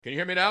Can you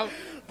hear me now?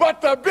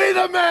 But to be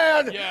the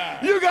man,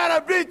 you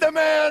gotta beat the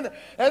man,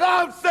 and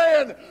I'm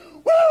saying,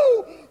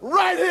 woo,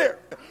 right here,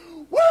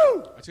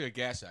 woo. Let's get a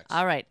gas X.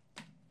 All right.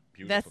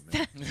 Beautiful,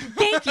 man.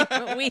 Thank you.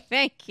 We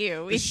thank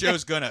you. This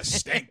show's gonna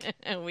stink.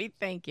 We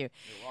thank you.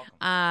 You're welcome.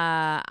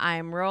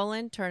 I'm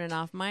rolling, turning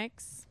off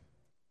mics.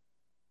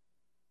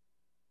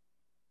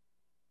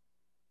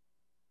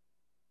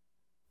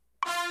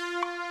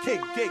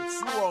 King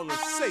Gates, New Orleans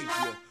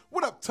Savior.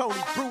 What up, Tony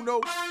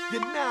Bruno?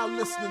 You're now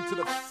listening to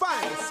the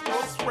finest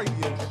sports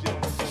radio show.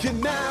 You're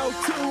now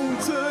tuned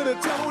to the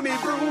Tony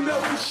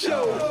Bruno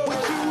Show.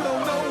 What you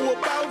don't know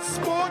about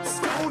sports,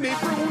 Tony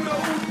Bruno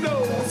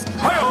knows.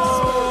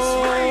 Sports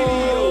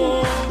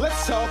radio.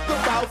 Let's talk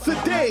about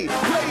today.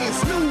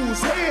 Plays,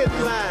 news,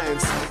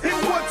 headlines,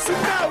 and what's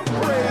an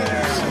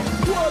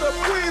outrage. What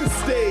up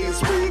Wednesdays?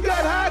 We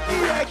got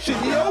hockey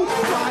action, yo.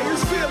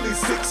 Flyers, Phillies,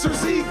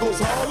 Sixers, Eagles,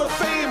 Hall of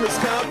Famers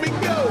come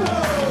and go.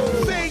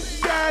 Thank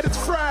God it's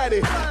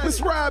Friday.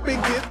 Let's Robin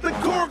get the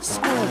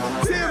corkscrew.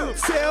 Tim,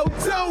 tell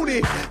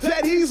Tony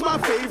that he's my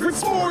favorite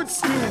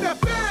sports dude.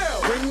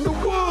 NFL, bring the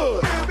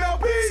wood.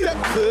 MLB, step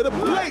to the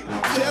plate.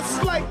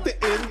 Just like the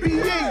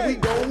NBA, we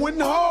going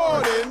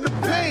hard in the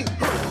paint.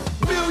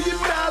 $1 million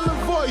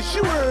voice,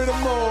 you heard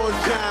him on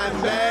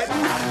John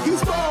Madden.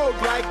 He's bald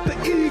like the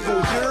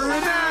Eagles, you're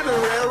an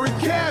honorary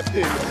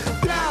captain.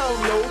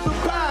 Download the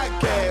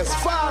podcast,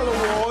 follow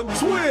on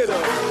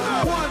Twitter.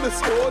 One of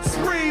Sports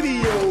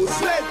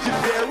Radio's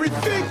legendary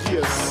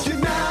figures. You're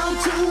now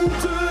tuned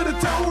to the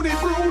Tony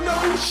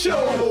Bruno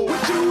Show.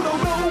 What you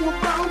don't know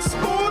about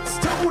sports,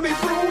 Tony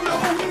Bruno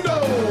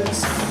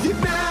knows.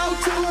 You're now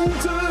tuned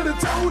to the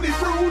Tony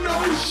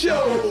Bruno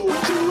Show.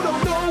 What you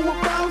don't know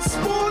about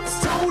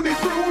sports, Tony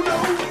Bruno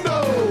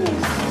knows.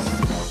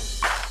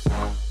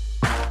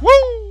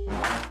 Woo!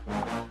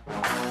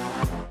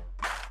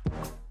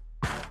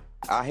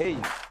 I hear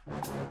you.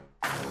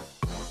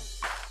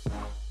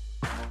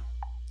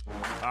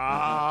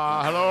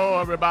 Hello,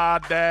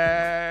 everybody.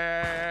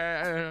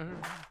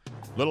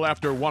 Little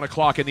after 1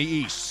 o'clock in the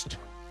East.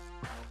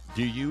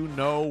 Do you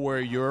know where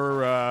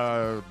your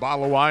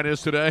bottle of wine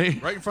is today?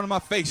 Right in front of my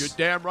face. You're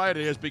damn right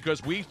it is,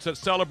 because we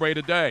celebrate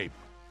a day.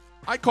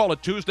 I call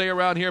it Tuesday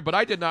around here, but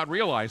I did not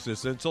realize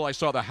this until I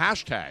saw the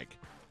hashtag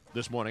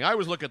this morning. I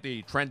always look at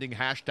the trending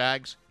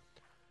hashtags.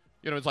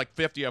 You know, it's like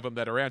 50 of them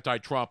that are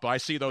anti-Trump. I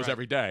see those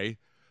every day.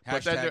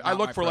 But then I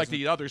look for, like,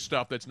 the other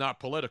stuff that's not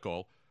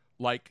political.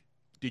 Like,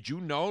 did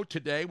you know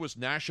today was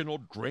National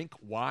Drink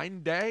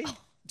Wine Day?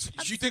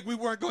 Did you think we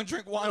weren't going to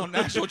drink wine on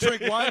National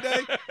Drink Wine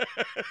Day?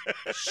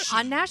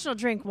 On National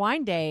Drink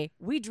Wine Day,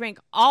 we drink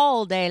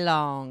all day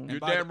long. You're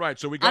damn right.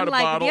 So we got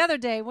Unlike a bottle. the other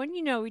day when,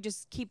 we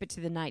just keep it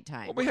to the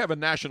nighttime. Well, we have a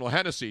National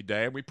Hennessy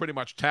Day, and we pretty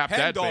much tap Hen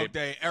that Dog babe.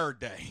 Day, Air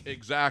Day.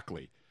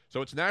 Exactly.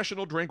 So it's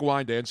National Drink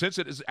Wine Day, and since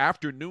it is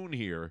afternoon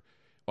here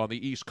on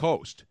the East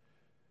Coast,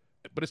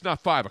 but it's not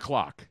 5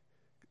 o'clock,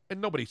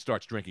 and nobody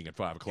starts drinking at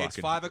 5 o'clock. It's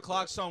 5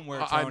 o'clock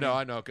somewhere, I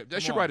Tony. know. They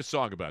should write a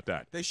song about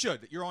that. They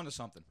should. You're onto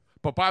something.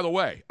 But by the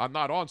way, I'm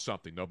not on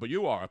something, though, but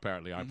you are,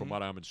 apparently, from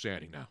what I'm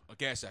understanding now. A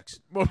gas X.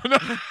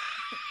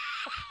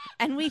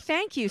 And we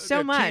thank you so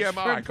Yeah, much.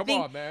 TMI, come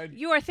on, man.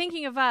 You are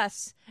thinking of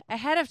us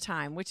ahead of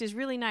time, which is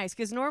really nice,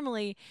 because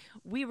normally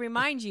we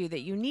remind you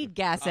that you need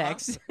Gas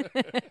X.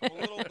 I'm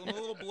a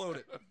little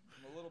bloated.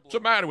 What's the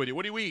matter with you?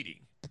 What are you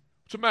eating?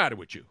 What's the matter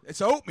with you?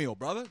 It's oatmeal,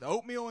 brother. The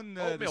oatmeal and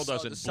Oatmeal the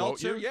doesn't bloat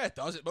seltzer. you? Yeah, it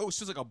does. It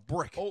just like a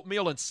brick.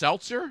 Oatmeal and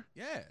seltzer?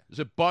 Yeah. Is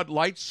it Bud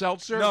Light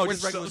seltzer? No,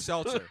 Which just regular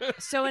seltzer.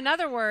 So in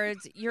other words,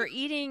 you're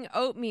eating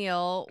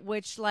oatmeal,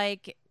 which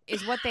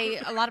is what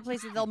a lot of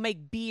places they'll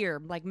make beer,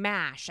 like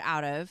mash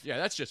out of. Yeah,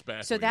 that's just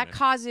bad. So that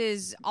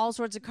causes all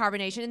sorts of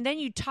carbonation. And then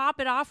you top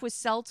it off with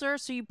seltzer,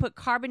 so you put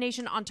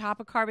carbonation on top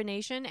of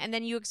carbonation, and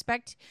then you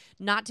expect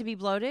not to be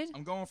bloated?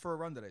 I'm going for a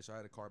run today, so I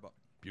had to carb up.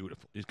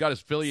 Beautiful. He's got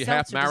his Philly Seltzer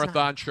half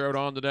marathon design. shirt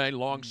on today,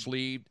 long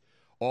sleeved,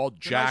 all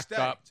jacked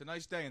up, It's a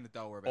nice day in the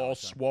Delaware Valley. all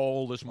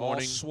swole this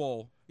morning. All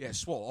swole. Yeah,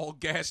 swole. All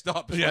gassed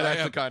up. Yeah,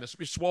 that's the kind of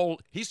swole.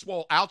 He's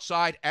swole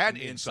outside and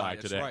And inside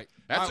that's today. right.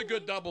 That's a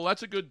good double.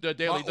 That's a good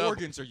daily My double.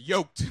 organs are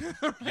yoked.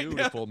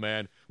 Beautiful,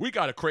 man. We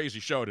got a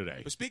crazy show today.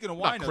 But speaking of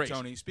Not wine, though, crazy.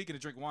 Tony, speaking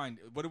of drink wine,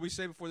 what did we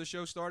say before the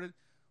show started?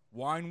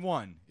 Wine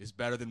won is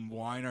better than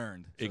wine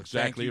earned. So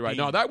Exactly thank you, right.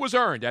 Dean. No, that was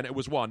earned, and it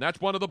was won. That's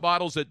one of the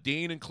bottles that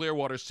Dean and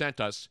Clearwater sent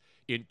us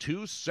in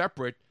two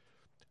separate,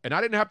 and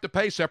I didn't have to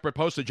pay separate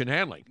postage and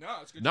handling. No,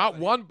 it's good. Not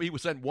one. He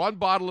was sent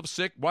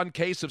one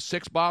case of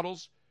 6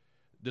 bottles,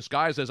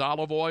 disguised as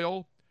olive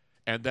oil,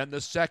 and then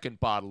the second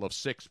bottle of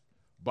 6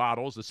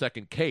 bottles, the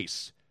second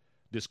case,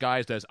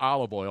 disguised as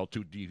olive oil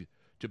to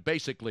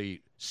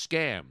basically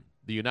scam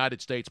the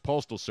United States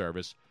Postal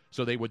Service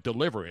so they would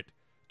deliver it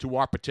to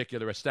our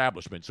particular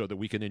establishment so that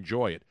we can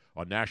enjoy it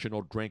on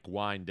National Drink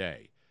Wine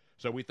Day.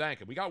 So we thank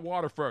him. We got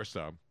water first,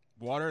 though.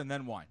 Water and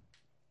then wine.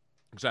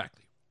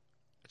 Exactly.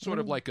 It's sort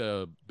of like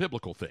a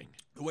biblical thing.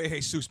 The way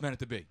Jesus meant it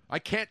to be. I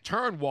can't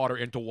turn water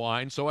into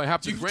wine, so I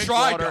have to You've drink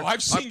tried, water. though.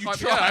 I've seen you Yeah,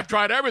 try. I've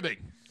tried everything.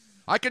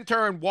 I can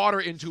turn water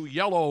into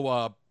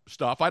yellow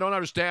stuff. I don't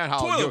understand how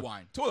Toilet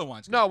wine. Toilet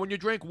wine's good. No, when you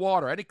drink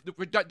water,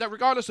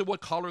 regardless of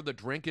what color the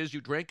drink is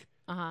you drink,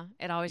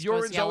 it always goes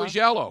urine's yellow. always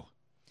yellow.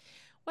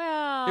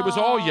 Well, It was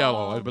all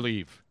yellow, I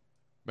believe.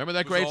 Remember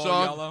that great all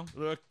song? yellow?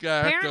 Look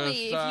at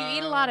Apparently, if you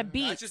eat a lot of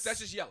beets, That's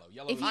just yellow.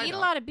 if you eat a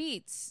lot of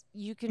beets,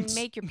 you can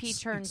make your pee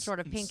turn sort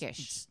of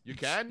pinkish. You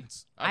can?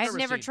 I've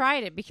never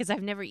tried it because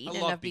I've never eaten I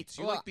enough love beets.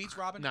 You like beets,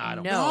 Robin? No, I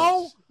don't.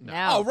 No.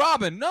 Oh,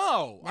 Robin,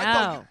 no. No. I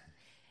thought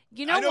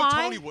You know I know why?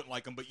 Tony wouldn't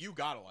like them, but you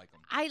gotta like them.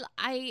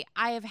 I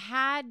have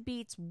had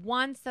beets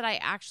once that I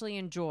actually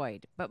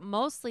enjoyed, but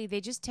mostly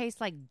they just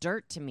taste like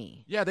dirt to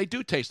me. Yeah, they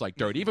do taste like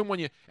dirt. Even when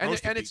you and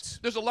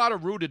there's a lot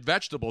of rooted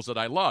vegetables that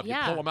I love. Yeah.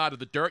 You pull them out of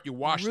the dirt, you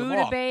wash them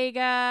off.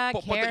 Rutabaga,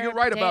 But carrot, you're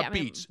right potato. about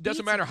beets. It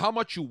doesn't matter how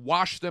much you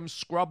wash them,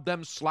 scrub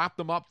them, slap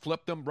them up,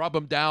 flip them, rub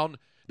them down.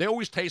 They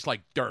always taste like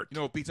dirt. You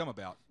know what beets I'm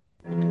about?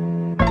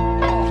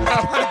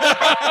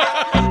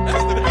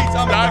 That's the beets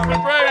I'm about. That's the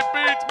great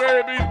beets,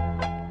 baby.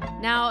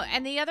 Now,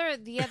 and the other,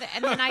 and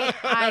then I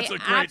That's a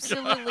great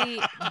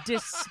absolutely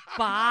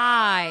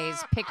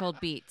despise pickled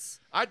beets.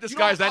 I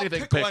despise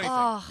anything pickle pickled. anything.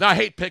 Oh, No, I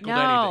hate pickled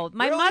no, anything.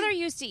 my Really? mother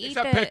used to eat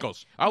Except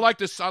pickles. I like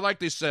this.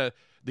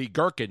 The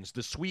gherkins,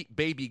 the sweet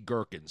baby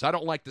gherkins. I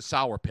don't like the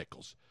sour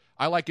pickles.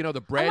 I like, the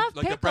bread. love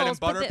Like the bread and pickles,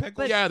 but butter the-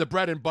 pickles? Yeah, the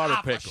bread and butter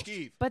pickles.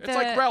 Skeeve. But It's the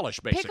like relish,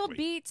 basically. Pickled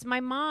beets,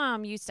 my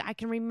mom used to, I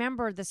can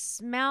remember the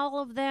smell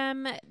of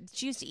them.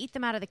 She used to eat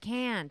them out of the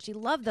can. She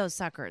loved those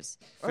suckers.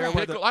 Fair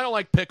weather, I don't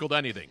like pickled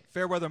anything.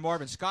 Fairweather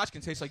Marvin Scotch can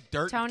taste like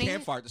dirt Tony? and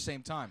campfire at the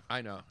same time.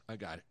 I know. I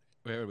got it.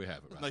 Where do we have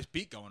it? Rob? Nice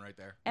beat going right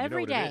there.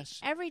 Every what it day. is.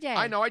 Every day.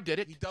 I know. I did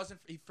it.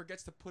 He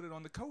forgets to put it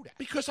on the Kodak.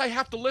 Because I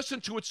have to listen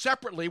to it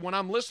separately when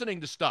I'm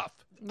listening to stuff.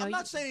 No, I'm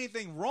not saying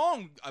anything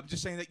wrong. I'm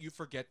just saying that you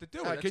forget to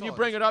do it. Can you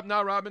bring it up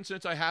now, Robin,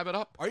 since I have it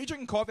up? Are you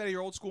drinking coffee out of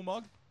your old school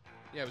mug?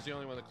 Yeah, it was the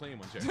only one of the clean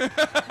ones here. Here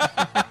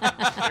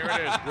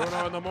it is.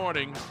 Bruno in the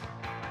morning.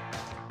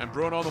 And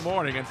Bruno in the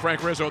morning and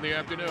Frank Rizzo in the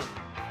afternoon.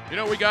 You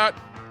know what we got?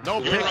 No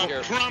You're pickle.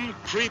 a crumb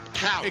creep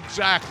cow.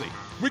 Exactly.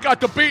 We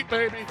got the beat,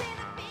 baby.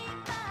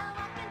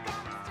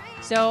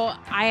 So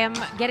I am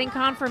getting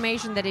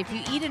confirmation that if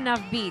you eat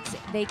enough beets,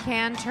 they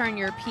can turn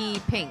your pee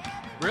pink.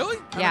 Really?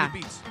 How Yeah.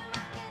 many beats?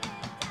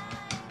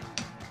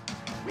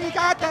 We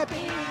got the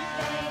beat.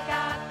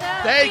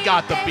 They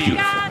got the beat.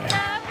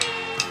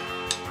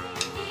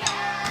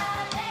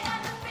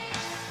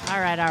 All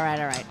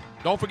right.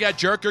 Don't forget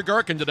Jerk Your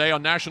Gherkin today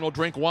on National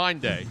Drink Wine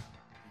Day.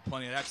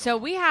 Plenty of that. So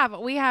we have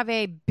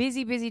a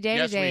busy day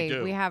Yes, we today.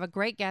 do. We have a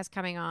great guest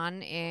coming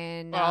on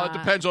in Well, it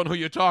depends on who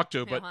you talk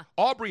to, but Uh-huh.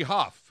 Aubrey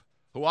Huff,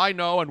 who I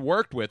know and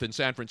worked with in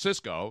San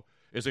Francisco,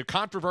 is a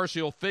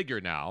controversial figure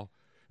now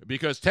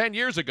because 10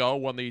 years ago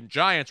when the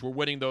Giants were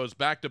winning those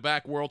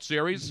back-to-back World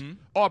Series,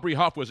 Aubrey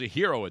Huff was a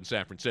hero in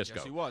San Francisco.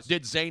 Yes, he was.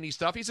 Did zany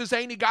stuff. He's a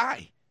zany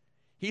guy.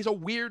 He's a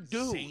weird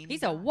dude.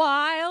 He's a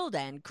wild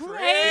and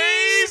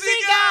crazy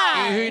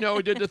guy. He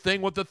did the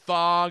thing with the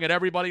thong, and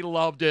everybody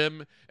loved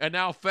him. And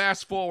now,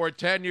 fast forward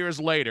 10 years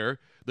later,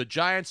 the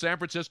Giants, San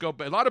Francisco,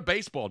 a lot of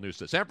baseball news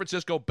today. San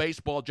Francisco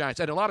baseball Giants,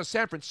 and a lot of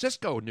San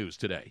Francisco news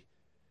today.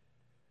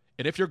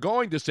 And if you're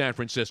going to San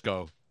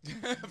Francisco,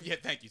 Yeah,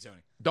 thank you,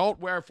 Tony.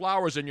 don't wear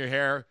flowers in your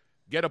hair.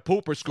 Get a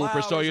pooper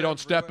scooper so Flowers you don't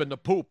step everywhere. in the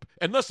poop.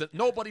 And listen,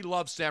 nobody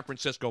loves San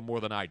Francisco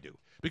more than I do.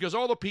 Because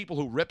all the people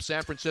who rip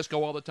San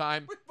Francisco all the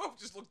time, We both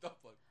just looked up.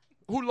 Like,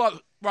 who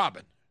love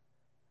Robin?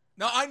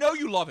 no, I know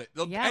you love it.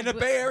 Yeah, And the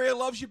Bay Area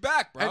loves you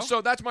back, bro. And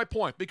so that's my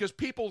point, because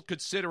people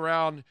could sit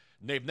around,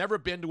 they've never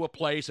been to a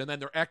place, and then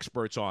they're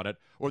experts on it,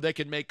 or they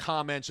can make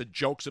comments and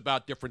jokes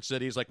about different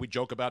cities, like we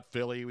joke about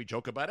Philly, we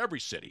joke about every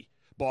city,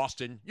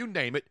 Boston, you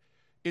name it.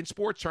 In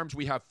sports terms,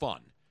 we have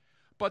fun.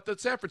 But the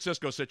San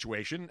Francisco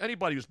situation,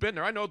 anybody who's been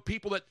there, I know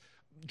people that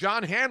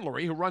John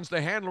Handlery, who runs the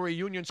Handlery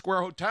Union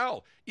Square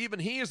Hotel, even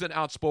he is an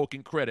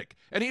outspoken critic,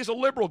 and he's a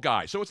liberal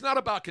guy. So it's not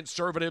about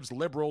conservatives,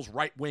 liberals,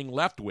 right-wing,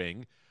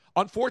 left-wing.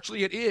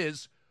 Unfortunately, it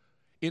is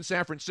in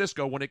San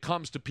Francisco when it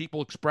comes to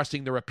people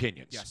expressing their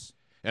opinions. Yes.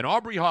 And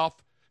Aubrey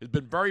Huff has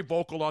been very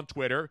vocal on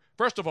Twitter.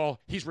 First of all,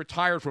 he's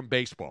retired from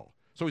baseball.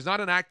 So he's not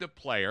an active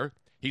player.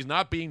 He's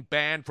not being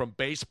banned from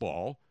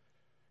baseball.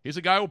 He's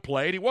a guy who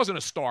played. He wasn't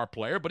a star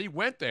player, but he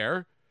went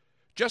there.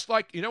 Just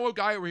like, you know what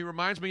guy he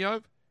reminds me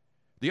of?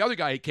 The other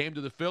guy he came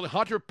to the Philly,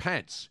 Hunter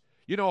Pence.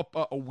 You know,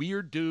 a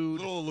weird dude.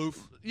 a little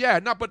aloof. Yeah,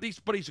 but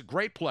he's a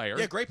great player.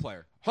 Yeah, great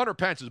player. Hunter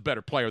Pence is a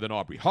better player than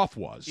Aubrey Huff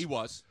was. He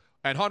was.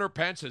 And Hunter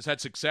Pence has had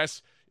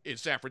success in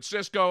San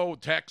Francisco,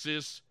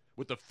 Texas,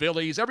 with the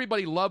Phillies.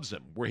 Everybody loves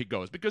him where he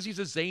goes because he's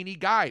a zany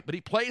guy, but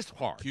he plays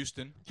hard.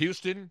 Houston.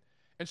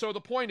 And so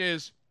the point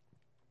is,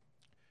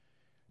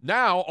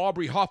 now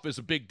Aubrey Huff is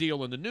a big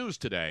deal in the news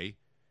today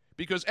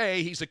because,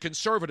 A, he's a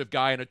conservative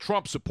guy and a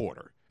Trump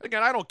supporter.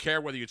 Again, I don't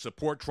care whether you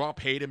support Trump,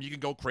 hate him. You can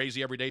go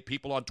crazy every day.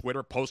 People on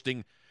Twitter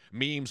posting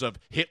memes of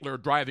Hitler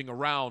driving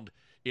around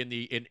in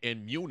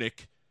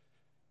Munich,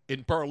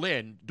 in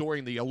Berlin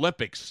during the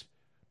Olympics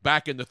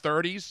back in the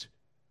 30s.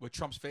 With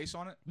Trump's face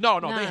on it? No,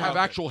 No. they have Okay.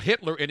 actual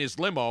Hitler in his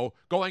limo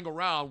going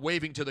around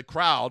waving to the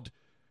crowd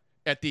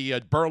at the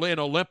Berlin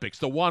Olympics,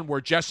 the one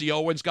where Jesse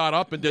Owens got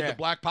up and did Yeah. the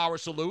Black Power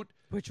salute.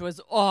 Which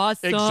was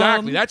awesome.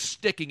 Exactly. That's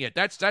sticking it.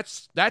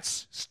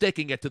 That's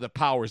sticking it to the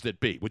powers that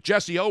be. What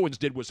Jesse Owens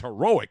did was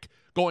heroic,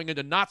 going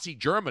into Nazi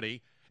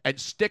Germany and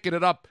sticking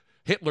it up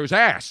Hitler's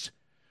ass.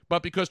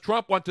 But because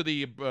Trump went to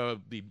the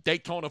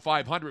Daytona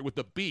 500 with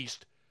the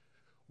Beast,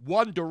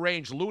 one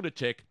deranged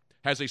lunatic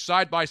has a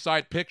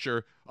side-by-side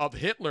picture of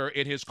Hitler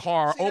in his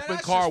car, open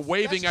car,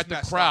 waving at the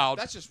crowd.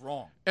 That's just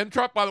wrong. And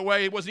Trump, by the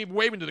way, he wasn't even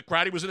waving to the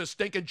crowd. He was in a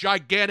stinking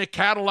gigantic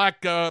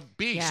Cadillac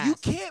Beast. Yes. You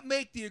can't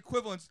make the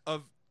equivalence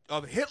of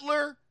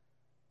Hitler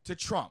to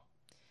Trump.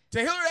 To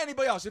Hitler or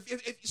anybody else.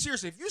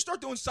 Seriously, if you start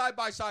doing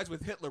side-by-sides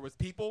with Hitler with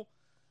people,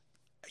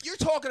 you're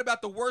talking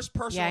about the worst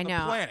person on the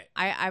planet.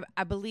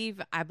 I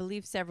believe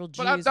several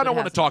Jews. But I don't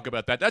want to talk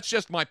about that. That's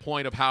just my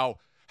point of how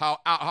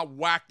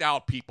whacked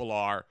out people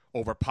are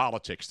over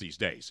politics these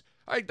days.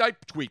 I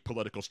tweet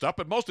political stuff,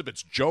 but most of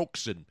it's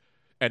jokes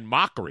and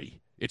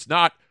mockery. It's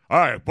not, all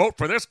right, vote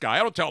for this guy. I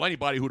don't tell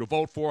anybody who to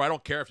vote for. I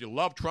don't care if you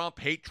love Trump,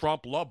 hate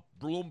Trump, love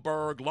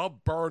Bloomberg,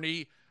 love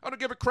Bernie. I don't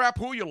give a crap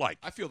who you like.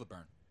 I feel the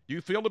burn.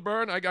 You feel the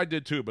burn? I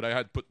did too, but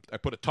I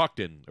put it tucked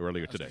in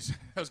earlier today.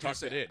 I was going to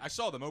say, I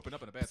saw them open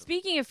up in a bathroom.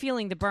 Speaking of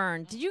feeling the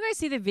burn, did you guys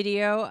see the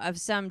video of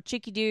some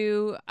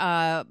chickie-doo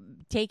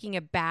taking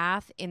a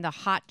bath in the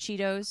hot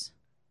Cheetos?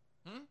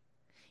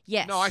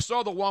 Yes. No, I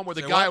saw the one where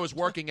the guy was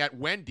working at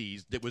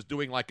Wendy's that was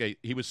doing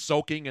he was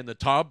soaking in the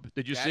tub.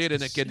 Did you see it in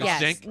the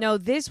sink? No,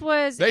 this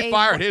was They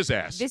fired his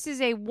ass. This is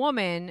a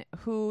woman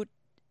who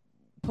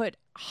put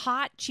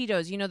hot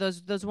Cheetos, you know,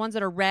 those ones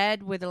that are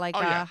red with whatever.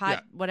 I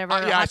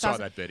hot saw sauce,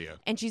 that video.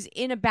 and she's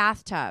in a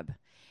bathtub.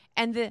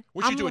 And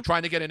what's she doing?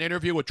 Trying to get an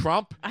interview with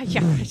Trump?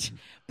 Yeah.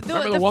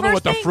 Remember the woman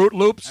with the Fruit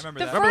Loops? I remember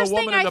The that. Remember first the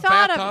woman thing in I the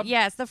thought bathtub? of,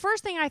 yes, the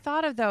first thing I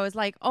thought of though is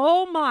like,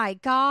 oh my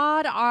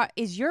God,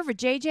 is your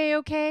vajayjay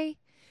okay?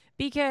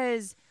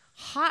 Because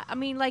hot, I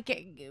mean, like,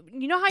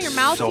 you know how your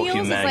mouth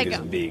feels? It's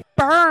like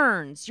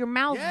burns. Your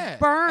mouth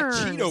burns.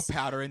 That Cheeto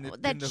powder in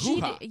the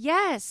hoo-ha.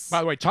 Yes.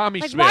 By the way,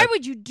 Tommy like, Smith. why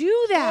would you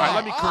do that? All right,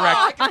 let me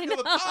correct. I can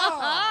feel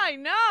I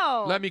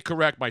know. Let me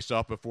correct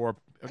myself before.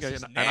 Okay,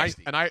 That's just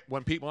and I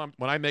when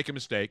I make a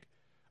mistake,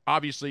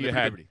 obviously you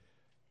had.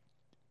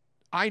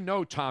 I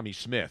know Tommy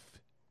Smith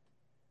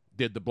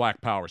did the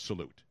Black Power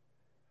salute,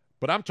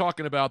 but I'm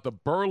talking about the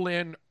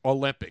Berlin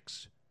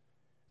Olympics.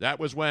 That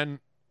was when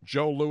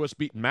Joe Louis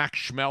beat Max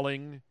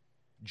Schmeling,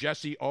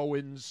 Jesse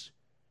Owens,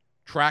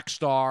 track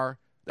star.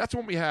 That's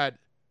when we had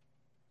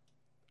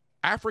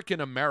African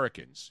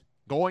Americans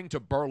going to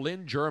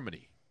Berlin,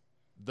 Germany,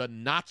 the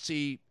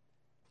Nazi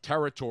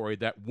territory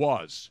that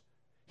was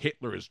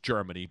Hitler's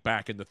Germany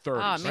back in the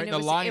 30s. I mean, Right in it the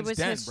was, lion's it was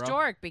den,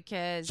 historic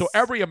because... So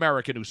every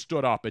American who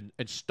stood up and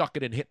stuck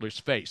it in Hitler's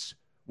face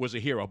was a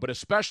hero, but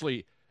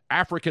especially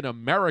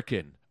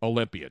African-American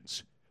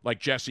Olympians like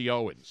Jesse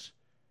Owens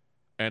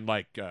and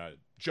like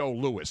Joe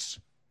Louis.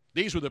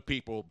 These were the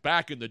people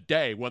back in the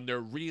day when there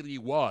really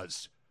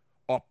was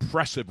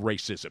oppressive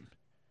racism.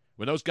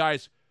 When those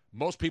guys,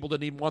 most people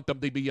didn't even want them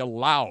to be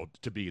allowed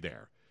to be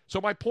there.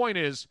 So my point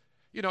is,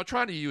 you know,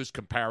 trying to use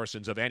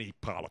comparisons of any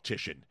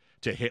politician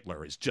to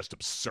Hitler is just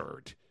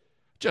absurd.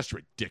 Just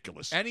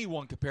ridiculous.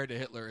 Anyone compared to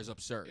Hitler is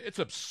absurd. It's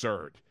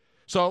absurd.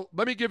 So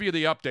let me give you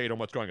the update on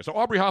what's going on. So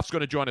Aubrey Huff's going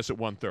to join us at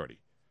 1:30.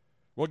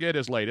 We'll get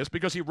his latest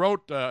because he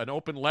wrote an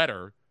open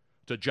letter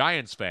to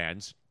Giants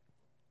fans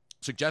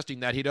suggesting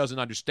that he doesn't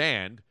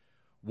understand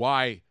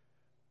why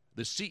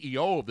the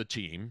CEO of the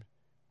team,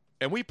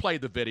 and we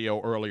played the video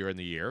earlier in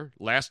the year,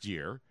 last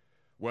year,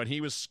 when he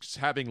was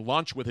having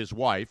lunch with his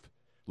wife,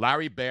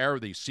 Larry Baer,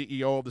 the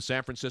CEO of the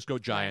San Francisco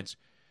Giants.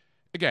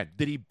 Again,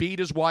 did he beat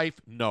his wife?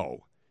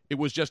 No. It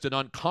was just an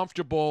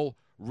uncomfortable,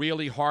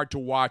 really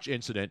hard-to-watch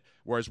incident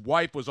where his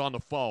wife was on the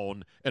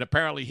phone, and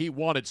apparently he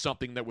wanted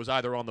something that was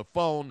either on the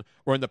phone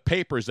or in the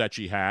papers that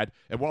she had,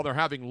 and while they're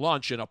having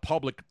lunch in a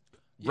public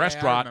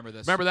restaurant, I remember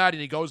this. remember that?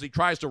 And he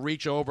tries to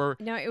reach over.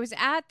 No, it was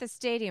at the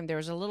stadium. There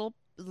was a little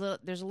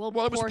there's a little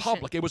Well, it was portion.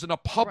 public. It was in a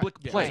public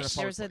Yeah, place.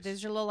 it was in a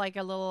There's a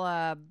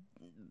little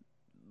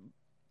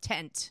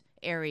tent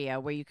area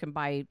where you can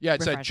buy Yeah,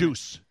 it said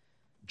refreshments.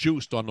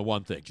 juiced on the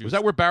one thing. Was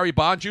that where Barry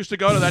Bonds used to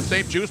go, to that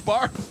same juice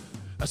bar?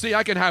 See,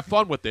 I can have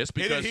fun with this Hit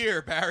because it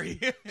here, Barry.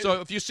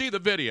 so if you see the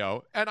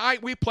video, and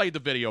we played the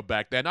video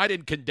back then. I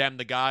didn't condemn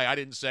the guy. I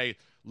didn't say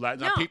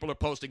people are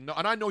posting. No,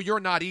 and I know you're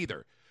not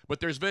either. But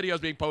there's videos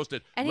being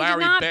posted. And he did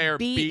Larry not Baer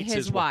beat beats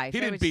his wife. He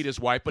It didn't was- beat his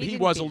wife, but he he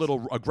didn't was a beat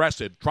little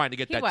aggressive trying to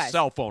get He that was.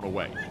 cell phone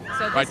away.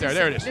 So Right this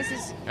there it is.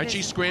 this And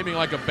she's screaming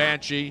like a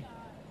banshee.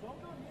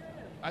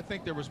 I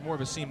think there was more of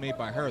a scene made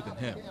by her than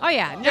him. Oh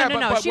yeah, Yeah, no.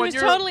 but She when was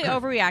you're- totally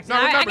overreacting.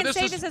 Now, I remember, can this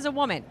say is- this as a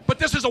woman. But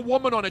this is a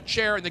woman on a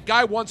chair, and the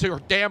guy wants her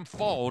damn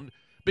phone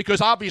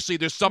because obviously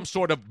there's some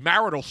sort of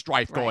marital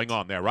strife going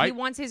on there, right? He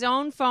wants his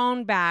own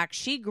phone back.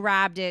 She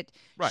grabbed it.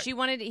 Right. He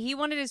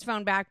wanted his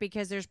phone back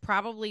because there's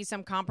probably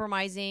some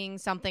compromising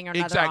something or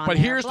another. Exactly. on But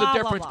there. here's Blah, the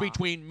blah, difference blah.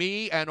 between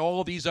me and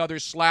all these other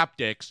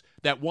slapdicks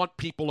that want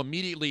people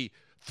immediately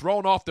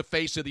thrown off the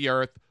face of the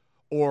earth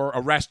or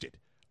arrested.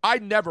 I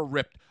never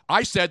ripped.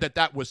 I said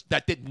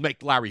that didn't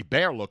make Larry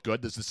Baer look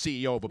good. As the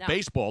CEO of a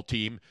baseball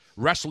team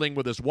wrestling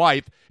with his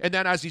wife, and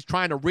then as he's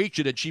trying to reach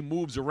it and she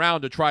moves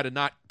around to try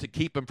to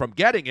keep him from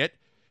getting it,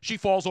 she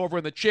falls over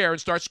in the chair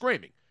and starts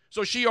screaming.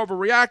 So she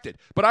overreacted.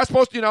 But I was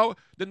supposed to,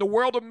 in the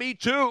world of Me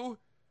Too,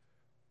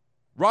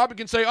 Robin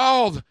can say,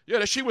 oh,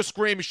 yeah, she was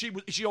screaming.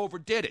 She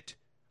overdid it.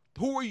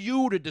 Who are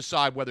you to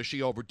decide whether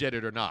she overdid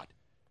it or not?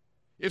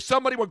 If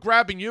somebody were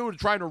grabbing you and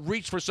trying to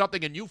reach for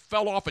something and you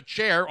fell off a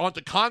chair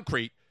onto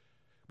concrete,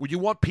 would you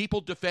want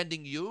people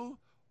defending you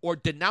or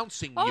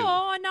denouncing you?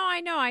 Oh, no,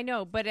 I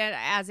know. But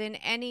as in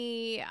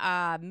any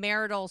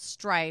marital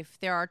strife,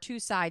 there are two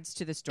sides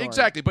to the story.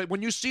 Exactly. But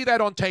when you see that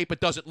on tape,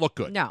 it doesn't look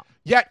good. No.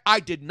 Yet I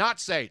did not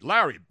say,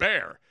 Larry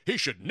Baer, he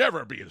should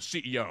never be the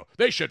CEO.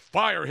 They should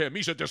fire him.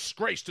 He's a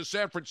disgrace to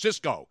San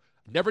Francisco.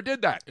 Never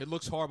did that. It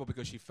looks horrible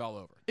because she fell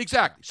over.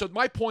 Exactly. So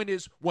my point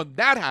is, when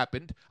that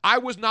happened, I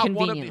was not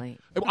one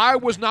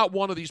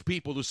of these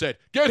people who said,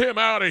 get him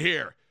out of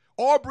here.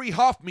 Aubrey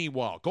Huff,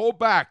 meanwhile, go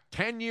back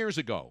 10 years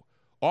ago.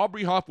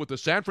 Aubrey Huff with the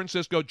San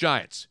Francisco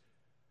Giants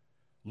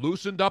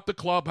loosened up the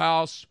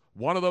clubhouse.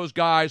 One of those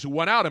guys who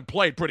went out and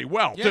played pretty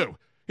well, too.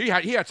 He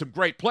had some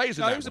great plays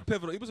in that. He was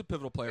a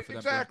pivotal player for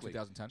them in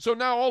 2010. So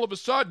now all of a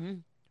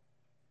sudden,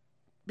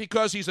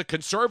 because he's a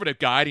conservative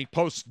guy and he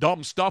posts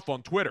dumb stuff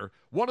on Twitter,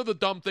 one of the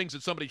dumb things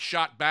that somebody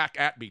shot back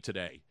at me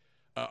today,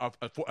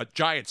 a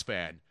Giants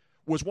fan,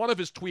 was one of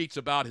his tweets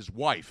about his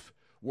wife,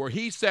 where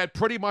he said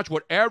pretty much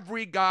what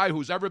every guy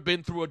who's ever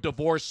been through a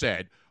divorce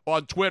said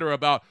on Twitter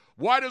about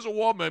why does a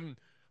woman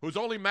who's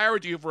only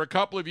married to you for a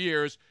couple of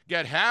years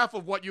get half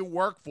of what you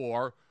work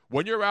for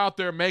when you're out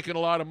there making a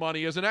lot of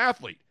money as an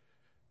athlete.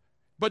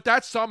 But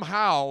that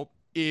somehow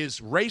is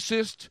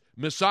racist,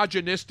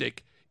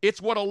 misogynistic.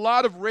 It's what a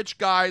lot of rich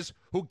guys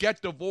who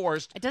get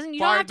divorced. You don't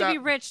have to be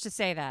rich to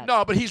say that.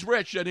 No, but he's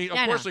rich, and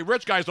unfortunately,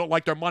 rich guys don't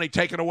like their money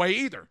taken away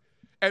either.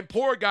 And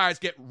poor guys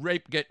get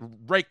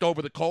raked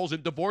over the coals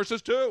in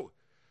divorces too.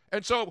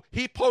 And so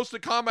he posts a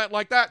comment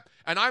like that,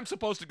 and I'm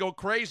supposed to go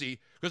crazy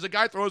because the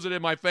guy throws it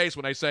in my face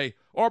when I say,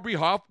 Aubrey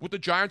Huff, what the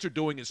Giants are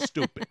doing is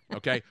stupid,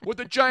 okay? What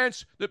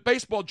the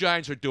baseball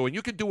Giants are doing,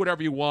 you can do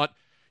whatever you want.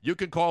 You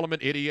can call him an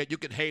idiot. You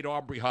can hate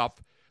Aubrey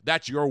Huff.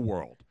 That's your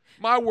world.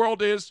 My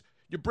world is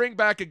you bring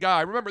back a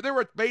guy. Remember, there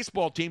were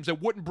baseball teams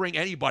that wouldn't bring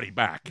anybody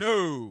back.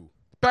 No.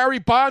 Barry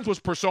Bonds was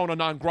persona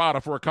non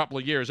grata for a couple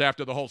of years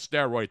after the whole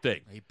steroid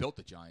thing. He built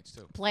the Giants,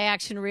 too. Play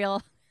action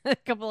reel. A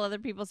couple other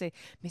people say,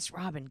 Miss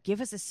Robin, give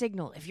us a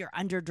signal if you're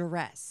under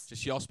duress.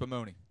 Just yell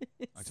Spumoni.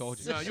 I told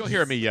you. No, you'll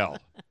hear me yell.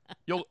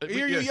 I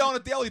hear you yell on a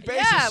daily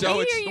basis. Yeah, so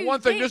it's the one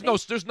thing,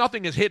 there's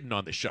nothing is hidden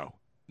on this show.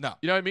 No.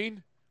 You know what I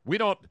mean?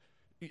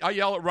 I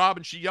yell at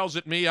Robin, she yells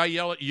at me. I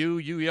yell at you,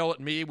 you yell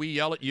at me, we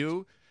yell at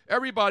you.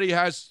 Everybody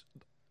has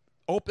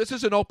this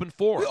is an open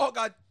forum. We all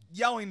got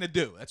yelling to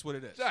do. That's what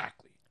it is.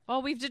 Exactly.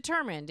 Well, we've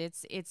determined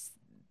it's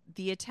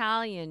the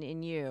Italian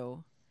in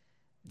you.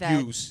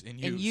 Use.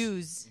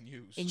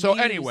 So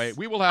anyway,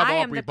 we will have I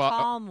Aubrey am the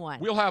calm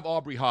one. We'll have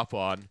Aubrey Huff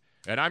on,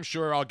 and I'm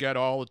sure I'll get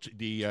all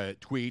the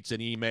tweets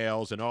and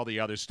emails and all the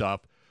other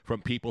stuff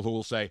from people who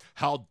will say,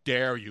 "How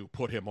dare you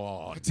put him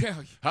on?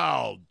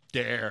 How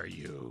dare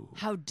you?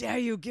 How dare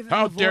you give him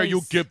How a voice? dare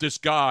you give this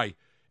guy?"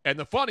 And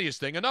the funniest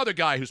thing, another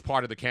guy who's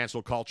part of the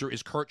cancel culture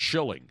is Curt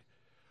Schilling,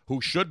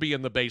 who should be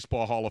in the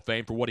Baseball Hall of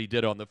Fame for what he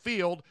did on the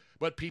field,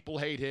 but people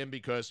hate him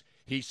because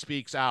he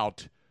speaks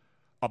out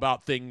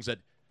about things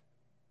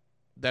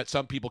that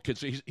some people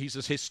consider. He's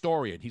a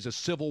historian. He's a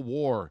Civil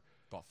War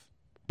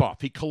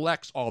buff. He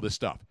collects all this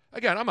stuff.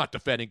 Again, I'm not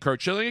defending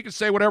Curt Schilling. He can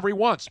say whatever he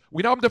wants.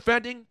 We know I'm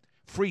defending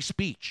free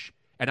speech,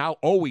 and I'll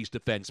always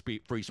defend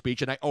free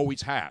speech, and I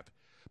always have.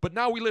 But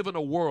now we live in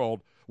a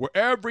world where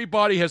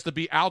everybody has to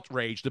be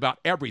outraged about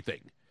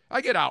everything.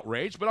 I get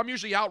outraged, but I'm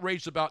usually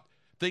outraged about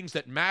things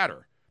that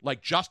matter,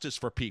 like justice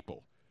for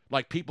people,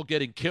 like people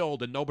getting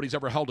killed and nobody's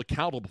ever held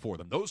accountable for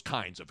them, those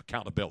kinds of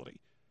accountability.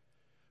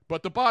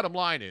 But the bottom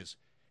line is,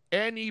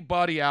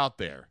 anybody out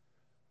there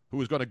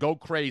who is going to go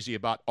crazy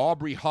about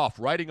Aubrey Huff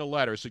writing a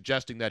letter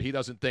suggesting that he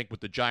doesn't think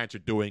what the Giants are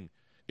doing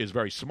is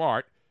very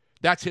smart,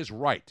 that's his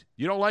right.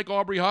 You don't like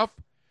Aubrey Huff?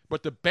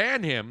 But to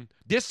ban him,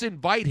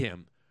 disinvite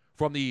him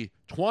from the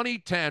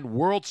 2010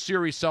 World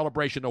Series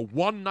celebration, a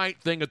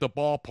one-night thing at the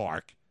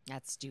ballpark,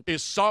 that's stupid,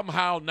 is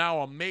somehow now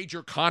a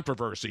major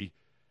controversy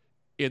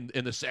in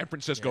the San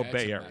Francisco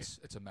Bay Area.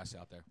 It's a mess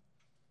out there.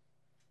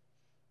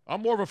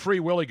 I'm more of a Free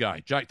Willy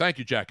guy. Thank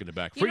you, Jack in the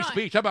back. Free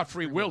speech. How about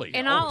Free Willy?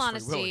 In all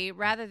honesty,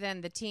 rather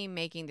than the team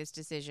making this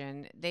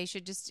decision, they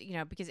should just,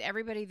 because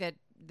everybody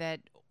that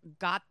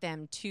got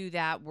them to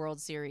that World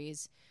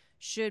Series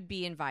should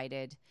be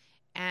invited.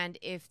 And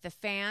if the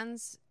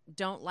fans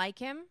don't like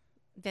him,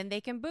 then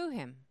they can boo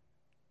him.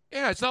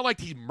 Yeah, it's not like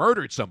he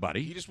murdered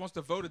somebody. He just wants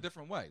to vote a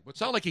different way.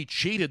 It's not like he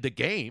cheated the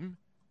game.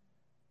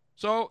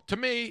 So, to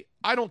me,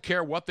 I don't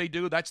care what they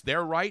do. That's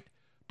their right.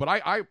 But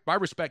I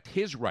respect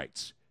his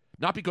rights.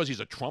 Not because he's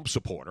a Trump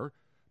supporter,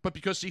 but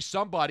because he's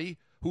somebody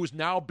who's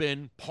now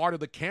been part of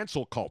the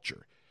cancel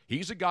culture.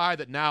 He's a guy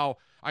that now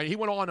he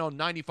went on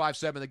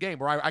 95.7 The Game,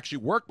 where I actually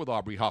worked with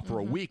Aubrey Huff for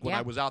a week when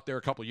I was out there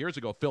a couple of years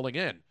ago filling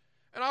in.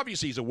 And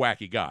obviously he's a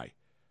wacky guy.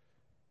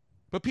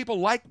 But people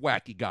like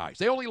wacky guys.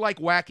 They only like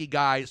wacky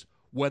guys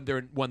when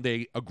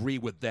they agree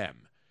with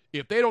them.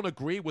 If they don't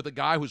agree with a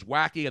guy who's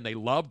wacky and they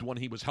loved when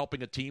he was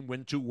helping a team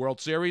win 2 World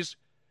Series,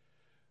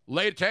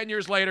 10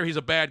 years later, he's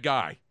a bad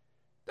guy.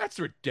 That's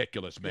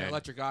ridiculous, man. The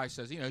electric guy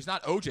says, he's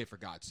not OJ, for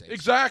God's sake.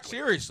 Exactly.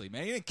 Seriously,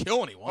 man. He didn't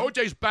kill anyone.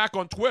 OJ's back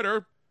on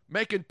Twitter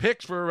making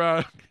picks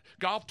for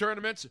golf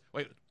tournaments.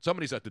 Wait,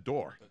 somebody's at the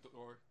door.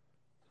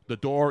 The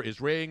door is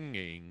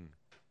ringing.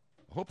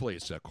 Hopefully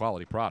it's a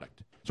quality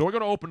product. So we're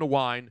going to open the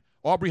wine.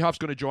 Aubrey Huff's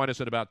going to join us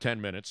in about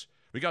 10 minutes.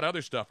 We got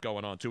other stuff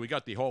going on, too. We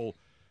got the whole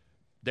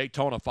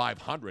Daytona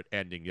 500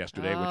 ending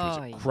yesterday, which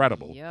was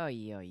incredible.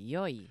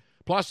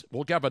 Plus,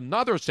 we'll have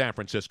another San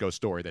Francisco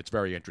story that's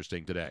very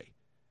interesting today.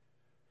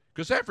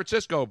 Because San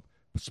Francisco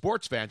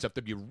sports fans have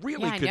to be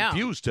really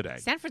confused today.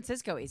 San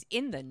Francisco is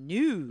in the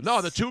news.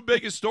 No, the 2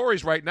 biggest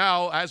stories right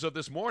now, as of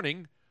this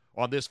morning,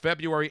 on this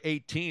February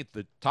 18th,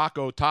 the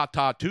Taco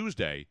Tata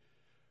Tuesday,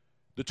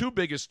 the 2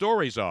 biggest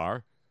stories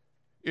are,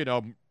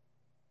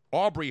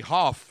 Aubrey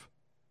Huff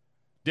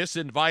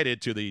disinvited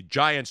to the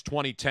Giants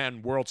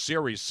 2010 World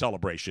Series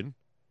celebration,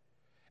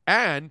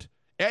 and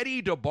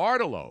Eddie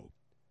DeBartolo,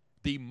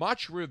 the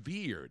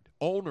much-revered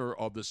owner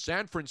of the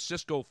San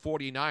Francisco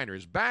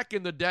 49ers back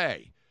in the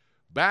day,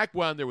 back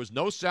when there was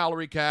no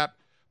salary cap,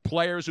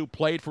 players who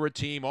played for a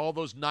team, all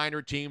those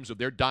Niner teams of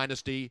their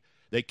dynasty,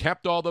 they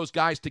kept all those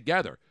guys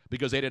together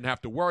because they didn't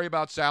have to worry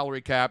about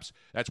salary caps.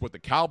 That's what the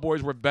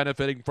Cowboys were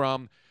benefiting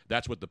from.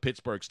 That's what the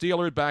Pittsburgh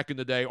Steelers back in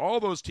the day, all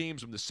those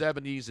teams from the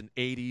 70s and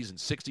 80s and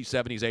 60s,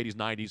 70s, 80s,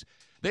 90s,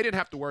 they didn't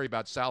have to worry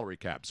about salary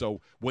cap.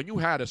 So when you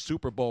had a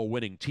Super Bowl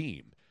winning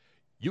team,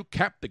 you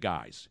kept the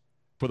guys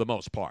for the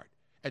most part.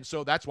 And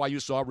so that's why you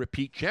saw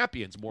repeat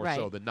champions more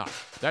so than not.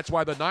 That's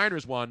why the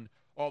Niners won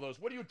all those.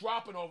 What are you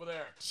dropping over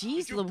there?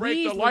 Jeez, Did you Louise,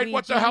 break the light? Luigi.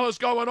 What the hell is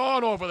going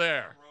on over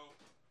there?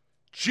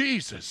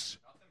 Jesus.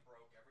 Nothing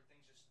broke.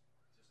 Everything's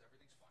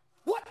fine.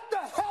 What the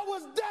hell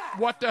was that?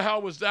 What the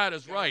hell was that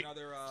is right.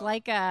 It's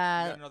like we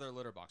got another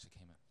litter box that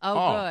came in.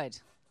 Oh. Good.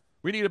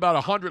 We need about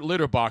 100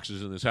 litter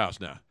boxes in this house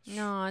now.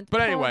 No, it's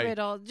But anyway.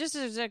 Riddle. Just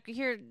as a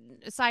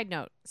side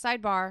note,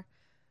 sidebar,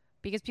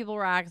 because people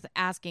were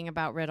asking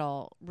about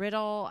Riddle.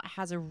 Riddle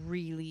has a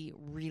really,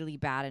 really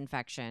bad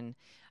infection.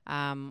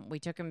 We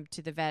took him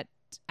to the vet,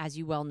 as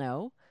you well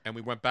know. And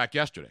we went back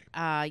yesterday.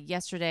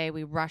 Yesterday,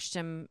 we rushed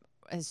him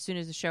as soon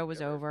as the show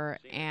was over.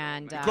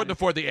 And We couldn't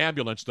afford the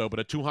ambulance, though, but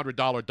a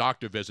 $200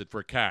 doctor visit for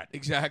a cat.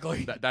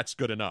 Exactly. That's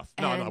good enough.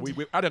 No,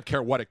 I don't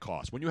care what it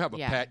costs. When you have a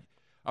pet,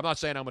 I'm not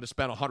saying I'm going to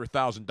spend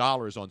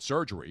 $100,000 on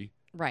surgery.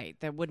 Right,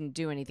 that wouldn't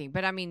do anything.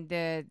 But I mean,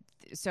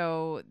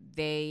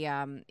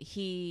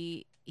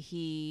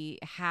 he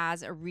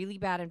has a really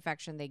bad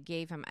infection. They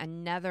gave him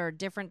another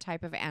different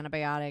type of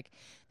antibiotic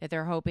that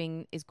they're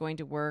hoping is going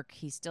to work.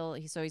 He's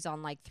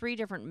on like 3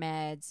 different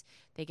meds.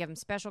 They give him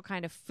special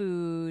kind of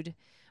food,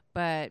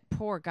 but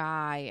poor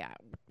guy.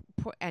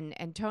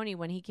 And Tony,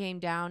 when he came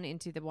down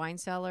into the wine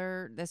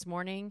cellar this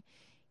morning,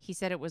 he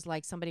said it was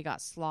like somebody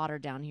got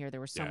slaughtered down here. There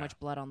was so much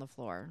blood on the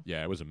floor.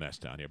 Yeah, it was a mess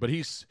down here. But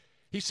he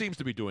seems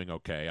to be doing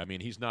okay. I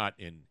mean, he's not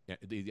in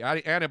the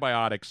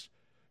antibiotics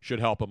should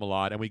help him a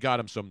lot, and we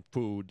got him some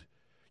food.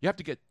 You have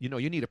to get, you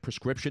need a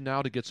prescription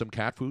now to get some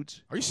cat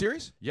foods. Are you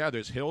serious? Yeah,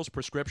 there's Hill's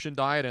Prescription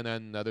Diet, and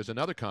then there's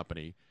another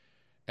company.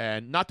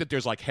 And not that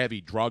there's, like,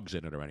 heavy drugs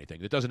in it or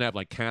anything. It doesn't have,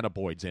 like,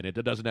 cannabinoids in it.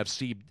 It doesn't have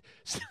CBD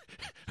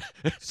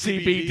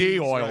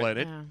oil in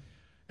it. Yeah.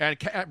 And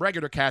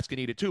regular cats can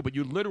eat it, too. But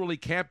you literally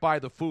can't buy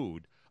the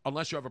food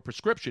unless you have a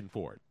prescription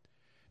for it.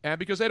 And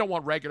because they don't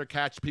want regular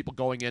cats, people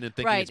going in and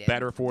thinking it's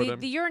better for them.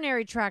 The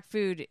urinary tract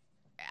food,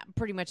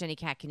 pretty much any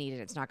cat can eat it.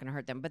 It's not going to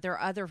hurt them. But there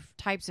are other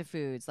types of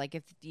foods, like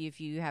if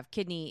you have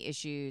kidney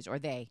issues, or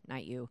they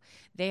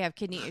have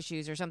kidney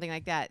issues or something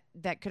like that,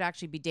 that could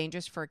actually be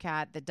dangerous for a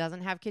cat that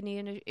doesn't have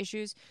kidney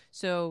issues.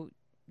 So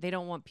they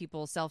don't want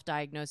people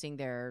self-diagnosing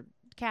their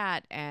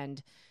cat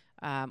and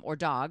or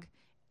dog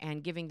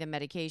and giving them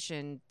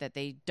medication that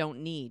they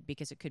don't need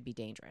because it could be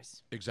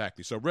dangerous.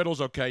 Exactly. So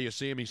Riddle's okay. You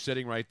see him. He's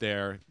sitting right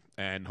there.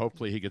 And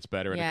hopefully he gets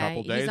better in a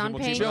couple days. He's on and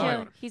we'll keep an eye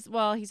on him.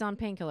 He's on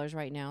painkillers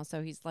right now,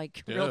 so he's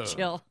like real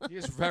chill. He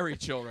is very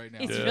chill right now.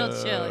 He's real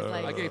chill. He's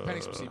like, I gave Penny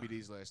some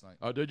CBDs last night.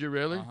 Oh, did you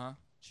really? Uh-huh.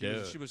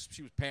 She was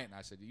panting.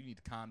 I said, "You need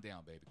to calm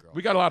down, baby girl."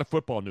 We got a lot of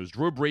football news.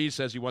 Drew Brees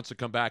says he wants to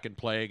come back and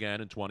play again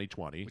in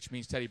 2020. Which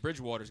means Teddy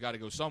Bridgewater's got to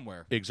go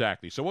somewhere.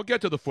 Exactly. So we'll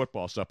get to the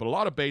football stuff, but a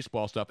lot of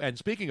baseball stuff. And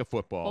speaking of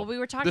football, well, we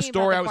were talking the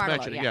story about I was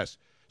mentioning, yes.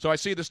 So I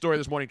see the story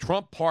this morning.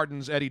 Trump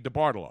pardons Eddie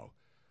DeBartolo.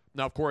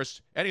 Now, of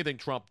course, anything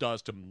Trump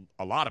does to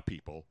a lot of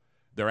people,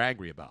 they're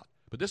angry about.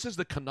 But this is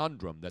the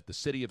conundrum that the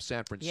city of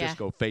San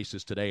Francisco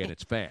faces today and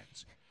its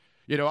fans.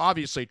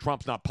 Obviously,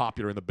 Trump's not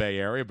popular in the Bay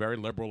Area, very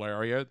liberal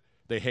area.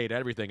 They hate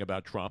everything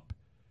about Trump.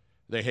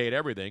 They hate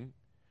everything,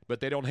 but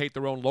they don't hate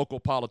their own local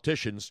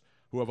politicians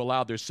who have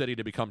allowed their city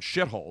to become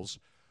shitholes.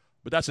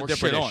 But that's a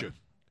different issue.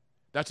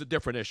 That's a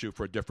different issue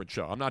for a different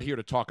show. I'm not here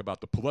to talk about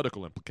the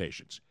political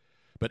implications.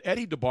 But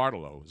Eddie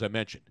DeBartolo, as I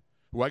mentioned,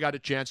 who I got a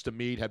chance to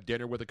meet, have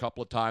dinner with a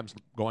couple of times,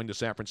 going to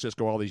San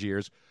Francisco all these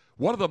years,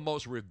 one of the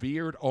most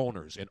revered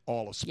owners in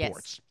all of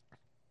sports. Yes.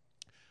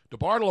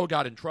 DeBartolo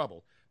got in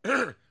trouble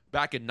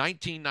back in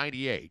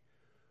 1998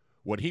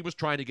 when he was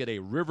trying to get a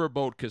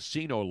riverboat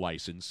casino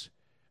license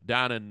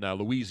down in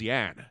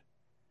Louisiana.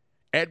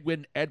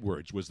 Edwin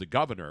Edwards was the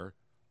governor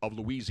of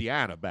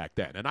Louisiana back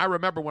then. And I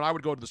remember when I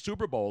would go to the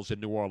Super Bowls in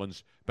New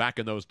Orleans back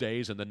in those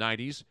days in the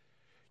 90s,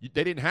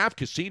 they didn't have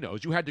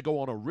casinos. You had to go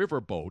on a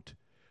riverboat.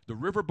 The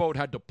riverboat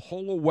had to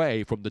pull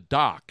away from the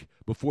dock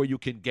before you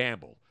can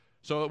gamble.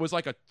 So it was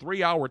like a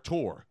 3-hour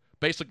tour,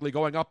 basically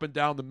going up and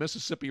down the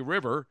Mississippi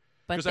River,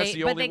 because that's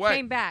the only way. But they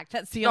came back.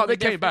 That's the only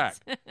difference.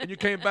 No, they came back. And you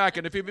came back,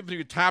 and if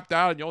you tapped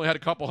out and you only had a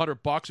couple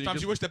 $100,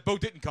 sometimes you wish that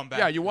boat didn't come back.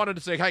 Yeah, you wanted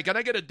to say, hey, can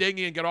I get a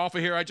dinghy and get off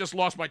of here? I just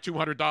lost my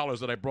 $200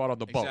 that I brought on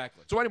the boat.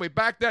 Exactly. So anyway,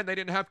 back then they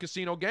didn't have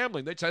casino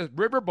gambling. They just had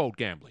riverboat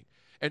gambling.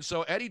 And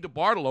so Eddie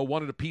DeBartolo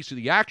wanted a piece of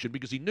the action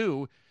because he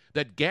knew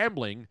that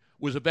gambling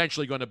was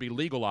eventually going to be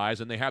legalized,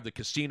 and they have the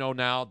casino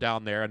now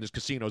down there, and there's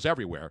casinos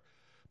everywhere.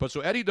 But so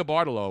Eddie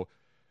DeBartolo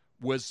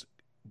was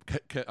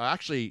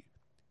actually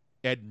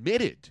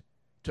admitted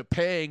to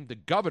paying the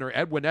governor,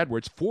 Edwin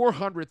Edwards,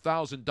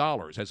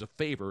 $400,000 as a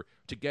favor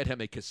to get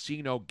him a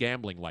casino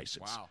gambling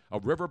license. Wow. A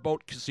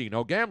riverboat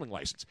casino gambling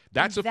license.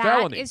 That's a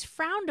felony. That is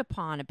frowned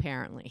upon,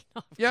 apparently.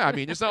 Yeah, I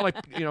mean, it's not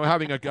like,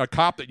 having a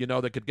cop that,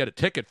 that could get a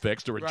ticket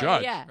fixed or a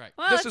judge. Yeah. Right.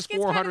 Well, this is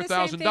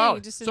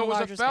 $400,000. So it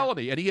was a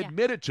felony, scale. and he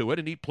admitted to it,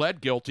 and he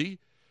pled guilty,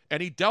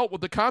 and he dealt with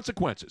the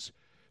consequences.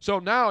 So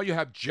now you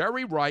have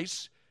Jerry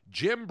Rice,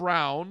 Jim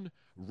Brown,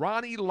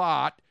 Ronnie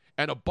Lott,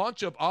 and a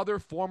bunch of other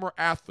former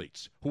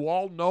athletes who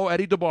all know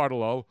Eddie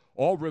DeBartolo,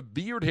 all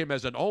revered him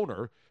as an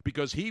owner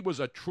because he was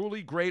a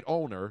truly great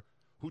owner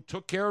who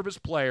took care of his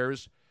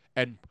players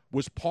and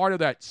was part of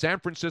that San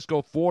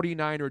Francisco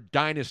 49er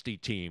dynasty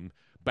team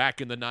back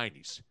in the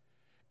 90s.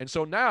 And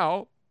so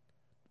now,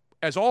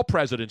 as all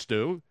presidents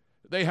do,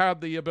 they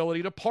have the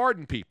ability to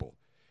pardon people.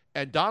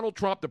 And Donald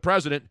Trump, the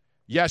president,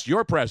 yes,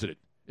 your president.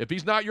 If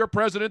he's not your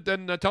president,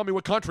 then tell me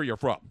what country you're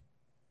from.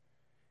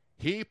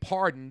 He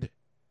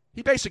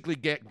basically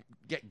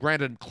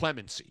granted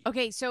clemency.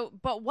 Okay,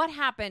 but what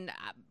happened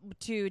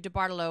to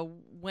DeBartolo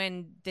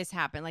when this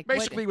happened?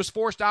 Basically, he was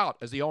forced out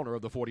as the owner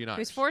of the 49ers. He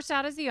was forced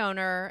out as the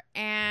owner,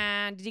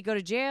 and did he go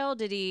to jail?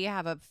 Did he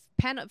have a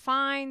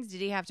fines? Did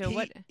he have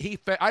to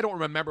I don't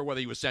remember whether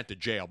he was sent to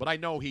jail, but I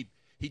know he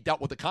dealt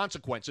with the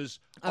consequences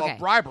of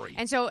bribery.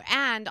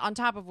 And on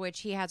top of which,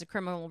 he has a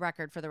criminal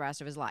record for the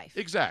rest of his life.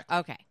 Exactly.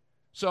 Okay.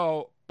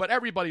 So, but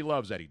everybody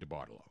loves Eddie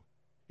DeBartolo.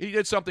 He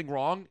did something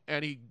wrong,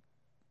 and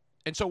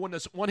so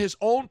when his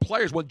own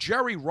players, when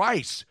Jerry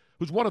Rice,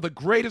 who's one of the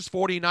greatest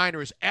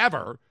 49ers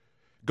ever,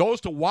 goes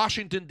to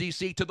Washington,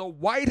 D.C., to the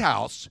White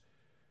House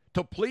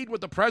to plead with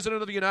the President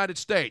of the United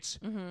States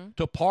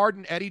to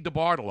pardon Eddie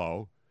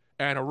DeBartolo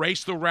and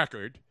erase the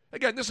record.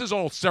 Again, this is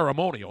all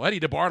ceremonial.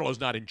 Eddie DeBartolo's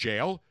not in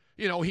jail.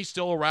 He's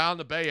still around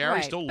the Bay Area. Right.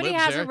 He still but lives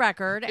he has there. a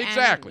record.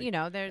 Exactly.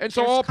 And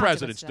so all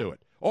presidents do it.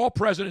 All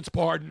presidents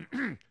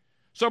pardon.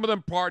 Some of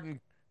them pardon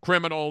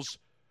criminals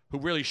who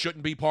really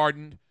shouldn't be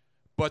pardoned.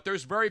 But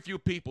there's very few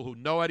people who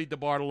know Eddie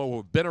DeBartolo, who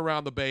have been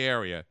around the Bay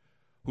Area,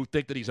 who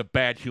think that he's a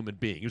bad human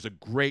being.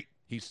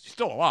 He's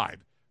still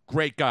alive,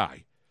 great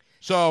guy.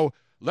 So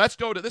let's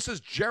go to, this is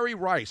Jerry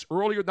Rice,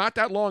 earlier, not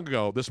that long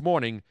ago, this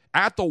morning,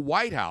 at the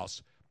White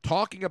House,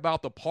 talking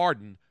about the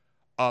pardon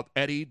of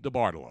Eddie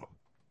DeBartolo.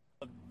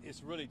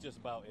 It's really just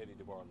about Eddie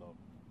DeBartolo.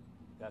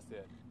 That's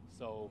it.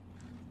 So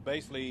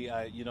basically,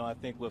 I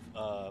think with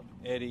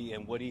Eddie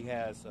and what he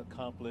has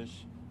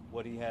accomplished,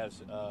 what he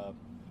has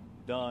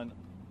done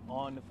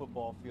on the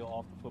football field,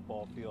 off the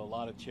football field, a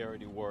lot of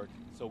charity work.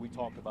 So we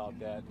talked about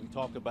that. We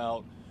talked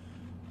about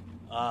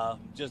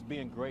just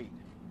being great,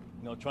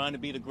 trying to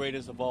be the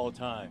greatest of all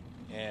time.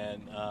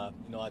 And,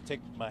 I take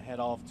my hat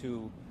off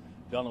to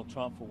Donald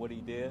Trump for what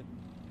he did.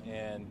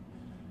 And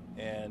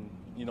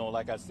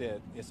like I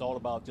said, it's all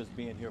about just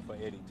being here for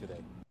Eddie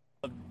today.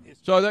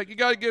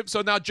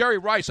 So now Jerry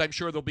Rice, I'm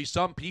sure there'll be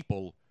some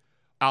people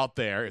out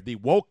there, the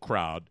woke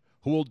crowd,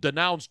 who will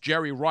denounce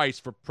Jerry Rice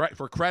for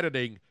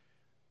crediting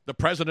the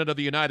President of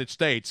the United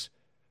States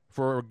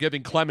for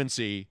giving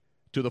clemency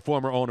to the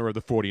former owner of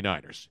the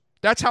 49ers.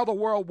 That's how the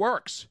world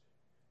works.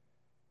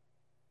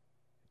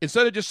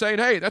 Instead of just saying,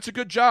 hey, that's a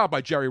good job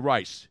by Jerry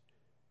Rice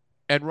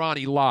and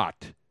Ronnie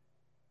Lott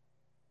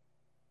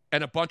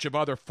and a bunch of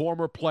other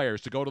former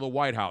players to go to the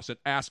White House and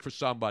ask for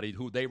somebody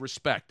who they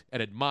respect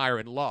and admire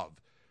and love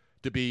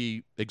to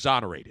be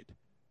exonerated.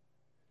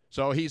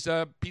 So he's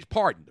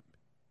pardoned them.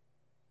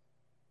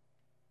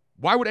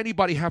 Why would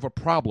anybody have a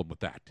problem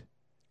with that?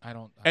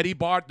 Eddie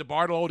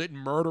DeBartolo didn't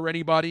murder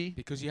anybody.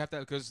 Because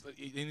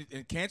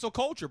in cancel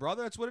culture,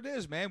 brother, that's what it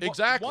is, man.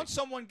 Exactly. Once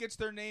someone gets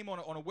their name on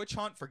a witch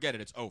hunt, forget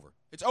it. It's over.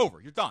 It's over.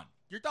 You're done.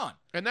 You're done.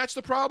 And that's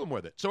the problem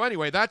with it. So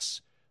anyway,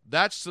 that's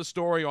the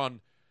story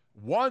on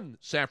one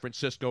San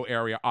Francisco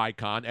area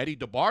icon, Eddie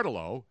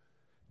DeBartolo,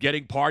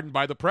 getting pardoned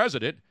by the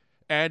president,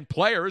 and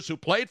players who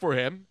played for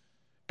him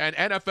And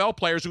NFL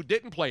players who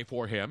didn't play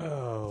for him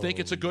think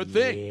it's a good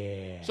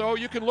thing. So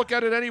you can look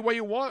at it any way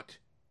you want.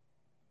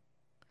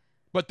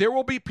 But there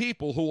will be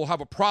people who will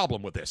have a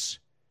problem with this.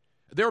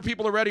 There are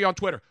people already on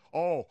Twitter.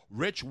 Oh,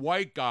 rich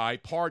white guy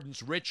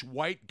pardons rich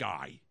white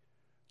guy.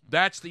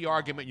 That's the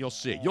argument you'll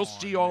see. You'll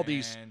see all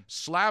these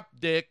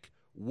slapdick,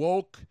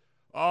 woke,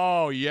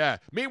 oh, yeah.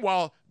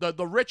 Meanwhile,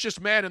 the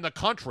richest man in the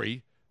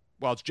country,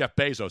 well, it's Jeff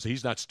Bezos.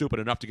 He's not stupid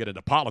enough to get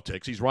into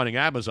politics. He's running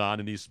Amazon,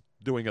 and he's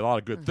doing a lot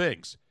of good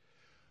things.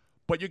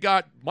 But you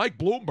got Mike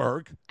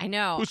Bloomberg. I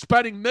know. Who's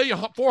spending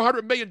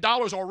 $400 million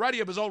already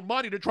of his own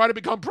money to try to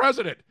become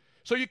president.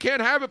 So you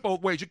can't have it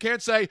both ways. You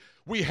can't say,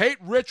 we hate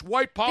rich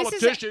white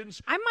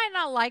politicians. I might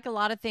not like a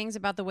lot of things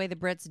about the way the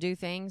Brits do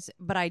things,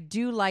 but I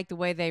do like the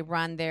way they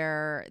run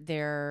their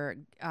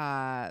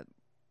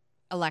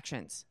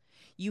elections.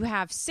 You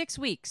have 6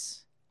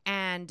 weeks,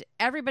 and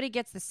everybody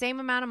gets the same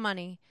amount of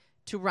money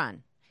to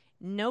run.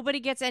 Nobody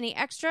gets any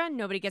extra.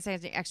 Nobody gets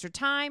any extra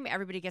time.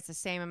 Everybody gets the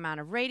same amount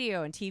of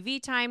radio and TV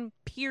time,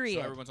 period.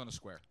 So everyone's on the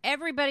square.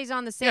 Everybody's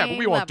on the same Yeah, but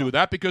we won't level. do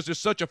that because there's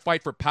such a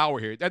fight for power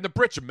here. And the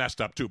Brits are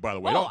messed up, too, by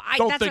the way. Oh,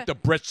 Don't think the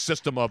British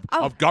system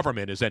of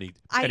government is any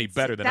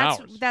better than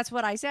ours. That's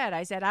what I said.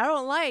 I said, I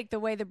don't like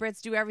the way the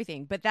Brits do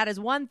everything. But that is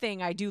one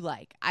thing I do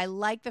like. I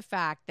like the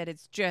fact that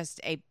it's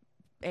just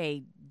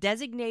a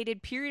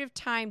designated period of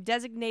time,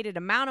 designated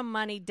amount of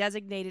money,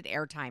 designated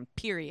airtime,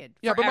 period.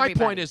 Yeah, but everybody.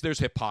 my point is there's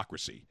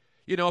hypocrisy.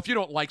 You know, if you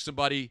don't like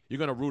somebody, you're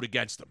going to root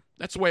against them.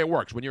 That's the way it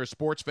works. When you're a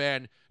sports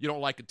fan, you don't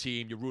like a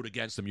team, you root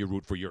against them, you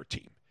root for your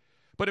team.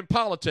 But in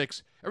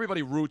politics,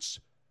 everybody roots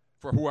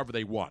for whoever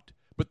they want.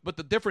 But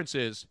the difference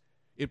is,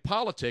 in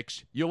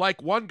politics, you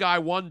like one guy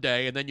one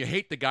day and then you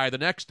hate the guy the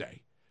next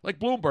day. Like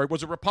Bloomberg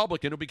was a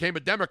Republican who became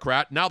a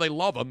Democrat. Now they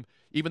love him,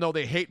 even though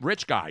they hate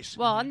rich guys.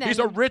 Well, and then, he's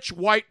a rich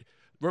white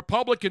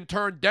Republican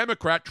turned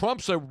Democrat.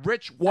 Trump's a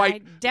rich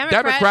white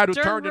Democrat who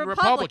turned in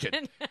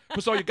Republican.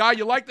 So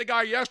you like the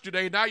guy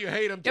yesterday, now you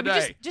hate him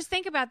today. But just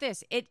think about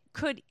this. It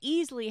could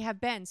easily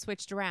have been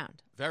switched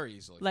around. Very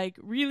easily. Like,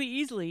 really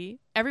easily.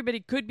 Everybody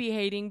could be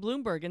hating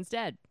Bloomberg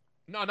instead.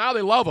 No, now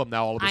they love him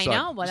now all of a sudden. I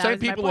know. Well, the same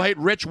people who hate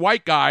rich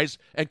white guys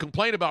and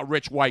complain about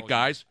rich white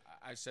guys.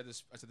 I said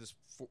this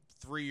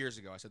 3 years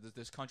ago. I said that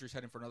this country's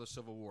heading for another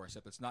civil war. I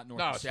said it's not north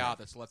No, and it's south.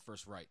 not. It's left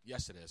versus right.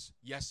 Yes, it is.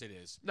 Yes, it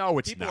is. No,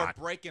 it's People not.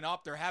 are breaking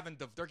up. They're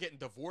getting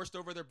divorced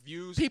over their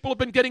views. People have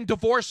been getting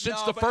divorced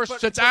since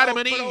since but Adam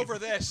and Eve. Over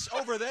this.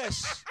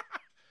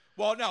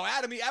 Well, no,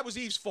 that was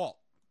Eve's fault.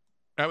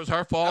 That was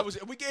her fault.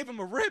 We gave him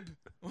a rib.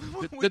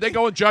 Did they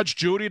go and judge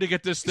Judy to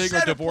get this thing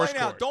or divorce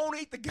court? Don't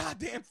eat the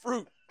goddamn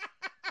fruit.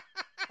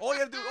 All she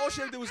had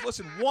to do was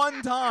listen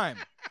one time,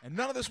 and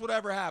none of this would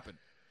ever happen.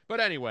 But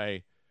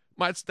anyway,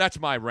 that's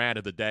my rant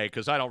of the day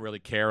because I don't really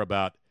care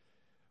about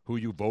who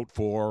you vote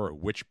for or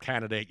which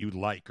candidate you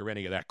like or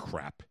any of that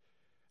crap.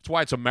 That's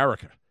why it's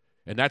America,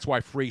 and that's why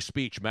free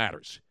speech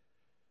matters.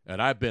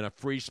 And I've been a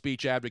free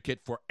speech advocate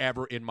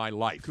forever in my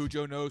life.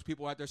 Cujo knows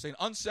people out there saying,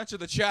 uncensor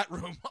the chat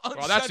room.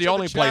 Well, that's the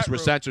only place where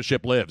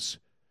censorship lives.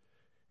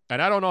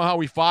 And I don't know how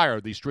we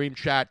fire the Stream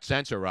Chat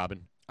censor,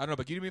 Robin. I don't know,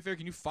 but can you do me a favor?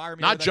 Can you fire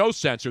me? Not Joe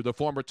Censor, the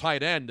former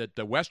tight end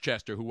at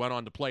Westchester who went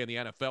on to play in the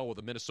NFL with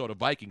the Minnesota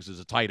Vikings as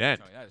a tight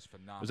end. Oh, that is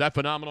phenomenal. Is that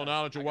phenomenal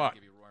knowledge or what?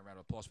 Give you a round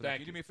of applause for that. Can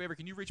you do me a favor?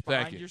 Can you reach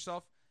behind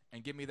yourself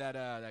and give me that?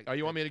 Oh,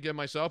 you want me to give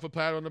myself a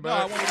pat on the No,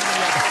 back? I want you to give me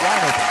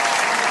that.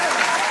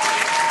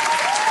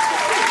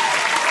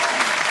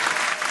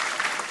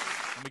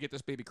 Let me get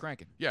this baby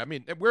cranking. Yeah, I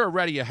mean, we're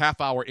already a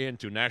half hour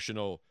into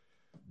National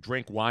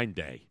Drink Wine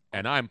Day,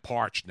 and I'm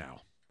parched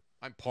now.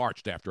 I'm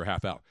parched after a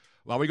half hour.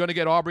 Well, are we going to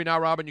get Aubrey now,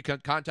 Robin? You can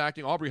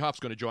contacting Aubrey Huff's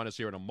going to join us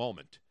here in a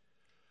moment.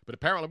 But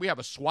apparently we have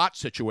a SWAT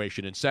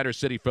situation in Center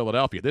City,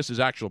 Philadelphia. This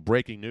is actual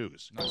breaking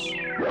news. Nice.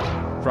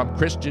 From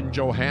Christian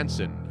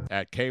Johansson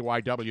at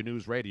KYW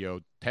News Radio,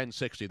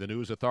 1060, the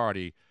News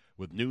Authority,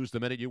 with news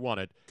the minute you want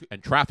it,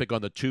 and traffic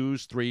on the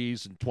 2s,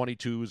 3s, and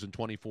 22s and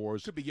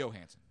 24s. Could be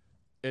Johansson.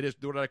 It is,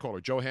 what did I call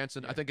her,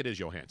 Johansson? Yeah. I think it is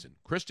Johansson.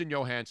 Kristen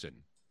Johansson,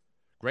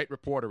 great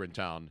reporter in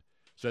town,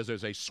 says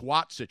there's a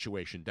SWAT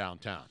situation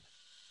downtown.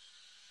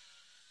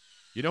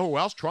 You know who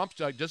else? Trump,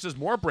 this is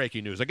more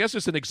breaking news. I guess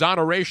it's an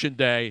exoneration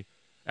day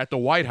at the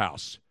White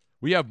House.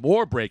 We have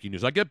more breaking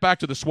news. I'll get back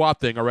to the SWAT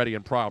thing already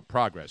in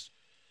progress.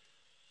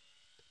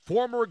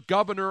 Former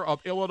governor of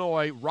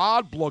Illinois,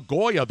 Rod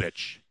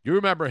Blagojevich. You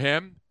remember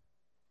him?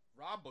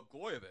 Rod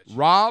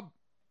Blagojevich.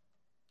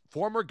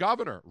 Former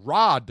governor,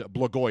 Rod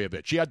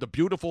Blagojevich. He had the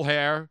beautiful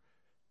hair.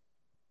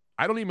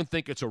 I don't even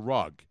think it's a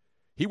rug.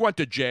 He went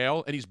to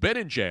jail, and he's been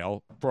in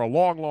jail for a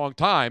long, long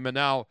time, and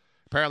now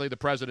apparently the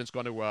president's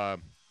going to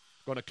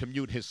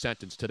commute his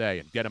sentence today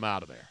and get him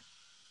out of there.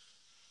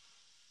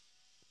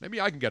 Maybe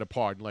I can get a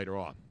pardon later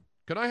on.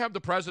 Can I have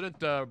the president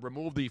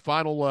remove the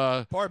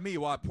final... Pardon me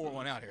while I pour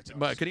one out here.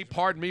 Can he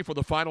pardon me for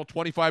the final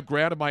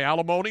 $25,000 of my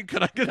alimony?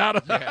 Can I get out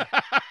of that?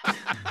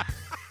 Yeah.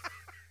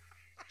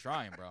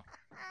 Trying, bro.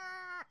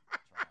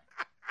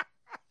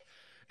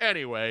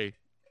 Anyway,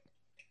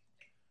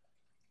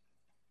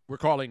 we're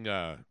calling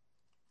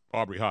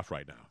Aubrey Huff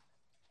right now.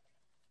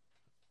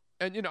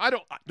 And,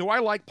 do I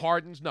like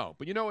pardons? No.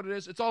 But you know what it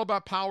is? It's all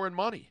about power and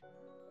money.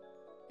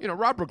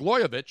 Rod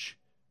Blagojevich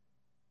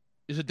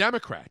is a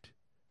Democrat.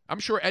 I'm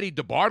sure Eddie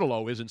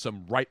DeBartolo isn't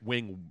some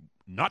right-wing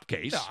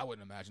nutcase. No, I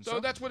wouldn't imagine so. So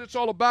that's what it's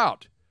all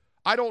about.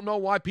 I don't know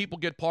why people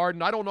get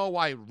pardoned. I don't know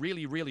why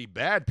really, really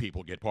bad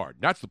people get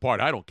pardoned. That's the part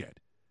I don't get.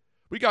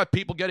 We got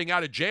people getting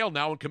out of jail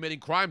now and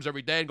committing crimes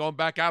every day and going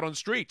back out on the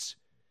streets.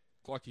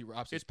 Clark T.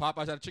 Robson. Is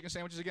Popeyes out of chicken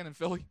sandwiches again in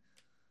Philly?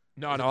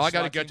 No, I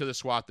got to get to the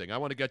SWAT thing. I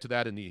want to get to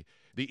that. And the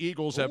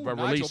Eagles have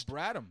released.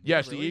 Nigel Bradham.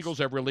 Yes, the Eagles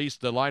have released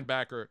the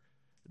linebacker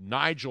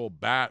Nigel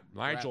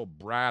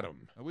Bradham.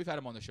 We've had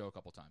him on the show a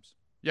couple times.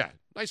 Yeah,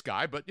 nice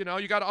guy, but you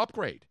got to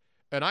upgrade.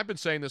 And I've been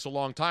saying this a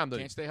long time.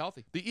 Can't stay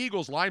healthy. The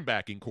Eagles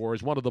linebacking core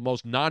is one of the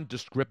most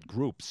nondescript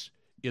groups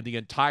in the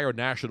entire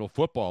National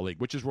Football League,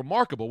 which is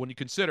remarkable when you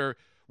consider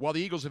while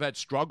the Eagles have had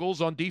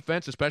struggles on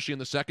defense, especially in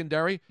the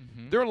secondary,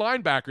 their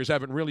linebackers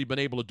haven't really been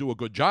able to do a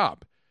good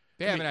job.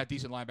 They haven't had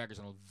decent linebackers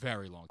in a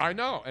very long time. I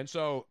know, and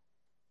so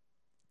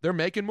they're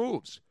making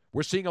moves.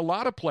 We're seeing a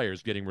lot of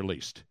players getting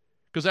released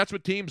because that's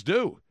what teams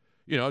do.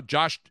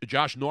 Josh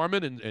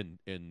Norman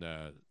in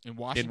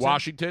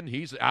Washington,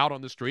 he's out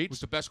on the streets. Was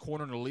the best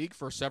corner in the league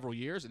for several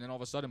years, and then all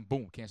of a sudden,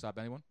 boom, can't stop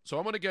anyone. So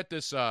I want to get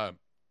this. I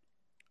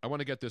want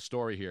to get this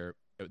story here,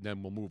 and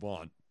then we'll move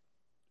on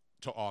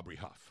to Aubrey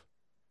Huff.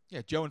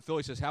 Yeah, Joe in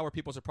Philly says, how are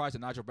people surprised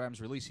at Nigel Bradham's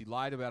release? He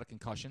lied about a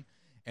concussion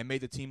and made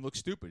the team look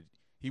stupid.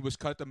 He was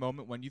cut at the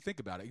moment when you think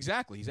about it.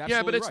 Exactly. He's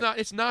absolutely right. Yeah, but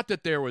it's not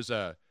that there was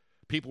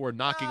people were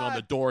knocking on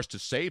the doors to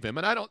save him,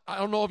 and I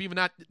don't know if even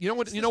that. You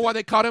know why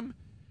they cut him?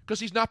 Because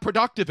he's not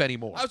productive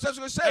anymore. I was going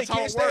to say, he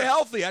can't stay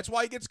healthy. That's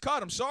why he gets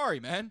cut. I'm sorry,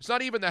 man. It's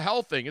not even the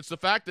health thing. It's the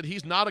fact that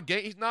he's not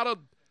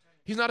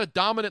a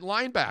dominant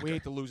linebacker. We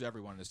hate to lose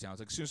everyone in this town. It's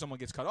like as soon as someone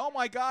gets cut, oh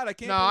my God, I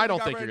can't. No, I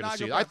don't think you're going to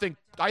see it.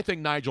 I think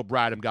Nigel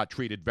Bradham got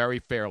treated very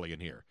fairly in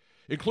here,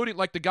 including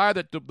like the guy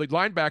that the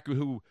linebacker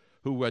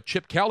who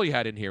Chip Kelly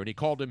had in here, and he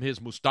called him his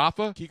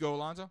Mustafa. Kiko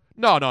Alonso?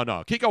 No.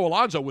 Kiko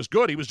Alonso was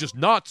good. He was just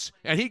nuts,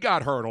 and he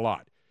got hurt a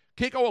lot.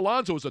 Kiko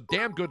Alonso was a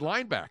damn good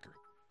linebacker.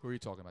 Who are you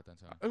talking about then,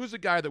 Tom? It was the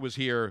guy that was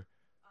here,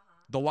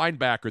 the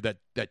linebacker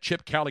that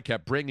Chip Kelly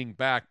kept bringing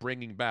back,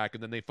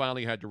 and then they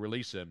finally had to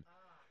release him.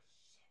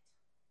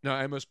 No,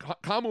 it was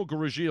Kamu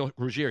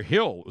Grugier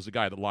Hill was the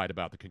guy that lied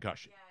about the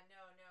concussion. Yeah,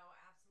 no,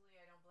 absolutely,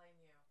 I don't blame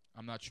you.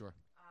 I'm not sure.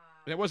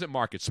 It wasn't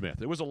Marcus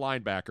Smith. It was a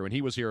linebacker, and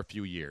he was here a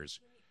few years.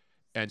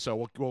 And so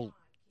we'll Can you give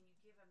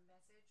a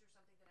message or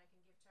something that I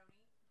can give Tony?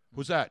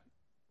 Who's that?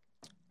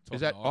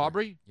 Is that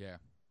Aubrey? Yeah.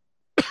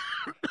 Okay,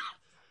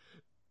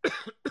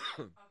 sounds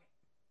good.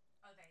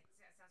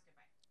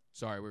 Bye.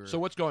 Sorry, So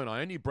what's going on?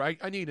 I need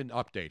an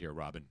update here,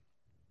 Robin.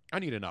 I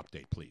need an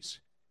update, please.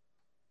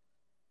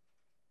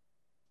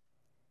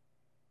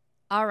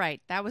 All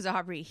right, that was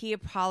Aubrey. He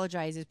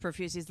apologizes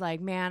profusely. He's like,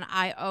 man,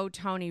 I owe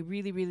Tony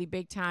really, really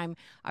big time.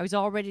 I was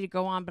all ready to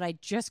go on, but I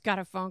just got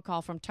a phone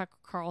call from Tucker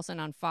Carlson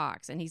on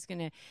Fox, and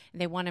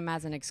they want him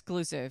as an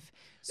exclusive.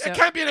 So, it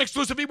can't be an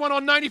exclusive. He went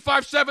on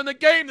 95.7 The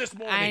Game this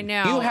morning. I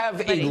know. You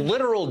have a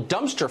literal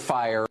dumpster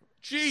fire.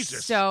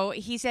 Jesus. So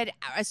he said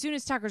as soon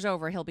as Tucker's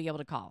over, he'll be able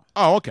to call.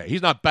 Oh, okay.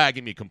 He's not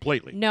bagging me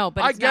completely. No,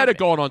 but I get it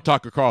going on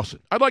Tucker Carlson.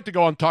 I'd like to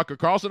go on Tucker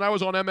Carlson. I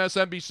was on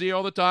MSNBC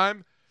all the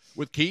time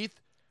with Keith.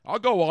 I'll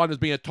go on as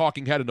being a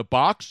talking head in a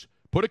box.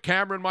 Put a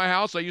camera in my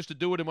house. I used to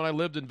do it when I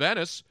lived in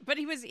Venice. But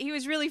he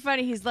was really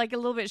funny. He's like a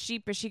little bit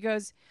sheepish. He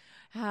goes,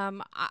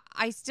 I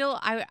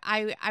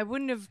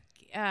wouldn't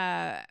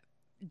have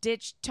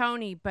ditched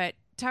Tony, but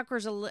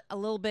Tucker's a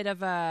little bit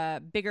of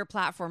a bigger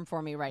platform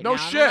for me right now. No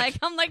shit.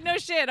 I'm like, no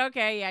shit.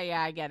 Okay,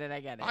 yeah, I get it. I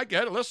get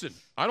it. Listen,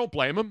 I don't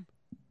blame him.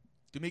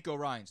 D'Amico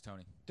Ryans,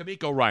 Tony.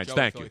 D'Amico Ryans, Joe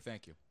thank Philly, you.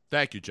 Thank you.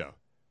 Thank you, Joe.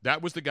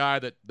 That was the guy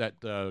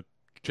that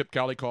Chip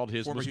Kelly called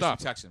his former Mustafa.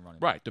 Houston Texan running.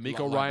 Right,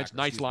 D'Amico Ryans,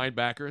 nice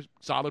linebacker,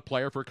 solid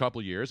player for a couple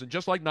of years, and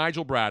just like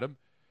Nigel Bradham,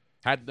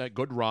 had that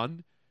good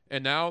run,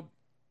 and now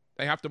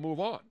they have to move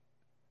on.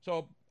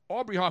 So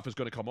Aubrey Huff is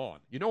going to come on.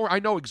 I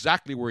know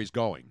exactly where he's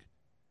going.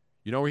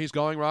 You know where he's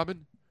going,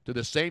 Robin? To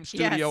the same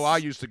studio I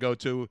used to go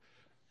to.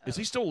 Is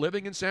he still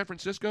living in San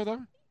Francisco,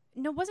 though?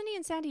 No, wasn't he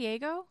in San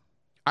Diego?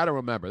 I don't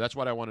remember. That's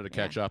what I wanted to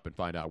catch up and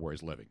find out where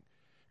he's living.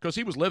 Because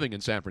he was living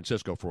in San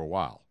Francisco for a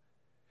while.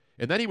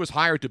 And then he was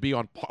hired to be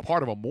on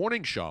part of a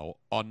morning show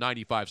on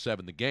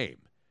 95.7 The Game.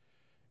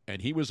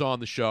 And he was on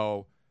the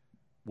show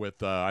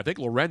with, I think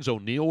Lorenzo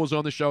Neal was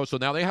on the show. So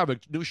now they have a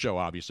new show,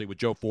 obviously, with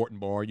Joe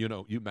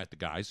Fortenbaugh. You met the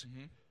guys.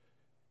 Mm-hmm.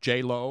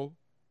 J-Lo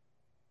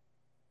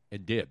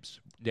and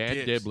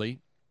Dan Dibley,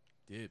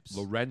 Dibs.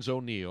 Lorenzo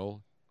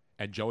Neal,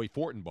 and Joey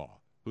Fortenbaugh,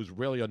 who's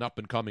really an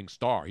up-and-coming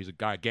star. He's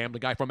a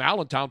gambling guy from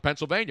Allentown,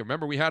 Pennsylvania.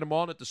 Remember, we had him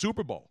on at the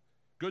Super Bowl.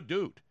 Good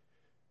dude.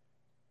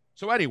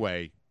 So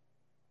anyway,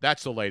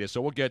 that's the latest.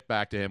 So we'll get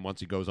back to him once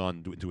he goes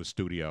on into his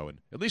studio. And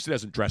at least he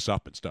doesn't dress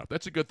up and stuff.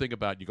 That's a good thing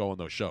about you go on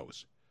those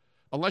shows.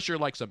 Unless you're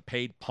like some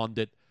paid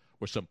pundit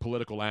or some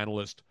political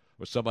analyst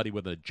or somebody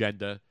with an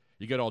agenda,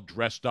 you get all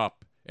dressed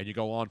up and you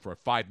go on for a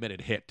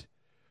 5-minute hit.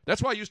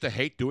 That's why I used to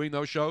hate doing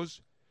those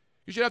shows.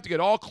 You should have to get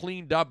all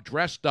cleaned up,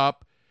 dressed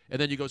up, and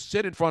then you go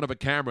sit in front of a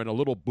camera in a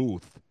little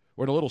booth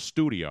or in a little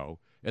studio,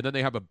 and then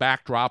they have a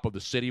backdrop of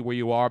the city where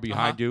you are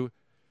behind you.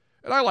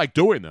 And I like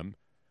doing them,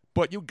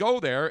 but you go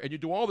there and you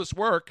do all this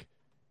work,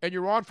 and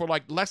you're on for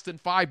like less than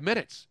 5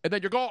 minutes, and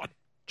then you're gone.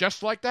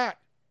 Just like that.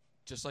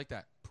 Just like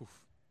that. Poof.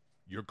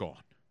 You're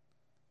gone.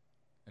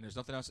 And there's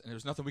nothing else, and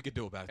there's nothing we could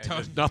do about it.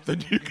 There's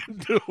nothing you can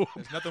do.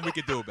 There's nothing we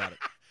could do about it.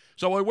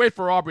 So I wait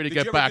for Aubrey to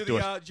get back to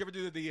us. Did you ever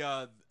do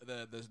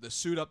the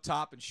suit up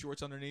top and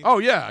shorts underneath? Oh,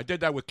 yeah. I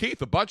did that with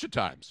Keith a bunch of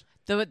times.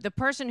 The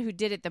person who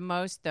did it the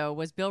most, though,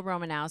 was Bill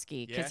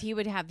Romanowski, because Yeah? he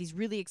would have these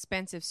really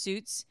expensive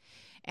suits,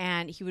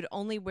 and he would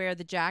only wear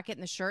the jacket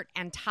and the shirt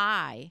and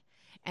tie,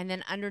 and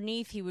then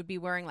underneath he would be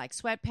wearing like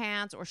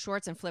sweatpants or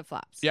shorts and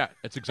flip-flops. Yeah,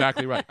 that's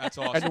exactly right. That's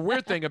awesome. And the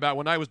weird thing about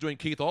when I was doing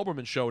Keith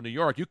Olbermann's show in New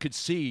York, you could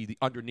see the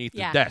underneath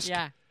the desk.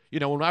 Yeah. You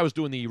know, when I was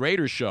doing the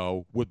Raiders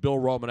show with Bill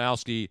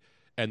Romanowski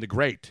and the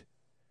great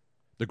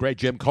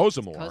Jim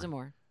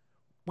Kozimor,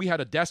 we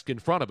had a desk in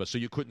front of us, so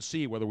you couldn't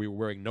see whether we were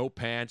wearing no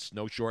pants,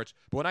 no shorts.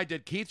 But when I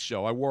did Keith's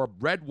show, I wore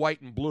red,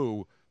 white, and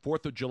blue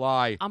 4th of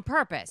July. On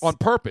purpose.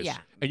 Yeah.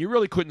 And you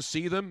really couldn't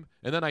see them.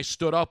 And then I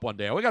stood up one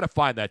day. We got to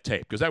find that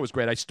tape because that was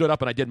great. I stood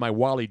up and I did my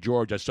Wally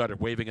George. I started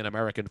waving an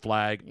American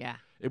flag. Yeah.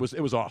 It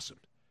was awesome.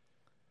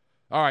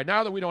 All right,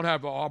 now that we don't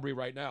have Aubrey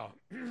right now,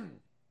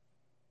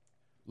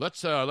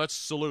 let's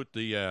salute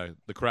the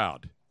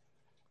crowd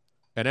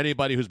and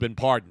anybody who's been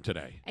pardoned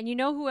today. And you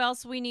know who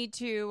else we need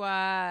to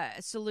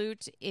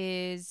salute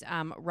is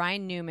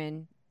Ryan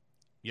Newman.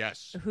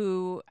 Yes.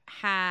 Who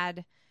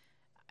had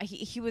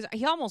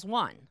he almost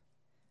won.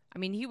 I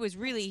mean, he was.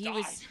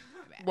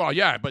 Well,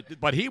 yeah,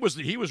 but he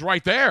was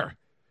right there.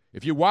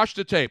 If you watch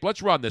the tape,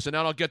 let's run this, and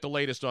then I'll get the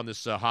latest on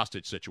this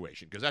hostage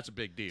situation because that's a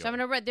big deal. So I'm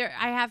going to read there.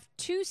 I have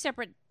two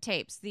separate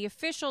tapes: the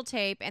official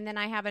tape, and then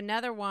I have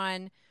another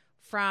one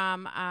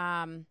from.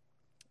 Hold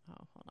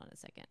on a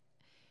second.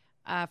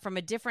 From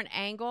a different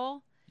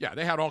angle. Yeah,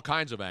 they had all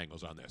kinds of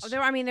angles on this.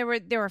 There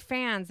were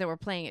fans that were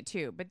playing it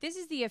too, but this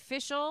is the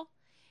official.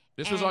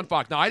 This was on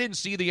Fox. Now, I didn't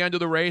see the end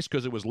of the race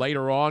because it was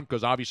later on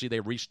because obviously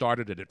they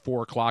restarted it at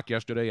 4 o'clock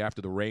yesterday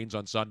after the rains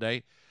on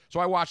Sunday.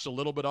 So I watched a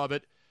little bit of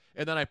it,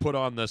 and then I put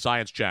on the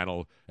Science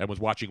Channel and was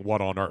watching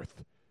What on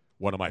Earth,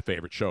 one of my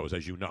favorite shows,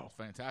 as you know.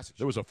 Fantastic.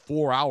 There was a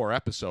 4-hour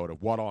episode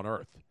of What on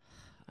Earth.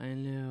 I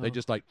know. They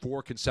just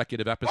 4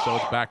 consecutive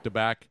episodes back to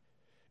back.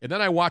 And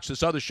then I watched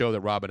this other show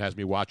that Robin has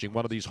me watching,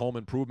 one of these home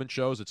improvement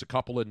shows. It's a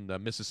couple in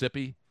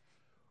Mississippi.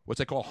 What's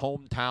it called?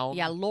 Hometown?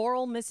 Yeah,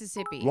 Laurel,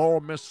 Mississippi. Laurel,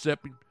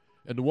 Mississippi.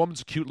 And the woman's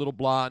a cute little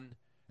blonde,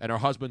 and her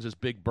husband's this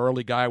big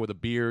burly guy with a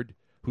beard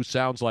who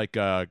sounds like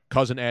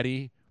Cousin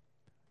Eddie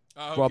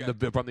from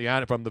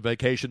the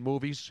Vacation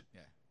movies.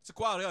 Yeah, it's a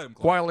quality item.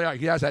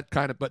 He has that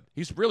kind of, but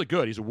he's really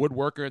good. He's a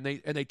woodworker, and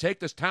they take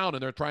this town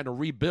and they're trying to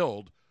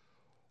rebuild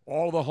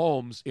all the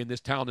homes in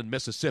this town in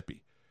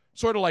Mississippi,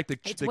 sort of like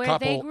it's where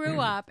couple. They grew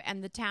up,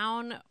 and the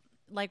town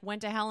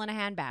went to hell in a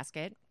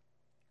handbasket,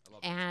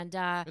 and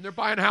they're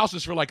buying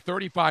houses for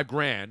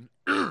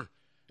 $35,000.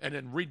 And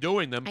then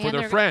redoing them for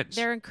their friends.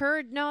 They're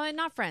encouraged. No,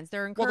 not friends.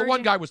 They're encouraging. Well, the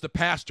one guy was the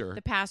pastor.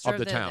 The pastor of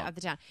the town.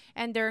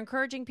 And they're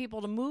encouraging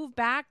people to move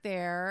back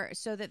there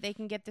so that they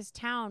can get this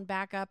town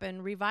back up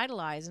and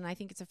revitalized. And I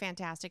think it's a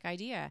fantastic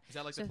idea. Is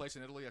that like the place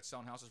in Italy that's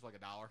selling houses for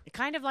 $1?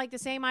 Kind of like the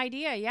same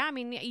idea. Yeah, I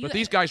mean, but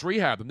these guys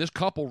rehab them. This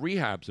couple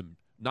rehabs them,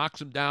 knocks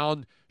them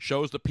down,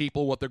 shows the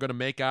people what they're going to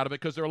make out of it.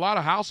 Because there are a lot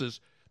of houses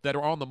that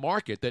are on the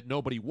market that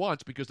nobody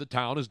wants because the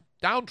town is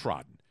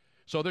downtrodden.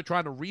 So they're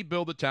trying to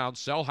rebuild the town,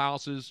 sell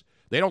houses.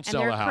 They don't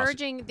sell the house.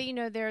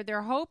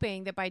 They're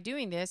hoping that by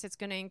doing this, it's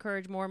going to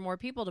encourage more and more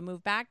people to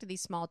move back to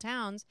these small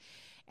towns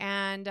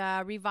and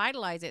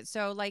revitalize it.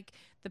 So,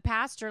 the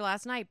pastor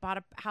last night bought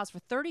a house for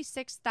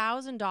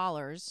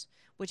 $36,000,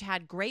 which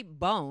had great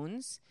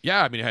bones.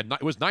 Yeah, I mean,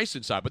 it was nice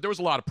inside, but there was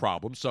a lot of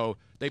problems. So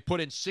they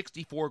put in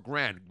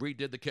 $64,000,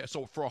 redid the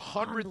so for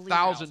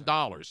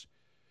 $100,000,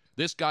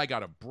 this guy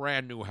got a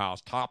brand new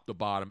house, top to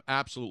bottom,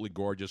 absolutely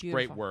gorgeous,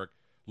 Beautiful. Great work.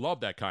 Love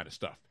that kind of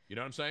stuff. You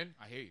know what I'm saying?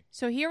 I hear you.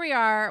 So here we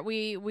are.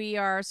 We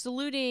are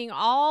saluting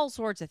all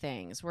sorts of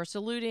things. We're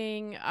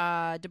saluting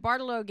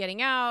DeBartolo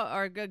getting out,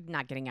 or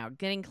not getting out,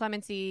 getting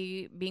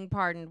clemency, being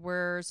pardoned.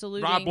 We're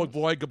saluting Rod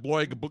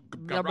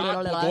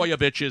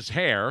Blagojevich's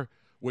hair,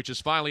 which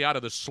is finally out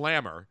of the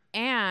slammer.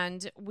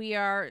 And we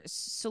are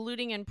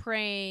saluting and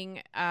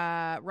praying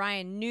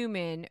Ryan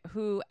Newman,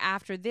 who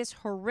after this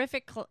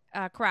horrific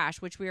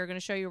crash, which we are going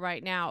to show you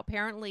right now,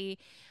 apparently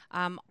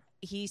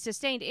he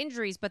sustained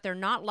injuries, but they're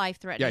not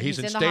life-threatening. Yeah, he's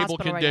in stable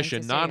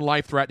condition,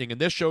 non-life-threatening, and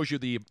this shows you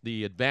the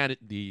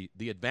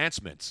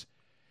advancements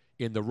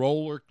in the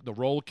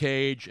roll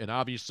cage, and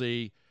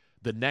obviously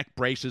the neck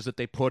braces that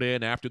they put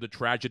in after the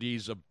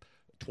tragedies of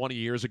 20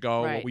 years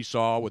ago. Right. What we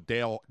saw with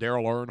Daryl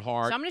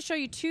Earnhardt. So I'm going to show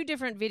you two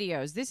different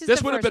videos. This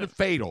would have been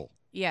fatal.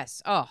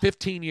 Yes.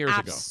 15 years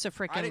ago.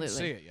 I didn't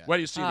see it yet. Where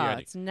do you see the ending?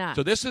 It's nuts.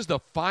 So this is the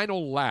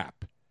final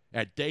lap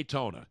at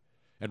Daytona,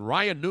 and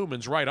Ryan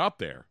Newman's right up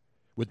there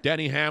with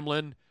Denny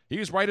Hamlin. He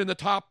was right in the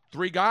top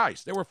 3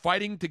 guys. They were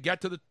fighting to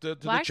get to the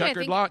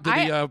checkered line.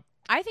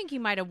 I think he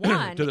might have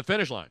won to the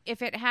finish line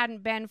if it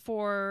hadn't been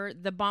for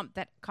the bump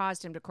that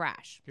caused him to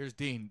crash. Here's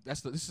Dean.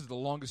 This is the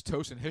longest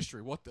toast in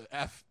history. What the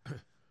F?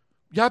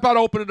 Yeah, how about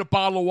opening a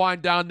bottle of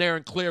wine down there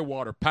in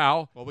Clearwater,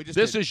 pal? Well,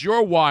 this is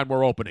your wine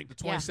we're opening. The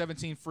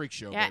 2017 Freak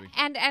Show, yeah. baby.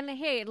 And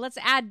hey, let's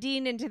add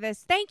Dean into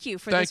this. Thank you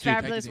for this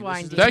fabulous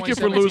wine. Thank you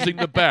for losing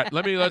the bet.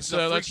 Let's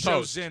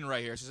toast. In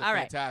right here. This is all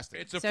right.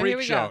 Fantastic. It's a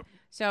freak show. Go.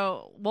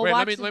 So we'll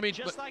watch. Let me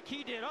just like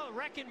he did. Oh,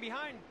 wrecking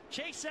behind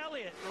Chase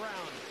Elliott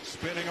around.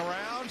 Spinning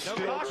around. Still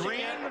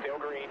green. Still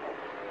green.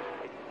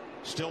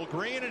 Still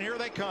green, and here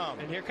they come.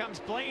 And here comes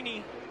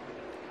Blaney.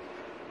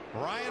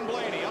 Ryan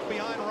Blaney up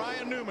behind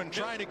Ryan Newman,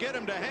 trying to get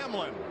him to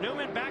Hamlin.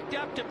 Newman backed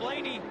up to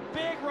Blaney.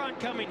 Big run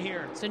coming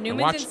here. So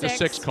Newman's watch in the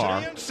 6 car.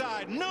 To the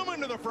inside,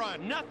 Newman to the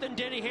front. Nothing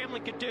Denny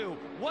Hamlin could do.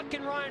 What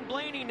can Ryan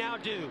Blaney now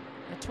do?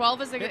 The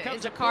 12 is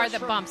a car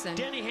that bumps in.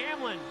 Denny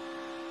Hamlin.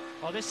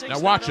 Oh, this thing's now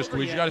watch this, over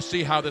Louise. yet. You got to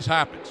see how this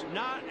happens.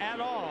 Not at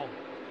all.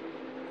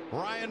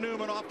 Ryan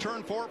Newman off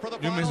turn 4 for the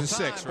Newman's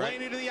final in time. 6, right?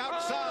 Blaney to the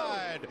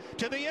outside,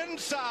 to the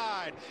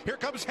inside. Here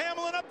comes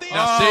Hamlin up the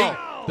Now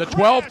inside. see, the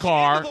 12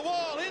 car. Into the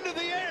wall, into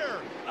the air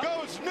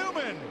goes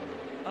Newman.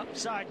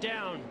 Upside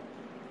down.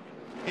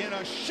 In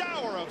a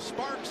shower of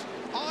sparks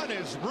on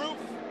his roof.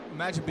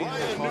 Imagine being in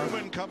Ryan that car.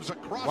 Newman comes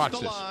across Watch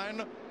the this.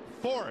 line,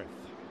 4th.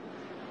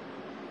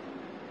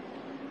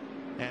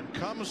 And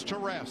comes to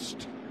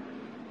rest.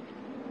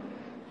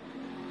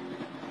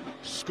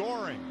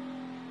 Scoring.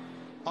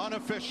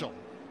 Unofficial.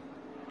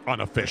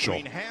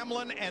 Between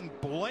Hamlin and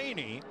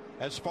Blaney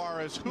as far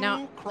as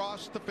who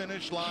crossed the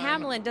finish line.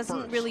 Hamlin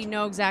doesn't really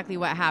know exactly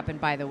what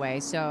happened, by the way.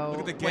 So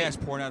Look at the gas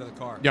pouring out of the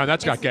car. Yeah,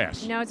 that's got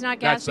gas. No, it's not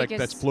gas.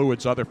 That's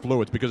fluids, other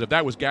fluids. Because if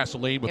that was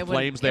gasoline with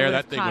flames there,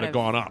 that thing would have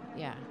gone up.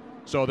 Yeah.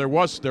 So there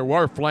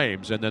were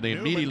flames, and then they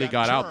Newman immediately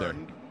got out there.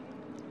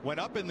 Went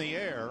up in the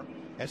air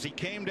as he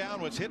came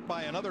down, was hit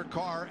by another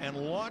car and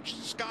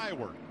launched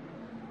skyward,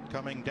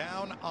 coming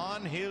down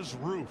on his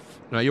roof.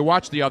 Now you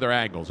watch the other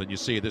angles, and you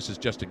see this is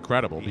just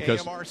incredible The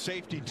because AMR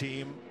safety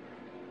team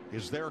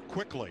is there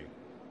quickly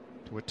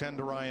to attend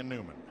to Ryan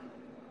Newman.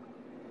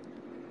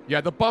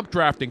 yeah, the bump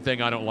drafting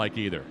thing I don't like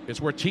either. It's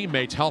where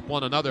teammates help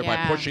one another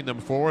by pushing them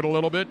forward a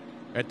little bit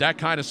at that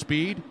kind of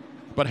speed.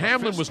 But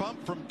Hamlin was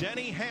bump from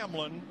Denny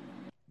Hamlin.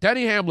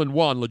 Denny Hamlin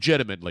won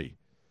legitimately,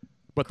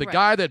 but the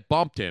guy that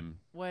bumped him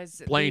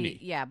was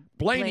Blaney.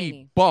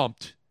 Blaney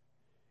bumped,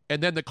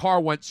 and then the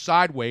car went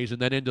sideways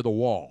and then into the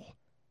wall.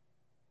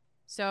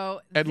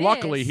 So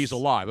luckily he's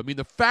alive. I mean,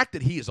 the fact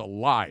that he is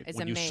alive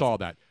when you saw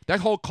that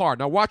whole car.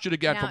 Now watch it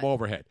again from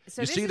overhead.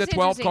 So you this see is the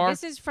 12 car?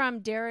 This is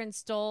from Darren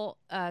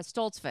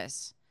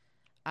Stoltzfus,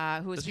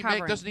 who is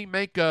covering. Doesn't he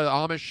make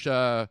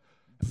Amish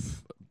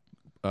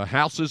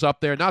houses up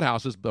there? Not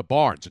houses, but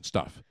barns and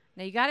stuff.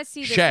 Now you got to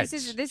see this. Sheds.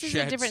 This is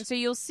a different. So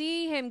you'll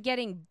see him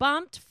getting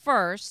bumped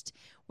first,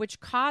 which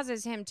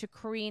causes him to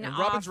careen and off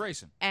Robin's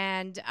racing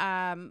and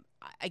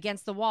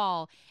against the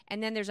wall.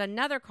 And then there's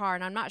another car,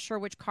 and I'm not sure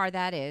which car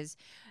that is.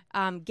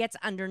 Gets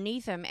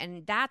underneath him,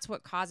 and that's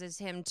what causes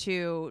him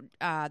to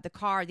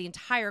the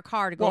entire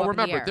car to go up in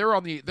the air. Well,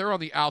 remember they're on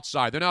the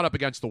outside. They're not up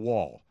against the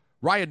wall.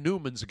 Ryan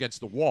Newman's against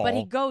the wall. But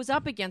he goes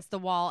up against the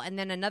wall, and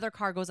then another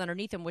car goes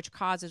underneath him, which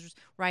causes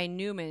Ryan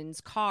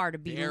Newman's car to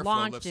be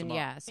launched.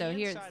 And so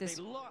here's this.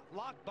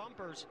 Lock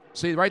bumpers.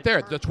 See right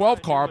there, the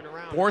 12 car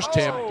forced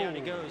him. Down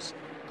he goes.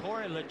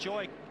 Corey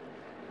LaJoy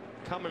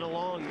coming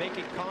along,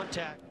 making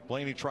contact.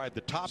 Blaney tried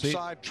the top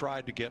side,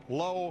 tried to get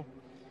low.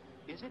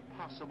 Is it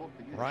possible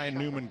for you Ryan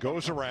Newman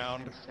goes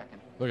around.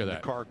 Look at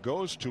that. The car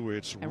goes to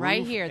its roof. And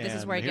right here, this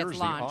is where it gets here's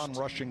launched. The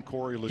onrushing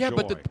Corey LaJoy. Yeah,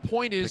 but the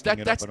point is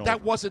that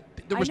wasn't.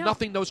 There was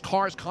nothing those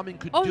cars coming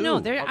could do. Oh no,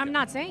 I'm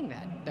not saying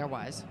that there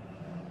was.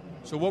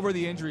 So what were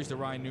the injuries to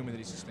Ryan Newman that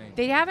he sustained?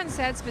 They haven't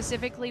said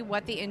specifically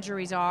what the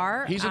injuries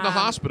are. He's in the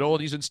hospital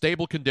and he's in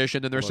stable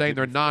condition, and they're saying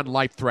they're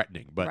non-life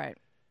threatening. But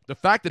the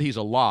fact that he's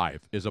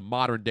alive is a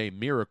modern day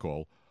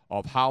miracle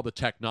of how the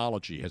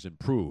technology has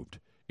improved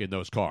in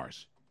those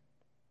cars.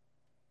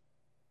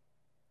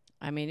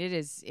 I mean, it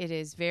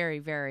is very,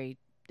 very.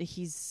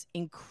 He's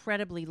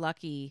incredibly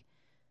lucky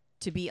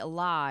to be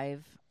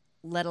alive,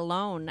 let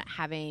alone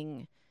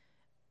having,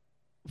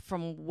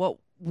 from what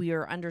we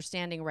are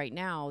understanding right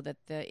now, that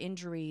the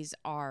injuries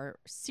are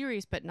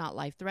serious but not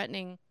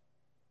life-threatening,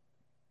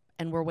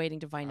 and we're waiting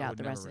to find out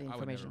the rest of the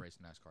information. I would never race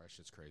NASCAR. That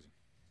shit's crazy.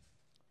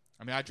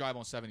 I mean, I drive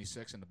on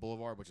 76 in the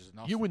Boulevard, which is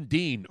enough. You and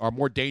Dean are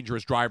more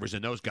dangerous drivers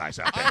than those guys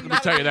out there. Let me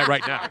tell you that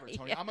right now.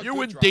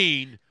 You and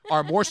Dean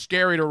are more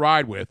scary to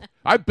ride with.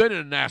 I've been in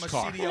a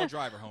NASCAR. I'm a CDL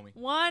driver, homie.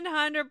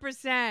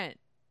 100%.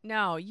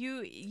 No,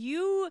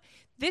 you.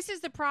 This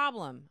is the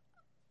problem.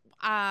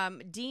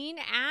 Dean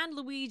and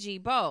Luigi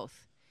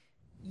both.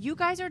 You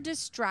guys are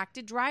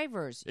distracted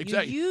drivers.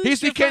 Exactly.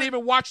 He can't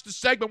even watch the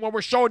segment when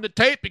we're showing the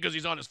tape because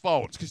he's on his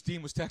phone. It's because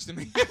Dean was texting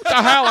me. What the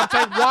hell? I'm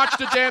saying watch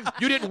the damn.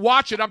 You didn't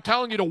watch it. I'm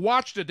telling you to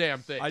watch the damn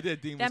thing. I did.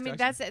 Dean was texting me.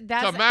 That's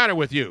What's the matter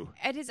with you?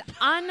 It is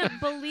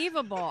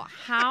unbelievable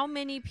how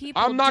many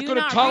people. I'm not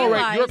going to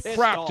tolerate your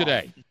crap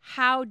today.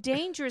 How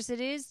dangerous it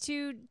is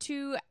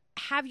to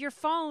have your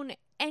phone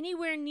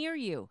anywhere near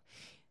you.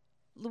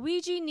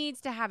 Luigi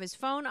needs to have his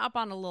phone up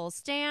on a little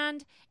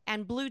stand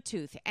and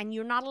Bluetooth, and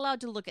you're not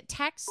allowed to look at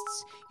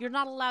texts. You're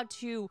not allowed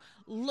to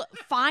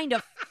find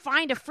a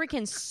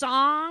freaking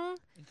song.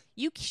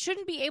 You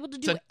shouldn't be able to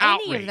do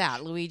any of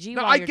that, Luigi.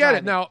 No, while I you're get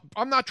driving. it. Now,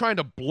 I'm not trying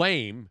to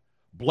blame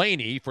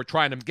Blaney for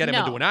trying to get him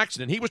into an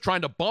accident. He was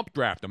trying to bump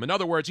draft him. In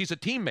other words, he's a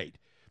teammate.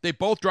 They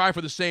both drive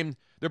for the same.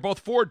 They're both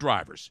Ford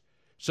drivers.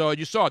 So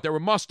you saw it. They were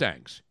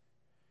Mustangs.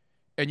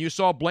 And you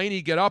saw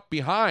Blaney get up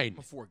behind.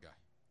 I'm a Ford guy.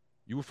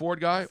 You a Ford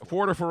guy?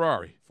 Ford or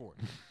Ferrari? Ford.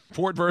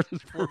 Ford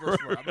versus Ford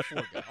versus Ford. I'm a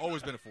Ford guy.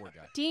 Always been a Ford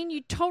guy. Dean,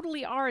 you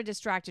totally are a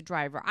distracted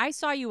driver. I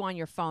saw you on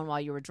your phone while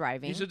you were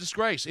driving. He's a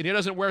disgrace, and he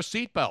doesn't wear a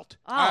seatbelt.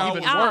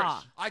 Even worse.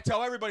 worse. I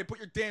tell everybody, put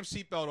your damn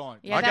seatbelt on.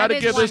 Yeah, I got to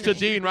give this to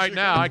Dean right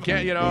now. I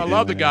can't, I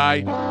love the guy,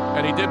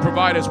 and he did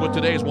provide us with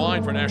today's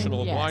wine for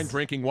National Wine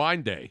Drinking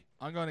Wine Day.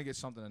 I'm going to get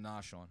something to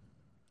nosh on.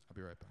 I'll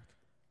be right back.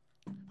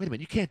 Wait a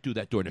minute, you can't do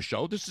that during the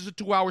show. This is a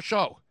 2-hour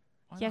show.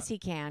 Yes, he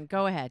can.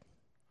 Go ahead.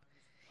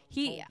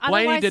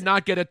 Blaney did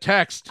not get a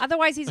text.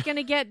 Otherwise, he's going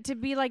to get to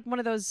be like one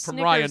of those From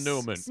Ryan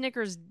Newman.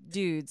 Snickers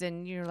dudes,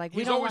 and you're like,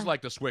 he's always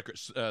like the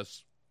Snickers. Liberty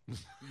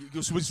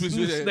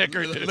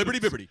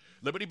Bibbity.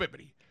 Liberty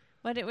Bibbity.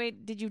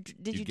 Wait, did you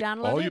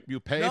download it? You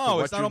pay No,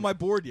 for it's not on my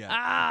board yet.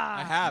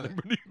 I have it.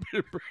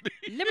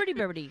 Liberty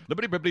Bibbity.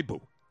 Liberty Bibbity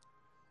Boo.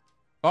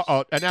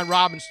 Uh-oh. And then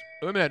Robbins.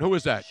 Wait a minute. Who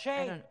is that?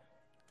 Shane.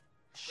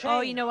 Oh,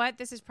 you know what?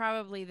 This is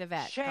probably the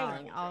vet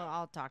calling.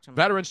 I'll talk to him.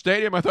 Veteran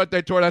Stadium? I thought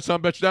they tore that son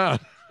of a bitch down.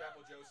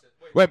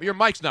 Wait, but your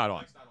mic's not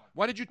on.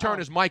 Why did you turn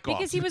his mic off?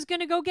 Because he was going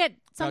to go get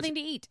something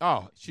to eat.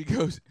 Oh. She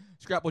goes,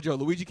 Scrapple Joe,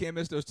 Luigi can't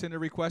miss those Tinder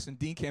requests, and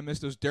Dean can't miss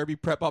those Derby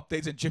prep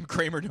updates and Jim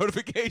Cramer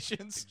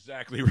notifications.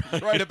 Exactly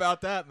right. Right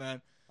about that,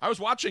 man. I was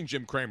watching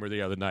Jim Cramer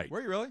the other night.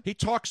 Were you really? He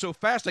talks so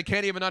fast I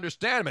can't even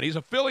understand him, and he's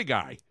a Philly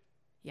guy.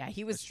 Yeah,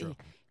 he was.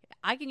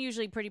 I can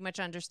usually pretty much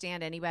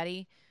understand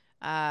anybody,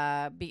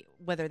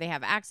 whether they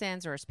have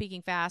accents or are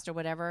speaking fast or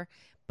whatever.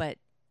 But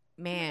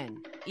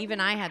man, even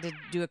I had to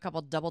do a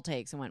couple double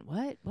takes and went,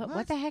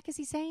 "What the heck is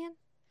he saying?"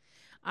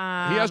 He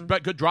has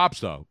good drops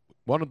though.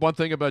 One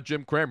thing about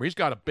Jim Cramer, he's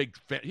got a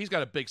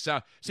big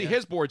sound. See,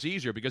 his board's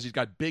easier because he's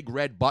got big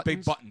red buttons.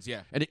 Big buttons,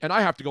 yeah. And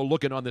I have to go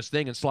looking on this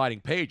thing and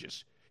sliding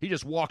pages. He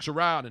just walks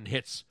around and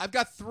hits. I've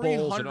got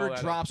 300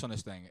 drops on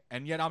this thing,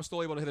 and yet I'm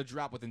still able to hit a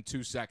drop within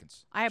 2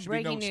 seconds. I have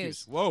breaking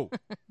news. Whoa.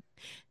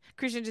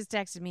 Christian just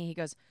texted me. He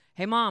goes,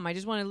 "Hey, Mom, I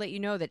just want to let you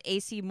know that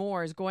AC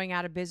Moore is going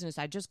out of business.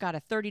 I just got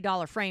a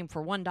 $30 frame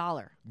for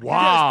 $1.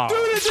 Wow.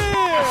 Yes, do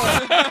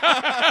the deal!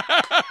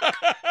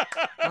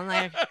 I'm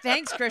like,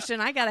 thanks, Christian.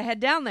 I got to head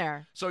down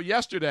there. So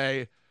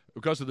yesterday,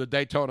 because of the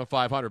Daytona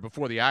 500,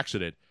 before the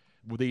accident,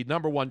 the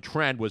number one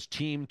trend was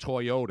Team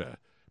Toyota,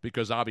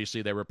 because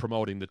obviously they were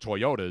promoting the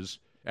Toyotas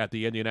at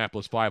the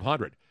Indianapolis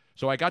 500.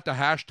 So I got the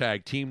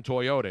hashtag Team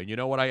Toyota, and you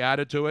know what I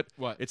added to it?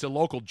 What? It's a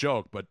local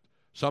joke, but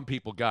some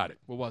people got it.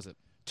 What was it?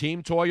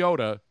 Team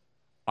Toyota,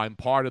 I'm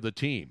part of the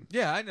team.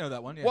 Yeah, I know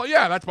that one. Yeah. Well,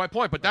 yeah, that's my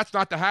point, but that's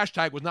not the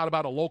hashtag. Was not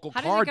about a local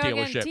car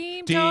dealership.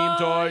 Team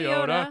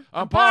Toyota,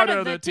 I'm part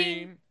of the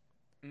team.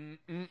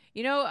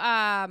 You know,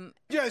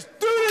 Just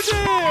do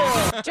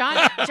the deal!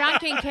 John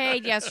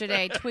Kincaid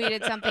yesterday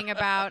tweeted something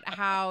about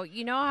how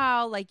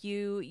like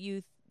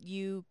you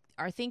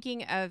are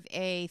thinking of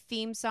a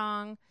theme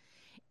song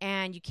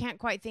and you can't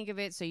quite think of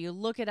it, so you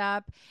look it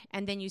up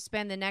and then you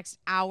spend the next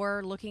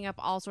hour looking up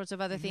all sorts of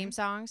other theme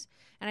songs.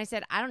 And I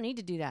said, I don't need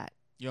to do that.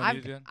 You don't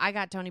need to do that? I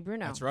got Tony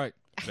Bruno. That's right.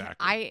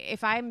 Exactly.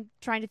 If I'm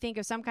trying to think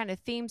of some kind of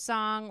theme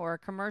song or a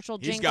commercial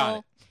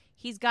jingle,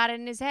 he's got it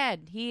in his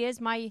head. He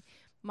is my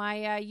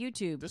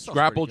YouTube.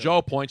 Scrapple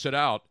Joe points it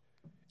out.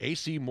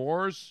 AC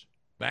Moore's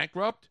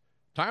bankrupt.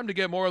 Time to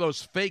get more of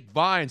those fake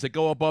vines that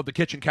go above the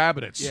kitchen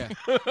cabinets. Yeah.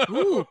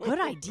 Ooh,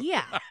 good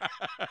idea.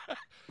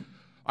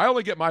 I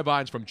only get my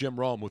vines from Jim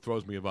Rome, who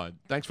throws me a vine.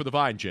 Thanks for the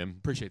vine, Jim.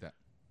 Appreciate that.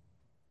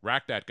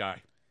 Rack that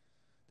guy.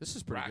 This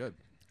is pretty good.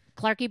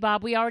 Clarky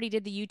Bob, we already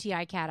did the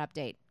UTI cat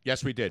update.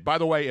 Yes, we did. By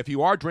the way, if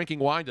you are drinking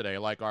wine today,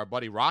 like our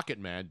buddy Rocket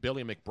Man,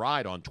 Billy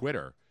McBride on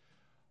Twitter,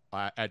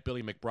 at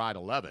Billy McBride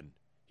 11,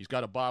 he's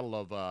got a bottle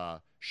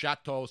of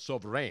Chateau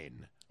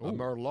Souverain, a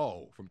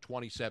Merlot from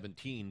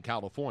 2017,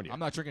 California. I'm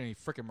not drinking any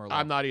freaking Merlot.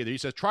 I'm not either. He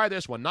says, try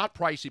this one. Not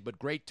pricey, but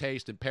great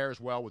taste and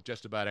pairs well with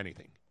just about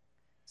anything.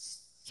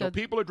 So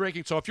people are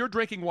drinking. So if you're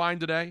drinking wine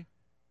today,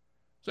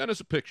 send us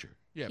a picture.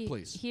 Yeah,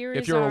 please.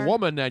 If you're a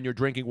woman and you're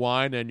drinking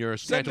wine and you're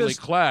scantily send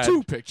us clad,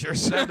 2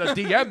 pictures. Send a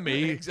DM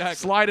me. Exactly.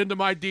 Slide into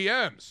my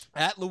DMs.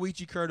 At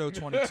Luigi Curto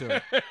 22.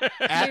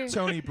 At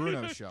Tony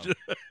Bruno Show.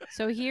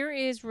 So here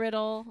is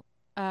Riddle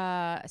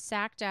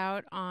sacked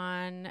out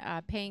on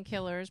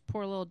painkillers.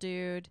 Poor little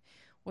dude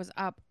was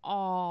up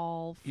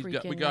all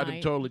freaking we got night.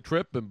 him totally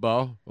tripping,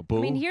 Bo. I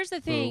mean, here's the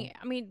thing.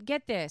 I mean,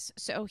 get this.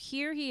 So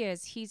here he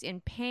is. He's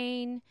in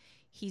pain.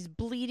 He's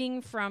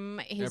bleeding from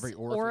his Every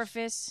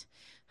orifice.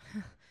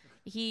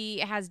 He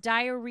has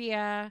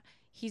diarrhea.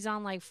 He's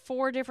on like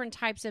 4 different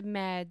types of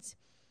meds.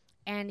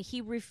 and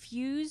he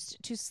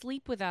refused to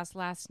sleep with us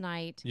last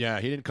night. Yeah,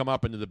 he didn't come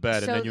up into the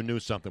bed, and then you knew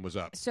something was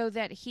up. So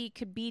that he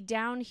could be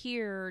down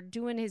here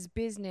doing his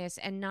business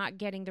and not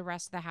getting the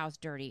rest of the house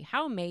dirty.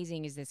 How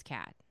amazing is this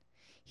cat?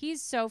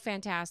 He's so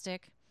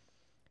fantastic.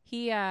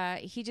 The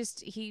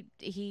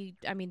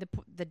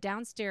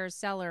downstairs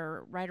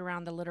cellar right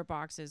around the litter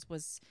boxes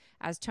was,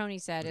 as Tony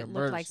said, it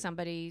looked like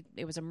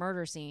it was a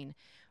murder scene.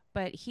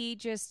 But he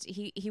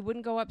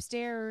wouldn't go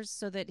upstairs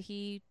so that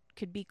he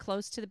could be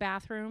close to the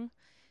bathroom,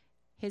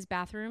 his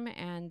bathroom.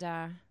 And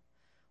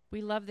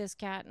we love this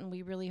cat, and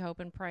we really hope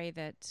and pray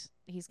that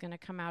he's going to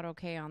come out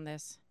okay on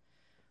this.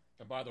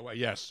 And by the way,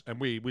 yes,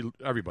 and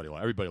everybody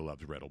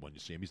loves Riddle when you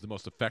see him. He's the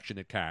most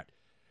affectionate cat.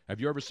 Have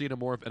you ever seen him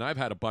more? And I've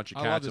had a bunch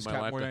of cats in my life.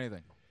 I love this cat more than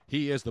anything.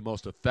 He is the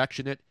most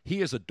affectionate.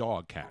 He is a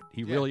dog cat.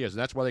 He really is.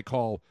 And that's why they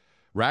call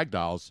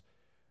ragdolls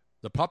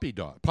the puppy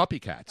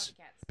cats.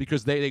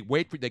 Because they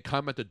wait for you. They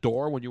come at the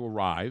door when you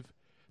arrive.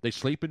 They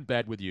sleep in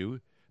bed with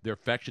you. They're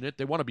affectionate.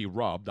 They want to be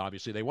rubbed,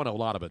 obviously. They want a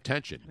lot of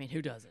attention. I mean,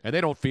 who doesn't? And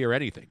they don't fear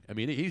anything. I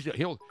mean,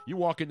 you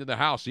walk into the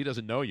house, he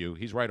doesn't know you.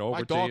 He's right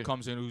over to you. My dog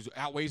comes in who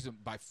outweighs him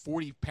by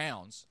 40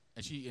 pounds.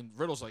 And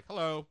Riddle's like,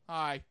 hello,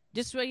 hi.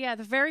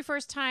 The very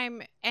first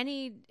time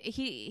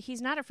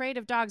he's not afraid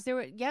of dogs.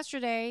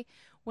 Yesterday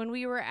when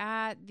we were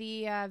at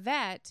the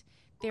vet,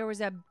 there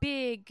was a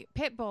big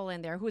pit bull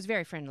in there who was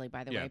very friendly,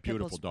 by the way.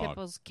 Beautiful dog. Pit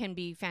bulls can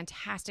be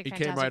fantastic. He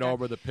came right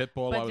over the pit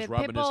bull. I was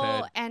rubbing his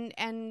head.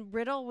 And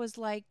Riddle was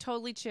like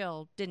totally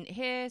chill, didn't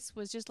hiss,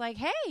 was just like,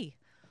 hey,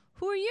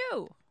 who are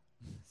you?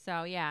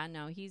 So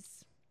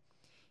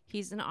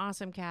he's an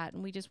awesome cat,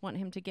 and we just want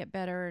him to get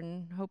better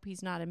and hope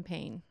he's not in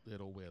pain.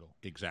 Little whittle.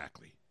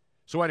 Exactly.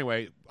 So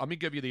anyway, let me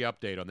give you the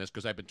update on this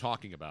because I've been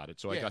talking about it.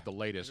 So I got the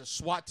latest. It's a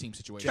SWAT team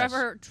situation.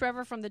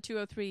 Trevor from the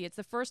 203. It's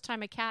the first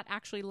time a cat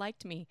actually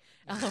liked me.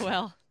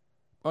 LOL.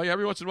 Oh, yeah,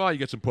 every once in a while you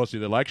get some pussy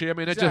that likes you. I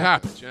mean, it just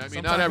happens. You know? I mean,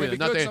 sometimes not everything.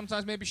 Maybe good,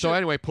 sometimes maybe shit. So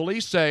anyway,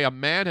 police say a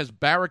man has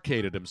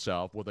barricaded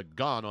himself with a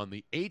gun on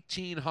the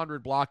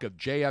 1800 block of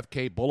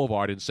JFK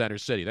Boulevard in Center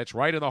City. That's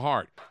right in the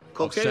heart.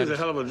 Cocaine is a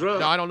hell of a drug.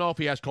 No, I don't know if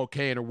he has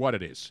cocaine or what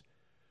it is.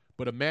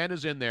 But a man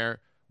is in there.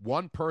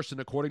 One person,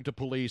 according to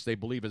police, they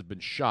believe has been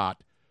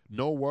shot.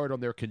 No word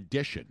on their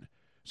condition.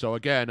 So,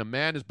 again, a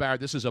man is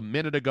barricaded. This is a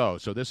minute ago,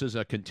 so this is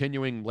a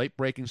continuing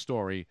late-breaking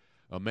story.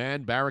 A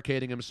man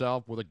barricading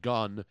himself with a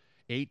gun,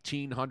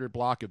 1800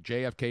 block of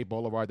JFK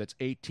Boulevard. That's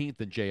 18th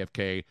and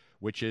JFK,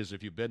 which is,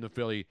 if you've been to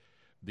Philly,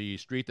 the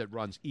street that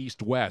runs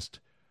east-west,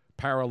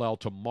 parallel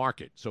to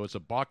Market. So it's a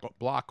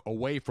block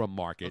away from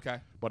Market.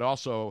 Okay. But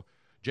also,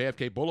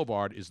 JFK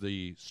Boulevard is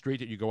the street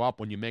that you go up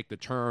when you make the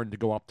turn to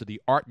go up to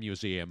the Art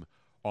Museum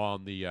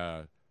on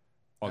the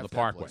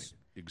Parkway.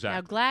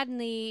 Exactly. Now,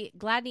 Gladney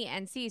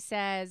NC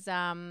says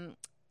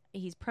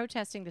he's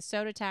protesting the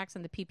soda tax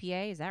and the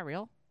PPA. Is that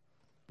real?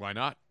 Why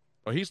not?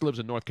 Well, he lives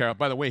in North Carolina.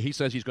 By the way, he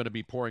says he's going to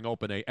be pouring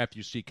open a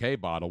FUCK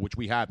bottle, which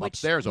we have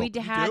upstairs. We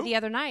had the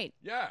other night.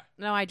 Yeah.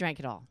 No, I drank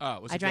it all.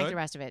 Oh, was it I drank good? the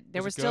rest of it.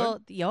 There Was was it still.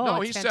 good? Oh,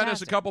 no, it's he fantastic. sent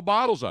us a couple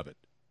bottles of it.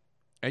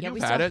 And you've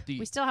had it.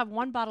 We still have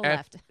one bottle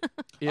left.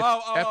 FUCK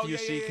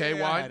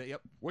wine, I had it,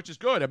 yep. which is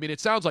good. I mean, it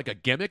sounds like a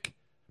gimmick,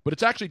 but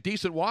it's actually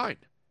decent wine.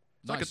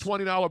 It's like a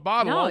 $20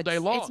 bottle all day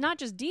long. It's not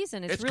just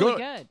decent. It's really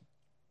really good.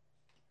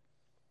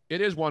 It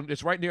is one.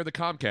 It's right near the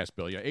Comcast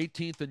building,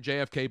 18th and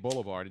JFK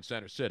Boulevard in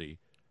Center City.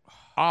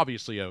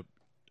 Obviously, a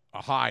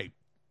high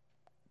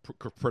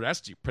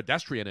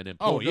pedestrian and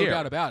employee. Oh, no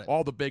doubt about it.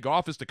 All the big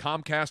office, the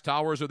Comcast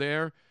towers are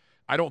there.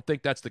 I don't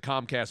think that's the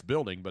Comcast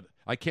building, but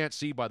I can't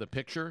see by the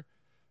picture.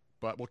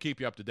 But we'll keep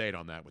you up to date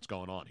on that, what's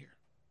going on here.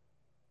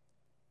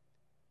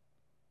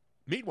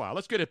 Meanwhile,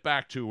 let's get it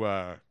back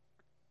to...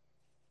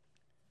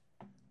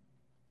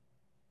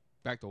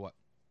 Back to what?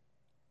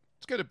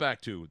 Let's get it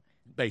back to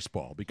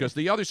baseball, because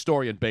the other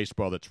story in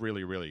baseball that's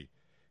really, really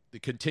the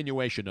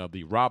continuation of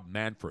the Rob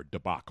Manfred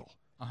debacle.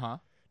 Uh-huh.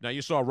 Now,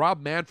 you saw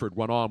Rob Manfred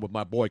went on with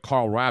my boy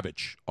Carl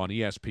Ravitch on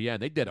ESPN.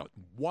 They did a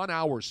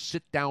 1-hour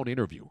sit-down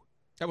interview.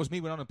 That was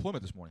me with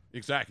unemployment this morning.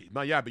 Exactly.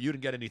 Well, yeah, but you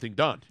didn't get anything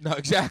done. No,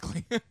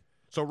 exactly.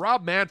 So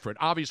Rob Manfred,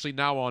 obviously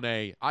now on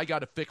a I got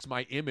to fix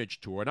my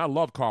image tour, and I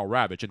love Carl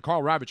Ravitch, and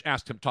Carl Ravitch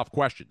asked him tough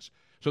questions.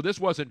 So this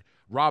wasn't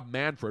Rob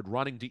Manfred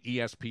running to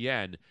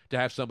ESPN to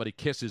have somebody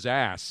kiss his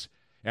ass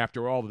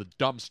after all the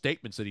dumb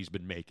statements that he's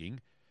been making.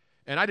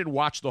 And I didn't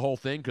watch the whole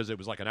thing because it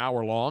was like an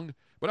hour long,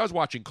 but I was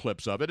watching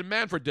clips of it, and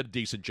Manfred did a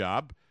decent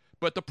job.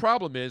 But the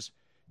problem is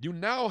you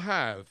now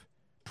have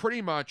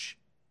pretty much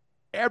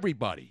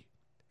everybody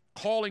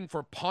calling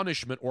for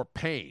punishment or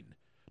pain,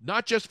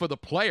 not just for the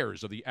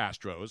players of the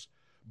Astros,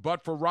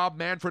 but for Rob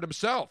Manfred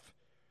himself.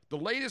 The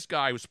latest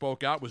guy who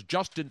spoke out was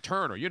Justin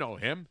Turner. You know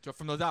him.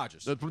 From the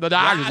Dodgers. From the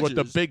Dodgers with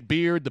the big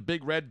beard, the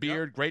big red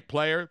beard, Yep. great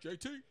player.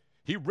 JT.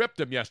 He ripped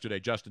him yesterday,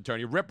 Justin Turner.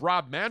 He ripped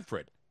Rob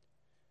Manfred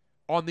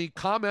on the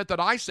comment that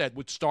I said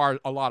would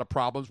start a lot of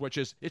problems, which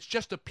is it's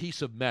just a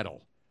piece of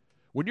metal.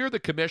 When you're the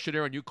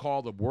commissioner and you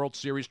call the World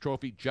Series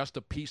trophy just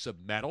a piece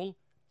of metal,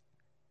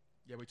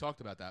 Yeah, we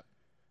talked about that.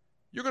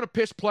 you're going to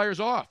piss players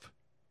off.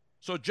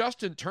 So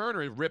Justin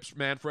Turner rips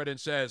Manfred and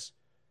says,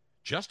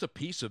 just a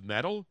piece of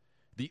metal?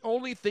 The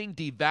only thing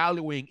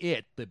devaluing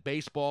it, the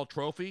baseball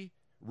trophy,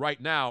 right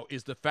now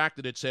is the fact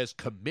that it says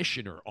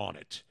commissioner on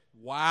it.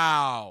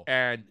 Wow.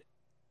 And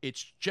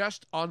it's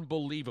just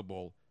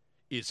unbelievable.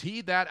 Is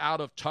he that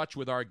out of touch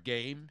with our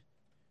game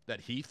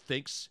that he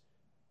thinks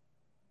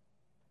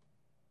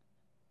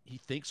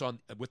on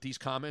with these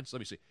comments? Let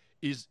me see.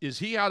 Is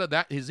he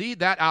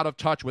that out of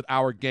touch with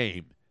our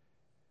game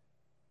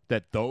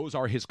that those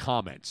are his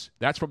comments?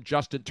 That's from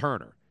Justin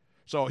Turner.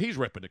 So he's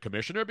ripping the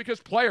commissioner because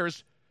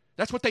players,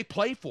 that's what they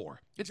play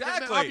for.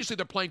 Exactly. Obviously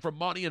they're playing for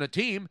money and a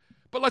team,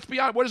 but let's be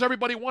honest, what does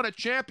everybody want? A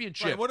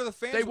championship. Right, what are the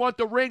fans? They want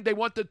the ring. They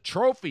want the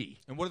trophy.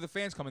 And what are the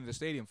fans coming to the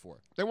stadium for?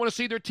 They want to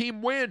see their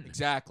team win.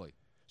 Exactly.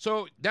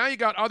 So now you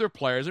got other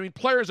players. I mean,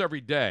 players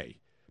every day.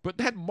 But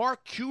they had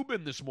Mark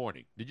Cuban this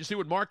morning. Did you see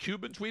what Mark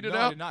Cuban tweeted out? No,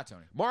 I did not,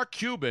 Tony. Mark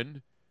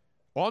Cuban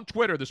on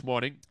Twitter this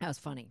morning. That was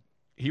funny.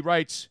 He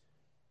writes,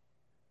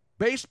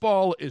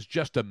 baseball is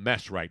just a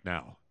mess right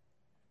now.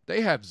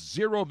 They have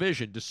zero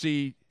vision to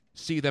see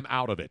them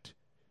out of it.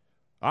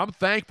 I'm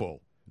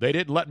thankful they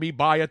didn't let me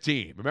buy a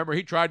team. Remember,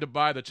 he tried to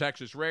buy the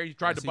Texas Rangers. He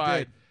tried to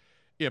buy,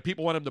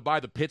 people want him to buy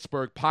the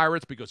Pittsburgh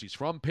Pirates because he's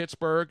from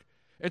Pittsburgh.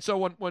 And so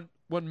when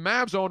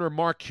Mavs owner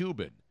Mark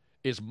Cuban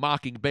is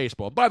mocking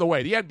baseball, and by the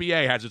way, the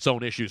NBA has its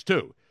own issues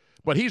too,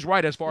 but he's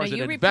right as far as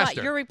an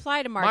investor. Your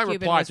reply to Mark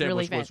Cuban was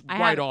really was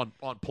right on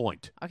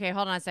point. Okay,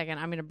 hold on a second.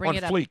 I'm going to bring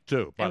it up. On fleek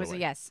too, by the way.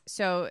 Yes.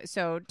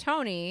 So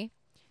Tony.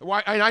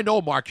 Well, I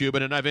know Mark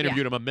Cuban, and I've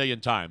interviewed him a million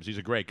times. He's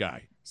a great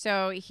guy.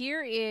 So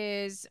here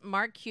is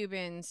Mark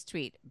Cuban's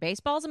tweet.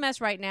 Baseball's a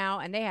mess right now,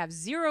 and they have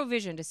zero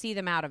vision to see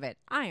them out of it.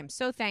 I am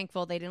so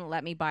thankful they didn't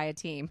let me buy a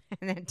team.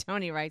 And then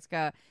Tony writes,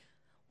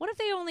 what if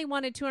they only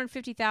wanted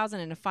 $250,000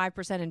 in a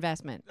 5%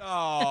 investment?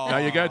 Oh. Now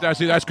you got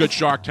see that's good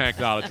Shark Tank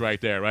knowledge right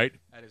there, right?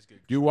 That is good.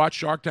 Do you watch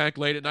Shark Tank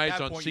late at nights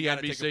on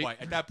CNBC?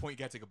 At that point, you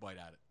got to take a bite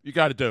at it. You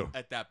got to do.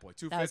 At that point,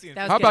 $250.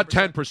 How about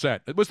 10%?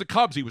 It was the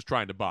Cubs he was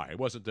trying to buy. It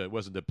wasn't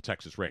the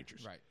Texas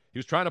Rangers. Right. He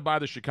was trying to buy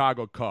the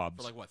Chicago Cubs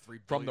for like what, $3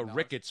 billion? From the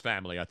Ricketts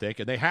family, I think,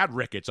 and they had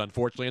rickets,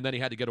 unfortunately, and then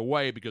he had to get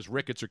away because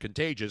rickets are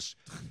contagious,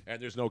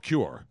 and there's no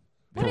cure.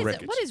 What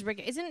is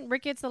rickets? Isn't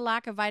rickets the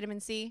lack of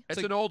vitamin C? It's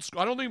like an old.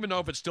 I don't even know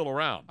if it's still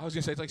around. I was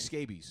gonna say it's like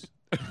scabies.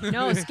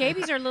 No,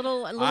 scabies are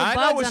little bugs. I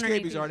know what underneath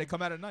scabies are. They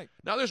come out at night.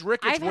 Now there's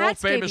Ricketts world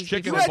famous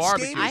chicken and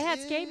barbecue. I had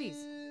scabies.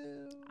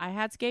 I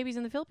had scabies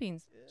in the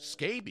Philippines.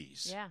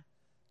 Scabies. Yeah.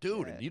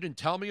 Dude, you didn't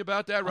tell me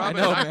about that,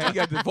 Robin? I know, man. You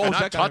got to divulge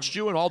that. Touched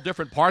you in all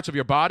different parts of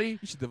your body?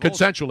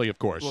 Consensually, of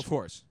course. Well, of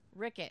course.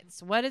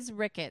 Rickets. What is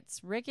rickets?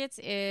 Rickets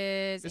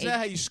is... Isn't that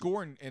how you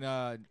score in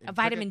a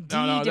vitamin D deficiency?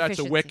 No, that's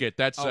a wicket.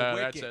 That's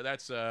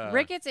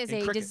Rickets is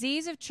a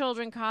disease of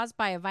children caused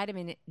by a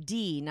vitamin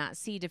D, not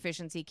C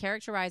deficiency,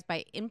 characterized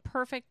by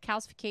imperfect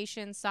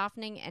calcification,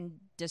 softening, and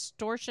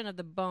distortion of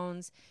the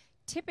bones,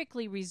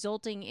 typically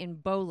resulting in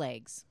bow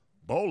legs.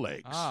 Bow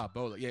legs.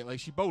 Bow legs. Yeah, like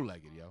she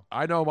bow-legged, yo.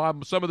 I know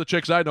some of the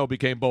chicks I know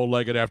became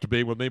bow-legged after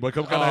being with me, but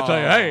can I tell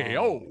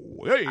you,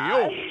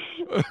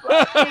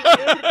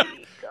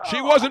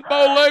 she wasn't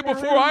bow-legged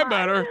before I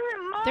met her.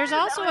 There's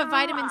also a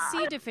vitamin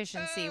C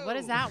deficiency. What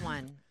is that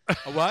one?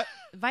 A what?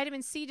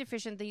 Vitamin C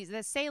deficiency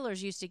that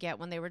sailors used to get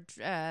when they were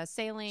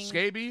sailing.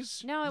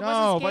 Scabies? No, it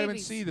wasn't scabies. Vitamin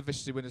C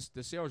deficiency when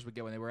the sailors would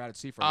get when they were out at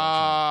sea for a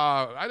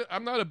long time.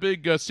 I'm not a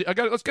big... let's get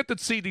the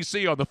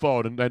CDC on the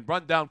phone and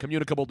run down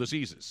communicable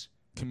diseases.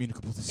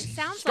 Communicable disease. It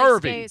sounds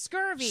scurvy. Like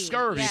scurvy.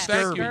 Scurvy. Yes.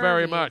 Thank you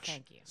very much.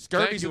 Thank you.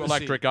 Thank you,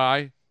 Electric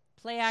Eye.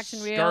 Play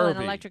action reel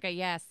and Electric Eye.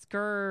 Yes,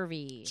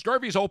 scurvy.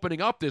 Scurvy's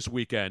opening up this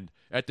weekend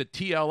at the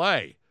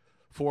TLA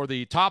for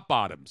the top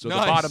bottoms, or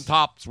nice. the bottom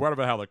tops,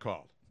 whatever the hell they're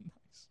called.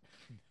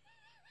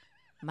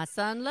 My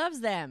son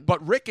loves them.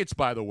 But Ricketts,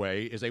 by the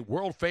way, is a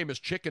world-famous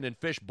chicken and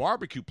fish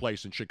barbecue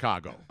place in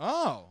Chicago.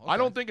 Oh, okay. I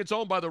don't think it's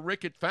owned by the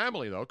Ricketts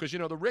family, though, because,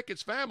 the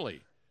Ricketts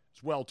family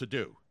is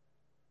well-to-do.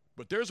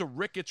 But there's a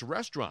Ricketts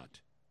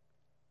restaurant.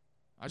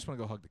 I just want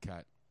to go hug the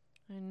cat.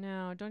 I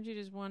know. Don't you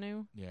just want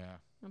to? Yeah.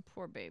 Oh,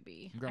 poor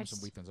baby. I'm grabbing some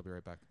wheat thins. I'll be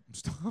right back.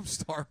 I'm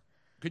starved.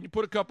 Can you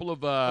put a couple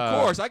of...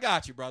 of course, I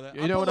got you, brother.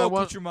 You know what I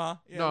want?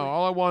 Yeah, no,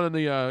 all I want in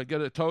the... get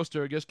a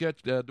toaster. Just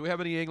get... do we have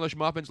any English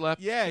muffins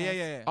left?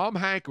 Yeah. I'm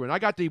hankering. I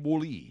got the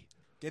Wooly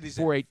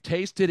for a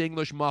tasted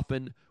English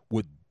muffin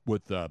with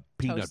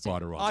peanut toasted.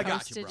 butter on it. I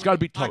got you, bro. It's got to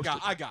be toasted.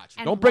 I got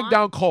you. Don't bring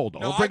down cold. No,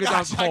 Don't bring it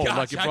down cold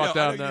like you brought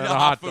down the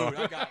hot dog.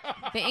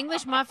 The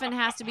English muffin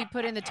has to be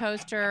put in the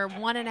toaster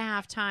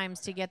 1.5 times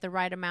to get the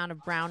right amount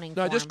of browning.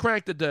 No, just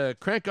crank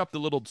up the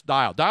little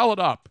dial. Dial it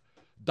up.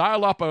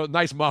 Dial up a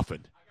nice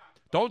muffin.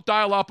 Don't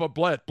dial up a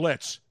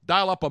blitz.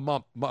 Dial up a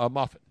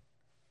muffin.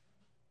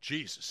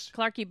 Jesus.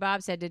 Clarky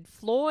Bob said, did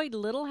Floyd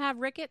Little have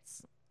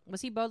rickets?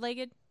 Was he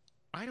bow-legged?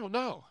 I don't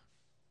know.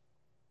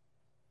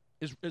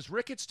 Is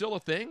rickets still a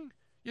thing?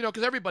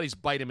 Because everybody's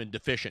vitamin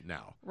deficient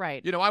now.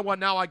 Right.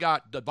 I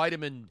got the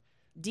vitamin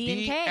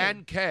D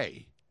and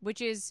K. Which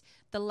is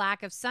the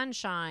lack of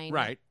sunshine.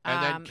 Right.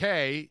 And then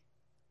K.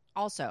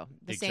 Also,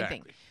 the same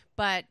thing.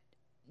 But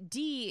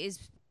D is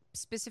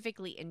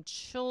specifically in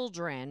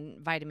children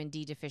vitamin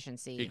D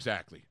deficiency.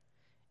 Exactly.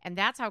 And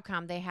that's how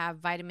come they have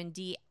vitamin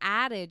D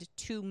added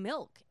to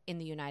milk in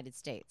the United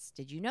States.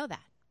 Did you know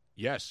that?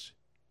 Yes.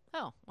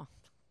 Oh, well.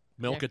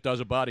 Milk, it does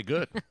a body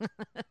good.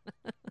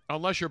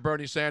 Unless you're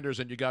Bernie Sanders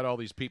and you got all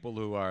these people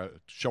who are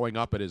showing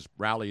up at his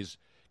rallies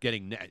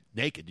getting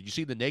naked. Did you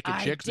see the naked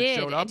chicks that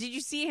showed up? And did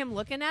you see him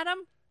looking at him?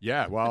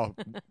 Yeah, well,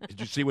 did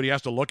you see what he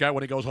has to look at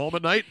when he goes home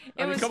at night?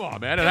 I mean, come on,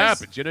 man. It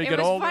happens. You know, you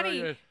get older. It was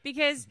funny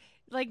because,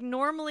 like,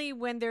 normally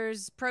when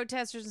there's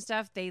protesters and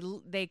stuff,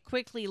 they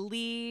quickly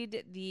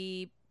lead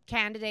the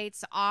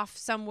candidates off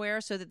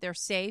somewhere so that they're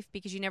safe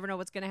because you never know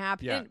what's going to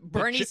happen. Yeah,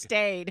 Bernie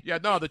stayed. Yeah,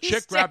 no, the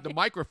chick grabbed the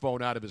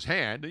microphone out of his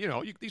hand. You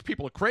know, these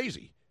people are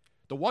crazy.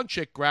 The one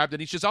chick grabbed it,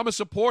 and he says, I'm a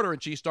supporter,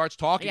 and she starts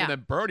talking, and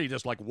then Bernie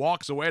just, like,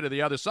 walks away to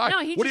the other side. No,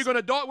 what are you going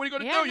to do? What are you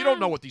going to do? You don't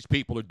know what these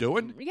people are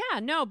doing.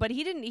 Yeah, no, but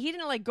he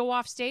didn't like, go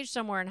off stage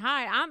somewhere and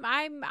hide.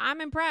 I'm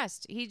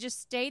impressed. He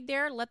just stayed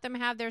there, let them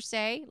have their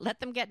say, let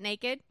them get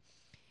naked.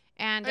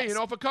 And hey, you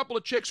know, if a couple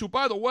of chicks who,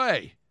 by the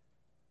way,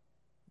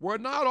 were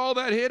not all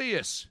that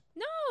hideous.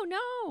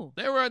 No.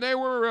 They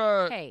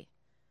were. Hey,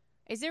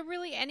 is there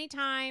really any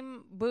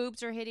time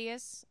boobs are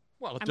hideous?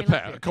 Well, it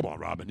depends. Come on,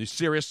 Robin. You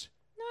serious?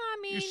 No,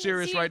 I mean, you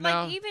serious right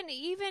now?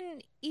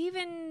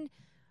 Even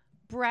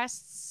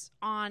breasts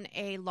on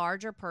a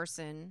larger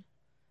person,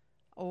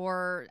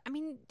 or I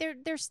mean,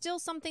 there's still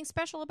something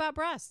special about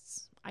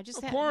breasts.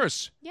 Of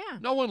course. Yeah.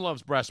 No one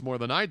loves breasts more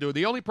than I do.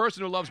 The only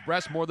person who loves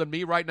breasts more than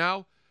me right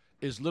now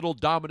is little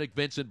Dominic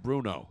Vincent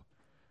Bruno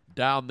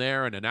down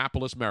there in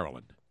Annapolis,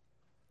 Maryland.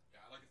 Yeah,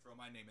 I'd like to throw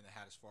my name in the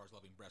hat as far as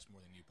loving breasts more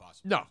than you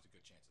possibly. No.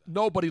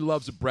 Nobody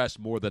loves a breast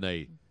more than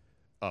a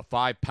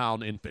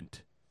 5-pound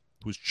infant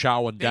who's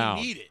chowing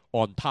down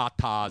on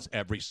tatas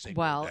every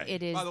single day. Well,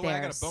 it is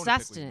their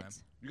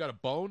sustenance. You got a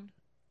bone?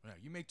 Yeah,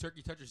 you made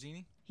turkey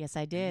tetrazzini? Yes,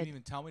 I did. You didn't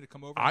even tell me to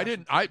come over? I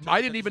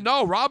didn't even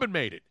know. Robin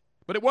made it.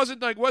 But it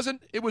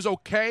it was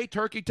okay,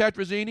 turkey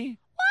tetrazzini.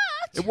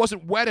 What? It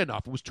wasn't wet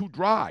enough. It was too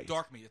dry.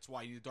 Dark meat. That's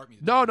why you need dark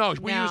meat. No.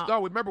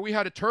 Remember, we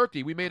had a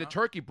turkey. We made a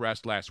turkey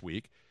breast last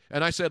week.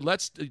 And I said,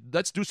 let's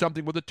do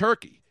something with the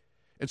turkey.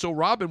 And so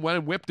Robin went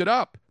and whipped it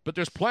up. But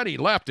there's plenty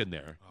left in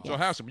there. So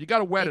have some. You got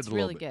to wet it a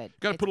little bit. It's really good. You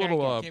got to put a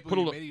little. You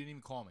didn't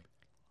even call me.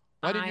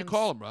 Why didn't you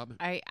call him, Robin?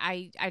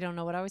 I don't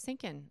know what I was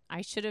thinking.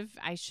 I should have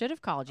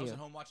called you. I was at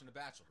home watching The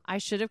Bachelor. I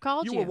should have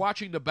called you. You were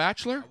watching The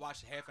Bachelor? I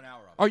watched half an hour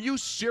of it. Are you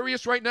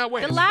serious right now?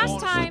 Wait. The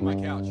last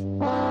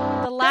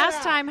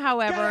time,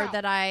 however,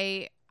 that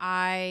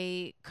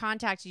I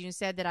contacted you and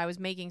said that I was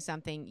making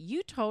something,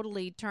 you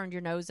totally turned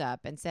your nose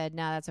up and said,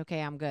 "No, that's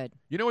okay. I'm good."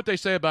 You know what they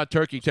say about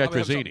turkey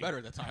tetrazzini? Better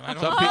at the time. I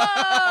don't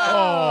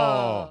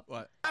know.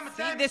 What?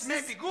 Sometimes it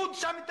may be good,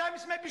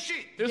 sometimes it may be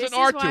shit. There's an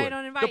art to it.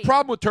 The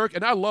problem with turkey,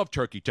 and I love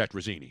turkey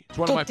tetrazzini. It's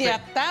one of my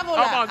favorites.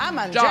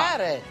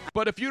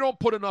 But if you don't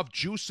put enough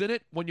juice in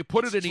it, when you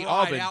put it in the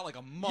oven, out like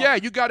a mug. Yeah,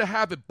 you got to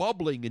have it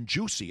bubbling and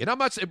juicy. And I'm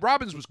not saying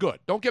Robin's was good.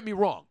 Don't get me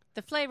wrong.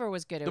 The flavor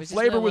was good. The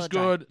flavor was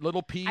good.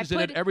 Little peas in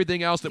it.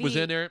 Everything else that was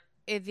in there.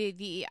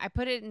 I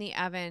put it in the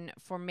oven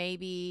for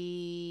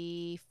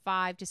maybe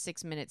 5 to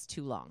 6 minutes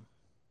too long.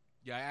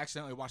 Yeah, I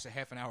accidentally watched a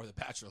half an hour of The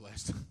Bachelor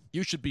last time.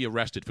 You should be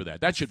arrested for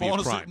that. That should be a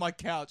crime. Falling asleep on my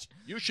couch.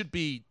 You should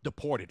be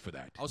deported for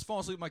that. I was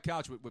falling asleep on my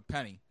couch with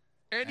Penny.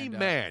 Any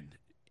man.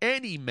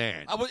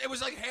 It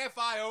was like half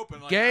eye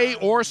open. Like, gay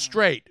or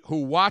straight,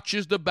 who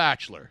watches The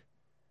Bachelor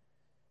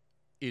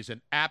is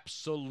an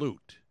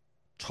absolute,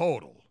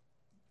 total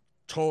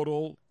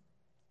loser.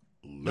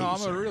 No,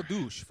 I'm a real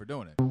douche for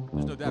doing it.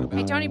 There's no doubt about it.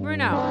 Hey, Tony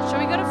Bruno, shall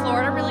we go to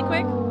Florida really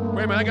quick?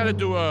 Wait a minute, I got to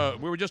do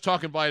we were just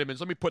talking vitamins.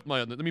 Let me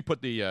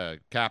put the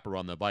capper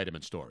on the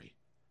vitamin story.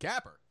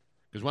 Capper?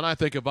 Because when I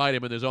think of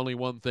vitamin, there's only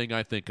one thing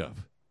I think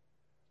of.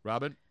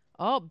 Robin?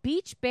 Oh,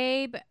 Beach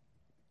Babe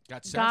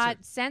got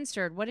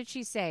censored. What did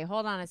she say?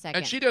 Hold on a second.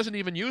 And she doesn't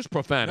even use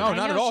profanity. No,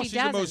 not at all. She's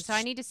the most so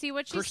I need to see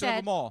what she Christian said.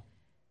 of them all.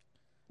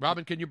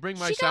 Robin, can you bring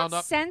my she sound got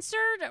up?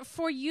 Censored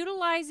for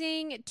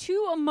utilizing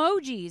 2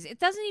 emojis. It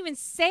doesn't even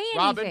say anything.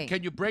 Robin,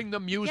 can you bring the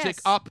music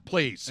up,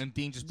 please? And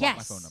Dean just blocked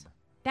my phone number.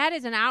 That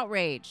is an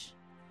outrage.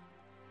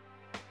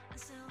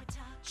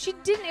 She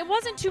didn't. It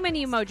wasn't too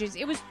many emojis.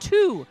 It was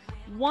 2.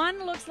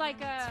 One looks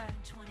like a.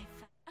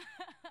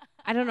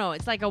 I don't know.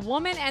 It's like a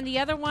woman, and the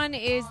other one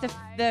is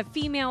the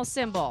female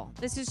symbol.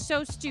 This is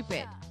so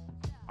stupid.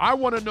 I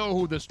want to know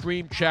who the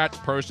stream chat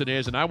person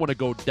is, and I want to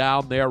go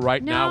down there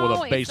right now with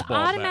a baseball bat.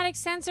 No, it's automatic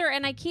censor,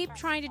 and I keep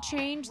trying to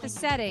change the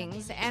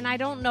settings, and I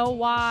don't know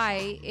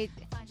why.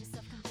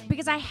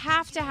 Because I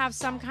have to have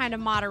some kind of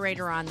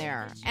moderator on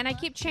there, and I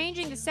keep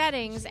changing the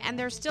settings, and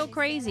they're still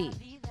crazy.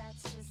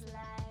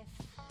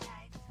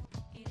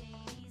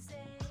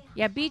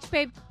 Yeah, Beach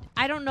Babe,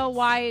 I don't know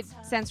why it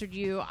censored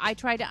you. I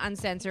tried to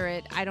uncensor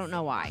it. I don't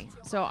know why.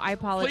 So I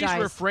apologize.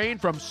 Please refrain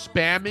from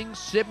spamming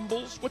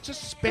symbols. What's a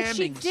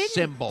spamming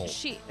symbol?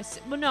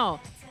 Well, no.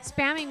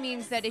 Spamming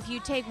means that if you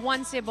take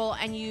one symbol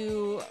and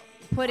you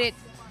put it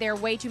there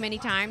way too many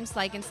times,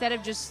 like instead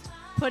of just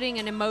putting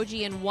an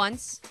emoji in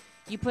once,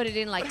 you put it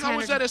in like 10 How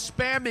is that a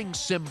spamming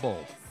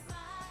symbol?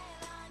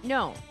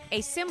 No.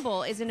 A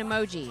symbol is an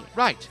emoji.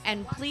 Right.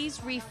 And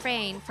please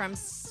refrain from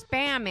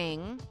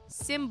spamming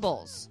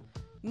symbols.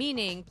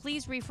 meaning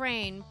please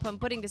refrain from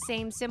putting the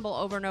same symbol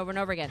over and over and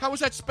over again. How is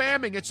that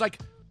spamming? It's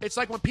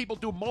like when people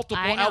do multiple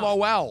I know.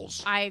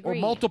 LOLs. I agree.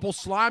 Or multiple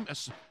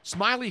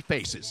smiley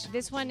faces.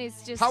 This one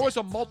is just... How is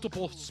a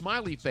multiple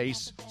smiley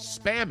face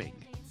spamming?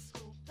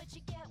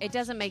 It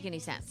doesn't make any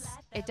sense.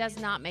 It does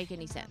not make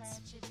any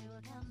sense.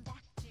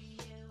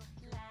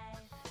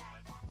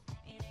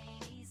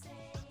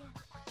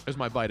 There's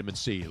my vitamin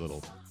C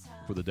little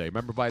for the day.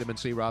 Remember vitamin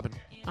C, Robin?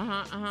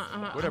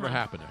 Whatever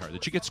happened to her?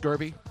 Did she get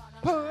scurvy?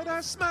 Put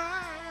a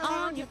smile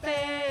on your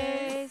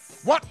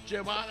face. What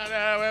you wanna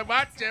do?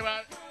 What you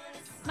want?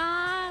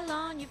 Smile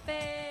on your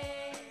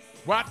face.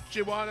 What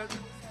you wanna do?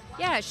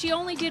 Yeah, she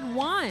only did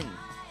one.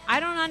 I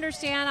don't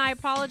understand. I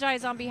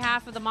apologize on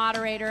behalf of the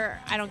moderator.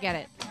 I don't get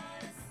it.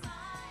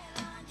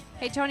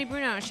 Hey, Tony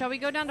Bruno, shall we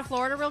go down to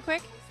Florida real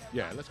quick?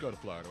 Yeah, let's go to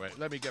Florida. Wait,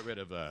 let me get rid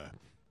of...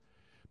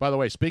 By the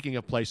way, speaking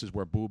of places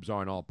where boobs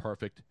aren't all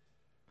perfect,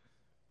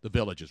 the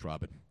Villages,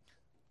 Robin.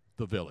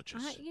 The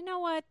Villages. You know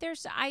what?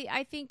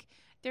 I think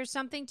there's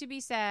something to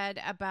be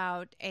said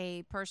about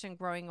a person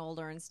growing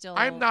older and still...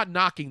 I'm not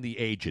knocking the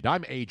aged.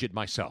 I'm aged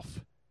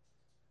myself.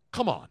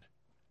 Come on.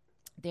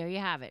 There you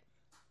have it.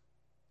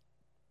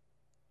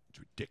 It's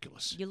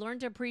ridiculous. You learn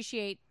to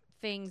appreciate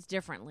things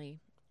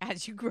differently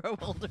as you grow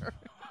older.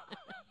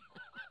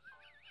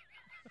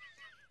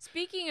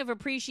 Speaking of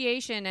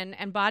appreciation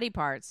and body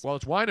parts. Well,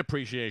 it's Wine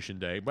Appreciation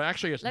Day, but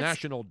actually it's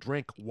National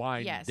Drink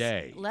Wine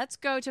Day. Let's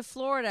go to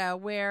Florida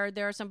where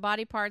there are some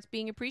body parts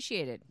being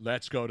appreciated.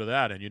 Let's go to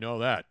that, and you know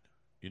that.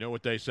 You know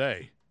what they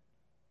say.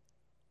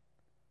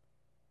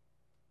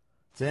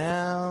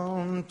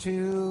 Down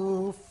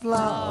to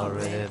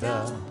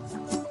Florida,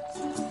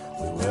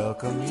 we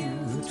welcome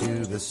you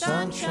to the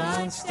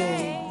Sunshine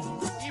State.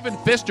 Even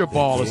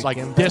Fisterball is like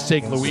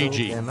dissing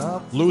Luigi,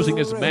 losing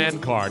his man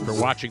card for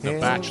watching The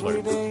Bachelor.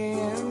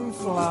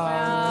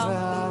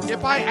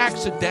 If I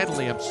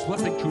accidentally am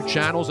slipping through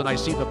channels and I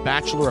see The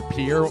Bachelor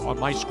appear on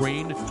my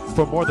screen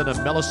for more than a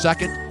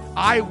millisecond,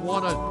 I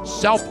want to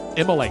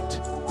self-immolate.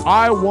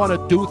 I want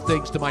to do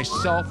things to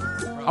myself.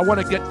 I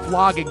want to get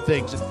flogging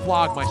things and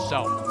flog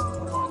myself.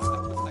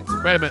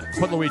 Wait a minute.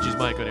 Put Luigi's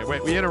mic on here.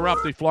 Wait, we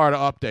interrupt the Florida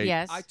update.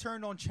 Yes. I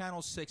turned on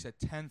Channel 6 at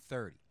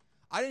 10:30.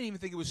 I didn't even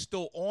think it was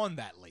still on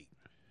that late.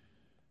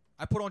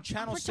 I put on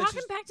Channel 6. We're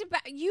talking back to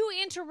back. You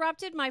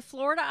interrupted my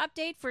Florida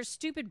update for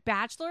stupid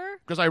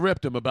Bachelor? Because I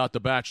ripped him about The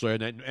Bachelor.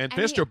 And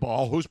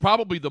Fisterball, who's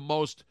probably the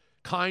most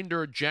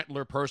kinder,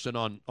 gentler person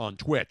on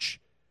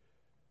Twitch,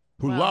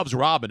 who loves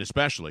Robin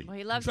especially. Well,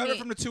 he loves Trevor me.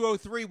 from the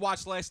 203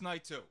 watched last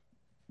night, too.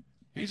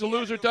 He's a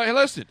loser. Hey,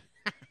 listen.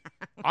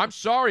 I'm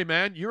sorry,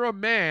 man. You're a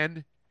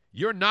man.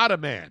 You're not a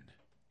man.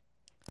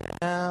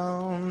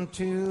 Down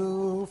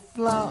to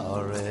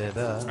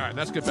Florida. All right,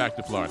 let's get back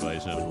to Florida,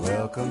 ladies and gentlemen.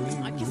 Welcome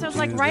you So it's to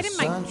like right the in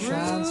my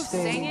Sunshine groove,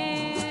 State.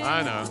 singing.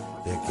 I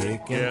know. They're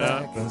kicking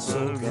back and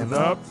soaking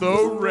up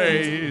the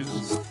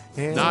Rays.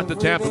 Not the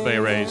Tampa Bay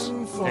Rays.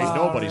 Ain't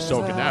nobody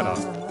soaking that up.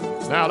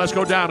 Now let's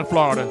go down to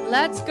Florida.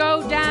 Let's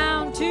go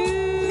down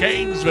to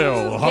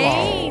Gainesville. Hello.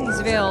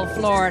 Gainesville,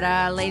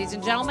 Florida, ladies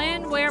and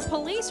gentlemen, where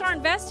police are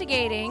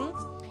investigating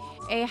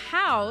a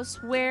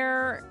house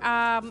where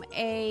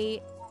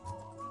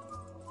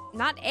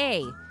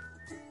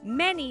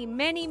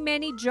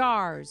many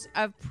jars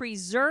of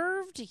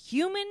preserved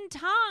human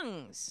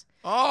tongues.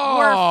 Oh,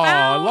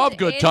 I love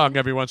good tongue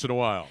every once in a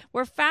while.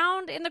 Were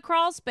found in the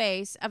crawl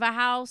space of a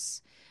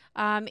house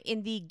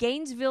in the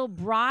Gainesville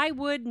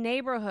Briarwood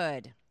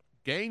neighborhood.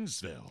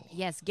 Gainesville.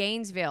 Yes,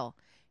 Gainesville.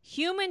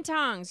 Human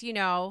tongues,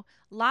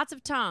 lots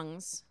of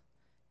tongues.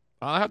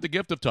 I have the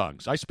gift of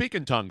tongues. I speak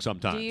in tongues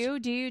sometimes. Do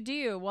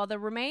you? Well, the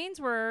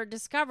remains were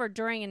discovered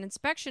during an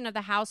inspection of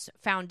the house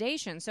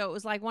foundation. So it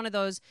was like one of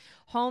those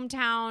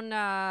hometown,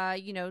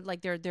 like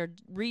they're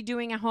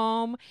redoing a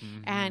home.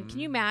 Mm-hmm. And can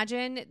you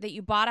imagine that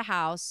you bought a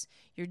house,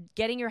 you're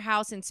getting your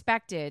house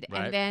inspected,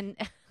 right. And then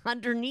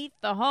underneath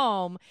the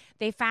home,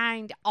 they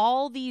find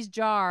all these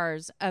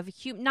jars of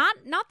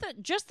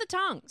just the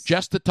tongues.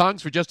 Just the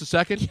tongues for just a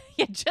second?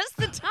 Yeah, just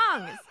the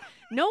tongues.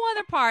 No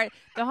other part.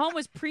 The home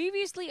was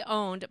previously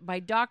owned by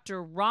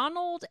Dr.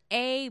 Ronald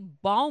A.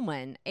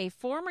 Bauman, a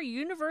former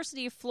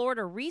University of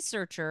Florida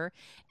researcher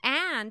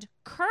and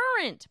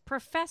current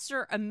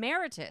professor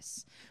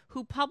emeritus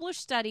who published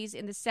studies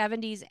in the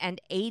 70s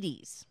and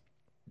 80s.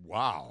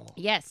 Wow.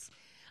 Yes.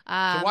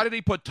 So why did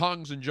he put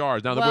tongues in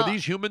jars? Now, were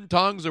these human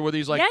tongues or were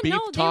these beef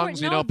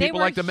tongues?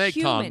 People like to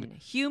make tongue.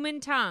 Human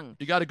tongue.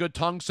 You got a good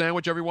tongue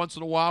sandwich every once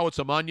in a while with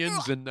some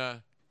onions and...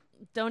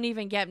 Don't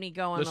even get me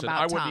going Listen,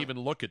 about I tongue. wwhen even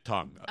look at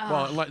tongue.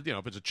 Well,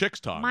 if it's a chick's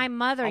tongue. My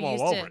mother I'm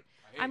used all to. over it.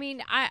 I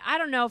mean, I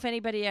don't know if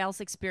anybody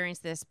else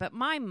experienced this, but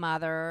my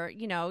mother,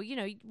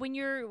 when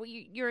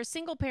you're a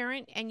single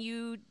parent and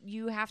you're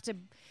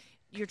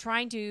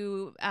trying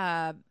to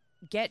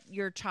get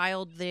your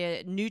child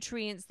the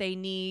nutrients they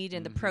need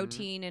and the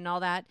protein and all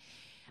that,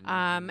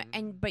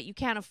 but you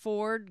can't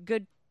afford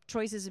good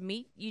choices of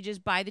meat, you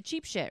just buy the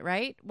cheap shit,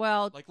 right?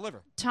 Well, like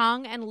liver.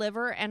 Tongue and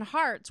liver and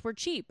hearts were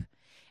cheap.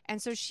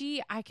 And so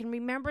I can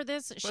remember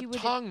this. She would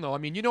tongue, though. I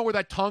mean, you know where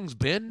that tongue's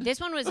been? This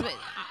one was,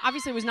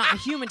 obviously it was not a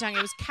human tongue.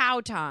 It was cow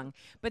tongue.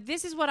 But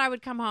this is what I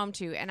would come home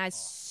to. And as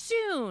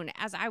soon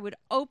as I would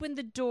open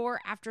the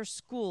door after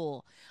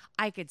school,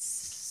 I could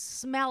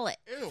smell it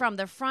from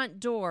the front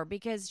door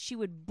because she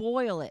would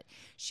boil it.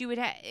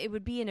 It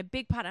would be in a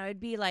big pot. And I would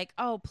be like,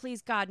 oh,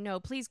 please God, no,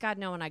 please God,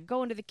 no. And I'd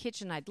go into the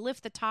kitchen. I'd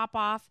lift the top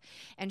off.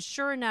 And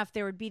sure enough,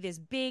 there would be this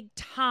big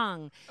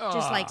tongue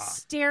just like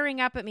staring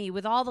up at me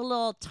with all the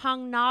little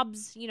tongue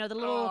knobs, the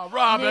little.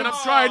 Robin, I'm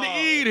trying to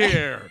eat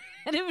here.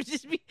 And it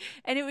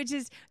would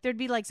just, there'd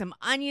be like some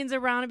onions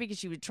around it because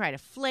she would try to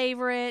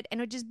flavor it. And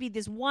it would just be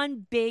this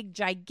one big,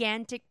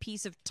 gigantic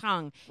piece of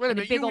tongue. Wait a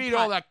minute, you eat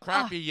all that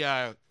crappy,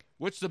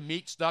 what's the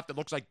meat stuff that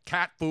looks like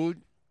cat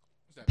food?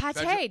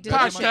 Pate,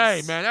 delicious.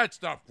 Pate, man, that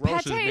stuff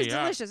grosses me out. Pate is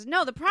delicious.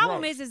 No, the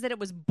problem is that it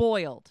was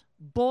boiled.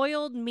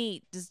 Boiled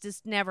meat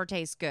just never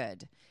tastes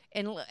good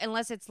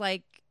unless it's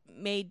like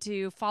made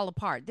to fall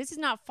apart. This is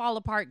not fall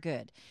apart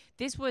good.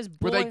 This was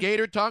boiled. Were they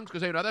gator tongues?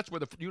 Because that's where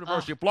the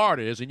University of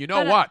Florida is, and you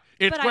know what?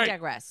 It's great I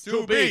digress.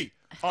 to be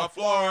a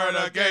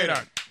Florida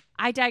Gator.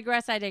 I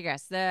digress.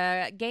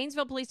 The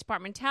Gainesville Police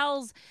Department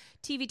tells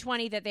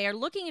TV20 that they are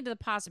looking into the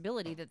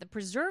possibility that the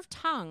preserved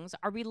tongues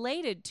are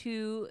related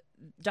to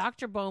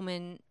Dr.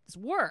 Bowman's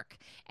work,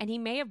 and he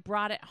may have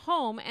brought it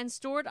home and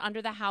stored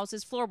under the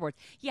house's floorboards.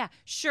 Yeah,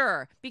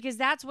 sure, because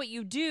that's what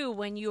you do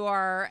when you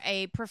are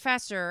a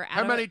professor.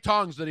 How many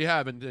tongues did he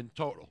have in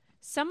total?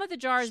 Some of the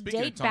jars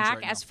date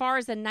back as far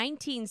as the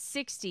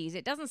 1960s.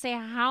 It doesn't say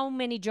how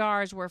many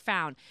jars were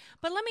found.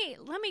 But let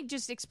me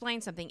just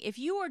explain something. If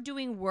you are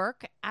doing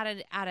work at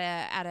a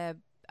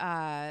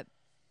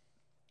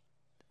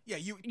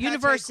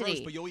university, gross,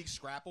 but you'll eat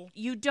scrapple.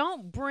 You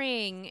don't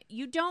bring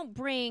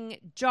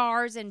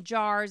jars and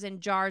jars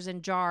and jars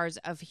and jars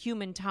of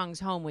human tongues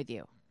home with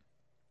you.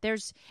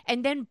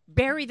 And then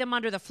bury them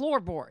under the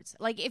floorboards.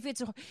 Like if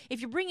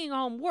you're bringing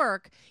home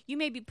work, you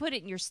maybe put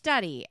it in your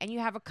study and you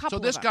have a couple.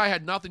 So this guy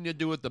had nothing to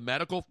do with the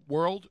medical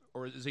world,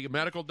 or is he a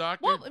medical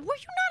doctor? Well, were you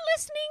not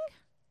listening?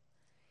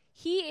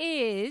 He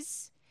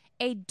is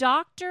a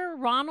Dr.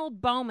 Ronald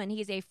Bowman.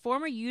 He is a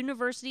former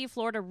University of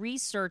Florida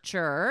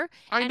researcher.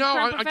 I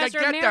know, I get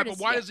that, but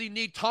why does he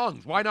need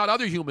tongues? Why not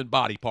other human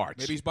body parts?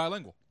 Maybe he's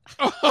bilingual.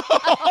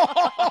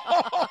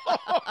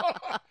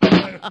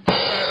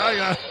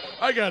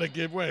 I gotta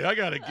give way. I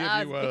gotta give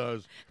you one of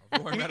those.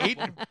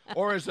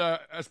 Or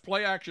as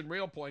Play Action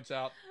Real points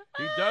out,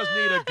 he does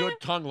need a good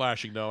tongue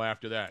lashing though.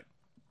 After that,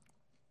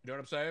 you know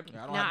what I'm saying?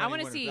 Yeah, I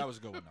want to see. That was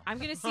a good one. I'm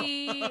gonna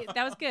see.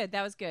 That was good.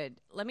 That was good.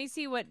 Let me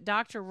see what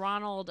Dr.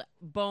 Ronald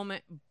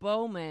Bowman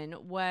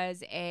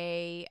was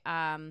a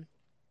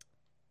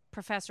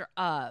professor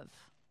of.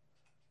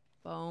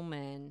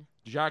 Bowman.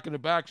 Jack in the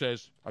back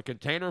says a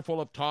container full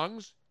of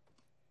tongues.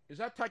 Is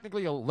that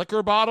technically a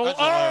liquor bottle?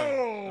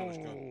 That was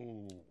good.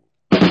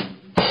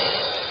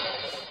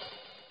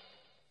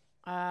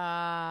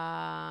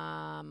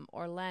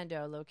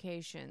 Orlando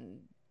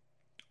location.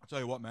 I'll tell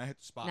you what, man, I hit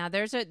the spot. Now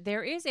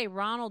there is a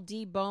Ronald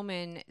D.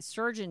 Bowman,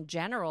 Surgeon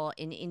General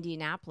in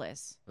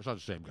Indianapolis. That's not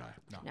the same guy.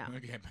 No. Not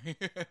the same guy.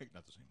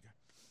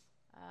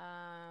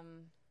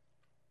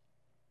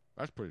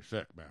 That's pretty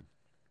sick, man.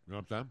 You know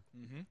what I'm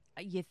saying?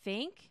 Mm-hmm. You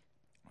think?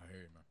 I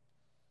hear you, man.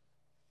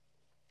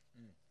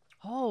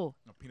 Oh,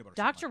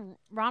 Dr.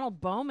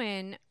 Ronald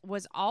Bowman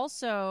was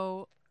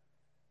also,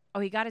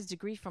 he got his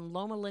degree from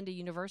Loma Linda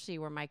University,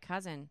 where my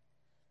cousin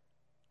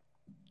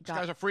This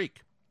guy's a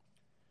freak.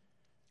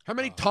 How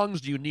many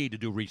tongues do you need to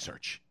do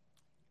research?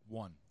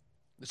 One.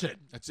 That's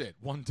it.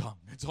 One tongue.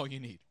 That's all you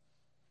need.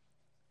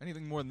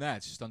 Anything more than that,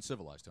 it's just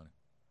uncivilized, Tony.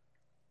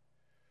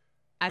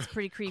 That's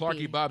pretty creepy.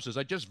 Clarky Bob says,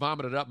 I just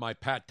vomited up my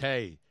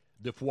pâté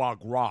de foie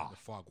gras. The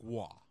foie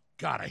gras.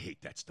 God, I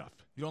hate that stuff.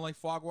 You don't like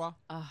foie gras?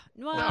 No,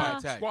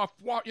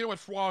 you know what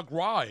foie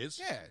gras is?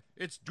 Yeah.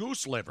 It's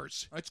goose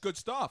livers. It's good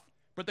stuff.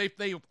 But they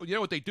you know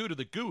what they do to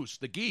the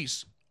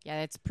geese?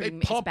 Yeah, it's pretty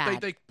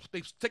bad.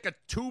 They stick a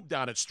tube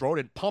down its throat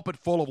and pump it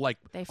full of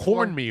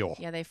cornmeal.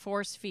 Yeah, they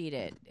force feed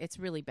it. It's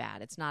really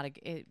bad. It's not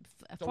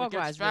foie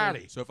gras is fatty.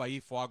 Really, so if I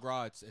eat foie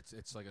gras,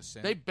 it's like a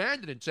sin. They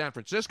banned it in San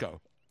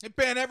Francisco. They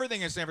ban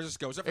everything in San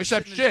Francisco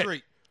except shit. In the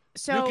street.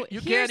 So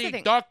you can't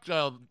eat duck.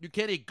 You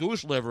can't eat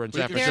goose liver in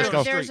San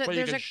Francisco, but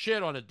you can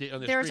shit on the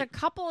street. There's a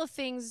couple of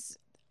things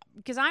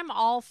because I'm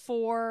all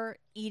for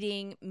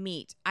eating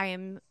meat. I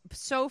am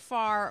so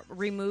far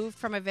removed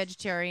from a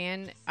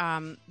vegetarian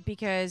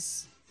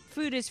because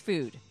food is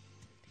food.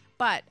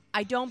 But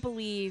I don't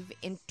believe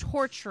in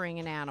torturing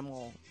an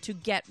animal to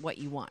get what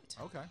you want.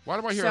 Okay. Why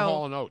do I hear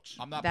Hall & Oates?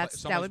 I'm not.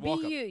 That would be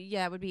you.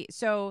 Yeah, it would be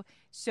so.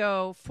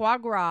 Foie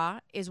gras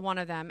is one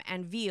of them,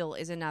 and veal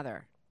is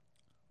another.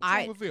 What's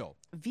wrong with veal?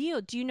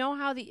 Veal. Do you know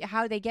how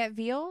they get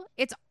veal?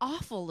 It's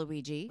awful,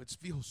 Luigi. It's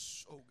veal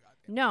so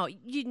goddamn. No,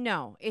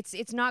 it's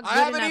not good enough.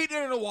 I haven't enough. eaten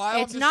it in a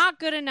while. It's not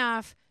good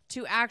enough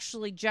to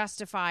actually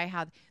justify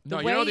how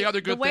you know the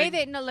other good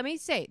thing? Let me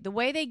say, the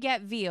way they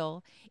get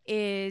veal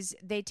is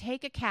they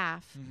take a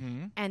calf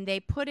and they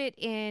put it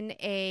in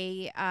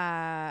a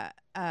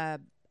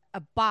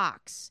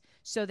box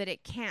so that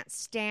it can't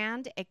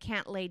stand, it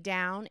can't lay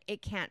down,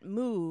 it can't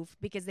move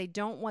because they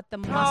don't want the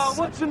muscles.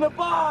 What's in the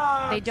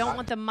box? They don't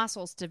want the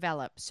muscles to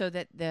develop so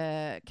that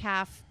the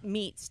calf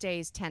meat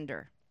stays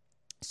tender.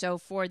 So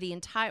for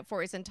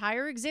its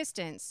entire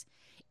existence,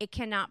 it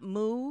cannot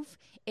move,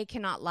 it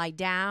cannot lie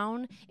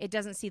down, it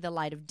doesn't see the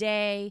light of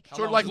day.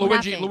 Sort of like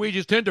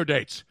Luigi's Tinder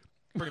dates.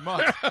 Pretty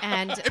much.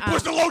 And it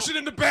puts the lotion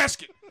in the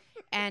basket.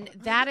 And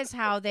that is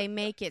how they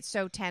make it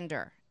so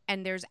tender.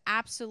 And there's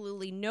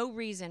absolutely no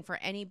reason for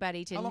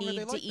anybody to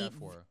need to eat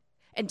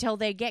until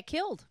they get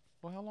killed.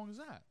 Well, how long is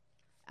that?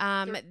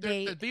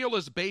 The veal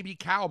is baby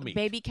cow meat.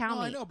 Baby cow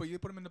meat. I know, but you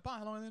put them in the box.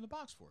 How long are they in the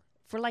box for?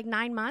 For like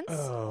 9 months.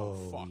 Oh,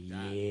 fuck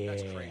that.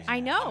 That's crazy. I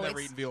know. I've never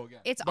eaten veal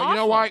again. It's but awful. You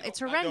know why? It's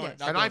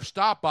horrendous. And I've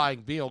stopped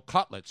buying veal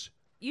cutlets.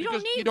 You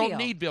don't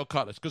need veal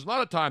cutlets because a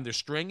lot of time they're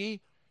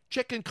stringy.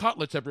 Chicken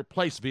cutlets have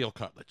replaced veal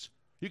cutlets.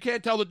 You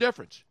can't tell the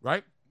difference,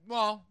 right?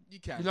 Well, you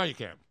can. No, you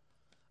can't.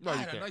 No, I you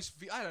had can't.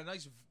 I had a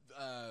nice.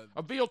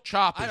 A veal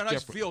chop is I had a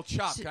nice different. veal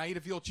chop. Can I eat a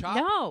veal chop?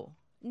 No.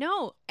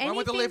 When I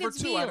went to Labor that's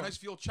too, veal. I had a nice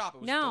veal chop.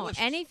 It was no,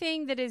 delicious.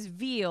 anything that is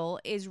veal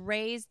is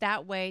raised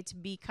that way to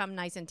become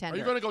nice and tender. Are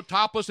you going to go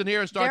topless in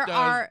here and start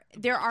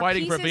there are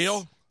fighting pieces, for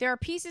veal? There are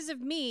pieces of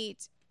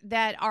meat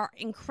that are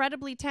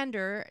incredibly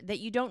tender that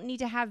you don't need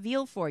to have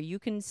veal for. You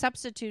can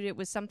substitute it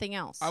with something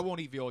else. I won't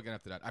eat veal again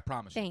after that. I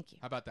promise. Thank you.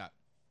 How about that?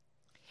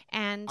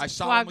 And I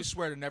solemnly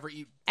swear to never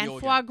eat veal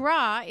and foie again.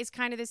 gras is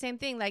kind of the same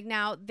thing. Like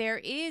now, there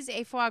is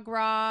a foie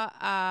gras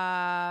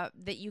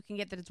that you can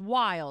get that it's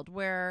wild,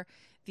 where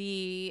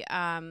the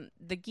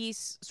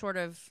geese sort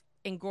of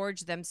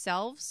engorge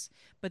themselves,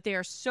 but they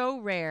are so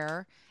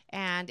rare,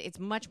 and it's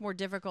much more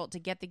difficult to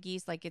get the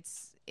geese. Like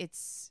it's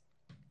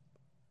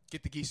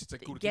Get the geese. It's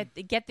like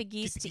get the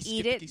geese to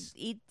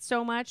eat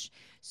so much.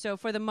 So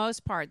for the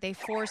most part, they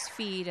force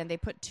feed and they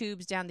put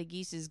tubes down the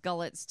geese's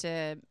gullets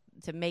to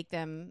make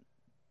them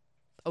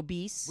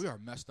obese. We are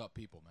messed up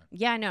people, man.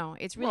 Yeah, I know.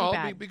 It's really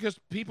bad. Because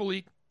people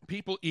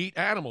eat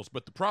animals,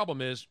 but the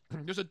problem is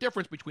there's a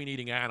difference between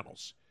eating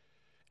animals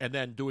and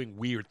then doing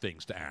weird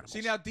things to animals. See,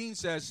 now Dean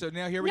says, so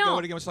now here we go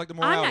again with selective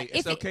morality.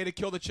 It's okay to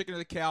kill the chicken or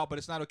the cow, but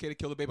it's not okay to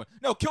kill the baby one.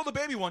 No, kill the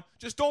baby one.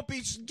 Just don't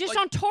be...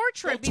 don't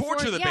torture it. Don't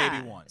torture the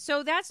baby one.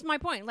 So that's my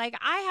point. Like,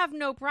 I have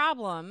no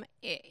problem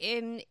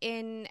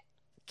in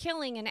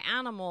killing an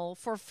animal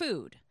for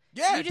food.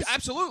 Yeah,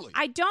 absolutely.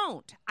 I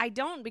don't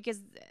because...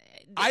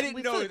 I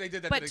didn't know they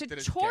did that. But to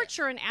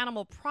torture an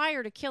animal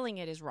prior to killing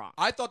it is wrong.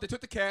 I thought they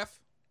took the calf,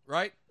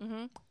 right?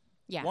 Mm-hmm.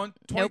 Yeah.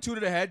 22 to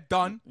the head,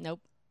 done.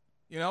 Nope.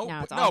 You know?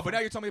 No, but now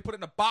you're telling me to put it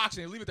in a box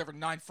and you leave it there for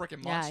 9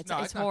 freaking months.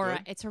 Yeah, it's not good.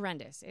 It's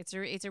horrendous. It's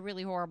a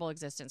really horrible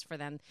existence for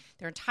them.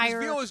 Their entire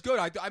veal is good.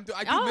 I do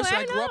miss it.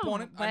 I grew up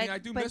on it. But, I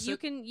do miss it.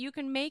 But you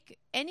can make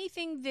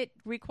anything that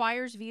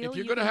requires veal. If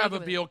you're going to have a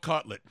veal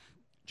cutlet,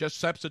 just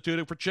substitute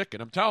it for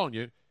chicken. I'm telling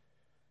you.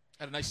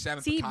 Had a nice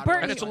salmon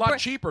piccata. And it's a lot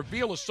cheaper.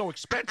 Veal is so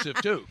expensive,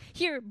 too.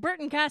 Here,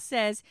 Burton Cuss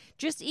says,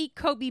 just eat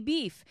Kobe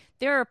beef.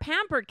 They're a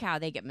pampered cow.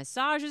 They get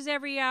massages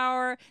every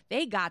hour.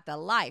 They got the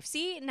life.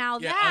 See, now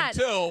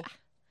until...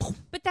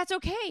 But that's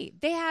okay.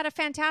 They had a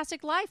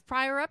fantastic life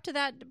prior to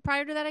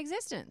that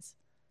existence.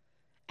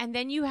 And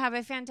then you have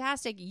a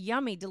fantastic,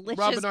 yummy, delicious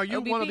Robin, are you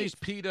OBB. one of these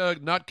PETA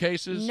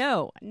nutcases?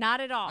 No,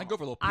 not at all. I go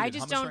for a little PETA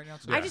hummus right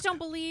now. I just don't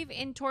believe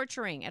in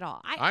torturing at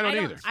all. I don't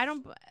either.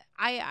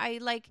 I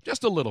like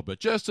just a little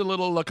bit,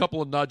 a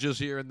couple of nudges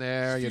here and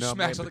there. You know,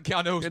 smacks on the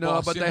cow nose,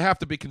 but they have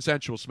to be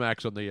consensual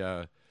smacks on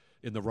the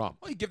in the rump.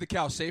 Well, you give the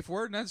cow a safe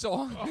word, and that's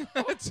all. You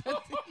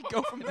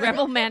go from there.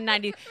 Rebel Man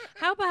 90.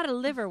 How about a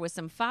liver with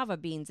some fava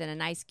beans and a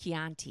nice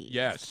Chianti?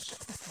 Yes.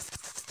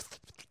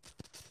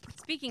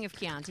 Speaking of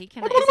Chianti, is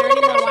there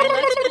any more wine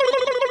left?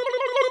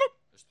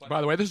 By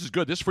the way, this is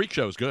good. This freak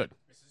show is good.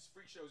 This is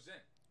Freak Show Zin.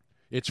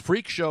 It's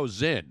Freak Show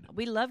Zin.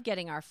 We love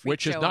getting our freak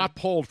which show. Which is not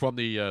pulled from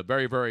the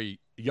very, very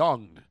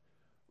young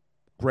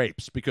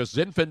grapes, because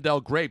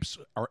Zinfandel grapes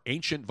are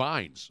ancient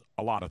vines,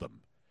 a lot of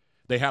them.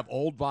 They have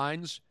old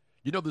vines.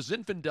 You know, the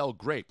Zinfandel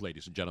grape,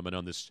 ladies and gentlemen,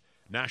 on this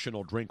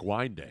National Drink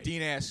Wine Day.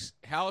 Dean asks,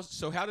 how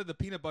did the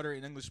peanut butter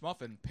in English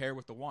muffin pair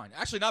with the wine?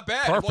 Actually, not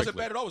bad. Perfectly. It wasn't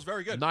bad at all. It was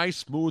very good. Nice,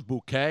 smooth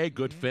bouquet,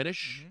 good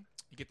finish.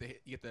 Mm-hmm.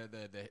 You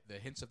get the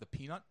hints of the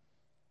peanut.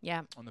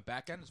 Yeah. On the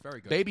back end, it's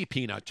very good. Baby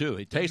peanut, too.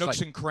 It tastes nooks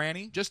like... and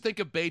cranny. Just think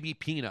of baby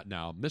peanut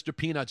now. Mr.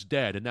 Peanut's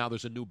dead, and now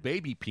there's a new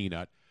baby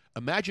peanut.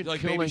 Imagine like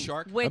killing... Baby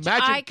Shark? Which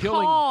imagine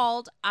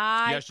called.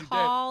 Yes, you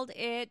called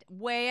it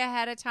way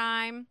ahead of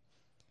time.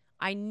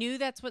 I knew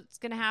that's what's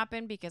going to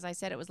happen because I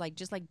said it was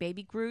just like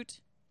Baby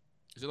Groot.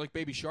 Is it like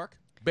Baby Shark?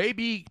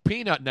 Baby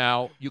peanut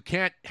now, you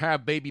can't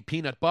have baby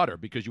peanut butter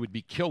because you would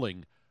be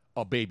killing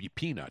a baby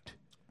peanut,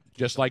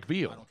 just like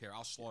veal. I don't care.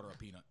 I'll slaughter a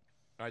peanut.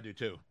 I do,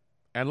 too.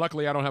 And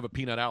luckily, I don't have a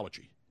peanut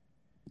allergy.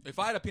 If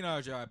I had a peanut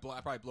allergy, I'd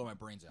probably blow my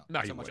brains out.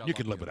 No, you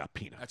can live without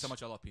peanuts. That's how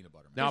much I love peanut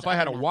butter. Now, if I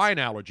had a wine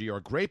allergy or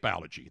a grape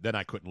allergy, then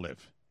I couldn't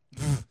live.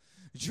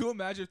 Could you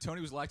imagine if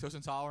Tony was lactose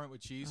intolerant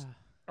with cheese?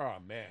 Oh,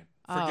 man.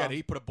 Forget it.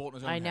 He put a bolt in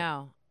his own head. I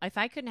know. If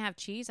I couldn't have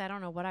cheese, I don't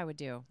know what I would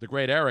do. The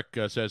great Eric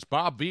says,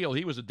 Bob Veal,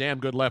 he was a damn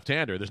good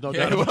left-hander. There's no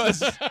doubt about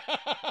it.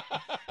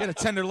 He had a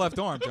tender left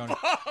arm, Tony.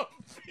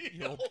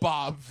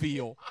 Bob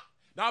Veal.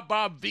 Not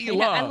Bob Vila.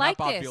 Yeah, I like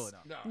Bob this. Vila,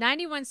 no.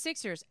 91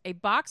 Sixers. A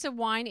box of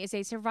wine is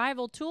a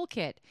survival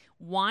toolkit.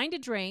 Wine to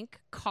drink,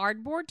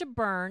 cardboard to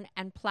burn,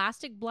 and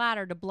plastic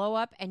bladder to blow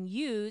up and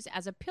use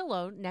as a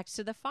pillow next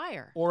to the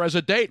fire. Or as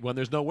a date when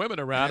there's no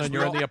women around and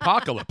you're in the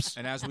apocalypse.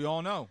 And as we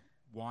all know,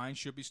 wine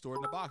should be stored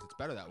in a box. It's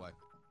better that way.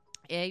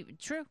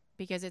 True,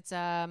 because it's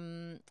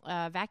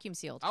vacuum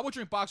sealed. I would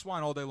drink box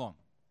wine all day long.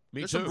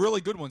 There's too. some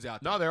really good ones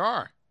out there. No, there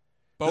are.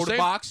 Boda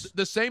box.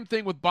 The same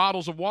thing with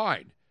bottles of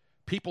wine.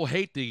 People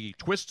hate the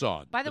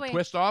twists-on. By the way,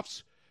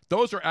 twist-offs,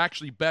 those are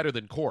actually better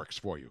than corks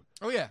for you.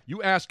 Oh, yeah.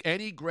 You ask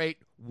any great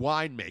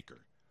winemaker,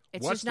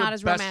 It's what's just not the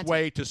as best romantic.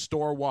 way to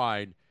store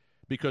wine?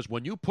 Because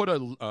when you put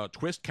a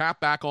twist cap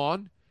back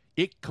on,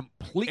 it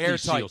completely Airtight.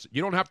 seals it.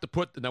 You don't have to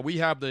put. Now we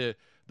have the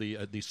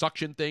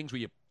suction things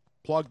where you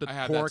plug the I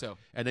have that cork too.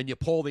 and then you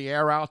pull the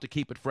air out to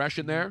keep it fresh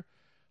in there.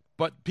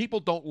 But people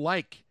don't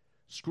like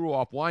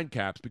screw-off wine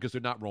caps because they're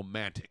not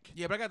romantic.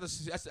 Yeah, but I got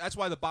this. That's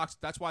why the box.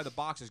 That's why the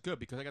box is good,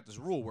 because I got this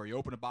rule where you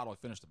open a bottle and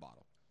finish the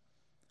bottle.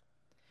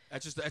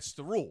 That's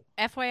the rule.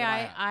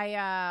 FYI,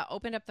 I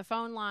opened up the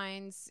phone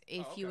lines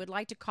if you would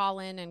like to call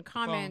in and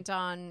comment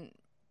on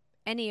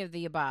any of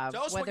the above.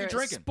 Tell us what whether you're it's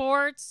drinking.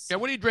 sports. Yeah,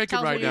 what are you drinking tell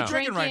us right what now? you're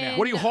drinking right now?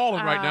 What are you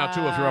hauling right now,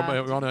 too, if you're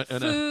on a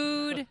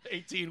food.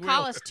 18-wheeler?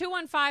 Call us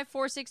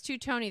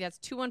 215-462-TONY. That's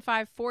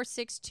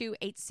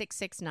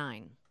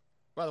 215-462-8669.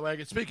 By the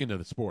way, speaking of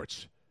the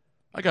sports,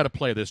 I got to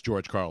play this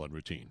George Carlin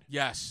routine.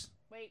 Yes.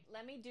 Wait,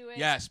 let me do it.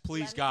 Yes,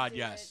 please, Let me God, do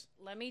yes. it.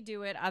 Let me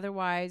do it.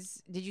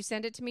 Otherwise, did you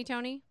send it to me,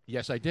 Tony?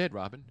 Yes, I did,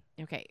 Robin.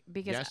 Okay,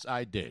 because Yes,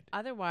 I did.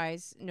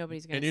 otherwise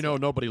nobody's going to And you know,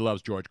 nobody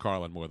loves George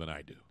Carlin more than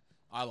I do.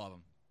 I love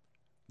him.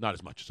 Not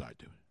as much as I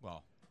do.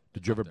 Well,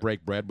 Did you ever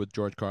break bread with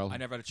George Carlin? I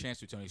never had a chance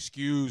to, Tony.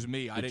 Excuse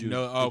me. I didn't you,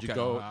 know. Did Okay. you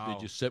go? Wow.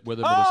 Did you sit with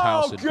him at his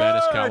house in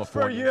Venice,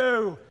 California? For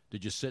you.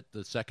 Did you sit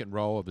the second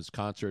row of his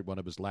concert, one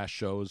of his last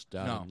shows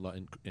down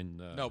in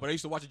No, but I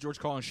used to watch the George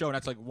Carlin show, and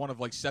that's like one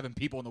of 7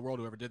 people in the world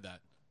who ever did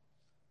that.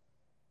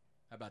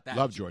 How about that?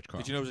 Love George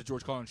Carlin. Did you know it was a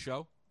George Carlin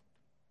show?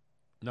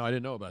 No, I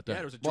didn't know about that. Yeah,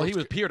 there was a well, he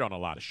George appeared on a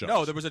lot of shows.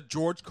 No, there was a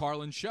George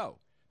Carlin show.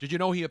 Did you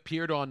know he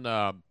appeared on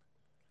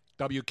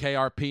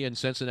WKRP in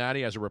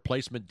Cincinnati as a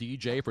replacement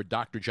DJ for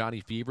Dr. Johnny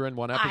Fever in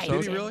one episode?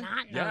 I did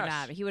not know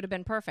that. He would have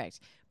been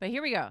perfect. But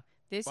here we go.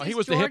 This Well, is he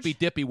was George, the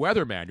hippy-dippy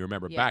weatherman, you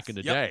remember, back in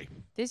the day.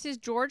 This is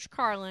George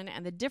Carlin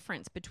and the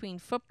difference between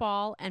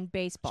football and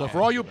baseball. So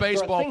for all you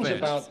baseball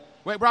fans,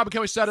 wait, Robert, can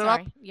we set it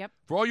up? Yep.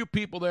 For all you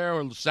people there who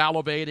are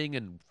salivating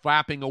and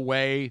flapping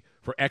away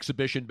for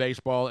exhibition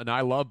baseball, and I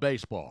love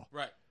baseball.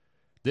 Right.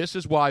 This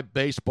is why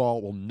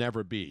baseball will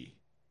never be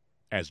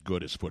as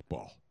good as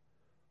football.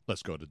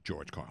 Let's go to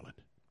George Carlin.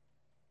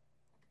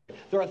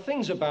 There are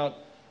things about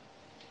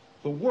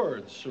the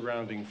words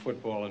surrounding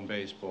football and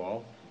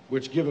baseball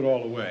which give it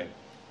all away.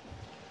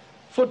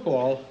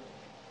 Football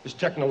is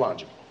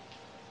technological.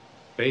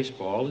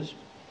 Baseball is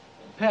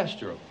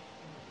pastoral.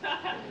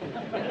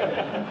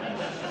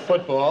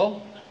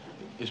 Football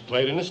is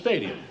played in a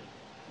stadium.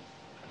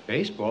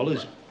 Baseball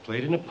is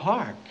played in a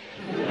park.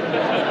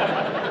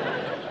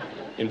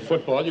 In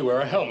football, you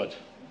wear a helmet.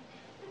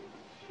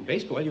 In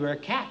baseball, you wear a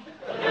cap.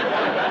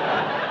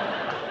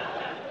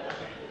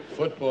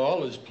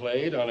 Football is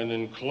played on an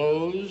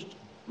enclosed,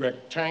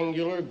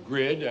 rectangular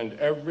grid, and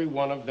every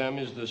one of them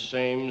is the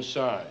same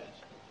size.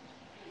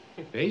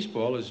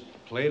 Baseball is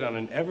played on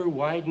an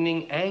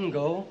ever-widening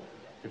angle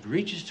that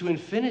reaches to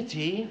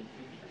infinity,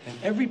 and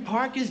every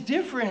park is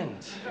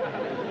different.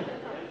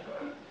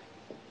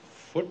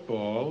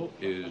 Football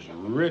is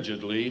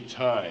rigidly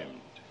timed.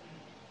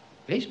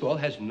 Baseball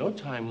has no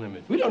time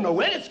limit. We don't know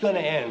when it's going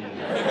to end.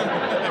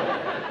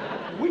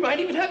 We might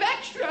even have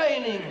extra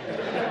innings.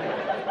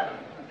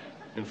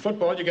 In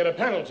football, you get a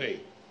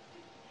penalty.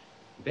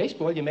 In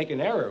baseball, you make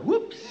an error.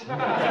 Whoops.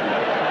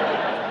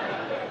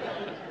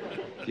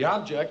 The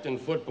object in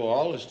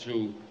football is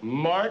to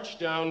march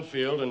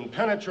downfield and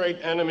penetrate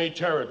enemy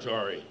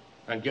territory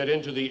and get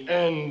into the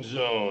end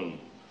zone.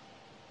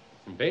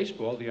 In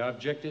baseball, the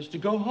object is to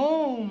go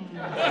home.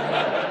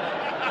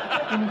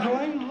 I'm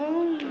going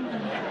home.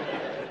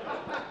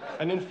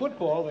 And in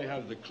football, they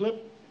have the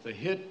clip, the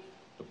hit,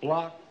 the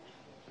block,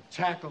 the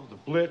tackle, the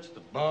blitz, the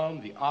bomb,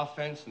 the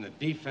offense, and the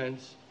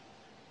defense.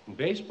 In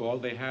baseball,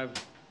 they have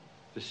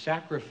the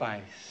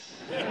sacrifice.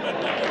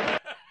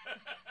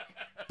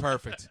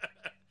 Perfect.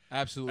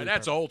 Absolutely. And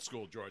that's perfect. old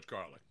school, George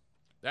Carlin.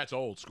 That's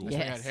old school. He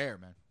had hair,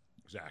 man.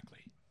 Exactly.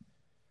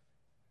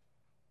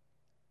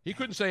 He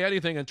couldn't say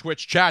anything in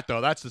Twitch chat,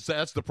 though. That's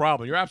the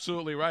problem. You're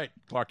absolutely right,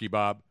 Clarky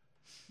Bob.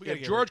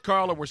 If George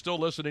Carlin were still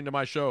listening to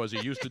my show as he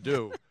used to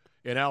do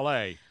in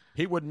L.A.,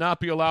 he would not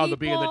be allowed to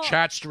be in the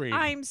chat stream.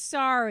 I'm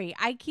sorry.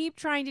 I keep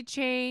trying to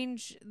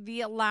change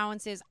the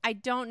allowances. I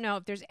don't know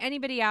if there's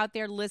anybody out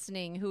there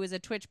listening who is a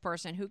Twitch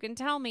person who can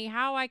tell me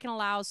how I can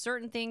allow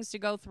certain things to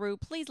go through.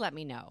 Please let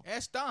me know.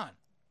 Ask Don.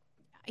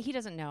 He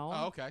doesn't know.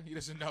 Oh, okay. He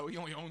doesn't know. He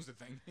only owns the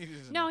thing. He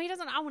doesn't No, know. he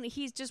doesn't own it.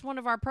 He's just one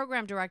of our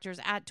program directors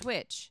at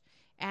Twitch.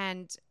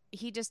 And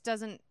he just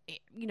doesn't,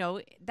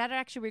 that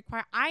actually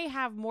require. I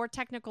have more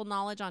technical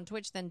knowledge on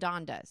Twitch than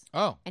Don does.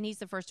 Oh. And he's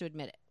the first to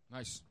admit it.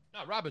 Nice.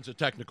 No, Robin's a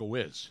technical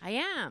whiz. I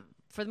am,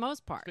 for the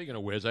most part. Speaking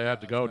of whiz, I have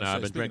to go now.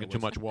 I've been drinking too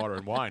much water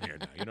and wine here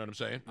now. You know what I'm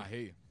saying? I hear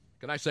you.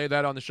 Can I say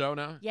that on the show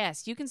now?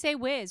 Yes, you can say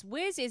whiz.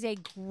 Whiz is a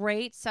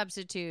great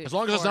substitute. As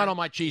long as it's not on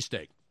my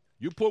cheesesteak.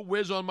 You put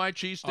whiz on my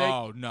cheesesteak.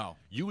 Oh, no.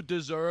 You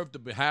deserve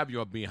to have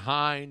your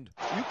behind.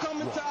 You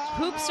coming to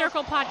Hoop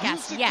Circle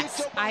Podcast.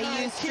 Yes, I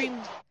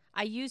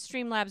use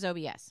Streamlabs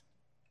OBS.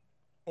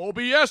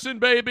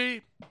 OBSing,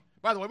 baby.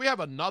 By the way, we have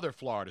another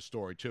Florida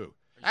story, too.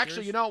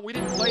 Actually, we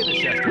didn't play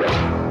this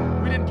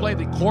yesterday. We didn't play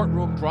the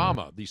courtroom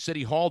drama, the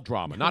City Hall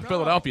drama, not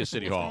Philadelphia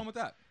City Hall. What's wrong with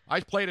that?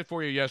 I played it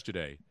for you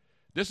yesterday.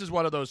 This is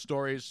one of those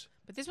stories.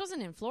 But this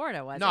wasn't in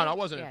Florida, was it? No, it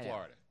wasn't in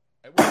Florida.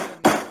 It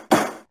wasn't.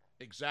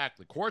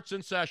 Exactly. Court's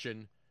in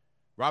session.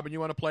 Robin, you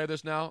want to play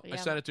this now? Yeah. I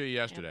sent it to you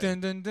yesterday.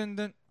 Dun, dun, dun,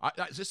 dun.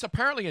 It's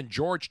apparently in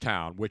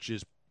Georgetown, which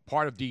is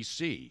part of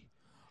D.C.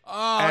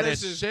 Oh, and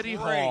this it's is City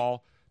great.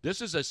 Hall.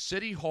 This is a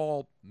City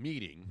Hall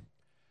meeting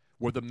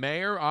where the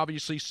mayor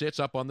obviously sits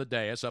up on the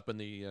dais, up in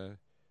the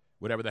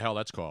whatever the hell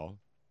that's called,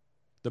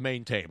 the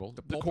main table,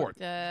 the court.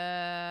 You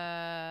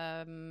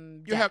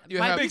have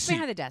behind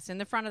the desk, in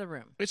the front of the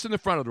room. It's in the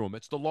front of the room.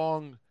 It's the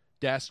long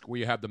desk where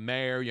you have the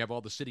mayor, you have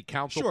all the city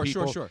council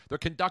people. Sure. They're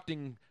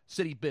conducting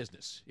city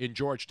business in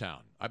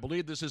Georgetown. I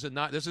believe this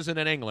isn't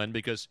in England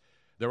because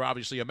they're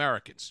obviously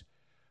Americans.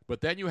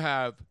 But then you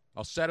have,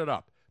 I'll set it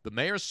up. The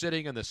mayor's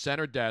sitting in the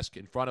center desk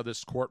in front of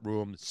this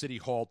courtroom, City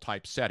Hall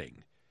type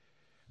setting.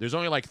 There's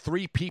only like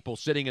 3 people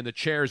sitting in the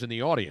chairs in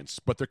the audience,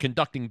 but they're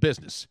conducting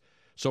business.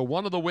 So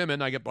one of the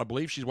women, I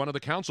believe she's one of the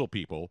council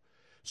people,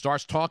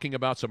 starts talking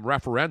about some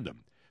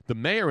referendum. The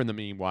mayor, in the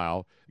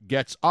meanwhile,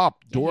 gets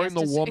up during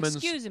the woman's...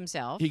 excuse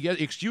himself. He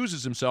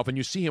excuses himself, and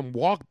you see him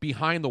walk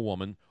behind the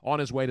woman on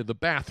his way to the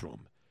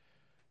bathroom.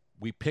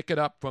 We pick it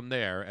up from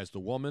there as the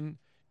woman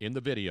in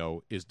the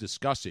video is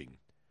discussing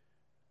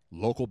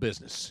local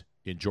business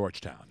in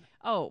Georgetown.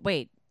 Oh,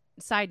 wait.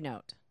 Side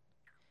note.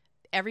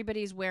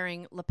 Everybody's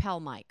wearing lapel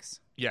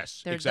mics.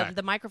 Yes, exactly.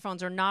 The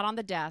microphones are not on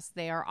the desk.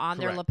 They are on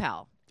their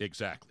lapel.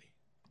 Exactly.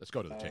 Let's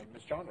go to the tape.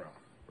 Ms. Chandra.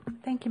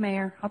 Thank you,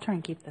 Mayor. I'll try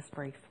and keep this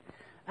brief.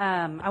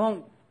 I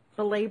won't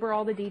belabor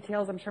all the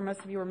details. I'm sure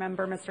most of you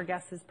remember Mr.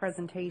 Guess's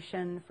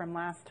presentation from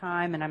last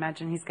time, and I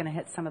imagine he's going to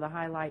hit some of the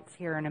highlights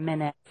here in a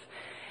minute.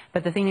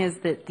 But the thing is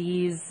that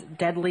these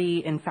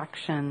deadly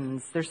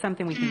infections, there's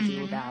something we can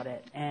do about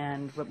it.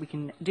 And what we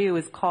can do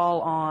is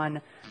call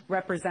on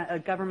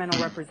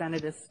governmental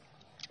representatives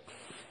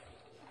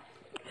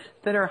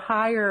that are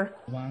higher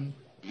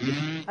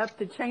up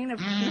the chain of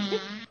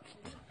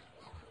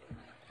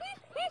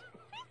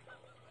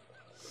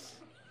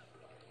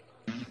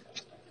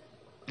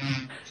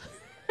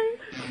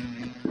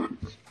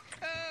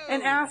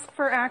and ask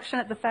for action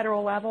at the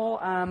federal level.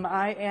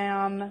 I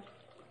am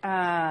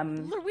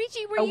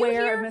Luigi, were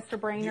aware you of Mr.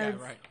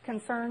 Brainerd's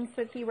concerns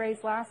that he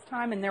raised last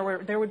time, and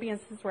there would be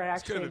instances where I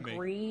actually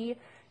agree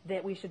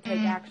that we should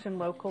take action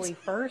locally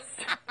first,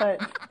 but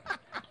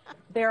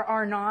there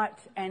are not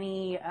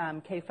any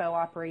KFO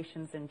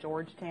operations in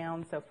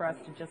Georgetown, so for us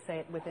to just say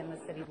it within the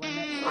city limits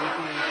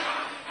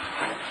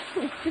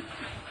would be...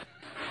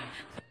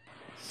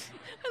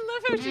 I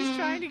love how she's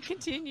trying to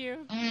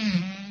continue.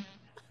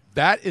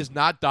 That is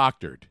not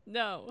doctored.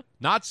 No.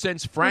 Not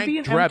since Frank Would be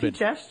an Drebin. empty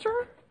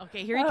gesture?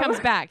 Okay, here he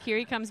comes back. Here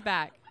he comes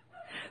back.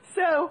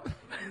 So,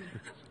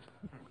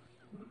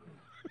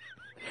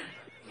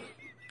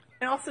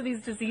 and also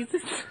these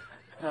diseases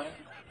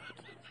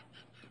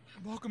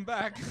Welcome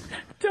back.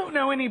 don't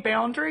know any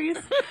boundaries.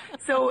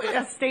 So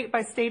a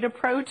state-by-state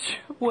approach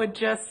would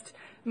just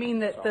mean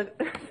that the...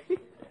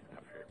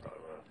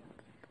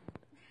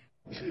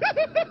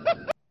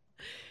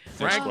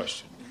 Frank,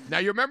 question. Now,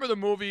 you remember the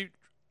movie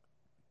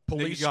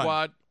Police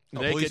Squad?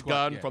 Naked Police Squad,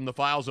 Gun yeah. from the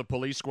files of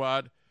Police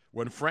Squad?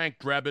 When Frank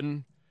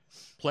Drebin,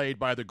 played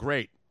by the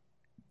great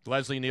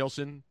Leslie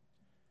Nielsen,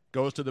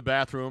 goes to the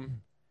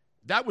bathroom.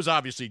 That was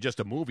obviously just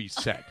a movie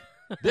set.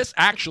 This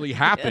actually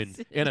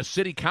happened in a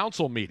city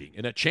council meeting,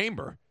 in a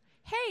chamber.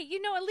 Hey,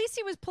 at least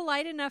he was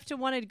polite enough to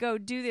want to go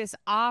do this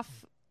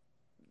off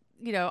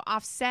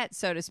set,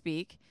 so to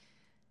speak.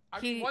 I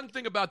mean, one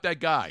thing about that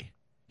guy,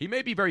 he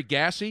may be very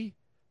gassy,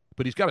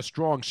 but he's got a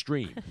strong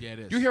stream. Yeah, it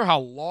is. You hear how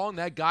long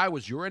that guy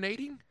was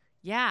urinating?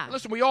 Yeah.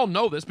 Listen, we all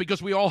know this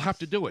because we all have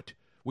to do it.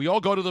 We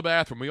all go to the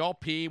bathroom. We all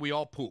pee. We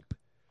all poop.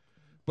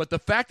 But the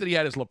fact that he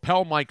had his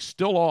lapel mic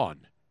still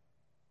on.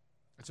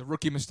 It's a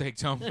rookie mistake,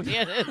 Tom. It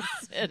is.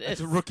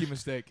 It's a rookie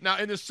mistake. Now,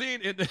 in the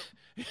scene,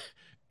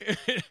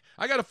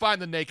 I got to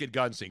find the Naked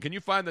Gun scene. Can you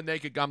find the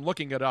Naked Gun? I'm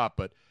looking it up,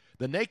 but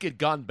the Naked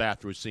Gun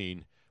bathroom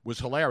scene was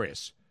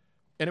hilarious.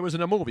 And it was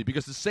in a movie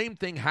because the same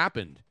thing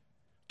happened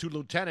to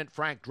Lieutenant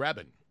Frank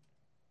Drebin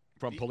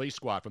from Police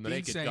Squad, from the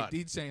Naked Gun.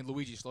 Dean's saying,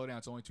 Luigi, slow down.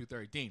 It's only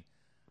 2:30. Dean,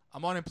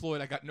 I'm unemployed.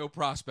 I got no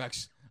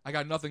prospects. I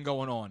got nothing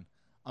going on.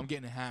 I'm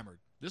getting hammered.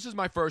 This is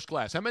my first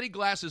glass. How many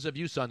glasses have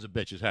you sons of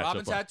bitches had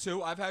Robin's so far? had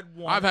 2. I've had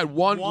 1. I've had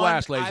one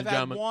glass, ladies and I've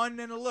gentlemen. had 1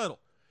 and a little.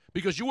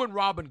 Because you and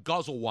Robin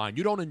guzzle wine.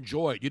 You don't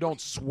enjoy it. You don't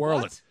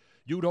swirl it.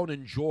 You don't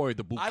enjoy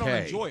the bouquet. I don't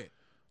enjoy it.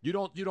 You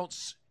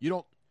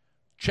don't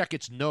check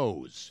its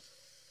nose.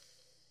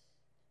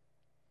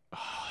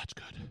 Oh, that's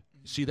good.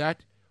 See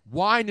that?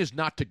 Wine is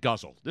not to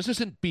guzzle. This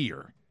isn't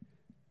beer.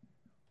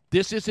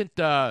 This isn't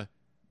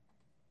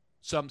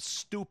some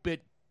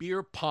stupid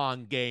beer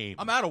pong game.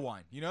 I'm out of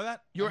wine. You know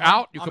that? You're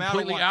out? You're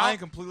completely out? I am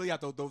completely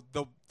out.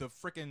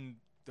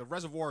 The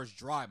reservoir is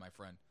dry, my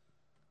friend.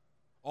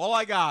 All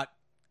I got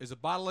is a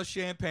bottle of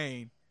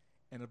champagne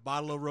and a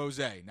bottle of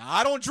rosé. Now,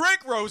 I don't drink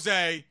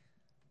rosé,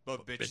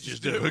 but bitches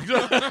do.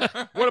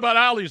 What about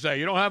Alizé?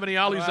 You don't have any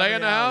Alizé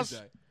in the house?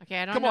 Okay,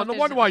 I don't Come know on, no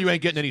wonder why you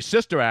ain't getting any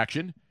sister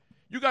action.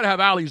 You got to have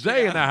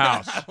Alizé in the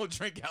house. I don't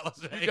drink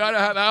Alizé. You got to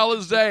have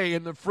Alizé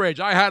in the fridge.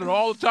 I had it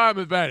all the time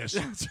in Venice.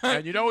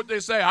 And you know what they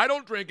say? I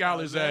don't drink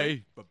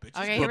Alizé. But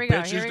bitches Okay, do. here we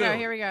go. Here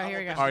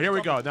we go. All right, here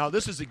we go. Now,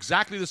 this is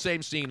exactly the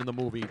same scene in the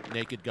movie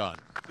Naked Gun.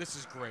 This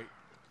is great.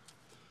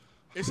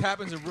 This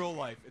happens in real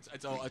life.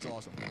 It's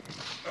awesome.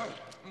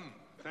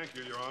 Thank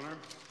you, Your Honor.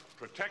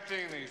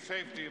 Protecting the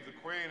safety of the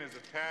Queen is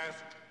a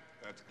task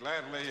that's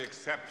gladly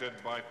accepted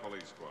by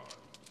police squad.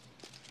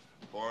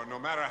 For no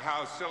matter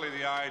how silly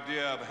the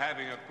idea of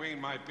having a queen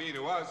might be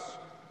to us,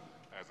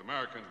 as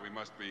Americans, we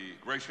must be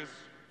gracious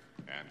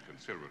and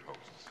considerate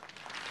hosts.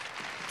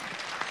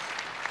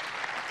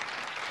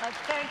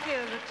 Thank you,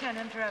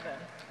 Lieutenant Drebin.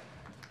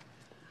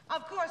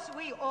 Of course,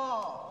 we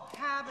all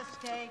have a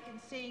stake in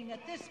seeing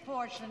that this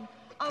portion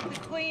of the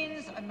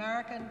Queen's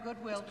American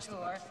Goodwill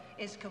Tour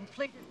is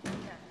completed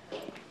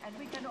successfully. And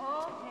we can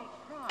all take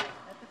pride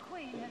that the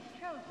Queen has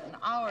chosen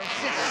our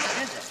city to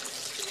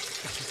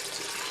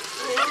visit.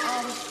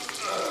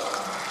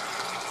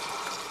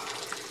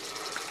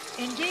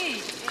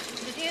 Indeed,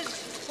 it is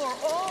for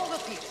all the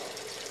people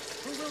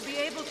who will be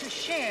able to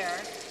share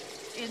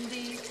in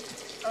the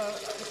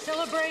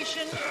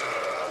celebration.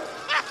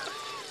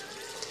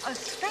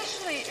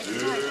 Especially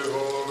exciting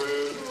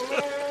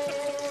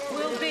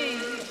will be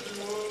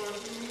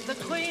the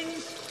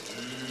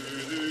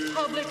Queen's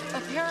public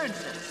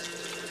appearances.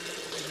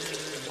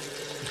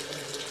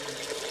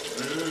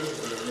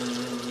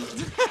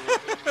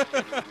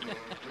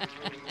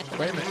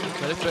 Wait a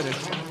minute. Let it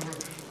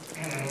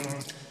finish.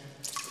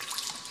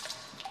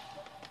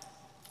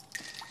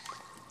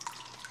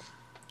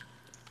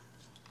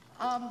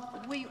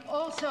 We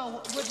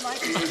also would like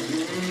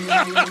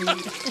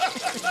to...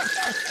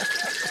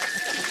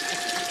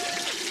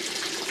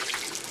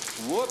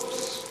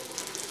 Whoops.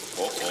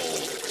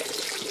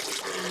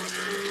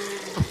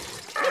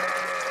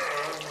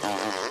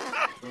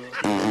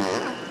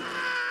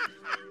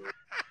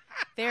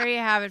 There you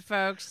have it,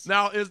 folks.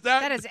 Now,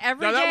 that is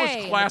every now, day that in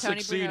was the classic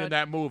Tony scene Bruno. in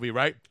that movie,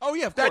 right? Oh,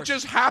 yeah, of that course.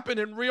 just happened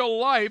in real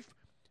life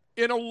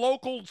in a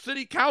local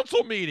city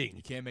council meeting.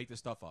 You can't make this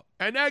stuff up.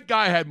 And that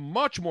guy had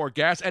much more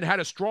gas and had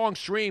a strong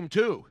stream,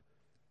 too.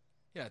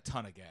 Yeah, a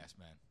ton of gas,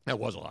 man. That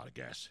was a lot of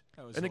gas.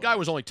 was And the a guy lot.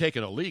 was only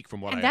taking a leak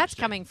from what And I that's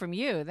understand. coming from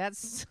you.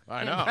 That's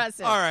I know.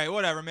 impressive. All right,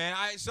 whatever, man.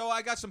 So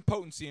I got some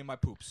potency in my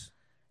poops.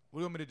 What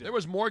do you want me to do? There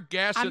was more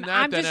gas in I'm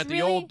that than just at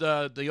the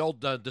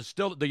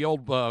really-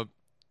 old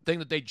thing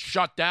that they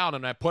shut down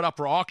and I put up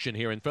for auction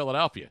here in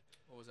Philadelphia.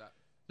 What was that?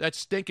 That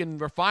stinking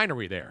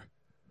refinery there.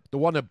 The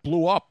one that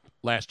blew up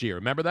last year.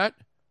 Remember that?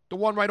 The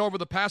one right over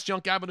the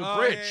Passyunk Avenue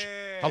Bridge.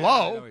 Yeah. Hello?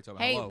 I know what you're talking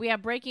about. Hey, Hello. we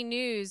have breaking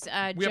news. We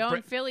have Joe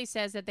in Philly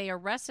says that they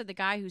arrested the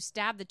guy who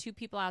stabbed the two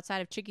people outside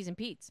of Chickies and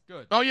Pete's.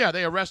 Good. Oh, yeah,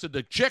 they arrested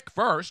the chick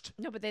first.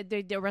 No, but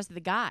they arrested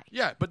the guy.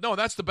 Yeah, but no,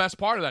 that's the best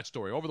part of that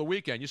story. Over the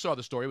weekend, you saw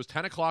the story. It was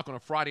 10 o'clock on a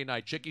Friday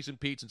night, Chickies and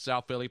Pete's in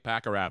South Philly,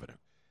 Packer Avenue.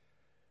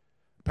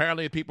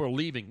 Apparently, people are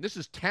leaving. This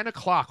is 10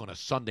 o'clock on a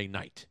Sunday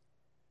night.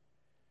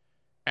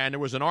 And there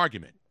was an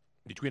argument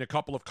between a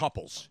couple of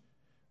couples.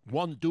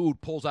 One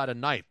dude pulls out a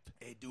knife,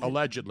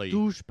 allegedly,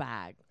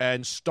 Douchebag.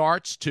 and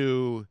starts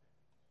to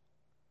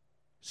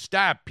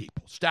stab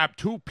people. Stab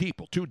two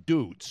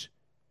dudes.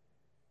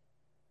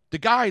 The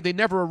guy, they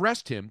never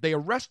arrest him. They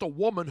arrest a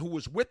woman who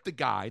was with the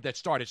guy that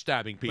started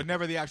stabbing people. But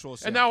never the actual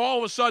And now all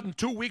of a sudden,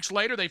 2 weeks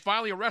later, they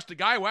finally arrest the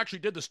guy who actually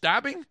did the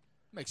stabbing?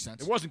 Makes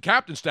sense. It wasn't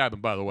Captain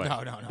stabbing, by the way.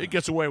 No. He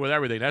gets away with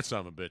everything. That son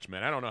of a bitch,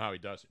 man. I don't know how he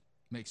does it.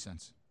 Makes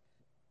sense.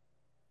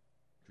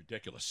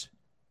 Ridiculous.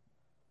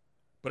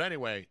 But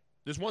anyway,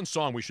 there's one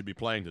song we should be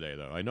playing today,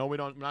 though. I know we're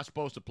not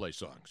supposed to play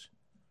songs.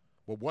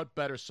 Well, what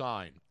better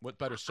sign? What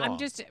better song? I'm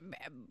just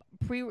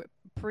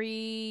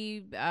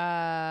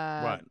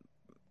What?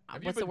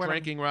 Have you what's been the word?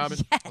 drinking, Robin?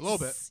 Yes, A little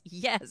bit.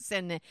 Yes,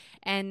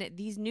 and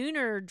these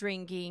nooner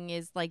drinking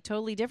is like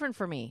totally different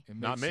for me.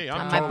 Not me. My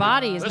I'm totally-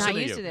 body is Listen not to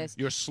used you. to this.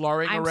 You're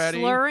slurring I'm already.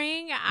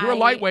 slurring. You're a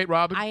lightweight,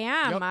 Robin. I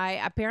am.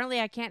 Yep. Apparently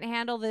I can't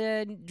handle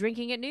the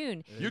drinking at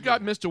noon. You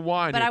got Mr.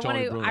 Wine But here, I want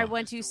Tony to. Bruno. I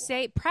want to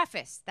say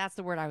preface. That's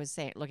the word I was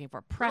looking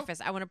for.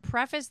 Preface. I want to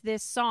preface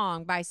this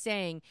song by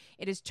saying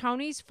it is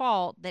Tony's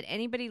fault that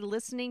anybody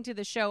listening to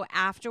the show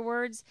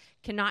afterwards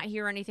cannot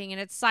hear anything,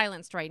 and it's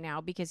silenced right now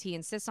because he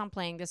insists on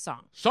playing this song.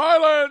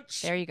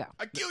 Silence! There you go.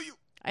 I kill you.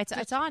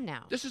 It's on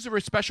now. This is a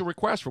very special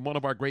request from one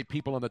of our great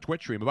people on the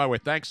Twitch stream. And by the way,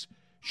 thanks.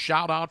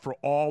 Shout out for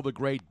all the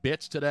great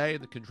bits today,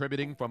 the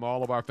contributing from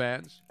all of our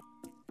fans.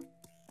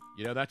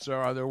 You know, that's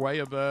their way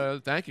of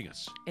thanking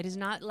us. It is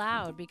not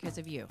loud because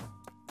of you.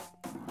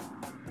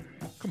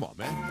 Come on,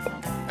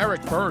 man.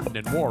 Eric Burden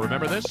and more.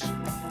 Remember this?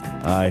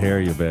 I hear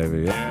you,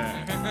 baby.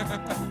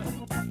 I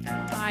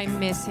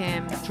miss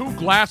him. 2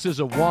 glasses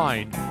of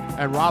wine,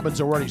 and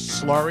Robin's already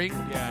slurring.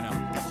 Yeah, I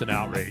know. It's an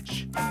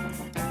outrage.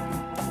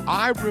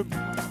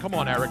 Come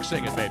on, Eric,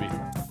 sing it, baby.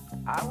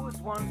 I was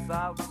once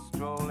out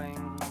strolling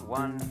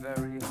one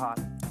very hot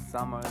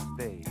summer's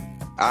day.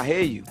 I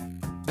hear you.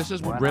 This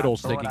is what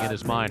Riddle's thinking in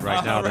his mind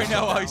right now. Right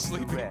now while he's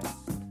sleeping.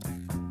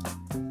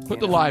 Put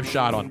the live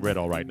shot on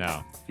Riddle right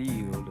now.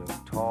 Field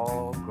of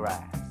tall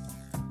grass.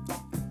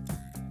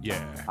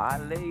 Yeah. I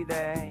lay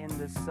there in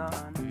the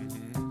sun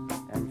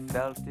and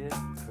felt it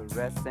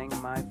caressing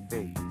my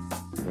face.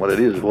 What it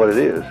is what it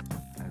is.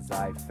 As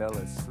I fell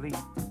asleep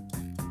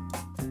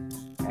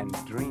and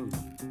dreamed.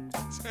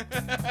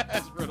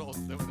 That's Riddle's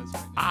doing this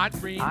right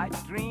now. I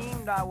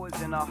dreamed I was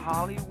in a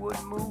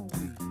Hollywood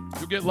movie.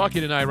 You get lucky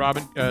tonight,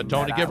 Robin.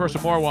 Tony, give her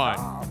some more wine.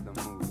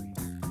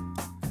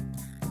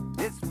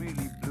 This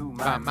really blew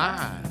my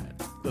mind.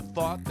 The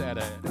thought that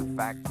the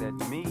fact that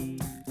me,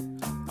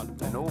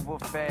 an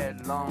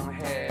overfed,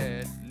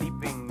 long-haired,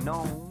 leaping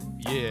gnome.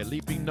 Yeah,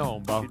 leaping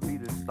gnome, Bo. Should be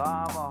the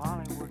star of a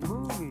Hollywood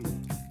movie.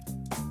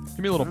 Give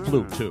me a little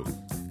flute, too.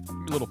 Give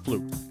me a little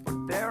flute.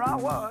 But there I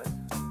was.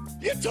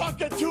 You're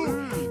talking to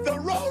the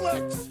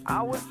Rolex.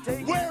 I was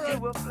taken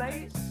to a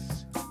place,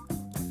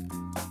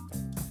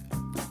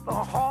 the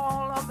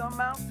Hall of the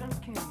Mountain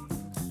King.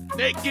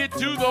 Naked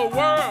to the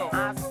world.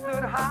 I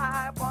stood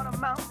high upon a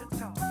mountain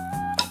top.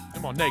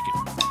 Come on, naked.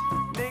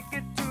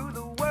 Naked to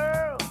the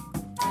world.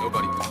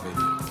 Nobody can make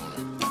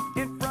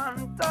it. In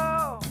front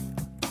of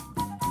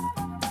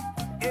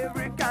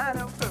every kind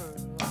of girl.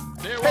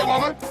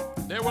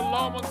 There were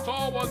long ones,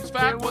 tall ones,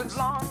 fat ones. There was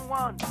long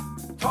ones,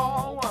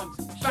 tall ones,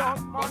 short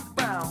ones,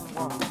 brown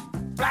ones,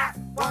 black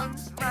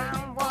ones,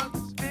 round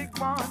ones, big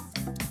ones,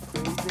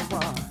 crazy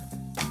ones.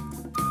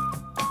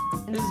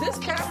 Is this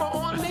camera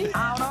on me?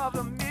 Out of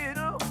the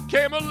middle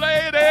came a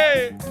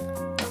lady.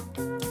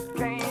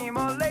 Came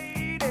a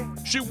lady.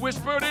 She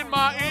whispered in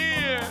my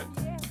ear.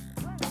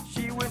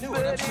 She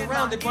whispered I'm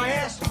surrounded by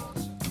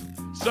assholes.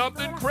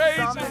 Something crazy.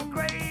 Something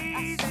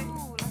crazy.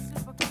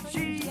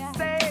 She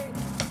said,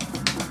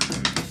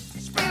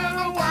 spill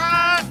the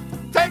wine,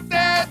 take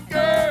that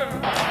girl.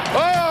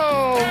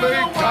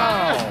 Holy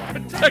cow.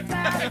 Take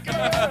that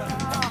girl.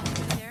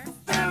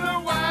 spill the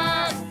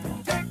wine,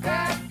 take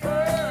that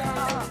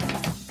girl.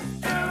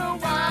 Spill the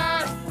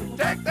wine,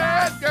 take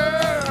that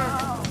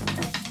girl.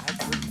 I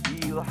could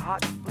feel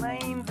hot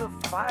flames of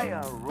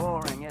fire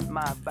roaring at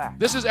my back.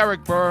 This is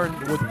Eric Byrne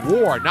with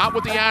War, not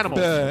with the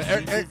Animals.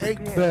 Eric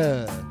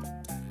Byrne.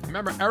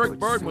 Remember, Eric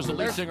Byrne was the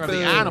lead singer of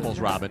the Animals,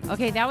 Robin.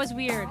 Okay, that was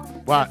weird.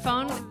 What?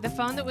 The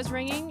phone that was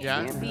ringing,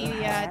 Yeah.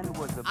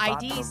 the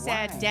ID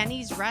said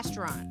Denny's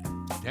Restaurant.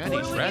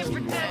 Denny's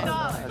Restaurant.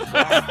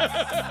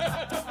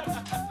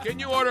 Can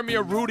you order me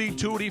a Rudy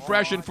Tooty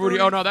Fresh and Fruity?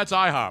 Oh, no, that's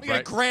IHOP, Get right?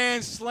 a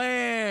Grand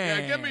Slam.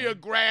 Yeah, give me a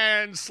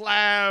Grand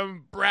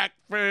Slam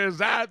breakfast.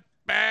 That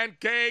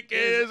pancake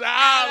is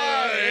out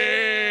of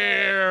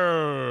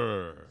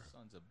here.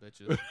 Sons of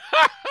bitches.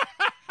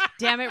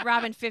 Damn it,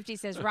 Robin 50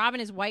 says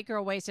Robin is white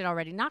girl wasted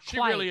already. Not She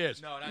quite. really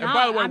is. No, and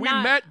by the way, we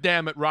met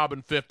Damn It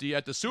Robin 50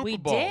 at the Super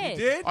Bowl. did.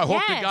 You did? I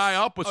hooked the Yes. guy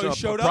up with Oh, he some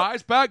showed up?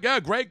 prize pack. Yeah,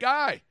 great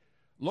guy.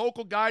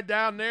 Local guy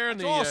down there in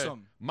That's the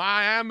awesome.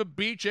 Miami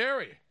Beach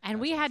area. And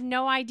we had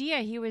no idea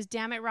he was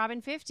Damn It Robin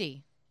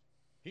 50.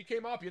 He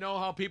came up. You know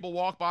how people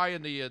walk by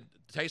in the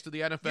Taste of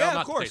the NFL? Yeah, of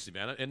Not course. the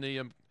Taste of the in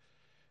the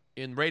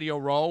in Radio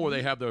Row where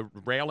they have the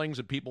railings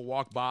and people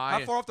walk by.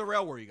 How far off the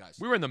rail were you guys?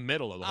 We were in the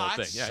middle of the whole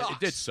that thing. Yeah, sucks. it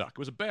did suck. It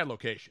was a bad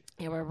location.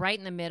 Yeah, we're right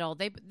in the middle.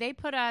 They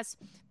put us.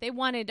 They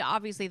wanted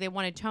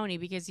Tony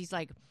because he's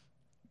like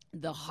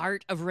the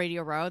heart of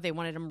Radio Row. They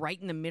wanted him right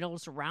in the middle,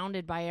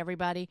 surrounded by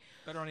everybody.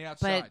 Better on the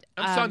outside.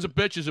 But Them sons of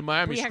bitches in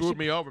Miami we screwed actually-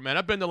 me over, man.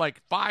 I've been to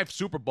like 5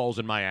 Super Bowls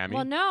in Miami.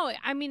 Well, no,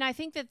 I mean, I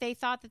think that they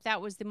thought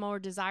that was the more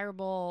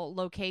desirable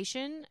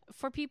location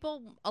for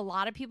people. A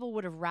lot of people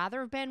would have rather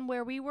have been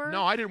where we were.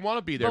 No, I didn't want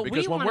to be there But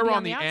because we when wanna we're be on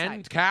on the the end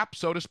outside. cap,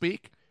 so to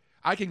speak,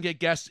 I can get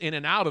guests in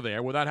and out of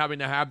there without having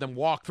to have them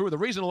walk through. The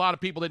reason a lot of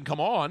people didn't come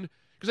on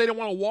because they didn't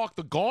want to walk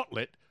the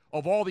gauntlet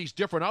of all these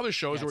different other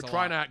shows who were That's a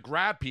trying to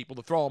grab people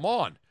to throw them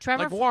on.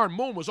 Trevor- like Warren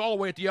Moon was all the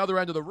way at the other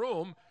end of the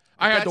room.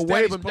 I If had to that's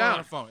wave Denny's, him put it on down.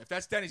 the phone. If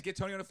that's Denny's, get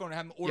Tony on the phone and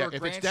have him order Yeah, a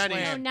if Grand it's Denny's-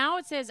 So Slam. now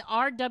it says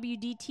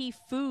RWDT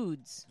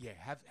Foods. Yeah,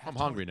 have I'm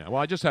Tony. hungry now.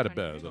 Well, I just had a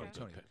bed.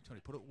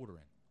 Tony, put an order in.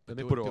 Let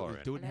me Do put it- an do order it-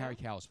 in. Do it in Harry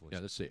Cowell's voice. Yeah,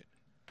 let's see it.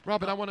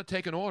 Robin, I want to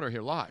take an order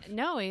here live.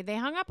 No, they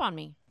hung up on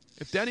me.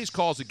 If Denny's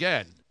calls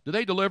again, do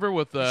they deliver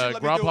with You should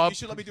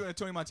Grubhub? let me do it in a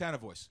Tony Montana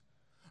voice.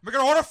 I'm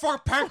making an order for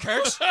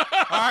pancakes. All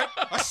right,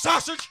 a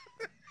sausage.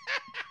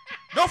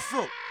 No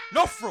fruit.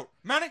 No fruit.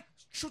 Manny,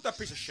 shoot that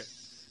piece of shit.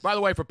 By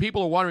the way, for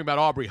people who are wondering about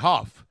Aubrey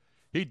Huff,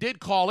 he did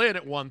call in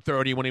at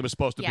 1:30 when he was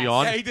supposed to be Yes.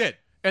 on. Yeah, he did.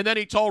 And then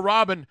he told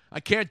Robin, I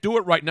can't do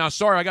it right now.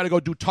 Sorry, I got to go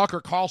do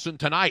Tucker Carlson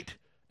tonight.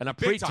 And a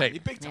Big time.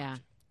 pre-tape. Big time. Yeah.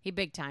 He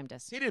big-timed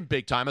us. He didn't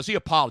big-time us.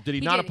 Did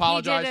he not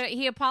apologize?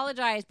 He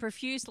apologized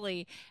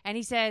profusely, and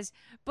he says,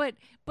 but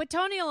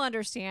Tony will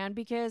understand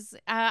because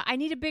I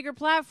need a bigger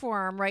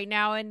platform right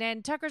now, and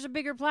then Tucker's a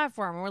bigger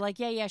platform. And we're like,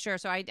 yeah, sure.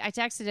 So I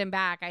texted him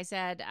back. I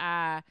said,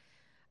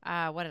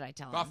 what did I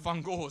tell him?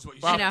 Fungal is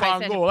what you I said. know, I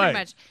said pretty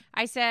much.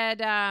 I said,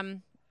 where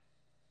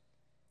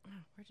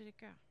did it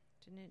go?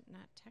 Didn't it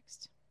not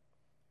text?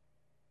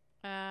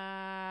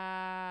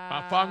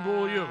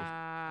 Fungal you.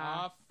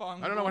 I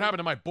don't know what happened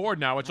to my board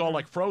now. It's all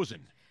like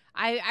frozen.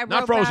 I wrote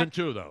not frozen back,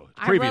 too, though.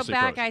 I wrote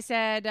back. Frozen. I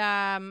said,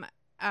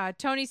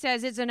 Tony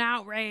says it's an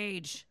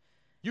outrage.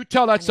 You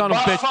tell that son of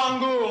a bitch.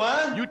 Fungal,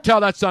 huh? You tell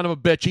that son of a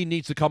bitch he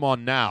needs to come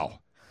on now.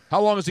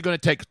 How long is it going to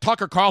take?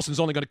 Tucker Carlson's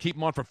only going to keep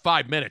him on for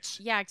 5 minutes.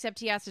 Yeah, except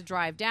he has to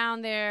drive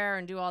down there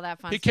and do all that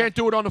fun stuff. He can't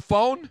do it on the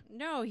phone?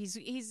 No, he's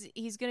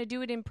going to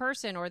do it in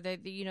person or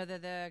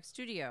the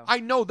studio.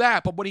 I know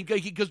that, but when he's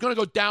going to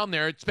go down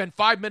there, spend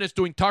 5 minutes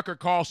doing Tucker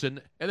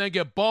Carlson, and then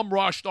get bum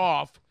rushed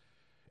off,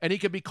 and he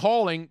could be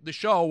calling the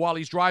show while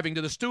he's driving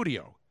to the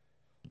studio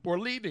or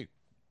leaving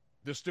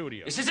the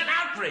studio. This is an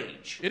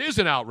outrage. It is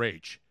an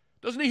outrage.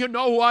 Doesn't he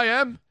know who I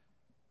am?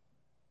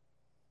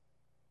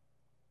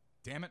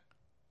 Damn it.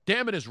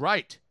 Damn it is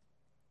right.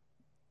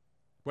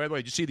 By the way,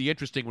 did you see the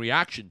interesting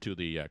reaction to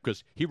the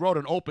because he wrote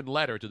an open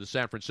letter to the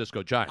San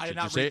Francisco Giants. I did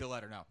not read the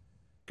letter, no.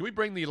 Can we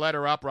bring the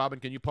letter up, Robin?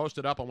 Can you post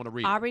it up? I want to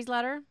read Aubrey's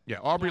letter? Yeah,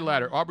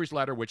 Aubrey's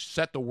letter, which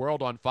set the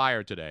world on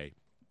fire today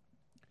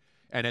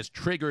and has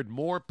triggered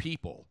more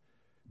people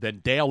than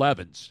Dale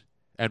Evans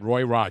and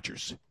Roy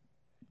Rogers.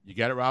 You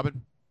get it,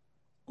 Robin?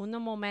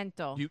 Un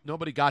momento.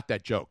 Nobody got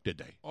that joke, did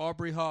they?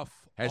 Aubrey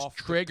Huff has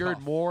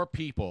triggered more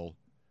people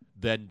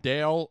than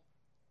Dale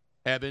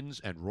Evans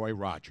and Roy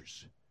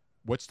Rogers.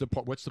 What's the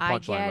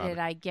punchline?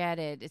 I get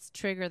it. It's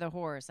Trigger the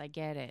horse. I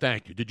get it.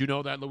 Thank you. Did you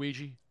know that,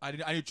 Luigi? I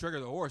knew Trigger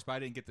the horse, but I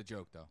didn't get the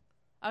joke though.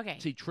 Okay.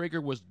 See, Trigger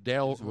was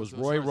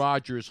Roy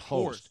Rogers'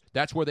 host.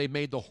 That's where they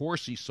made the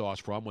horsey sauce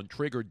from. When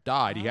Trigger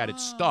died, he had it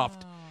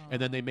stuffed, and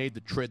then they made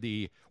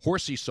the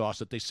horsey sauce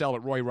that they sell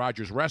at Roy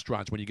Rogers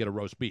restaurants when you get a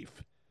roast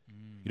beef.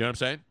 You know what I'm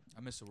saying?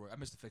 I miss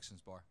the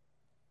Fixins bar.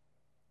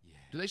 Yeah.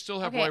 Do they still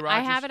have okay, Roy Rogers? I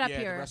have it up yeah,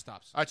 here. The rest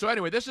stops. All right. So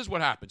anyway, this is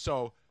what happened.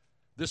 So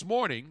this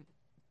morning,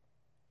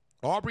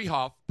 Aubrey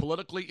Huff,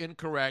 politically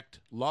incorrect,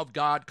 love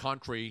God,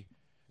 country.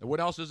 And what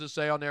else does it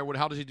say on there?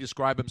 How does he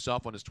describe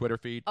himself on his Twitter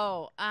feed?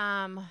 Oh,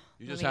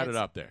 you just had it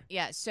up there.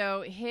 Yeah.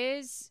 So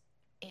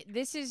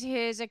this is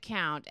his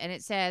account, and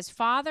it says,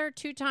 "Father,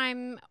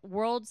 2-time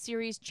World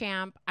Series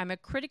champ. I'm a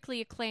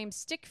critically acclaimed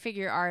stick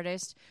figure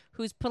artist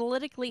who's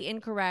politically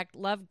incorrect.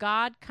 Love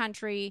God,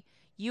 country,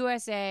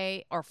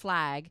 USA or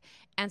flag,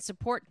 and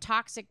support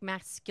toxic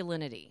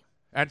masculinity."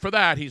 And for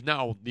that, he's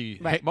now the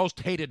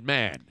most hated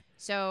man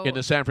in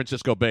the San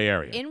Francisco Bay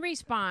Area. In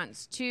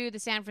response to the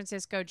San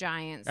Francisco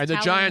Giants. And the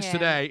Giants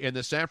today in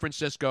the San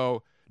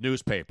Francisco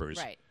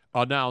newspapers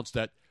announced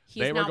that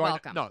they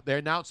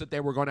announced that they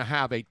were going to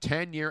have a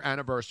 10-year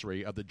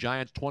anniversary of the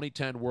Giants'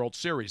 2010 World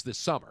Series this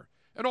summer.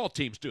 And all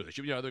teams do this.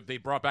 You know, they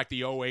brought back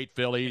the 08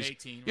 Phillies.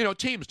 18, you know,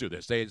 teams do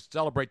this. They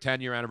celebrate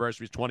 10-year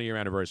anniversaries, 20-year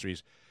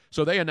anniversaries.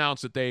 So they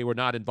announced that they were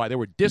not invited. They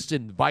were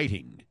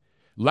disinviting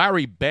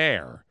Larry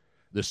Baer,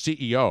 the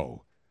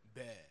CEO.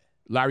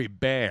 Larry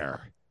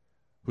Baer,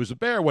 who's a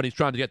bear when he's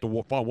trying to get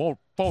the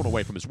phone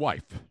away from his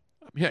wife.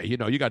 Yeah, you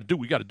know, you got to do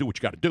what you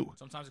got to do.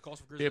 Sometimes it calls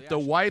for grizzly If the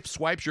wife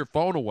swipes your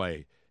phone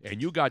away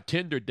and you got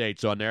Tinder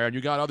dates on there and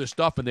you got other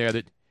stuff in there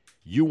that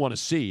you want to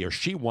see or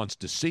she wants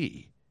to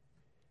see,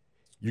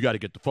 you got to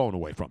get the phone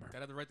away from her. Got to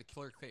have the right to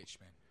kill her face,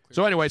 man.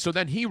 So anyway, so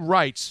then he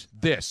writes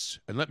this,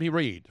 and let me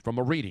read from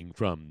a reading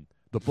from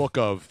the book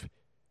of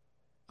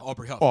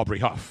Aubrey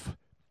Huff.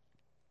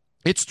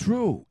 It's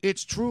true.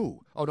 It's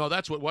true. Oh, no,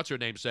 that's what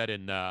what's-her-name said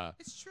in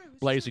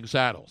Blazing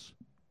Saddles.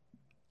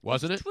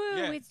 Wasn't it? True.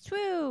 Yeah. It's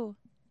true.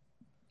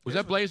 Was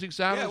that Blazing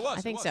Saddles? Yeah, it was.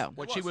 I think so.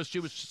 When she was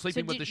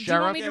sleeping with the Do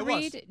sheriff? you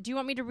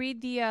want me to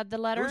read the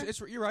letter?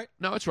 You're right.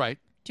 No, it's right.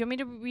 Do you want me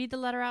to read the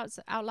letter out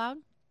loud?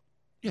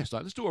 Yes,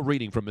 let's do a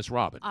reading from Miss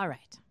Robin. All right.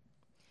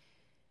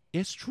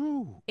 It's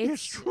true.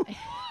 It's true.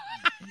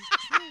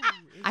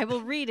 I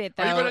will read it,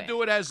 though. Are you going to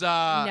do it as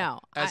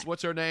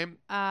what's her name?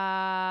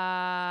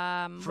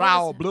 Frau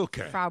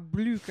Blucher. Frau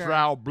Blucher.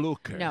 Frau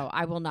Blucher. No,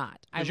 I will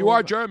not. Because you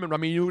are German. I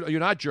mean, you're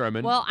not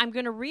German. Well, I'm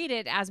going to read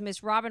it as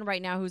Miss Robin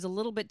right now, who's a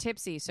little bit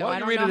tipsy. So I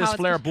don't read know it how as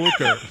Flair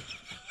Blucher.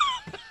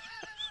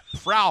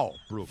 Frau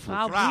Blucher.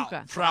 Frau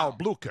Blucher. Frau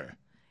Blucher.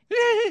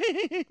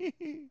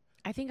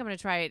 I think I'm going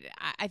to try it.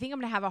 I think I'm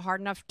going to have a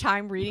hard enough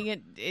time reading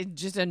it in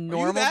just a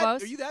normal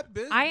buzz. Are you that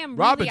busy? I am.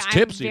 Robin's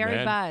tipsy, I'm very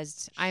man.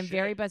 buzzed. I'm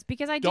very buzzed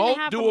because I don't didn't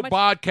have do a much...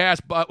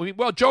 podcast. But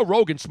well, Joe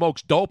Rogan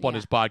smokes dope on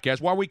his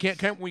podcast. Why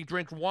can't we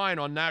drink wine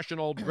on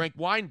National Drink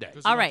Wine Day?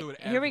 All right,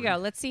 here we go.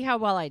 Let's see how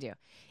well I do.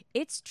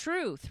 It's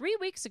true. 3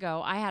 weeks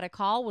ago, I had a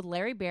call with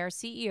Larry Baer,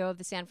 CEO of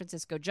the San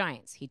Francisco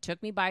Giants. He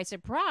took me by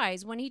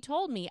surprise when he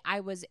told me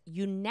I was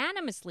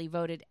unanimously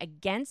voted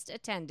against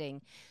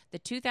attending the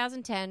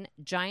 2010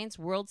 Giants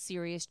World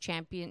Series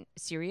Championship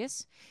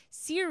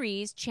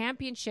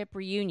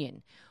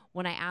reunion.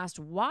 When I asked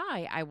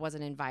why I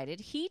wasn't invited,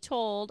 he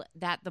told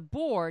that the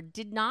board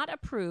did not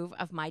approve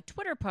of my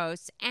Twitter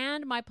posts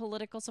and my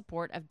political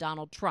support of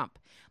Donald Trump.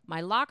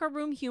 My locker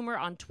room humor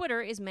on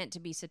Twitter is meant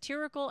to be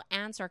satirical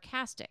and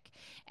sarcastic,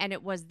 and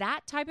it was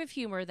that type of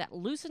humor that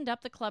loosened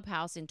up the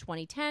clubhouse in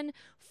 2010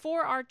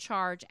 for our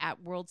charge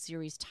at World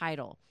Series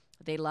title.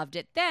 They loved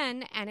it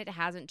then, and it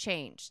hasn't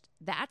changed.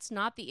 That's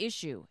not the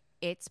issue.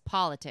 It's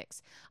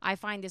politics. I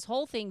find this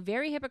whole thing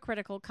very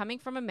hypocritical coming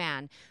from a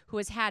man who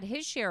has had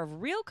his share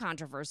of real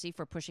controversy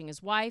for pushing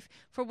his wife,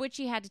 for which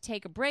he had to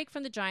take a break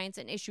from the Giants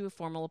and issue a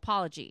formal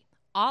apology.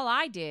 All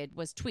I did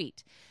was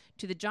tweet.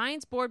 To the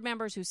Giants board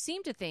members who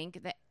seem to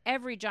think that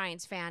every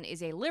Giants fan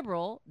is a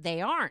liberal,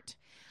 they aren't.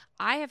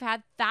 I have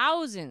had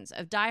thousands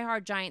of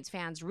diehard Giants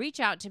fans reach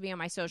out to me on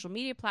my social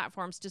media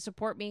platforms to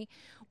support me.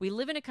 We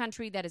live in a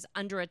country that is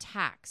under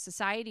attack.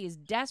 Society is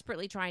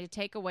desperately trying to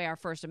take away our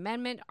First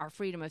Amendment, our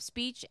freedom of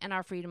speech, and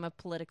our freedom of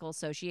political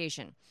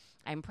association.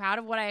 I'm proud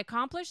of what I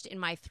accomplished in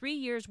my 3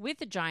 years with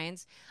the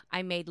Giants.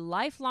 I made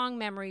lifelong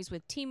memories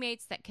with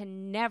teammates that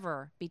can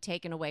never be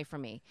taken away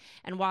from me.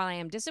 And while I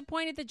am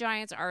disappointed the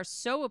Giants are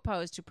so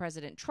opposed to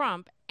President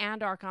Trump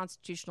and our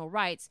constitutional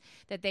rights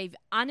that they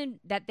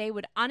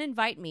would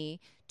uninvite me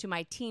to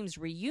my team's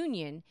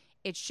reunion,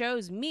 it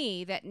shows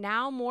me that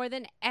now more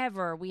than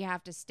ever we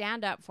have to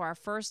stand up for our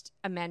First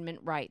Amendment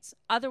rights.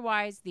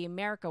 Otherwise, the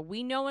America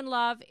we know and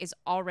love is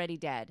already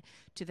dead.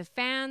 To the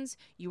fans,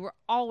 you were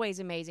always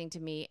amazing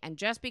to me, and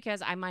just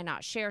because I might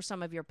not share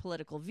some of your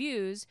political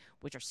views,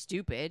 which are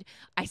stupid,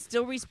 I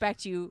still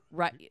expect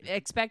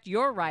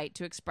your right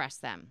to express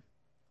them.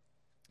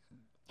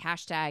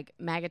 Hashtag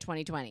MAGA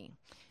 2020.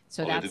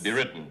 So let it be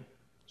written.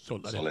 So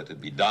let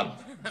it be done.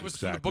 That was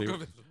the book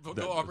of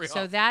Aubrey Huff.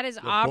 So that is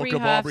The Aubrey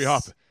book of Aubrey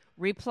Huff. Huff's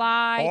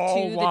reply all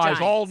to the rise,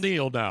 Giants. all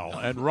kneel now,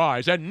 and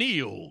rise, and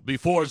kneel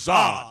before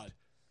Zod.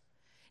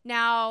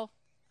 Now,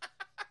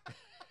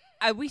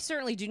 we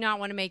certainly do not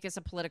want to make this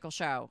a political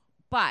show,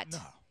 but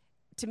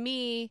to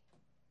me,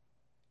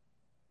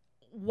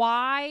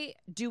 why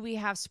do we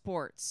have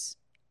sports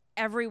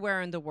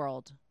everywhere in the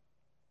world?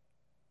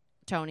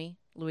 Tony,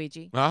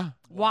 Luigi? Huh?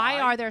 Why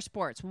are there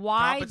sports?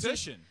 Why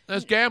competition?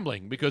 There's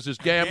gambling, because there's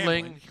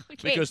gambling,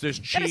 because there's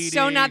cheating. That is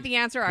so not the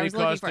answer I was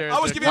looking for. I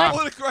was giving you a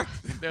political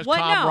correct. There's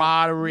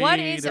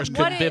camaraderie, there's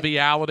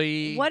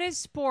conviviality. What is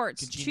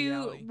sports?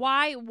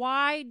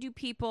 Why do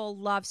people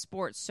love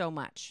sports so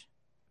much?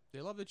 They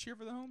love to cheer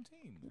for the home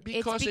team.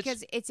 Because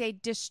it's a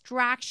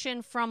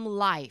distraction from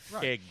life.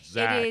 Right.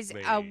 Exactly. It is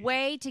a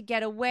way to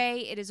get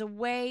away. It is a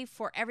way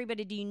for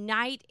everybody to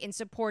unite in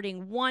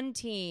supporting one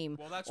team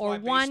or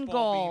one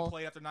goal. Being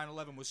played after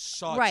 9/11 was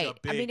such right. a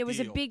big I mean, it was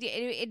deal. a big deal.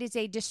 It is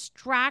a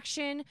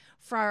distraction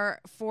for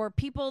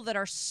people that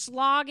are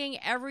slogging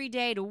every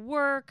day to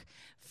work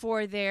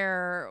for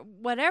their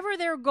whatever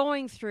they're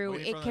going through.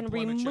 It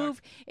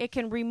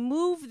can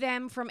remove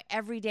them from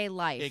everyday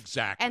life.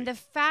 Exactly. And the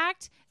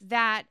fact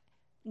that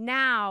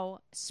now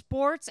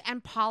sports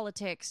and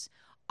politics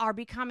are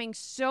becoming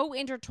so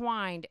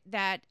intertwined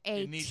that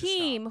a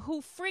team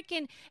who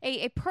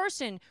a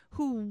person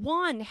who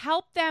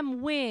helped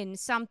them win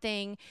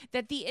something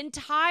that the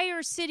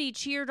entire city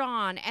cheered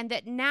on, and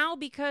that now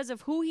because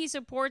of who he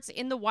supports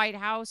in the White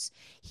House,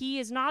 he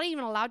is not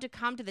even allowed to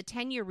come to the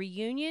 10-year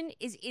reunion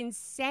is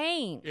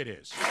insane. It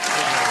is. And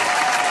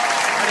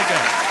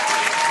again,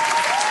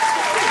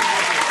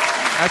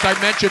 as I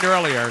mentioned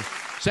earlier,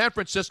 San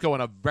Francisco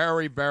in a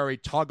very, very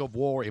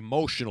tug-of-war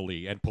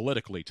emotionally and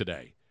politically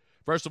today.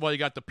 First of all, you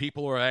got the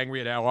people who are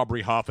angry at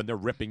Aubrey Huff, and they're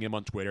ripping him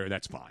on Twitter, and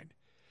that's fine.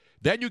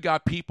 Then you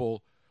got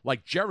people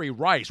like Jerry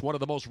Rice, one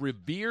of the most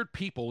revered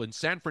people in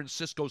San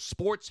Francisco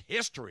sports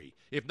history,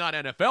 if not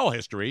NFL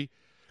history,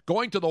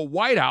 going to the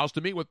White House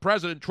to meet with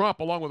President Trump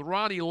along with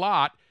Ronnie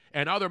Lott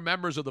and other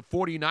members of the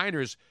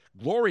 49ers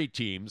glory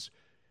teams,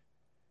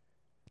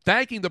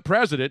 thanking the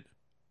president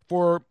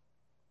for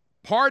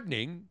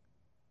pardoning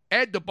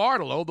Ed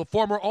DeBartolo, the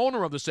former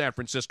owner of the San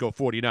Francisco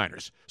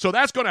 49ers. So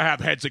that's going to have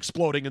heads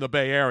exploding in the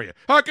Bay Area.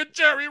 How could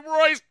Jerry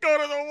Rice go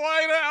to the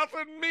White House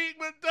and meet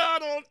with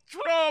Donald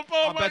Trump?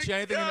 I bet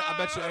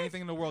you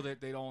anything in the world that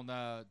they don't.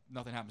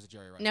 Nothing happens to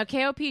Jerry Rice. Now,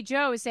 KOP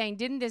Joe is saying,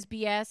 didn't this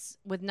BS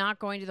with not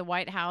going to the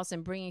White House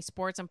and bringing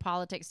sports and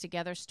politics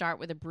together start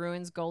with the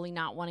Bruins goalie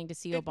not wanting to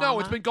see Obama? No,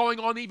 it's been going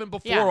on even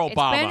before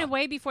Obama. It's been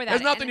way before that. It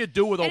has nothing to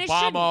do with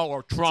Obama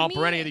or Trump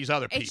or any of these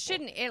other people. It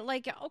shouldn't.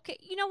 Okay,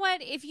 you know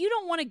what? If you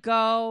don't want to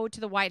go to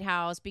the White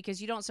House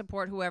because you don't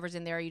support whoever's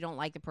in there, you don't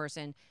like the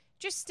person,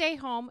 just stay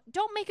home.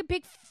 Don't make a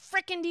big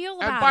frickin' deal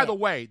about it. And by the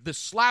way, the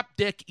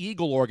Slapdick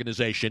Eagle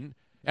organization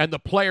and the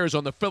players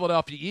on the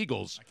Philadelphia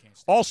Eagles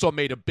also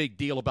made a big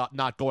deal about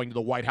not going to the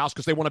White House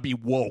because they want to be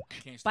woke.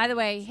 By the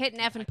way, Hit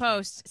and Effin'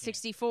 Post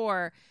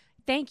 64.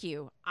 Thank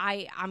you.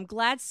 I'm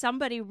glad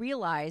somebody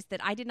realized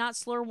that I did not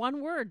slur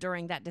one word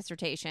during that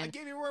dissertation. I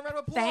gave you a round of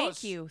applause.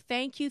 Thank you.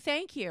 Thank you.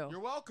 Thank you. You're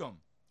welcome.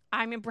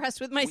 I'm impressed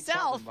with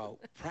myself. We're talking about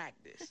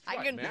practice.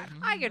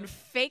 I can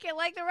fake it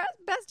like the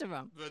best of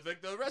them. The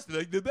best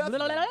of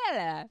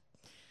them.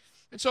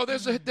 And so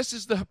this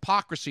is the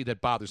hypocrisy that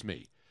bothers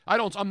me.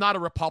 I'm not a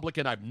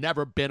Republican. I've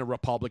never been a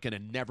Republican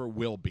and never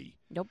will be.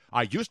 Nope.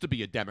 I used to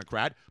be a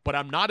Democrat, but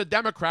I'm not a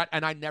Democrat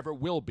and I never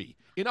will be.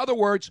 In other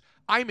words,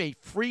 I'm a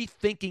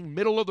free-thinking,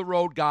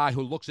 middle-of-the-road guy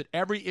who looks at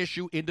every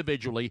issue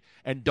individually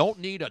and don't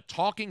need a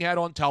talking head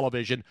on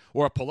television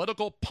or a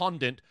political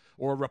pundit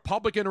or a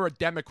Republican or a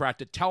Democrat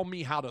to tell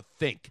me how to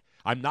think.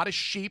 I'm not a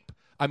sheep.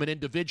 I'm an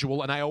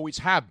individual, and I always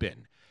have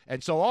been.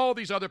 And so all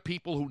these other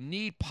people who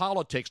need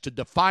politics to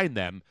define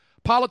them,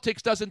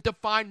 politics doesn't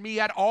define me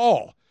at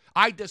all.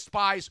 I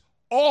despise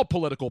all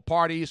political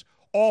parties,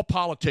 all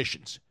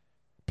politicians.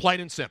 Plain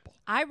and simple.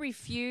 I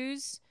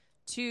refuse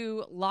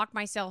to lock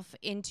myself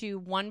into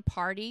one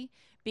party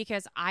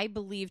because I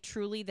believe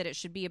truly that it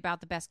should be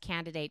about the best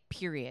candidate,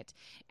 period.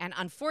 And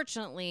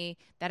unfortunately,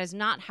 that is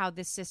not how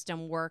this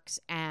system works,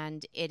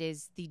 and it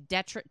is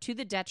to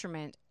the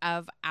detriment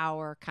of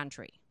our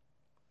country.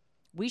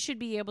 We should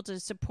be able to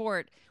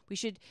support,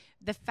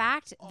 the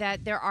fact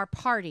that there are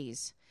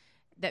parties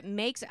that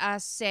makes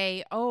us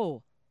say,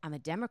 oh, I'm a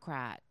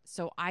Democrat,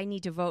 so I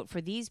need to vote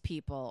for these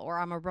people, or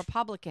I'm a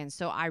Republican,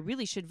 so I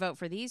really should vote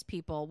for these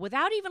people,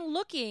 without even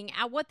looking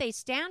at what they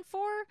stand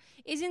for,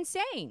 is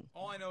insane.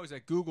 All I know is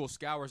that Google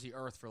scours the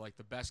earth for like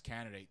the best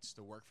candidates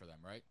to work for them,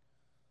 right?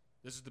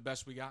 This is the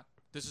best we got.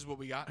 This is what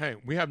we got. Hey,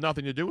 we have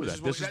nothing to do with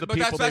that. This is the but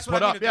people that's they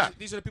put what I mean. up. Yeah.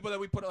 These are the people that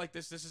we put like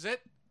this. This is it.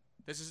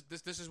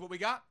 This is what we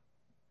got.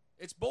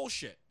 It's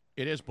bullshit.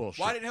 It is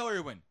bullshit. Why didn't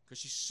Hillary win? Because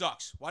she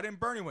sucks. Why didn't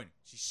Bernie win?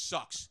 She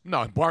sucks.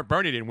 No,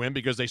 Bernie didn't win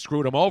because they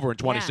screwed him over in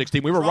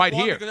 2016. We were Trump right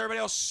won here. Because everybody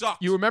else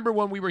sucked. You remember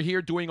when we were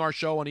here doing our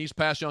show on East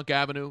Passyunk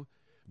Avenue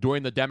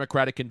during the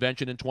Democratic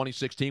Convention in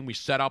 2016? We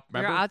set up,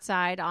 remember? We were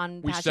outside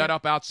on We set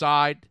up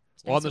outside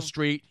on the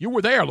street. You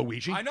were there,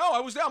 Luigi. I know.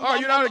 I was there.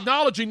 You're not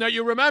acknowledging that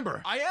you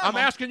remember. I am. I'm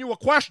asking you a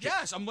question.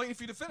 Yes, I'm waiting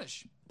for you to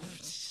finish.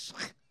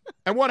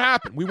 And what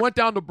happened? We went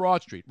down to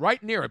Broad Street,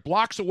 right near it,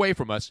 blocks away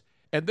from us,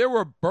 and there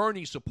were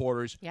Bernie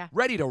supporters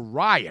ready to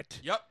riot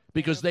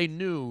because they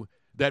knew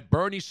that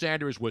Bernie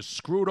Sanders was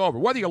screwed over.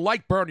 Whether you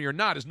like Bernie or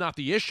not is not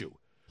the issue.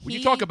 When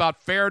you talk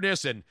about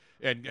fairness and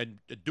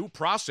due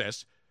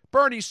process,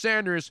 Bernie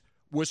Sanders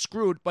was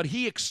screwed, but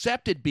he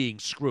accepted being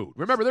screwed.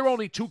 Remember, there were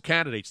only two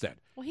candidates then.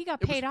 Well, he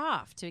got paid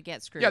off to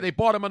get screwed. Yeah, they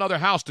bought him another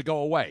house to go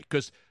away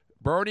because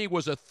Bernie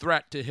was a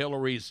threat to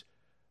Hillary's,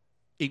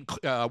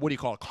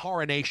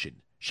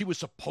 coronation. She was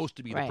supposed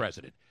to be the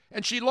president,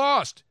 and she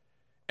lost.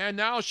 And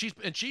now she's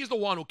the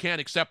one who can't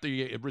accept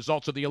the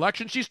results of the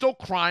election. She's still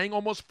crying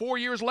almost 4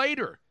 years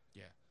later.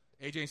 Yeah.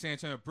 AJ San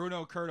Antonio,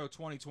 Bruno Curto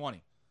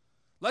 2020.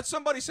 Let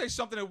somebody say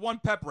something at one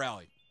pep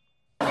rally.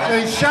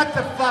 Then shut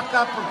the fuck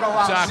up and go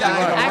outside.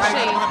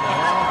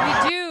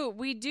 Actually,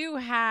 we do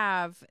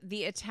have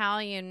the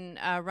Italian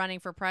running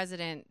for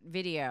president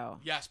video.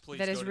 Yes, please.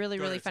 That is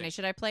really funny.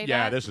 Should I play that?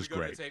 Yeah, this is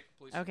great.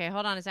 Okay,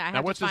 hold on a second.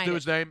 Now, what's this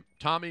dude's name?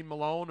 Tommy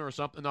Malone or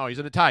something? No, he's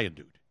an Italian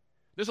dude.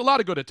 There's a lot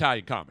of good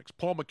Italian comics.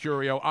 Paul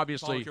Mercurio,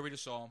 obviously. Paul Mercurio,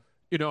 saw him.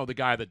 You know, the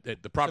guy that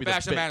probably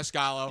Sebastian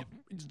Maniscalco.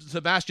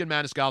 Sebastian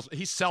Maniscalco.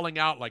 He's selling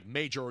out like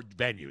major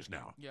venues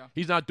now. Yeah.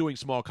 He's not doing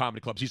small comedy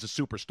clubs. He's a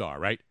superstar,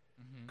 right?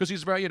 Because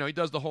he's very, he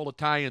does the whole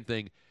Italian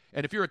thing.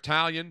 And if you're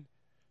Italian,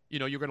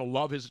 you're going to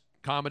love his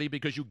comedy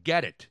because you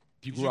get it.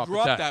 You grew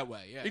up that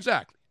way, yeah.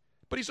 Exactly.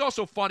 But he's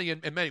also funny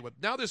in many ways.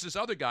 Now there's this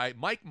other guy,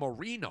 Mike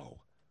Marino.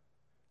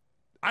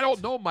 I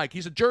don't know Mike.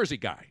 He's a Jersey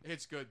guy.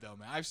 It's good though,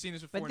 man. I've seen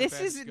this before. But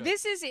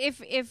this is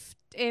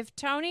if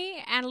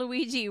Tony and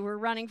Luigi were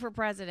running for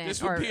president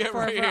for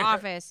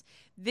office,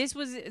 this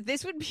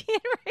would be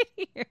it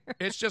right here.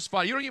 It's just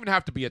funny. You don't even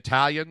have to be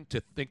Italian to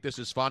think this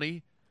is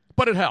funny,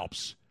 but it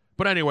helps.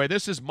 But anyway,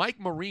 this is Mike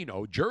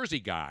Marino,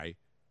 Jersey guy,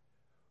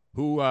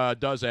 who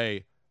does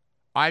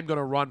I'm going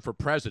to run for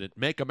president,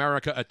 make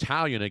America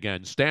Italian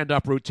again,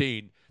 stand-up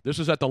routine. This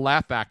is at the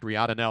Laugh Factory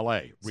out in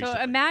L.A. recently.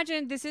 So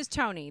imagine this is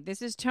Tony.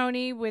 This is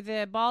Tony with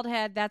a bald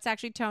head. That's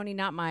actually Tony,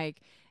 not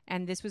Mike.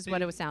 And this was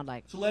what it would sound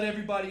like. To let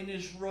everybody in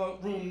this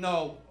room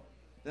know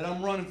that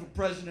I'm running for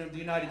president of the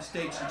United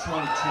States in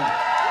 2020.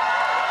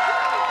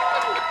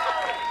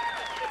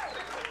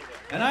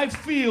 And I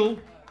feel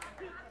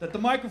that the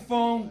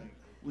microphone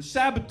was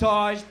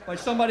sabotaged by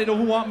somebody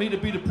who want me to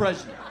be the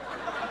president.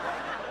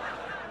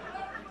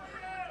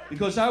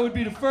 Because I would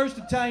be the first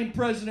Italian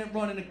president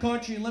running the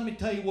country, and let me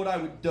tell you what I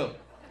would do.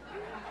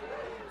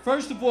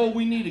 First of all,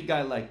 we need a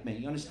guy like me,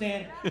 you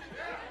understand?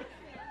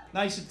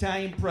 Nice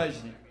Italian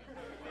president.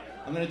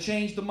 I'm going to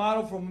change the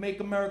motto from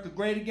Make America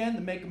Great Again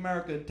to Make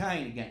America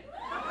Italian Again.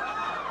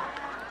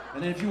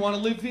 And then if you want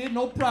to live here,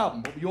 no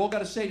problem. But you all got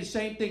to say the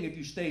same thing if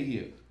you stay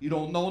here. You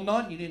don't know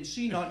nothing, you didn't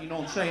see nothing, you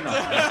don't say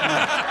nothing.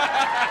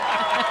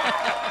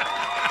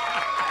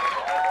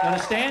 You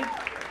understand?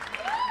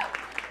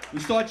 We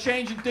start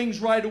changing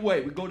things right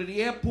away. We go to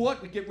the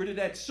airport, we get rid of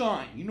that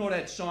sign. You know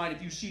that sign, if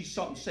you see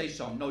something, say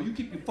something. No, you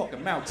keep your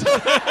fucking mouth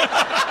shut.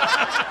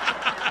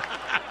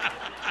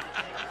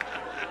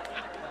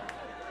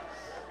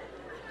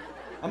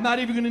 I'm not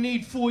even going to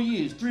need 4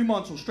 years. 3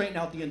 months will straighten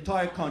out the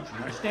entire country.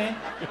 You understand?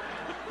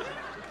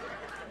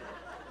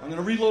 I'm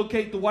going to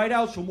relocate the White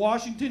House from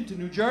Washington to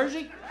New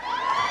Jersey.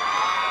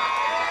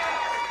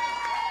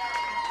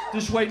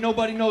 This way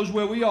nobody knows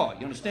where we are.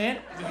 You understand?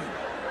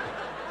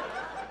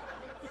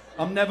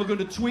 I'm never going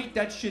to tweet.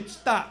 That shit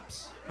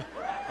stops.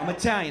 I'm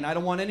Italian. I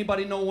don't want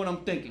anybody to know what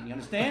I'm thinking. You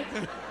understand?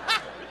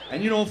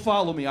 And you don't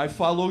follow me. I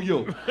follow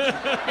you.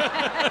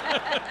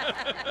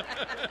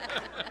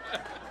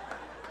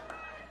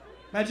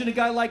 Imagine a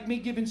guy like me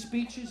giving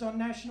speeches on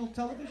national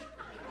television.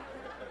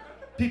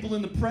 People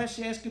in the press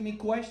asking me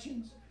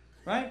questions,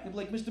 right? They'd be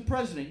like, Mr.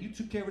 President, you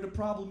took care of the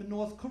problem in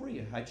North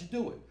Korea. How'd you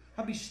do it?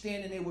 I'd be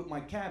standing there with my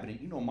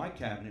cabinet. You know my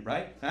cabinet,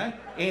 right? Huh?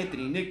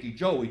 Anthony, Nicky,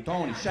 Joey,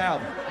 Tony,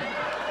 Salvi.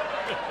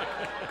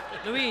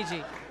 Luigi.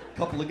 A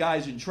couple of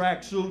guys in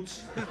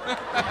tracksuits.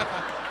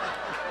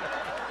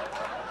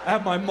 I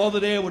have my mother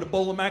there with a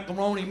bowl of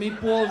macaroni,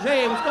 meatballs.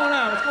 Hey, what's going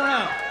on? What's going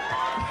on?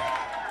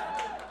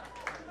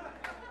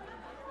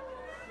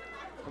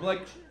 I'm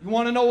like, you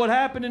want to know what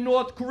happened in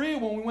North Korea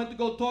when we went to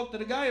go talk to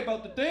the guy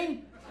about the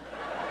thing?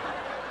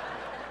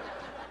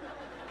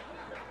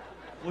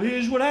 Well,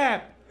 here's what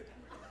happened.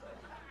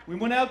 We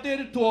went out there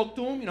to talk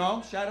to him, you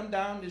know, sat him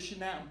down, this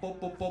and that, and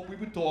pop. We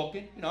were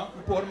talking, you know.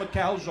 We brought him a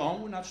calzone.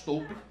 We're not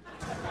stupid.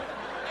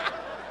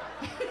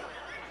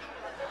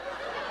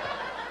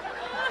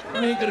 We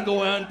ain't gonna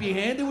go out and be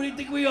handy. What do you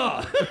think we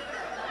are? I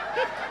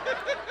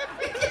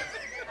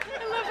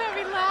love how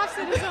he laughs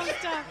at his own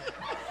stuff.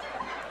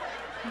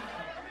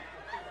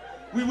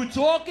 We were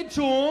talking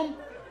to him,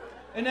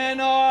 and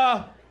then,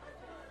 I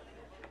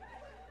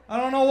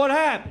don't know what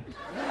happened.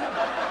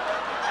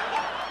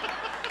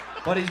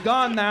 But he's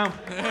gone now.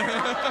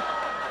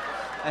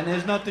 And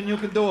there's nothing you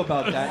can do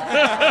about that.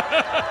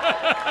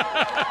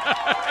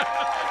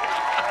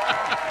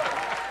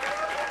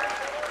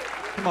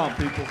 Come on,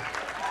 people.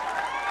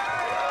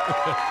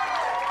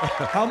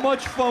 How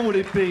much fun would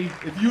it be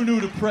if you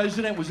knew the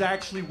president was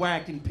actually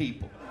whacking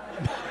people?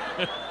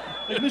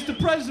 Like, Mr.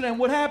 President,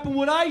 what happened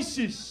with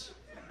ISIS?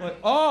 Like,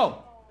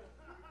 oh,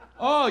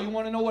 you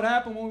want to know what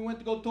happened when we went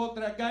to go talk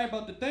to that guy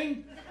about the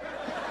thing?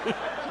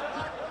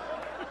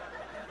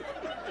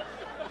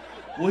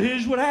 Well,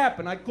 here's what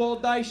happened. I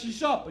called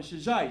ISIS up. I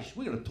says, ISIS,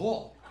 we gotta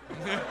talk.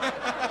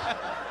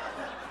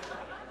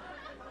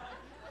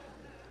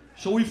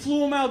 So we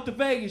flew him out to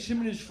Vegas, him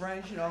and his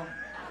friends, you know.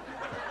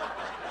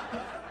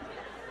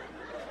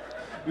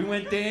 We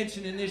went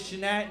dancing and this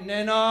and that, and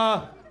then,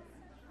 I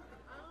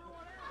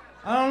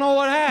don't know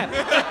what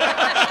happened.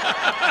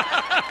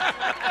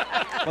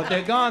 But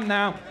they're gone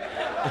now.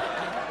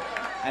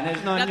 And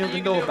there's nothing you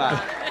can do about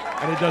it.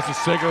 And he does a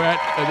cigarette,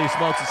 and he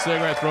smokes a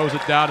cigarette, throws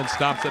it down, and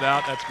stomps it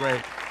out. That's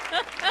great.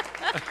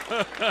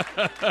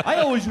 I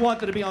always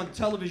wanted to be on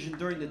television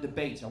during the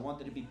debates. I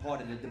wanted to be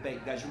part of the debate.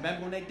 You guys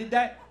remember when they did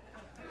that?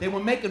 They were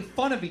making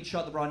fun of each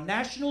other on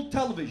national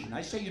television.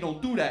 I say you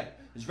don't do that.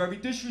 It's very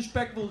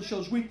disrespectful and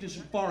shows weakness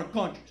in foreign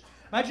countries.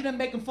 Imagine them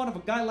making fun of a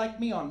guy like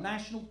me on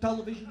national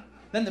television.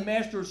 Then the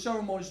master of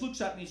ceremonies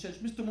looks at me and says,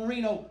 Mr.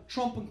 Marino,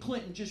 Trump and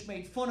Clinton just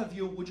made fun of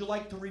you. Would you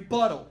like to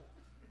rebuttal?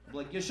 I'm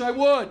like, yes, I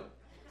would.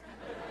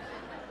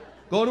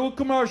 Go to a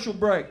commercial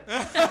break.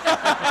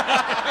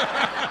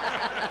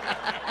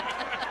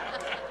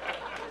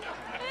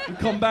 You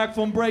come back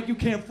from break, you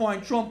can't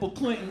find Trump or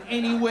Clinton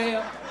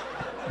anywhere.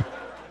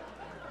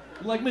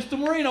 You're like, Mr.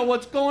 Marino,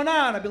 what's going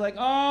on? I'd be like,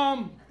 I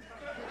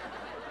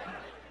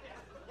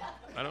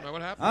don't know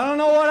what happened. I don't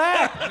know what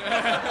happened.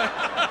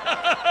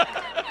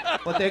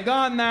 But they're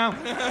gone now.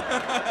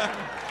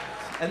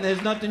 And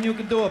there's nothing you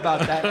can do about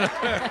that.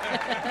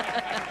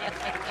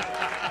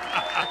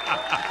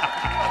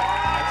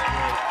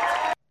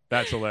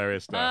 That's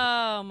hilarious stuff.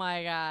 Oh,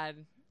 my God.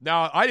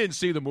 Now, I didn't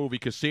see the movie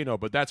Casino,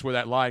 but that's where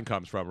that line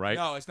comes from, right?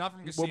 No, it's not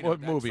from Casino. What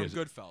movie is it?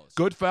 Goodfellas.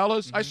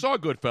 Goodfellas? Mm-hmm. I saw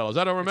Goodfellas.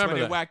 I don't remember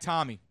when that. They whacked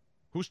Tommy.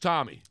 Who's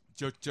Tommy?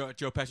 Joe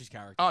Pesci's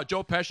character. Oh,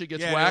 Joe Pesci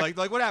gets yeah, whacked?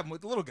 Like what happened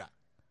with the little guy?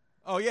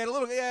 Oh, yeah, the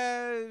little guy.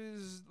 Yeah,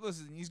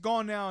 listen, he's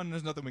gone now, and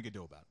there's nothing we can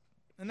do about it.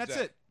 And that's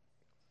it.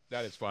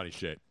 That is funny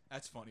shit.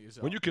 That's funny as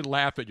hell. When you can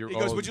laugh at your own. He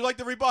goes, would you like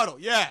the rebuttal?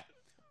 Yeah.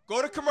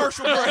 Go to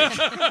commercial break.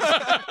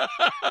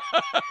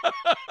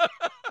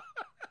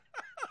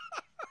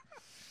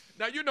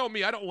 Now, you know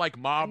me, I don't like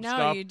mob stuff.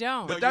 No, you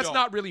don't. But No, that's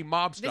not really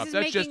mob stuff.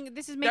 This is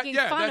That's making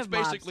fun that's of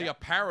basically a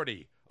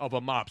parody of a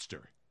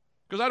mobster.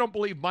 Because I don't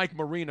believe Mike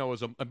Marino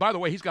is a... And by the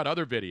way, he's got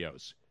other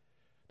videos.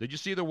 Did you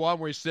see the one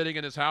where he's sitting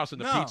in his house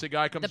and the pizza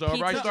guy comes over?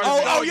 Yeah,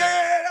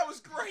 that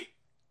was great.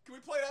 Can we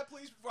play that,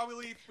 please, before we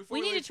leave?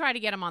 We need to try to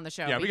get him on the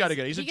show. Yeah, we got to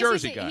get him. He's a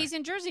Jersey guy. He's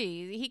in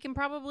Jersey. He can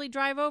probably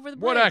drive over the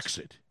bridge. What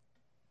exit?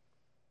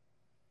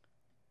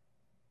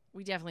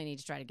 We definitely need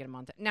to try to get him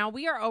on. Now,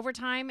 we are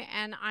overtime,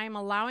 and I'm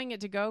allowing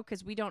it to go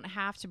because we don't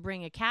have to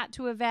bring a cat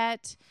to a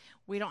vet.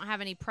 We don't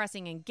have any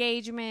pressing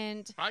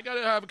engagement. I got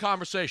to have a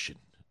conversation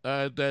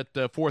at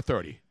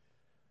 4:30.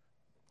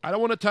 I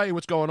don't want to tell you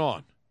what's going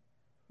on.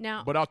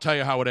 No. But I'll tell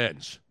you how it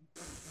ends.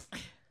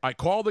 I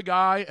call the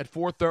guy at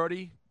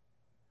 4:30.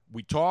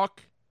 We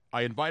talk.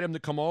 I invite him to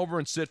come over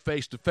and sit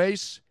face to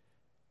face.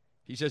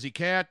 He says he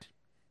can't.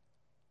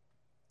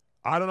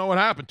 I don't know what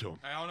happened to him.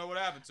 I don't know what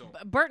happened to him.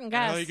 Bert and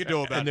Gus. You can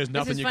do about and there's it.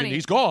 nothing you can.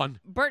 He's gone.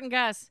 Bert and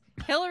Gus.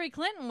 Hillary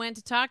Clinton went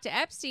to talk to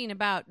Epstein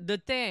about the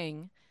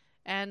thing,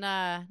 And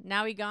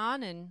now he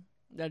gone, and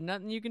there's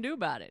nothing you can do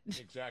about it.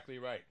 Exactly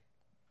right.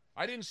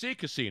 I didn't see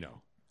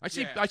Casino. I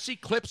see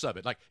clips of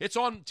it. Like, it's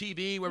on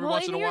TV every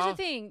once in a while. Here's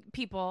the thing,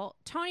 people.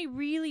 Tony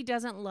really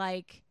doesn't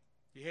like...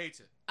 He hates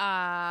it.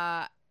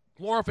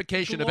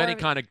 Glorification of any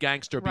kind of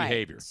gangster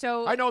behavior.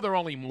 So I know they're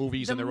only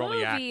movies and they're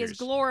only actors. The movie is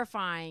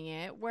glorifying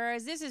it,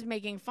 whereas this is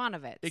making fun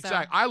of it.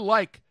 Exactly. I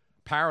like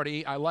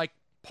parody. I like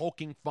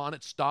poking fun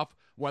at stuff,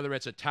 whether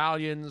it's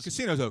Italians.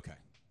 Casino's okay.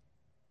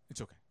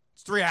 It's okay.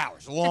 It's 3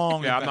 hours.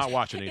 Long. Yeah, I'm not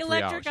watching it 3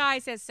 hours. Electric Eye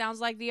says,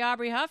 sounds like the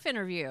Aubrey Huff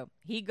interview.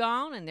 He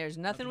gone, and there's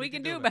nothing we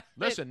can do about it.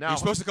 Listen, now. He's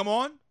supposed to come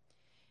on,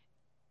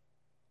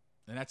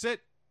 and that's it.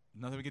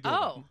 Nothing we can do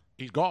about it.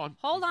 He's gone.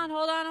 Hold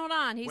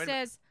on. He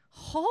says,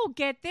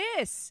 get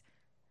this.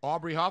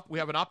 Aubrey Huff, we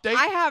have an update?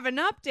 I have an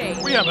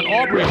update. We have an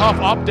Aubrey Huff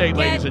update,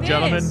 ladies and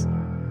gentlemen.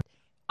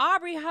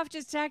 Aubrey Huff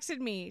just texted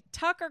me.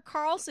 Tucker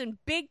Carlson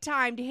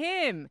big-timed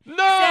him. No!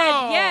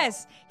 Said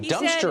yes. He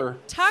Dumpster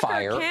said Tucker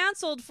fire.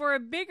 canceled for a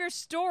bigger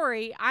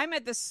story. I'm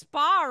at the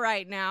spa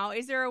right now.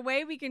 Is there a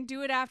way we can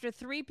do it after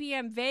 3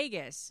 p.m.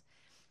 Vegas?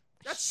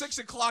 That's 6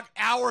 o'clock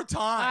our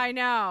time. I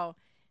know.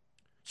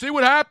 See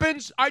what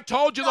happens? I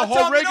told you the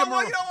whole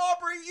rigmarole. You know,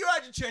 Aubrey, you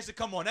had your chance to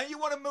come on. Now you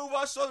want to move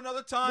us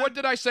another time? What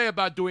did I say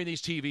about doing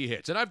these TV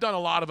hits? And I've done a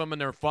lot of them,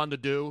 and they're fun to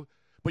do.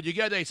 But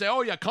they say,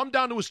 oh, yeah, come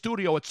down to a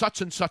studio at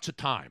such and such a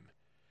time.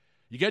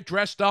 You get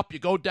dressed up, you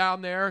go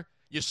down there,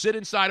 you sit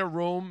inside a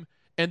room,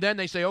 and then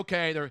they say,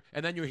 okay,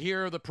 and then you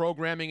hear the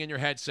programming in your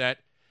headset,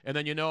 and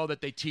then you know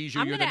that they tease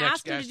you. I'm You're the next going to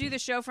ask him guest. to do the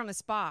show from the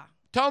spa.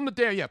 Tell them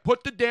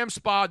put the damn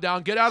spa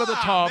down, get out of the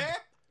tub.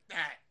 Man.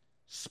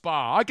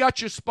 Spa. I got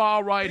your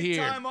spa right Big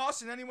here. time,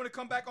 Austin. And then you want to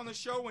come back on the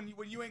show when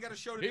you ain't got a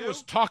show to do? He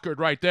was tuckered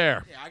right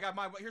there. Yeah, I got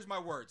here's my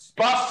words.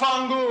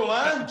 Bafangu,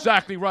 huh?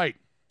 Exactly right.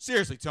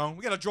 Seriously, Tone,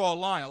 we got to draw a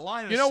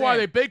line. You know why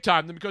they big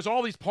timed them? Because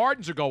all these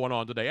pardons are going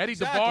on today. Eddie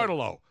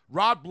DeBartolo,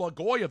 Rod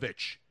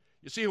Blagojevich.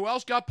 You see who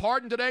else got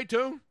pardoned today,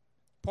 too?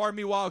 Pardon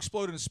me while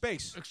exploding in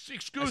space.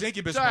 Excuse me.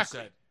 Incubus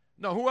said.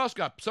 No, who else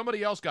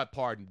somebody else got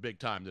pardoned big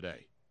time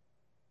today.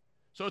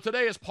 So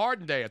today is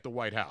pardon day at the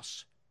White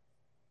House.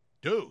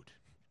 Dude.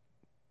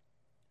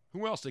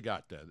 Who else they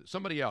got?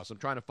 Somebody else. I'm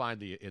trying to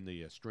find in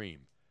the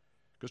stream.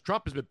 Because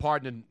Trump has been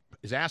pardoning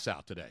his ass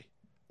out today.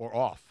 Or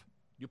off.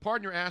 You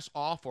pardon your ass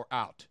off or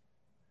out?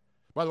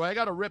 By the way, I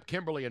got to rip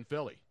Kimberly in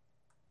Philly.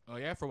 Oh,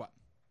 yeah? For what?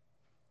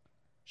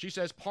 She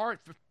says,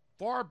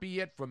 far be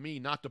it from me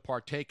not to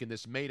partake in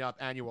this made-up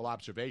annual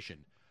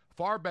observation.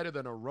 Far better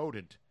than a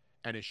rodent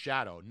and his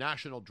shadow.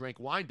 National Drink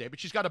Wine Day. But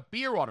she's got a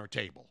beer on her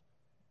table.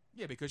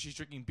 Yeah, because she's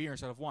drinking beer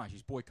instead of wine.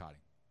 She's boycotting.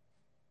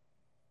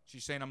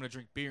 She's saying, I'm going to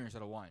drink beer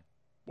instead of wine.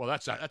 Well,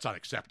 that's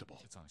unacceptable.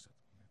 It's unacceptable.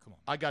 Come on.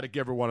 I got to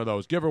give her one of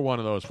those. Give her one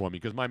of those for me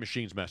because my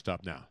machine's messed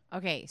up now.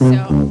 Okay, so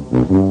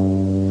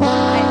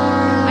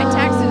I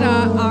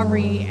texted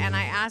Aubrey and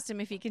I asked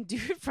him if he can do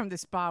it from the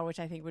spa, which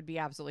I think would be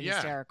absolutely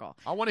hysterical.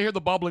 I want to hear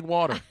the bubbling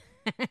water.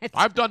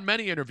 I've done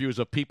many interviews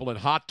of people in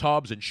hot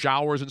tubs and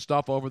showers and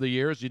stuff over the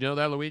years. You know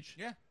that, Luigi?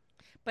 Yeah.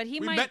 But we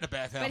met in a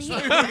bathhouse.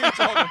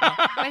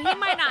 But he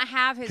might not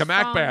have his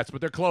Kamak phone. baths, but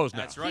they're closed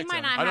now. That's right. He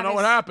might not I don't know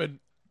what happened.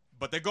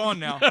 But they're gone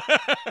now,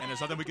 and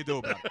there's nothing we can do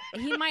about it.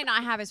 He might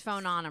not have his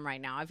phone on him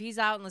right now. If he's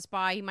out in the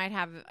spa, he might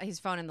have his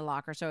phone in the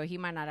locker, so he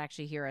might not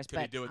actually hear us. Could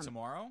he do it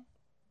tomorrow?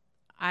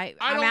 I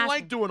don't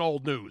like doing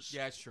old news.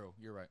 Yeah, it's true.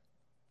 You're right.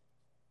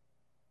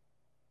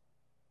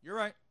 You're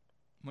right.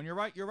 When you're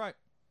right, you're right.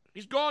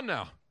 He's gone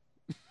now.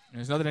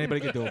 There's nothing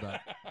anybody can do about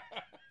it.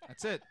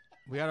 That's it.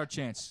 We had our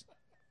chance.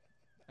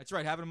 That's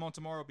right. Having him on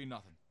tomorrow would be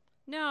nothing.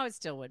 No, it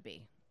still would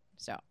be.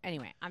 So,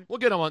 anyway. We'll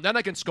get him on. Then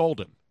I can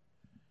scold him.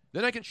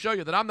 Then I can show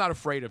you that I'm not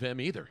afraid of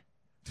him either.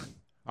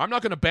 I'm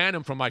not going to ban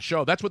him from my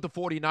show. That's what the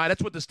 49,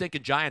 that's what the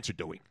stinking Giants are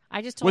doing.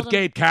 I just told with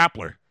Gabe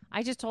Kapler.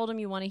 I just told him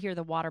you want to hear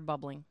the water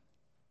bubbling.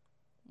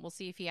 We'll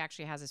see if he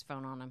actually has his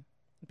phone on him.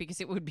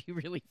 Because it would be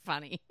really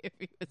funny if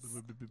he was.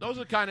 Those are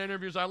the kind of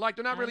interviews I like.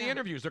 They're not really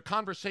interviews. They're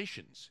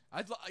conversations.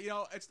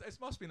 It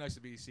must be nice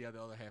to see how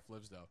the other half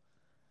lives, though.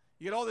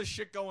 You get all this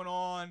shit going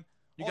on.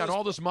 You got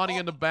all this money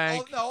in the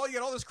bank. You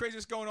get all this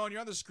craziness going on.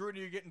 You're under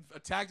scrutiny. You're getting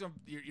attacked on.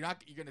 You're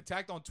getting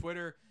attacked on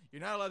Twitter.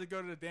 You're not allowed to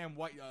go to the damn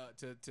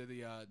to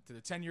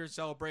the 10-year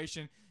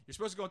celebration. You're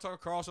supposed to go and talk to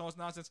Carlson, all this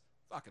nonsense.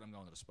 Fuck it, I'm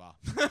going to the spa.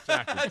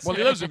 Exactly. Well,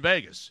 he lives in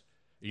Vegas.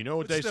 You know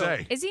what they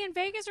say. Is he in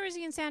Vegas or is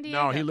he in San Diego?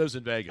 No, he lives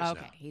in Vegas Okay,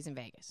 now. he's in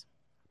Vegas.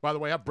 By the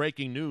way, I have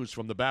breaking news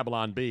from the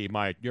Babylon Bee,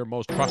 your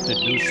most trusted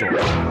news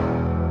source.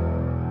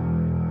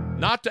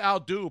 Not to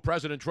outdo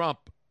President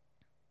Trump,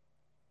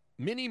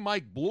 Mini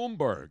Mike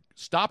Bloomberg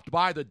stopped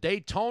by the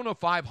Daytona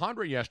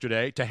 500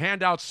 yesterday to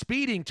hand out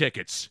speeding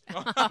tickets.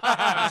 So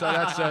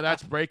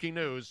that's breaking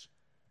news.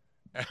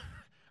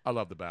 I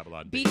love the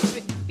Babylon Bee.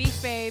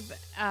 Beach Babe,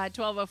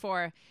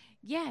 1204.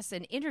 Yes,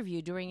 an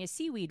interview during a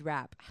seaweed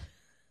wrap.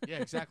 Yeah,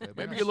 exactly.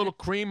 Maybe a little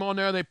cream on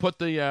there. They put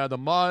the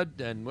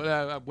mud, and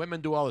women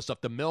do all this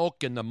stuff. The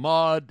milk and the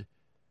mud.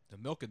 The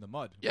milk and the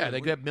mud. Yeah,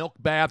 they get milk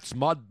baths,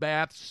 mud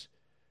baths.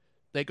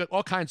 They got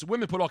all kinds.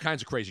 Women put all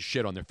kinds of crazy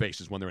shit on their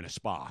faces when they're in a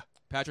spa.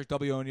 Patrick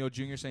W. O'Neill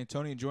Jr. saying,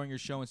 Tony, enjoying your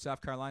show in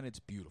South Carolina. It's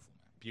beautiful,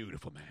 man.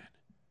 Beautiful, man.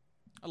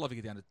 I'd love to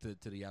get down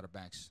to the Outer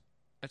Banks.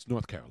 That's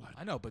North Carolina.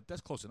 I know, but that's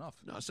close enough.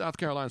 No, South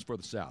Carolina's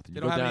further south. They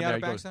don't have any Outer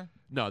Banks there?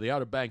 No, the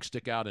Outer Banks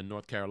stick out in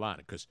North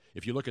Carolina because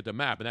if you look at the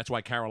map, and that's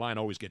why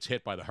Carolina always gets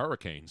hit by the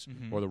hurricanes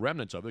or the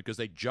remnants of it because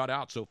they jut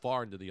out so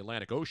far into the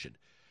Atlantic Ocean.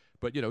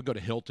 But, go to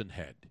Hilton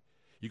Head.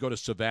 You go to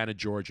Savannah,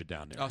 Georgia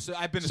down there. Oh, so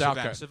I've been to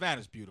Savannah.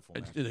 Savannah's beautiful.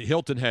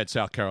 Hilton Head,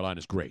 South Carolina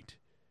is great.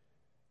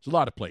 There's a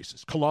lot of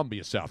places.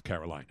 Columbia, South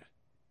Carolina.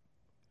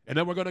 And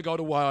then we're going to go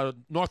to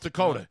North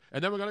Dakota.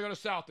 And then we're going to go to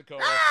South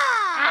Dakota.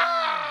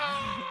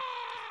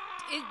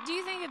 Do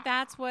you think that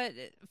that's what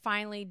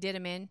finally did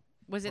him in?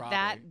 Was it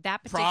Probably.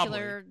 that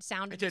particular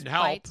sound? It didn't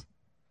help.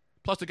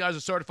 Plus, the guy's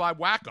a certified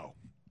wacko.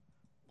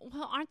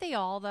 Well, aren't they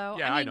all though?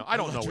 Yeah, I know. I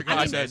don't know what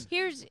I he says.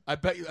 I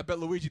bet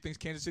Luigi thinks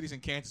Kansas City's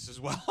in Kansas as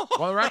well.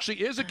 Well, there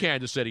actually is a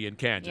Kansas City in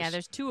Kansas. Yeah,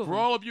 there's two of For them.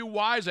 all of you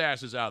wise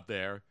asses out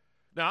there,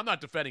 now I'm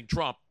not defending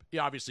Trump. He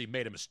obviously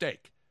made a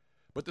mistake.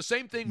 But the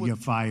same thing with... You're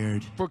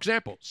fired. For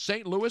example,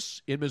 St.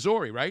 Louis in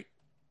Missouri, right?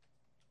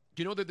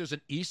 Do you know that there's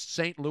an East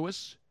St.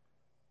 Louis,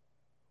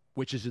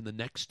 which is in the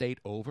next state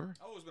over?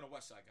 I've always been a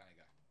West Side kind of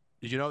guy.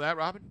 Did you know that,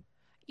 Robin?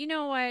 You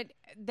know what?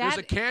 There's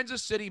a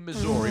Kansas City,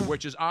 Missouri,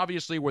 which is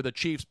obviously where the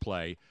Chiefs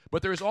play,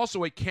 but there is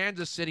also a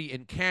Kansas City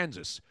in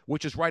Kansas,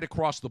 which is right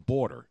across the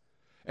border.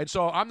 And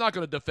so I'm not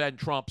going to defend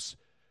Trump's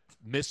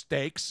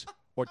mistakes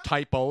or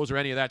typos or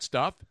any of that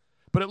stuff,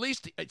 but at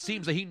least it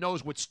seems that he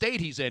knows what state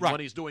he's in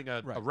when he's doing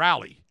a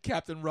rally.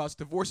 Captain Russ,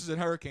 divorces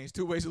and hurricanes,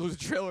 2 ways to lose a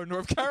trailer in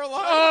North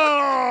Carolina.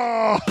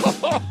 Oh!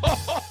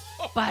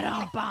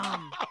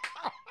 Ba-dum-bum.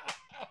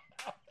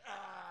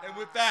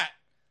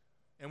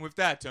 And with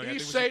that, Tony,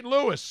 East St.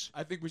 Louis.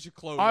 I think we should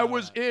close.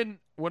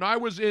 When I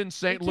was in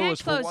St.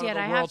 Louis for one of the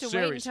I World have to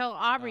Series. wait until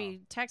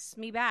Aubrey texts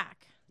me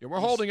back. Yeah, we're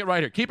holding it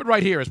right here. Keep it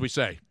right here, as we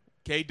say.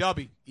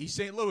 KW, East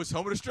St. Louis,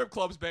 home of the strip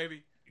clubs,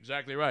 baby.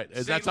 Exactly right.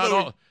 St. That's not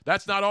all.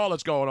 That's not all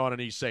that's going on in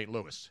East St.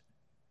 Louis.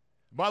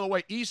 By the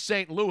way, East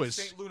St. Louis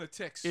St.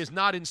 Lunatics is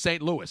not in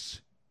St.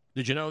 Louis.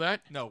 Did you know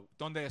that? No.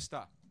 Donde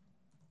está?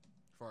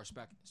 For our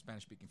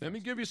Spanish-speaking Let me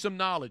friends. give you some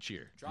knowledge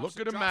here. Look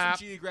at a drop map.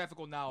 some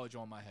geographical knowledge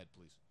on my head,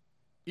 please.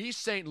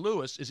 East St.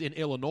 Louis is in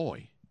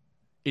Illinois.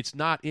 It's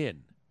not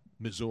in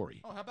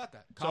Missouri. Oh, how about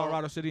that?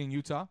 Colorado City and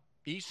Utah.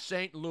 East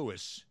St.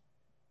 Louis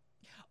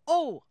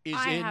is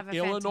I in have a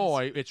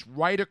Illinois. It's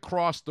right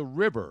across the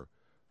river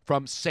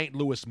from St.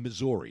 Louis,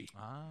 Missouri.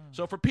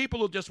 So for people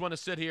who just want to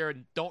sit here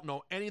and don't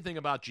know anything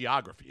about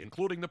geography,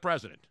 including the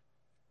president,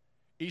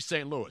 East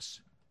St.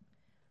 Louis,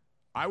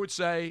 I would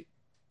say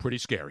pretty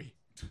scary.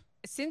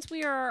 Since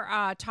we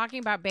are talking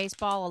about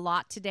baseball a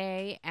lot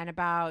today and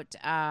about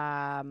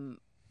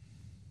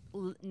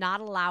not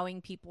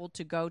allowing people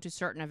to go to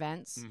certain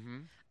events,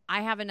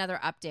 I have another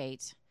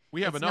update.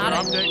 We have another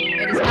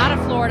update? It is not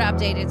a Florida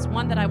update. It's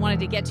one that I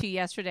wanted to get to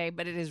yesterday,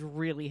 but it is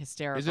really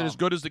hysterical. Is it as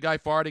good as the guy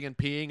farting and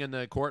peeing in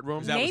the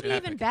courtroom? Maybe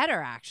even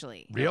better,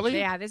 actually. Really?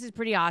 Yeah, this is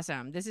pretty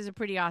awesome. This is a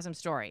pretty awesome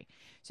story.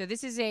 So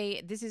this is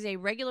a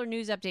regular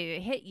news update.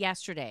 It hit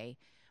yesterday,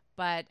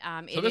 but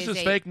so this is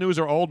fake news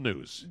or old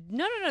news?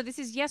 No. This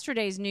is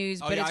yesterday's news,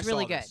 but it's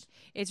really good.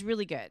 It's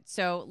really good.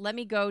 So let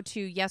me go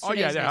to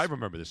yesterday's news. I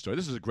remember this story.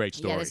 This is a great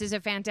story. Yeah, this is a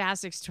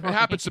fantastic story. It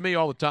happens to me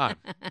all the time.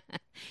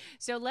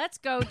 So let's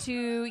go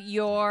to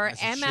your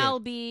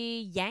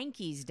MLB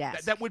Yankees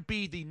desk. That would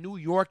be the New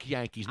York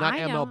Yankees, not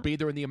I know. MLB.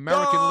 They're in the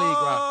American League.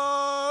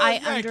 I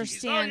Yankees.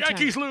 understand.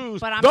 Yankees Tony,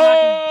 lose. But I'm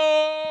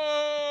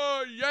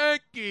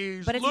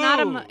Yankees But it's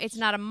lose. it's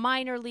not a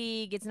minor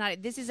league. It's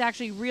not. This is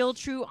actually real,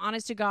 true,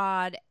 honest to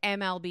God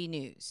MLB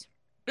news.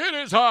 It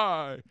is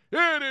high.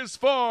 It is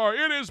far.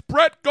 It is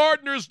Brett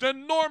Gardner's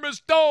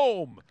enormous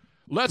dome.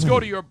 Let's go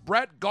to your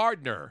Brett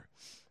Gardner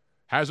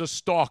has a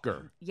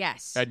stalker.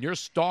 Yes. And your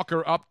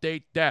stalker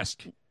update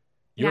desk.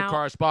 Your Now-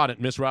 correspondent,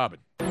 Miss Robin.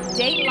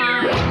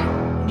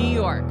 Dateline, New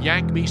York.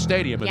 Yank Me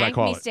Stadium, as I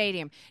call Yank Me it.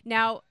 Stadium.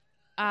 Now,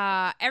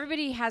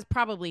 everybody has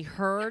probably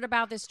heard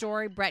about this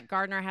story. Brett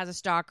Gardner has a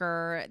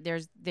stalker.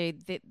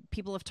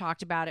 People have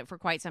talked about it for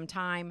quite some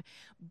time.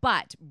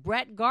 But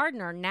Brett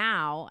Gardner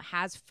now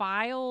has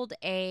filed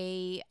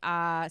a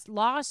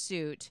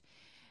lawsuit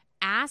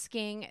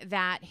asking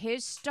that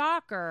his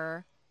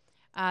stalker,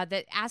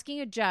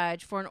 asking a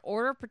judge for an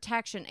order of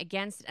protection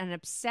against an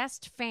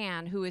obsessed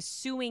fan who is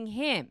suing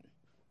him.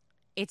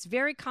 It's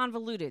very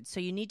convoluted, so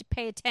you need to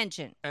pay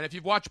attention. And if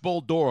you've watched Bull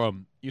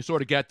Durham, you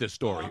sort of get this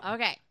story.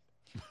 Okay.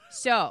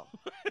 So,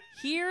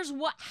 here's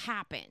what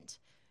happened.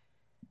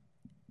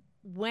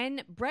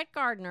 When Brett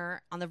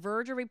Gardner, on the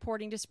verge of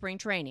reporting to spring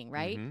training,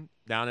 right? Mhm.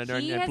 Down in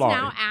he has Florida.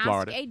 now asked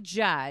Florida. a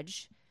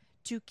judge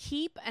to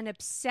keep an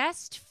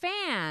obsessed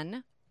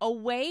fan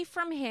away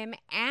from him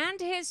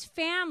and his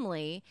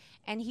family,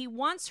 and he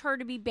wants her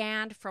to be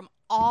banned from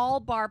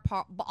all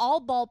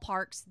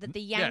ballparks that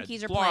the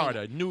Yankees are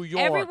Florida, playing. New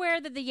York.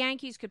 Everywhere that the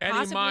Yankees could Any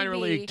possibly minor be,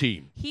 league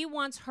team. he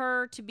wants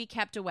her to be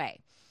kept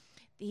away.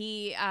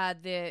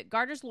 The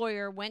Gardner's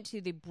lawyer went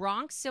to the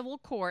Bronx Civil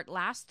Court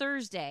last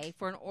Thursday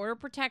for an order of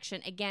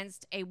protection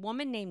against a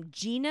woman named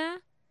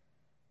Gina.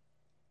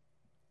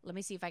 Let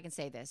me see if I can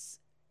say this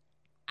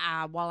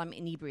while I'm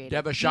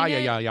inebriated.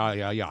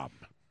 Devashaya.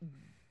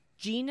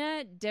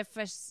 Gina Let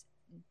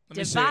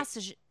me see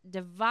it.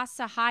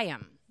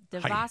 Devasahayam. There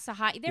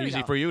Easy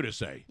we go. for you to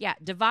say. Yeah,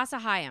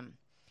 Devasahayam.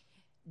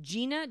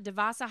 Gina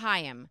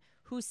Devasahayam,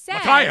 who says...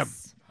 L'chaim.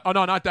 Oh,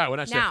 no, not that one.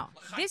 That's Now,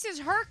 this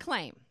is her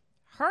claim.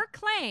 Her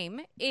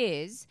claim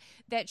is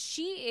that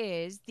she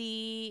is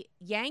the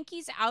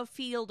Yankees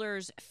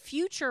outfielder's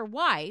future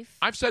wife.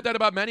 I've said that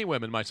about many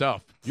women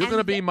myself. You're going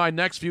to be my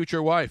next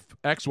future wife,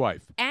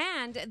 ex-wife.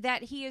 And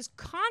that he is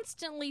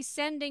constantly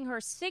sending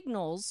her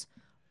signals,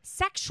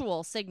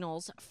 sexual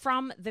signals,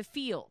 from the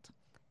field.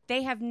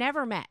 They have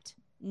never met.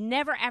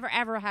 Never, ever,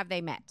 ever have they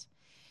met.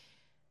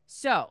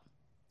 So,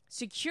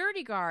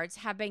 security guards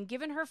have been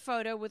given her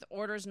photo with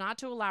orders not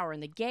to allow her in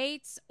the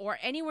gates or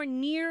anywhere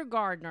near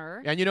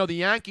Gardner. And, the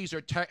Yankees,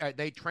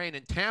 they train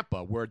in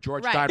Tampa, where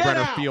George Right.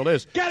 Steinbrenner Field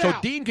is. So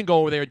Dean can go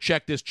over there and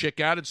check this chick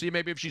out and see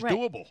maybe if she's Right.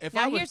 doable.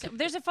 Now,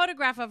 there's a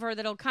photograph of her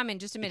that'll come in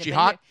just a minute. Is she but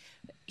hot?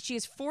 She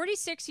is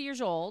 46 years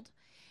old.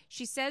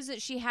 She says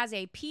that she has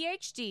a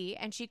PhD,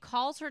 and she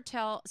calls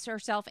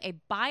herself a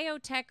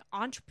biotech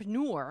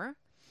entrepreneur.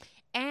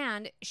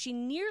 And she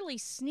nearly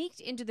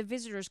sneaked into the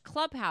visitors'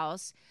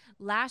 clubhouse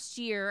last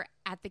year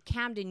at the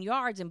Camden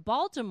Yards in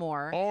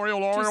Baltimore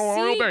Oriole to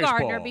see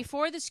Gardner baseball.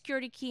 before the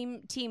security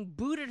team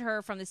booted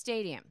her from the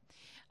stadium.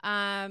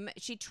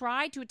 She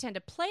tried to attend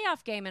a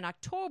playoff game in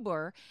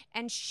October,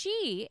 and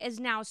she is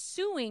now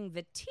suing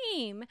the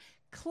team,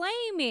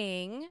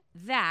 claiming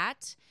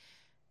that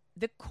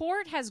the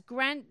court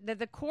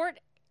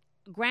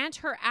grant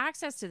her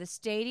access to the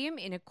stadium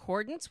in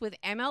accordance with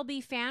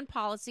MLB fan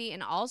policy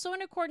and also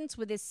in accordance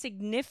with a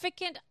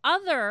significant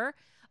other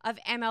of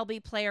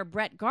MLB player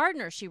Brett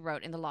Gardner, she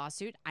wrote in the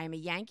lawsuit. I am a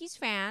Yankees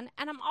fan,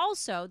 and I'm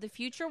also the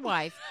future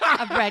wife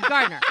of Brett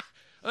Gardner.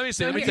 Let me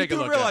see. So Let me take a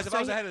look. realize at if it. I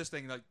was ahead of this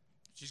thing, like,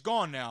 she's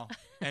gone now,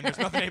 and there's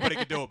nothing anybody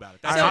can do about it.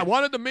 I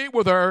wanted to meet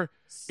with her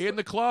in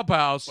the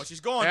clubhouse she's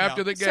gone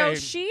after now. the game. So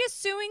she is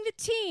suing the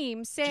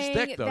team, saying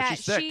thick, though. that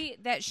She's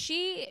thick. that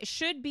she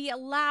should be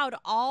allowed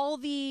all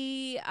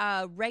the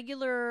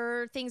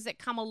regular things that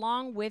come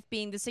along with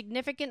being the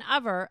significant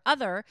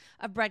other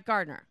of Brett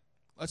Gardner.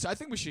 I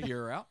think we should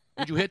hear her out.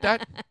 Would you hit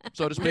that,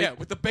 so to speak? Yeah,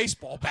 with the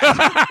baseball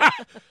bat.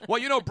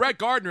 Well, Brett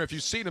Gardner, if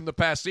you've seen him the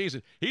past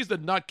season, he's the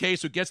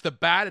nutcase who gets the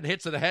bat and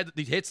hits the head.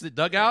 He hits the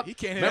dugout. He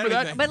can't hit Remember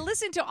anything. that? But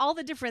listen to all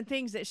the different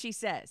things that she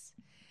says.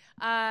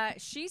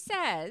 She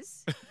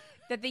says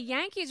that the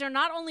Yankees are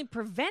not only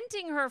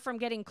preventing her from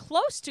getting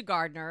close to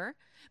Gardner,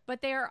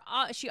 but they are.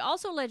 She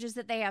also alleges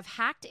that they have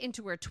hacked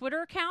into her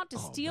Twitter account to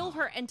steal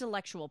her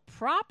intellectual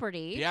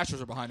property. The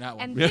Astros are behind that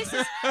one. And this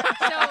is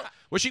so.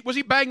 Was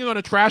he banging on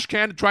a trash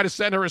can to try to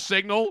send her a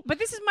signal? But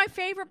this is my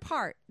favorite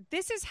part.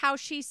 This is how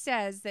she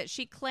says that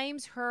she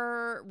claims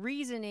her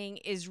reasoning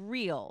is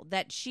real,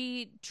 that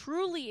she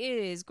truly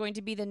is going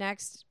to be the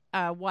next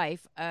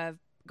wife of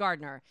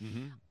Gardner.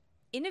 Mm-hmm.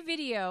 In a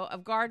video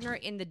of Gardner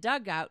in the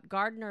dugout,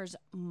 Gardner's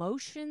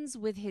motions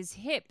with his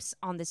hips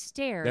on the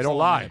stairs. They don't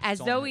lie. As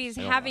Don't though lie. he's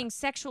They don't having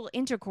sexual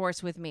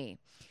intercourse with me.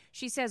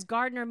 She says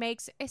Gardner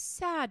makes a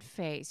sad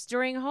face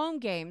during home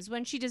games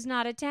when she does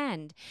not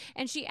attend.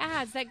 And she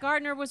adds that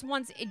Gardner was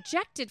once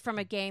ejected from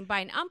a game by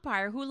an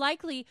umpire who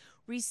likely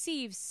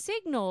received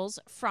signals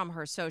from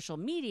her social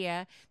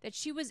media that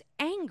she was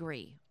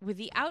angry with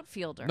the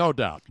outfielder. No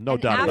doubt. No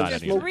doubt about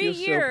it. After 3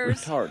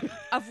 years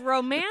of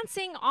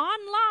romancing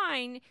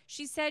online,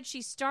 she said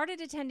she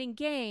started attending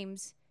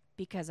games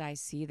because I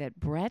see that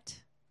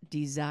Brett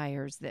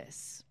desires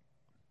this.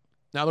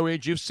 Now,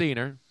 Louise, you've seen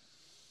her.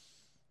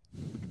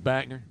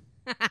 Bangner.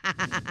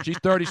 She's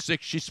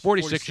 36. She's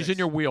 46. She's in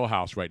your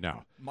wheelhouse right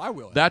now. My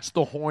wheelhouse. That's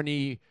the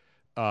horny,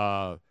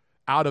 out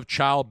of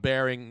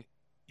childbearing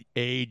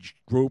age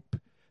group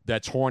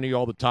that's horny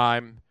all the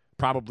time.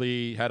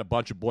 Probably had a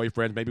bunch of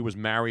boyfriends. Maybe was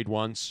married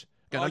once.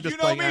 Again, I'm just you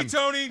know playing me,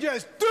 Tony.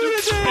 Just do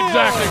the damn.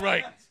 Exactly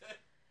right.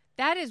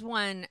 That is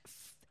one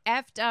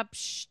effed up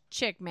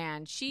chick,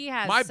 man. She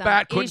has My some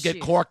bat couldn't issues.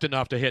 get corked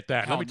enough to hit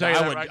that. Let me tell you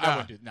that right now. I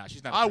wouldn't do. No,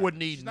 she's not. I would attractive.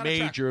 need She's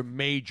not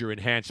major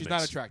enhancements. She's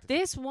not attractive.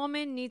 This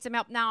woman needs some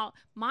help. Now,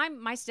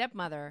 my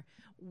stepmother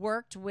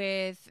worked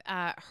with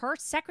her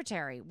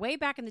secretary way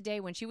back in the day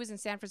when she was in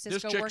San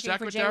Francisco chick's working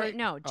secretary?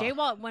 for Jay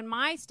when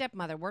my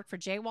stepmother worked for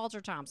J. Walter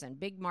Thompson,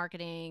 big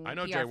marketing I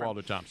know PR J. firm,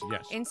 Walter Thompson,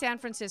 yes. in San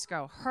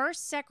Francisco. Her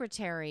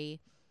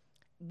secretary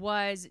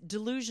was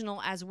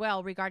delusional as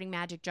well regarding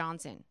Magic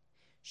Johnson.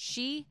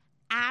 She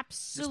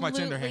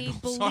absolutely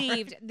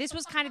believed this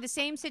was kind of the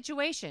same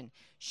situation.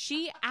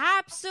 She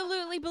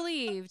absolutely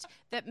believed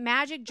that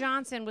Magic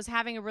Johnson was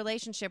having a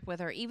relationship with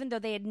her, even though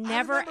they had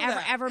never,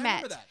 ever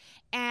met.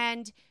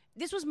 And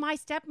this was my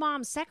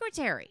stepmom's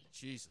secretary.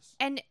 Jesus.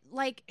 And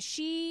like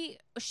she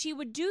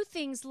would do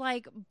things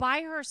like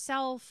buy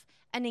herself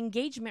an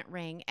engagement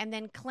ring and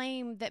then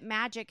claim that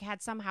Magic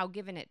had somehow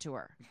given it to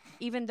her,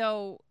 even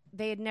though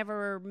they had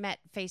never met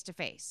face to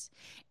face.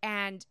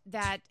 And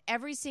that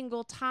every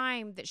single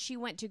time that she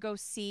went to go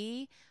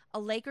see a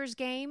Lakers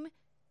game,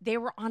 they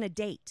were on a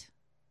date.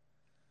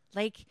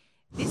 Like,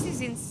 this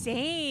is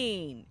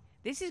insane.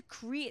 This is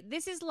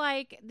This is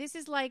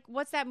like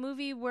what's that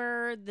movie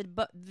where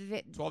 12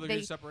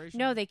 Degrees of Separation?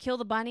 No, they kill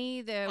the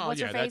bunny.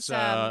 What's her face?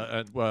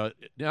 That's well,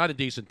 not a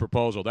decent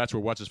proposal. That's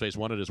where what's his face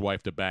wanted his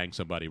wife to bang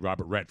somebody,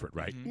 Robert Redford,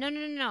 right?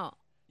 No.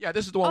 Yeah,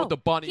 this is the one with the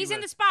bunny. He's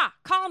in the spa.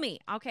 Call me.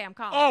 Okay, I'm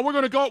calling. Oh, we're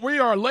gonna go. We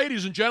are,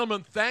 ladies and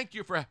gentlemen. Thank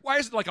you for. Why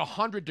is it like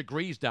 100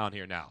 degrees down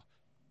here now?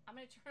 I'm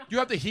gonna turn. You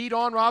have the heat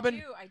on,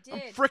 Robin? I did.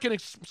 I'm freaking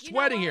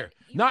sweating here.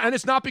 And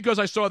it's not because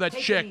I saw that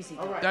chick,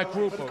 that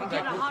group of.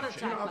 Get a heart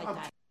attack like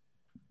that.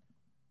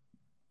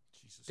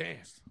 Jesus. Damn.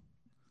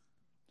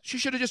 She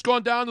should have just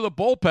gone down to the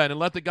bullpen and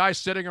let the guy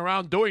sitting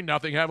around doing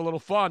nothing have a little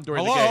fun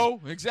during the game.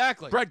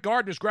 Exactly. Brett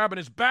Gardner's grabbing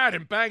his bat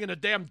and banging the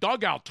damn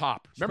dugout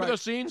top. Remember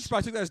those scenes? She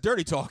probably took that as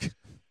dirty talk.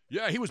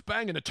 Yeah, he was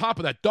banging the top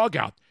of that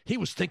dugout. He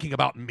was thinking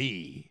about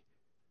me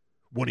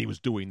when he was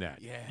doing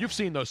that. Yeah. You've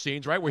seen those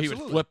scenes, right? Where he would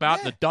flip out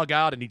in the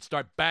dugout and he'd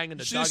start banging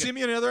the dugout. You should have seen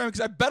me on the other end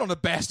because I bet on the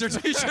bastards.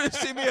 You should have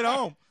seen me at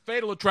home.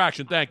 Fatal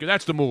Attraction, thank you.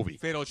 That's the movie.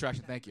 Fatal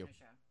Attraction, thank you.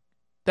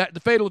 The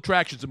Fatal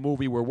Attraction is a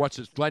movie where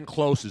Glenn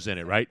Close is in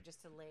it, right?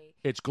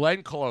 It's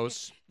Glenn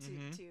Close.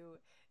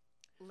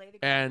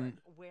 And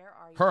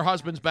her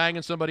husband's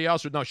banging somebody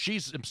else. Or no,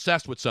 she's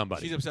obsessed with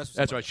somebody. She's obsessed with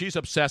That's somebody. right. She's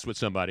obsessed with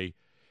somebody.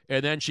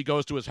 And then she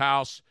goes to his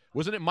house.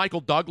 Wasn't it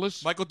Michael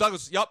Douglas? Michael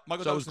Douglas. Yep.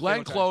 Michael Douglas. So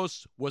Glenn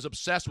Close was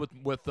obsessed with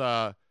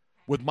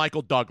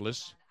Michael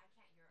Douglas.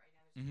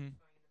 Mm-hmm.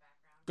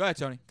 Go ahead,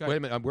 Tony. Go ahead. Wait a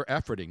minute. We're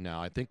efforting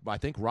now. I think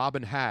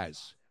Robin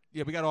has.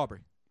 Yeah, we got Aubrey.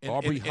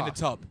 Aubrey in the Huff.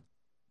 tub.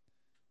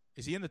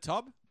 Is he in the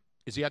tub?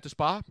 Is he at the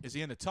spa? Is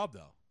he in the tub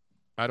though?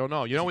 I don't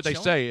know. You know what they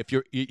chilling? say? If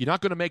you're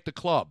not going to make the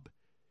club,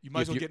 You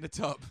might as well get in the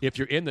tub. If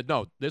you're in the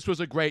no, this was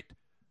a great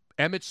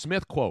Emmitt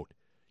Smith quote.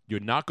 You're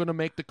not going to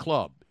make the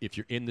club if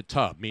you're in the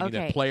tub, meaning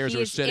that players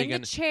are sitting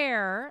in the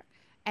chair,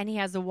 and he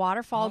has the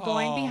waterfall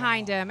going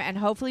behind him, and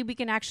hopefully we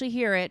can actually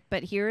hear it.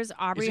 But here's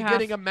Aubrey Is he Huff.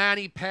 getting a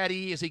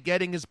mani-pedi? Is he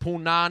getting his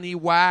punani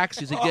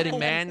wax? Is he getting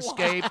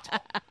manscaped?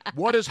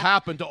 What has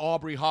happened to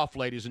Aubrey Huff,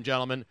 ladies and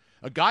gentlemen?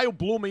 A guy who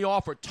blew me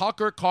off for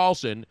Tucker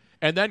Carlson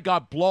and then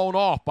got blown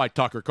off by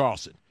Tucker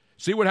Carlson.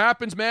 See what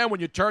happens, man,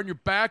 when you turn your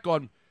back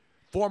on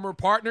former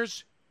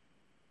partners?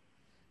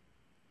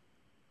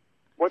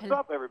 What's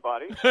up,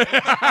 everybody?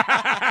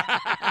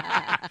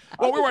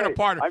 Well, we weren't a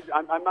partner.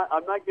 I'm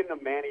not getting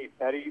a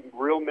mani-pedi.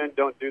 Real men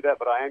don't do that,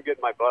 but I am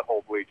getting my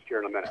butthole bleached here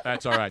in a minute.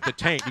 That's all right. The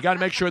taint. You got to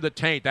make sure the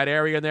taint, that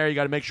area in there, you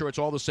got to make sure it's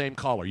all the same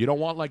color. You don't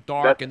want like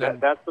dark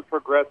That's the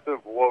progressive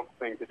woke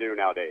thing to do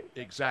nowadays.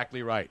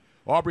 Exactly right.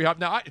 Aubrey Huff.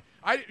 Now,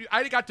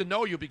 I got to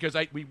know you because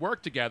we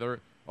worked together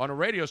on a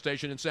radio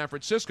station in San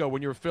Francisco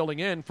when you were filling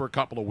in for a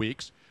couple of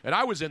weeks, and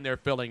I was in there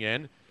filling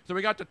in. So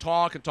we got to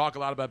talk a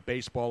lot about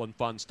baseball and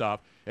fun stuff.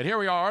 And here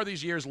we are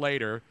these years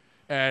later,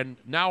 and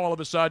now all of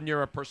a sudden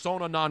you're a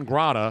persona non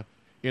grata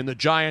in the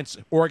Giants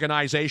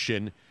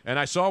organization. And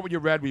I saw what you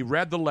read. We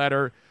read the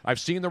letter. I've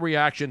seen the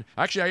reaction.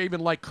 Actually, I even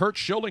like Kurt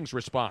Schilling's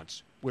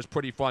response. Was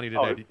pretty funny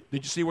today.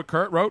 Did you see what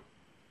Kurt wrote?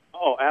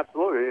 Oh,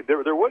 absolutely.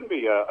 There wouldn't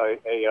be a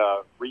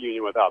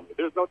reunion without me.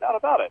 There's no doubt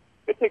about it.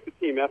 It takes a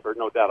team effort,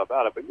 no doubt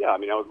about it. But, yeah, I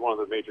mean, I was one of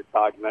the major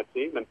cogs in that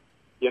team. And,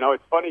 you know,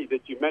 it's funny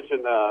that you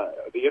mentioned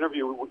the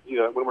interview when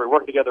we were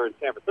working together in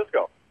San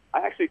Francisco.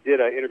 I actually did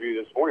an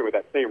interview this morning with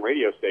that same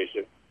radio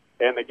station,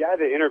 and the guy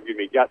that interviewed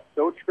me got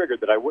so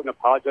triggered that I wouldn't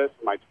apologize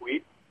for my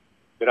tweet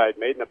that I had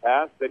made in the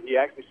past that he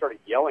actually started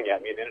yelling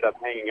at me and ended up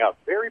hanging up.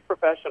 Very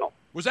professional.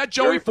 Was that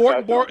Joey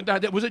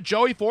Fortenbaugh? Was it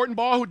Joey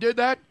Fortenbaugh who did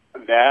that?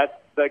 That's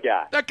the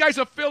guy. That guy's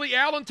a Philly,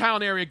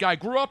 Allentown area guy.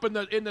 Grew up in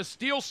the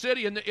Steel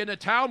City in the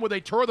town where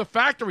they tore the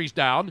factories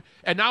down,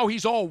 and now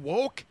he's all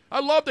woke. I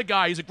love the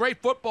guy. He's a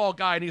great football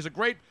guy, and he's a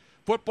great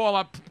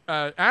football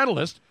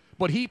analyst.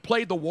 But he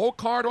played the woke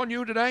card on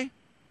you today?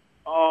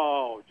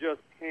 Oh,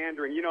 just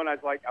pandering. You know, and I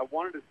was like, I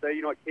wanted to say,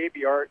 you know what,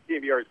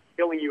 KBR is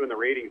killing you in the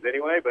ratings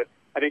anyway, but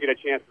I didn't get a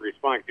chance to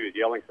respond because he was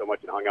yelling so much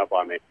and hung up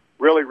on me.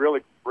 Really, really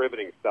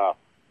riveting stuff.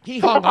 He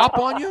hung up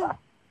on you?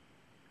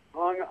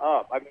 Hung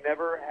up. I've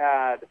never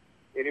had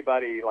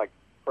anybody, like,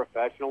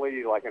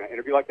 professionally, like in an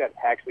interview like that,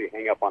 actually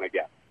hang up on a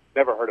guest.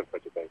 Never heard of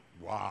such a thing.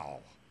 Wow.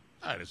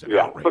 That is an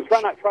outrage. So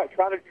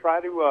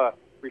try to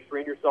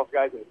restrain yourself,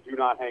 guys, and do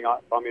not hang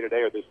up on me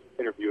today or this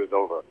interview is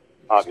over,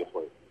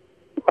 obviously.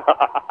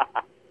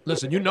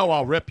 Listen, you know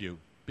I'll rip you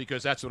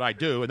because that's what I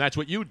do, and that's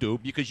what you do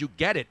because you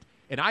get it,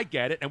 and I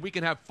get it, and we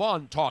can have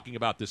fun talking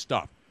about this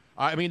stuff.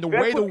 I mean, the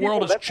way the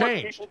world has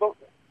changed.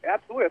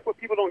 Absolutely. That's what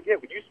people don't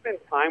get. When you spend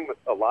time with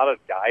a lot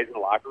of guys in the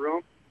locker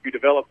room, you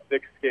develop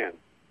thick skin.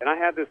 And I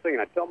have this thing,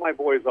 and I tell my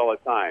boys all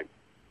the time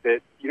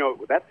that, you know,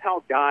 that's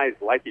how guys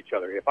like each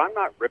other. If I'm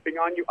not ripping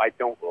on you, I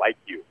don't like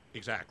you.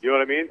 Exactly. You know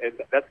what I mean? And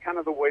that's kind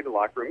of the way the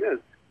locker room is.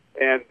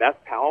 And that's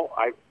how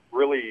I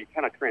really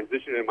kind of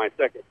transitioned in my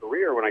second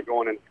career when I go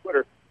on into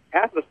Twitter.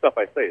 Half of the stuff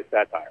I say is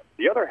satire.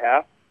 The other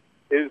half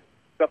is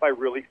stuff I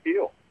really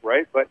feel,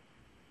 right?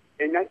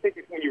 And I think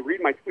when you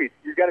read my tweets,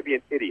 you've got to be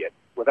an idiot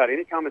without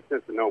any common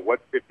sense to know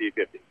what's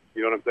 50-50.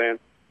 You know what I'm saying?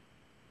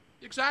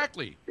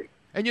 Exactly.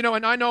 And, you know,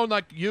 and I know,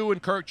 like, you and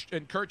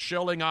Kurt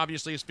Schilling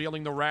obviously is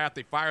feeling the wrath.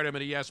 They fired him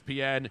at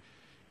ESPN.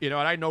 You know,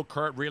 and I know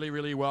Kurt really,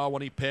 really well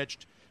when he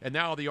pitched. And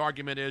now the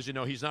argument is,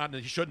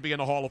 he shouldn't be in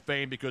the Hall of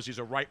Fame because he's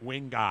a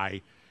right-wing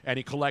guy and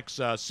he collects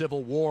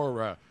Civil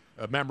War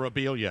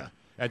memorabilia.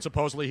 And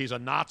supposedly he's a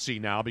Nazi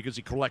now because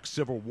he collects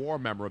Civil War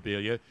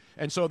memorabilia.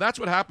 And so that's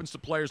what happens to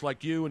players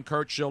like you and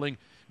Curt Schilling,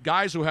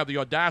 guys who have the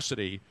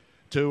audacity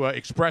to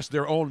express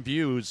their own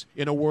views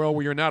in a world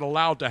where you're not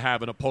allowed to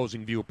have an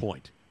opposing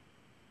viewpoint.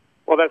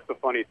 Well, that's the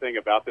funny thing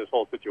about this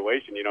whole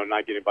situation,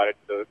 not getting invited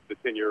to the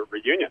 10-year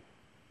reunion.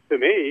 To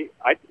me,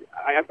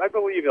 I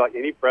believe like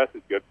any press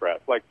is good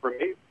press. Like for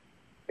me,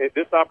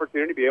 this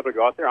opportunity to be able to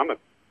go out there, I'm a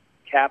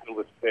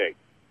capitalist pig.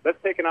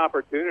 Let's take an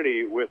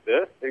opportunity with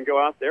this and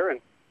go out there and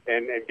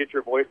get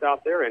your voice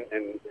out there. And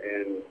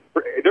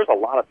there's a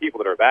lot of people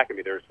that are backing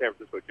me. They're San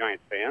Francisco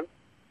Giants fans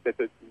that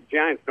the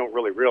Giants don't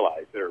really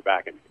realize that are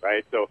backing me,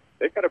 right? So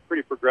they've got a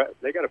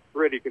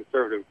pretty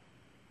conservative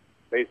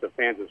base of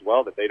fans as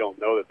well that they don't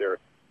know that they're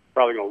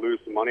probably going to lose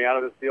some money out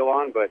of this deal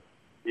on. But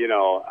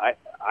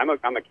I'm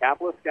a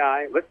capitalist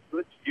guy. Let's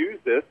use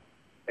this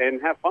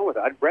and have fun with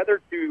it. I'd rather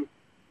do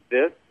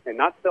this and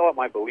not sell out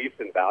my beliefs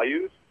and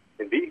values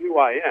and be who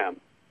I am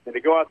than to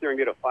go out there and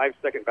get a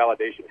 5-second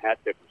validation hat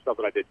tip for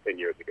something I did 10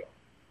 years ago.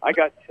 I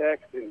got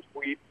texts and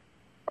tweets.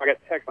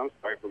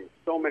 From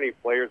so many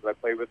players that I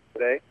played with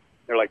today.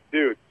 They're like,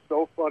 dude,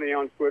 so funny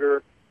on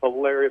Twitter,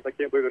 hilarious. I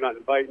can't believe they're not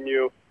inviting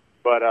you.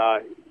 But,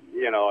 and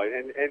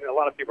a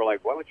lot of people are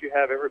like, why don't you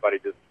have everybody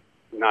just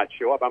not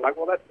show up? I'm like,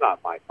 well, that's not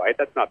my fight.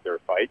 That's not their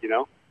fight,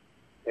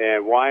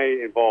 And why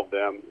involve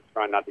them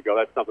trying not to go?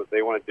 That's something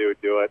they want to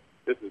do it.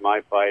 This is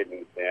my fight,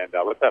 and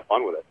let's have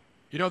fun with it.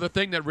 The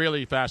thing that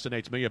really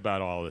fascinates me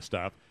about all this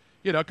stuff,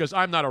 because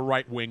I'm not a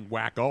right-wing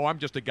wacko. I'm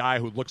just a guy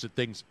who looks at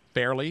things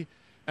fairly.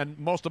 And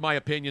most of my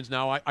opinions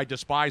now, I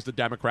despise the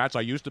Democrats.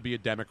 I used to be a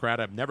Democrat.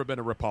 I've never been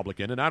a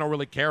Republican, and I don't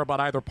really care about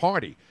either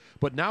party.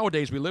 But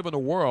nowadays, we live in a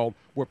world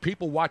where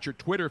people watch your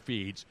Twitter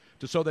feeds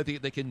so that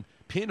they can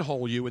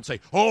pinhole you and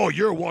say, oh,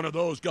 you're one of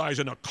those guys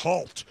in a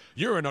cult.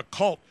 You're in a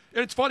cult.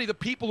 And it's funny, the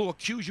people who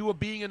accuse you of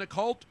being in a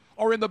cult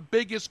are in the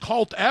biggest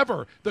cult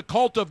ever, the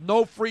cult of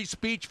no free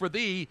speech for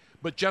thee,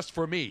 but just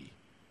for me.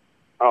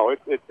 Oh,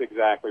 it's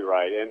exactly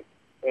right. And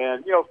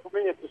for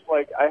me, it's just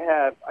like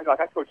I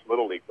coached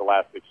Little League the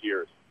last 6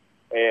 years,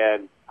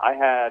 and I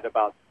had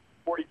about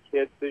 40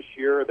 kids this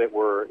year that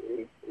were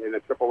in the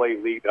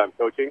AAA league that I'm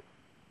coaching,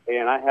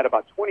 and I had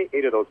about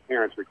 28 of those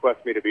parents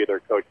request me to be their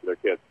coach for their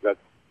kids. That's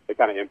the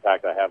kind of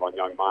impact I have on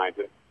young minds.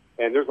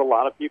 And there's a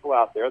lot of people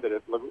out there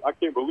that I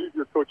can't believe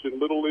you're coaching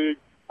Little League.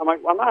 I'm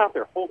like, well, I'm not out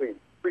there holding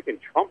freaking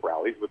Trump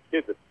rallies with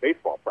kids at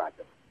baseball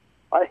practice.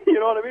 You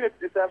know what I mean?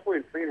 It's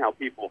absolutely insane how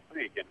people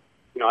think.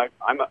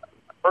 And,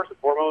 first and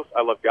foremost,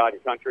 I love God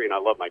and country, and I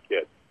love my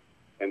kids.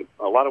 And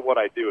a lot of what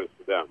I do is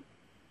for them.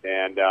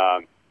 And,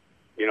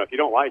 if you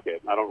don't like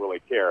it, I don't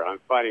really care. I'm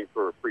fighting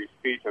for free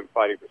speech. I'm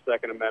fighting for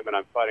Second Amendment.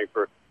 I'm fighting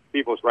for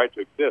people's right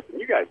to exist. And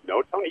you guys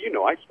know, Tony,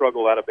 I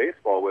struggled out of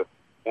baseball with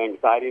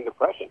anxiety and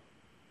depression.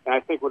 And I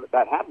think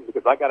that happened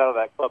because I got out of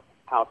that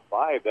clubhouse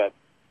vibe, that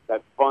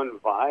fun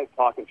vibe,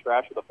 talking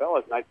trash with the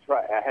fellas, and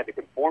I had to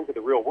conform to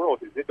the real world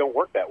because it don't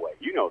work that way.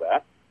 You know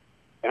that.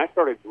 And I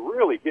started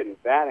really getting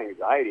bad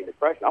anxiety and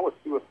depression. I was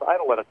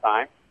suicidal at a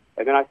time.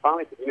 And then I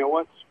finally said, you know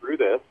what, screw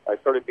this. I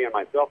started being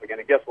myself again.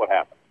 And guess what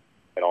happened?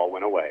 It all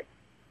went away.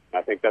 And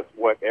I think that's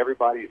what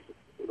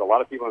a lot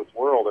of people in this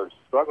world are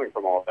struggling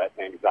from all that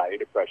anxiety,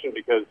 depression,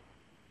 because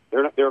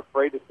they're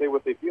afraid to say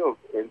what they feel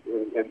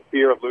in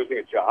fear of losing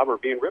a job or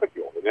being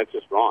ridiculed. And that's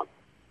just wrong.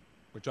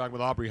 We're talking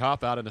with Aubrey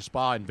Huff out in a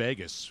spa in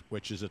Vegas,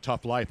 which is a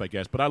tough life, I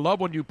guess. But I love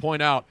when you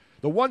point out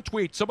the one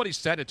tweet, somebody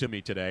sent it to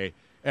me today,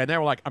 and they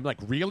were like, I'm like,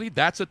 really?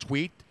 That's a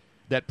tweet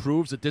that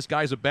proves that this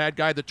guy's a bad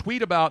guy? The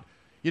tweet about,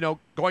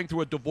 going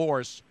through a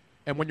divorce,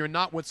 and when you're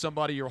not with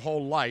somebody your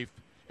whole life,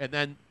 and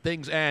then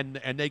things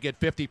end, and they get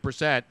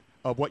 50%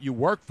 of what you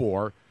work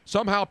for,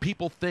 somehow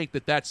people think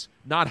that that's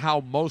not how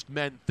most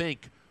men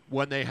think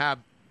when they have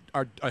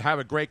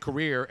a great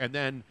career, and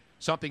then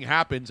something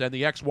happens, and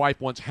the ex-wife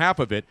wants half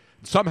of it.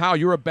 Somehow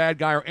you're a bad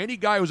guy, or any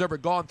guy who's ever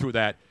gone through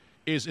that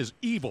is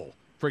evil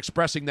for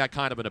expressing that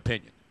kind of an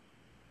opinion.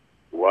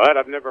 What?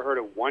 I've never heard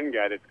of one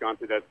guy that's gone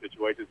through that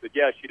situation and said,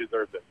 yeah, she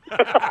deserves it.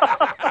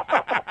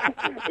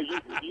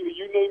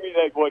 you name me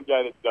that one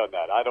guy that's done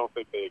that. I don't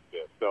think they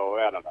exist. So,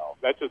 I don't know.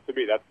 That's just, to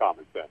me, that's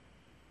common sense.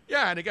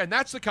 Yeah, and again,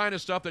 that's the kind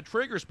of stuff that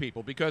triggers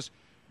people, because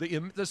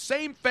the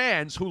same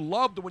fans who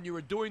loved when you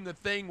were doing the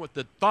thing with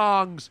the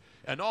thongs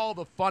and all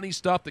the funny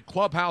stuff that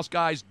clubhouse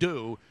guys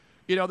do,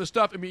 the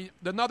stuff,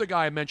 another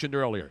guy I mentioned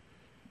earlier,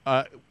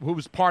 who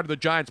was part of the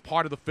Giants,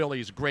 part of the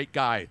Phillies, great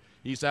guy.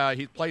 He's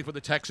played for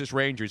the Texas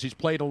Rangers. He's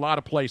played a lot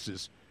of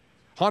places.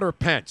 Hunter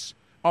Pence,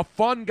 a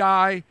fun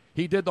guy.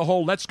 He did the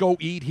whole let's go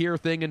eat here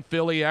thing in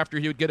Philly after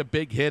he would get a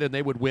big hit and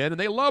they would win, and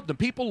they loved him.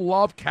 People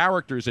love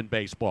characters in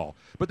baseball.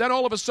 But then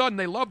all of a sudden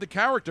they love the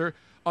character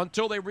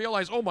until they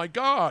realize, oh, my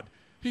God,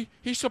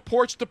 he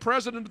supports the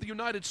President of the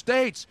United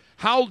States.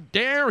 How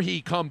dare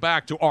he come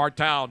back to our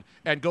town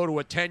and go to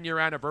a 10-year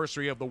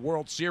anniversary of the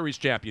World Series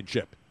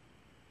championship?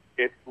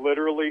 It's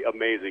literally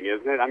amazing,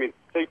 isn't it?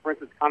 Take, for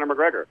instance, Conor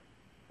McGregor.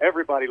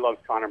 Everybody loves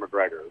Conor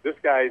McGregor. This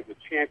guy is the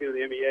champion of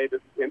the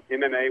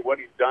MMA. What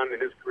he's done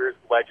in his career is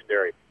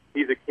legendary.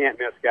 He's a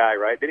can't-miss guy,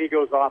 right? Then he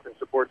goes off and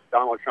supports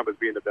Donald Trump as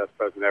being the best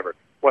president ever.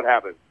 What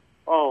happens?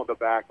 Oh, the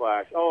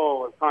backlash.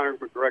 Oh, Conor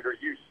McGregor,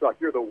 you suck.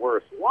 You're the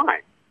worst.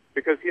 Why?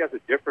 Because he has a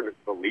different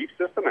belief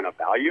system and a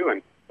value,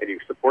 and he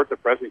supports a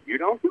president you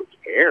don't? Who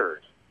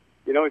cares?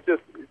 You know, it's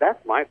just,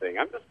 that's my thing.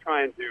 I'm just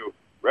trying to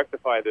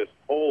rectify this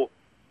whole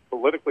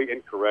politically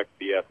incorrect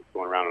BS that's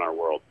going around in our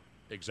world.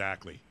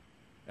 Exactly.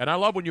 And I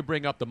love when you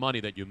bring up the money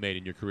that you made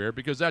in your career,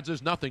 because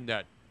there's nothing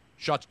that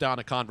shuts down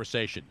a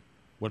conversation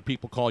when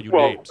people call you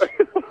names.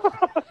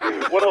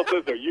 What else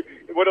is there?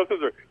 What else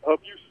is there?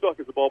 You suck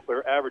as a ball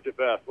player, average at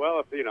best. Well,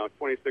 if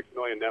 26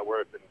 million net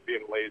worth and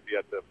being lazy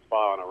at the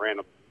spa on a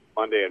random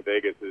Monday in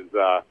Vegas is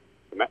a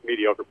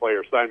mediocre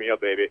player, sign me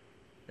up, baby.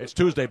 It's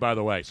Tuesday, by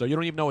the way, so you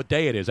don't even know what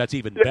day it is. That's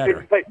even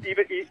better.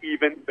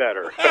 Even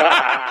better.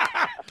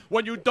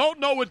 When you don't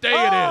know what day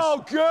it is,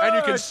 and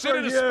you can sit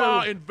in a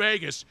spa in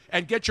Vegas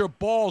and get your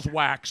balls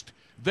waxed,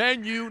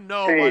 then you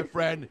know, my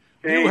friend,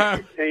 you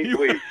have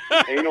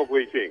anal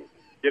bleaching.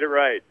 Get it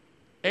right.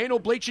 Anal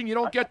bleaching. You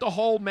don't get the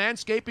whole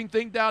manscaping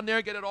thing down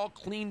there. Get it all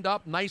cleaned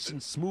up, nice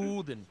and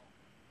smooth, and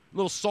a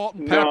little salt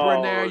and pepper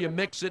in there. You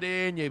mix it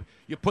in. You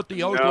put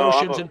the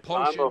lotions and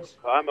potions.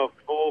 I'm a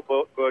full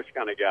bush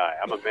kind of guy.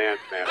 I'm a man's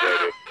man,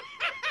 baby.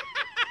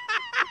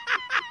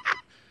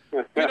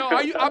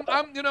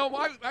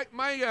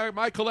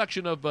 My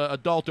collection of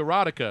adult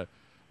erotica.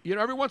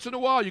 Every once in a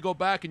while you go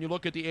back and you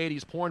look at the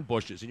 '80s porn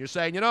bushes, and you're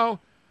saying, that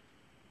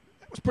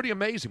was pretty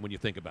amazing when you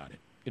think about it.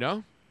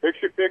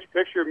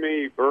 Picture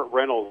me, Burt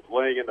Reynolds,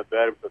 laying in the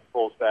bed with his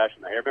full stash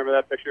in the hair. Remember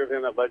that picture of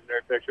him, that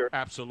legendary picture?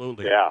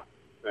 Absolutely. Yeah.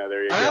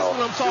 There you go. That's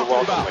what I'm talking You're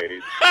welcome, about.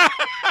 ladies.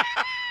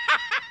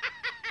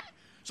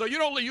 So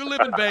you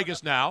live in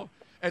Vegas now,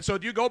 and so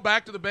do you go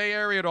back to the Bay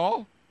Area at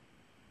all?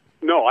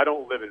 No, I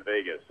don't live in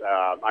Vegas.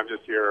 I'm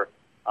just here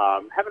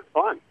having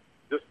fun,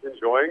 just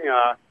enjoying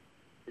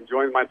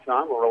my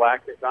time, a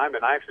relaxing time,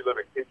 and I actually live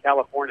in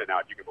California now,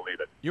 if you can believe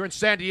it. You're in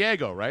San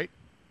Diego, right?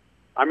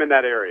 I'm in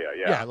that area,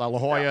 yeah. Yeah, La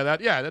Jolla,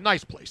 the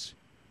nice place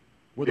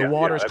where the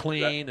water's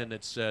clean and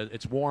it's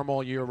warm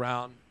all year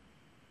round.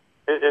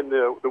 And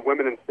the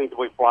women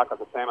instinctively flock like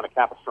the salmon of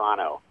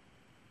Capistrano.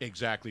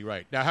 Exactly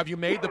right. Now, have you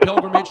made the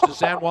pilgrimage to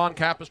San Juan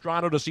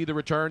Capistrano to see the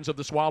returns of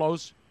the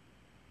swallows?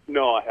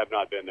 No, I have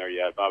not been there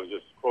yet. I was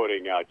just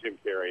quoting Jim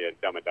Carrey and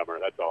Dumb and Dumber.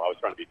 That's all. I was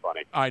trying to be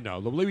funny. I know.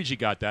 Luigi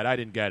got that. I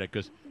didn't get it.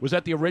 Was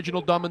that the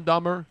original Dumb and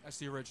Dumber? That's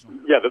the original.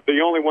 Yeah,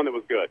 the only one that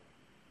was good.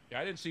 Yeah,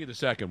 I didn't see the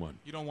second one.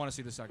 You don't want to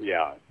see the second one.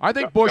 Yeah. I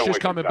think Bush is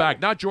coming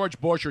back. Not George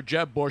Bush or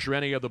Jeb Bush or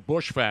any of the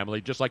Bush family,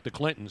 just like the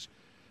Clintons.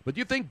 But do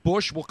you think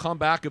Bush will come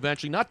back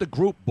eventually? Not the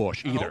group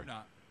Bush either. I hope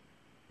not.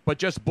 But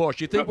just Bush.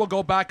 You think we'll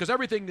go back? Because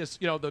everything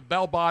the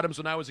bell bottoms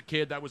when I was a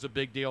kid, that was a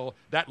big deal.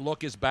 That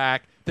look is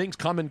back. Things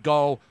come and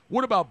go.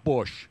 What about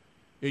Bush,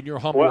 in your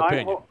humble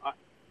opinion?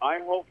 I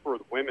hope for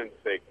the women's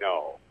sake,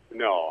 no.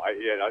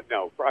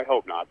 I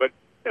hope not. But,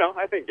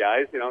 I think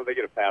guys, they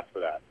get a pass for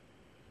that.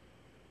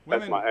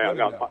 That's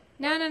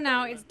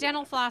No. It's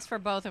dental floss for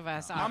both of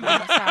us. I'm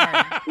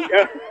sorry.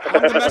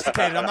 I'm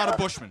domesticated. I'm not a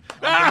Bushman.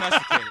 I'm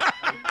domesticated.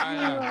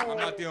 I'm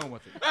not dealing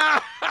with it.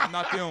 I'm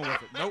not dealing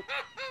with it. Nope.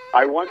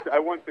 I once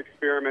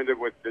experimented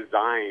with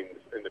designs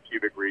in the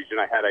pubic region.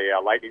 I had a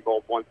lightning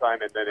bolt one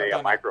time and then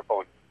a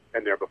microphone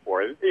in there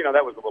before.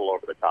 That was a little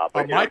over the top.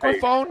 But,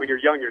 microphone? When you're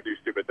young, you do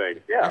stupid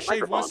things. Yeah, I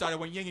shaved one side. I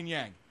went yin and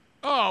yang.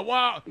 Oh,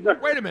 wow.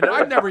 Wait a minute.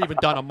 I've never even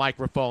done a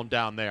microphone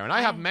down there, and I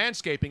have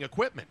manscaping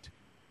equipment.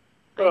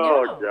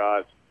 Oh,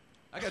 gosh.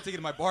 I got to take it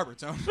to my barber,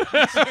 Tom. Extra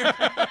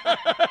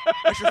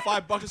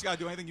 $5, just got to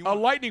do anything you want.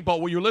 A lightning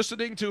bolt. Were you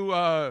listening to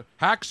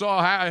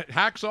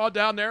Hacksaw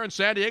down there in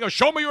San Diego?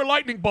 Show me your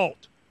lightning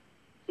bolt.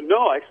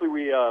 No,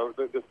 actually,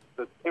 the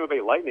Tampa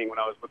Bay Lightning, when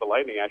I was with the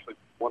Lightning, actually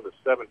won the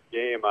 7th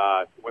game,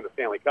 won the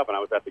Stanley Cup, and I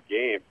was at the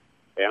game.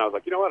 And I was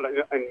like, you know what,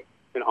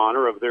 in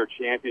honor of their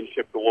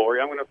championship glory,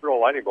 I'm going to throw a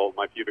lightning bolt in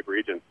my pubic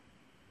region.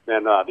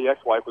 And the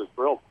ex-wife was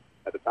thrilled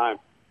at the time.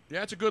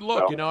 Yeah, it's a good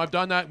look. So. I've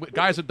done that.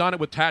 Guys have done it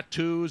with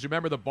tattoos.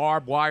 Remember the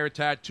barbed wire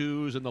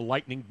tattoos and the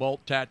lightning bolt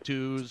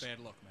tattoos? It's a bad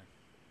look, man.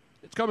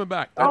 It's coming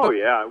back.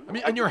 Yeah. I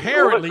mean, and your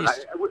hair at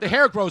least. The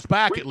hair grows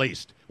back at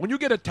least. When you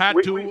get a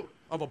tattoo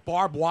of a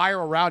barbed wire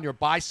around your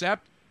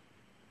bicep,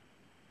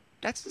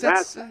 that's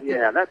that's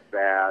bad. That's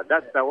bad.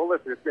 Well,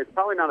 listen, it's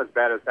probably not as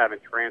bad as having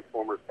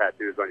Transformers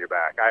tattoos on your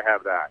back. I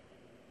have that.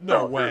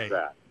 No way.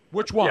 That.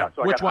 Which one? Yeah,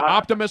 so Which one?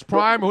 Optimus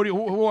Prime?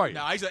 Who are you?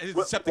 No, he's a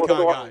Decepticon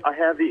guy. I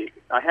have the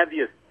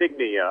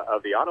insignia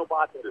of the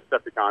Autobots and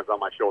Decepticons on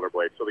my shoulder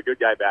blades. So the good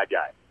guy, bad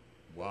guy.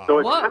 Wow. So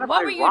it's what kind of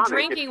were you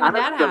drinking when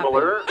that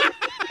happened?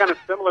 It's kind of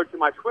similar to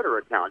my Twitter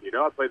account.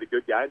 I play the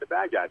good guy and the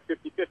bad guy.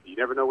 50-50. You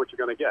never know what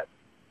you're going to get.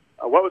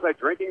 What was I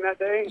drinking that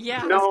day?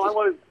 Yeah.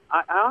 No,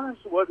 I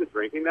honestly wasn't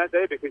drinking that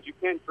day because you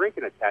can't drink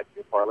in a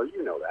tattoo parlor.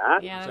 You know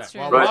that. Yeah, that's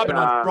true. Well,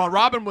 But,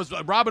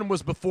 Robin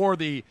was before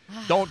the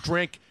don't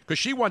drink because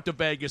she went to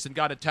Vegas and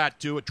got a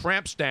tattoo, a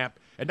tramp stamp,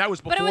 and that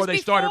was before they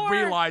started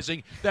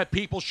realizing that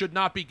people should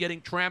not be getting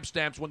tramp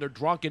stamps when they're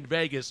drunk in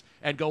Vegas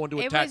and going to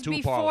a tattoo It was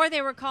before parlor.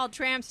 they were called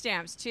tramp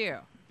stamps too.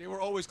 They were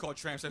always called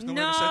tramp stamps. No,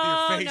 No one ever said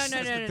to your face.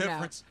 no, That's the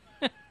difference.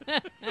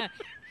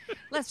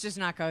 Let's just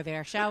not go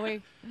there, shall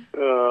we?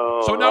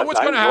 So now what's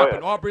going to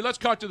happen, Aubrey? Let's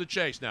cut to the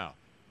chase now.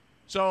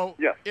 So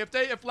yes.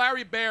 if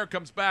Larry Bear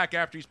comes back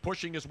after he's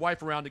pushing his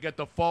wife around to get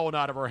the phone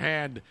out of her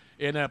hand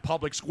in a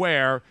public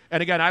square,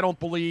 and again, I don't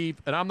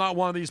believe, and I'm not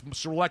one of these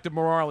selective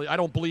morality, I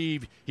don't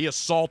believe he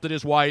assaulted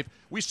his wife.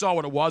 We saw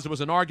what it was. It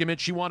was an argument.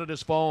 She wanted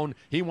his phone.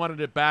 He wanted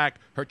it back.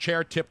 Her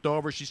chair tipped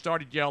over. She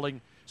started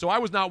yelling. So I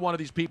was not one of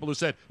these people who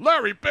said,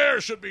 Larry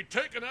Bear should be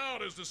taken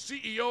out as the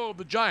CEO of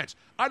the Giants.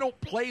 I don't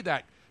play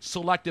that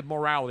selective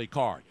morality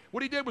card.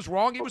 What he did was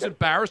wrong. He was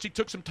embarrassed. He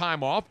took some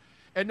time off.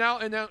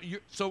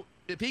 So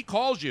if he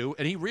calls you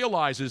and he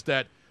realizes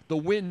that the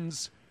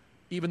winds,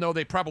 even though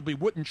they probably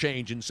wouldn't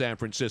change in San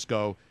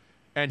Francisco,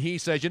 and he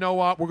says, you know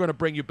what, we're going to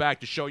bring you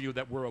back to show you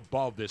that we're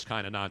above this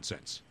kind of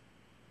nonsense.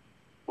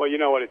 Well, you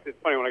know what? It's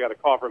funny when I got a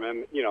call from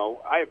him. You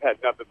know, I have had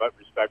nothing but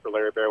respect for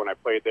Larry Bear when I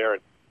played there,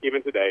 and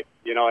even today.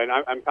 You know, and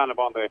I'm kind of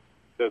on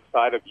the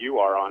side of you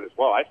are on as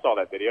well. I saw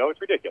that video.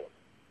 It's ridiculous.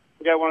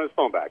 The guy wanted his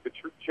phone back. The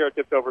chair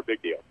tipped over,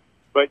 big deal.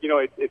 But, you know,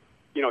 it's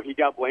you know, he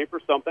got blamed for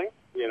something,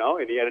 you know,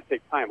 and he had to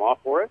take time off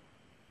for it.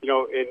 You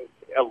know, and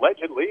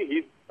allegedly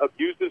he's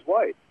abused his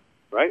wife,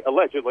 right?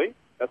 Allegedly.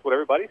 That's what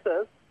everybody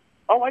says.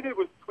 All I did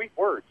was tweet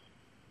words,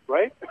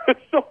 right?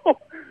 So,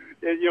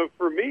 you know,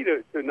 for me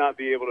to not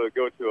be able to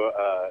go to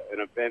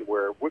an event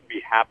where it would be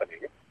happening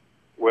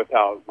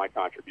without my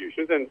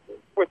contributions, and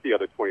with the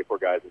other 24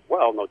 guys as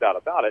well, no doubt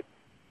about it,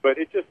 but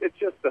it's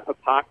just the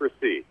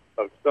hypocrisy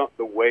of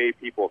the way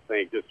people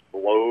think just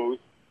blows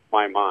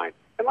my mind.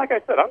 And like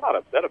I said, I'm not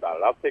upset about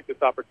it. I'll take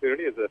this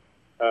opportunity as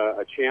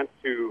a chance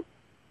to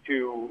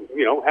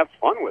you know, have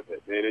fun with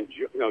it and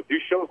enjoy, you know, do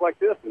shows like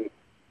this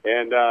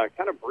and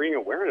kind of bring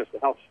awareness to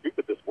how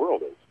stupid this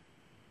world is.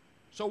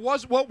 So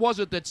what was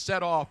it that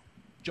set off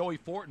Joey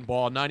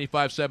Fortenbaugh in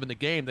 95-7 the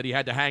game that he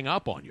had to hang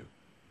up on you?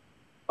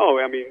 Oh,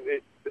 I mean,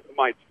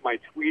 my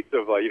tweets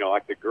of you know,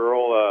 like the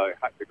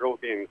girl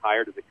being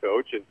hired as a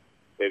coach in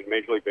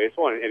Major League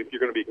Baseball, and if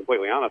you're going to be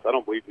completely honest, I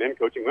don't believe men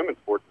coaching women's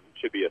sports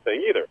should be a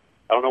thing either.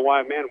 I don't know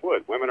why a man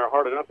would. Women are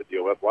hard enough to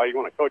deal with. Why do you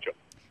want to coach them?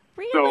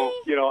 Really? So,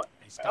 you know,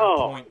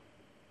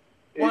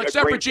 Well,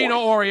 except for Gino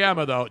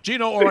Auriemma, though.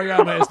 Gino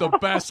Auriemma is the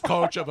best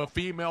coach of a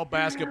female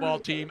basketball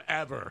team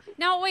ever.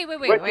 No, wait,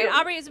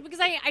 Aubrey, it's because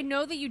I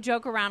know that you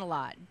joke around a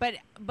lot, but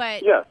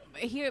yes.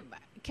 Here,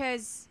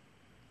 because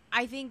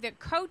I think that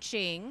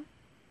coaching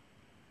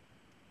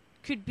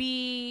could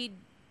be.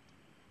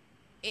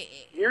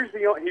 Here's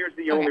the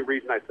only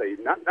reason I say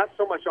not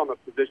so much on the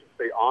position,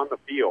 say on the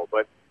field,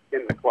 but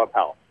in the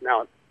clubhouse.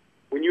 Now,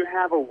 when you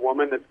have a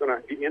woman that's going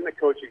to be in the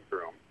coaching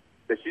room,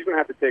 that she's going to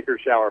have to take her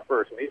shower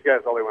first, and these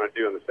guys all they want to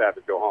do on the staff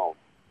is go home,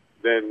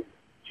 then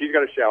she's got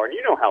to shower, and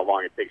you know how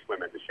long it takes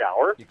women to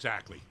shower.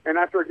 Exactly. And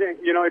after a game,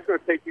 you know, it's going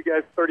to take you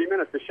guys 30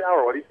 minutes to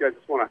shower. Well, these guys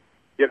just want to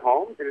get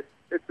home, and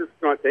it's just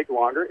going to take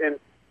longer. And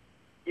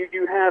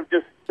you have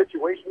just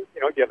situations,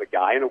 you know, you have a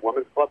guy in a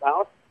woman's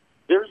clubhouse,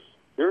 there's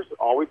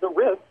always a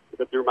risk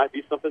that there might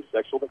be something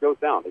sexual that goes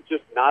down. It's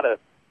just not a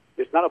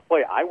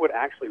play I would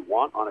actually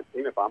want on a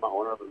team if I'm an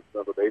owner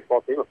of a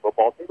baseball team, a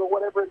football team, or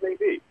whatever it may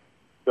be.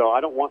 So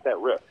I don't want that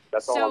risk.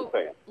 That's all I'm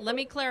saying. Let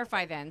me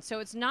clarify then. So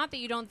it's not that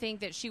you don't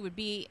think that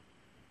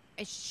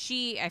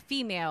a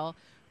female,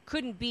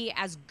 couldn't be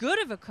as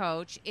good of a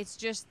coach. It's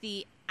just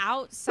the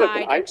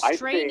outside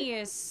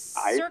extraneous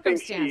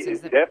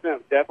circumstances. I think she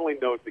definitely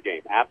knows the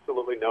game.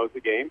 Absolutely knows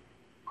the game.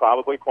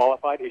 Probably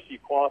qualified. Is she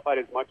qualified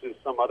as much as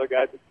some other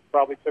guys that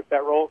probably took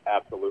that role?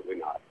 Absolutely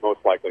not.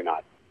 Most likely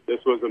not. This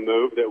was a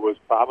move that was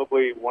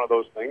probably one of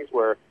those things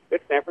where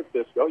it's San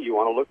Francisco. You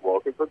want to look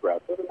woke and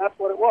progressive, and that's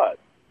what it was.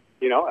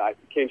 You know,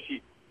 can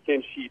she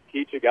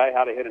teach a guy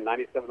how to hit a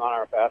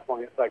 97-mile-an-hour fastball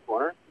in the inside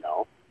corner?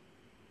 No.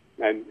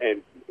 And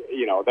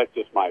you know, that's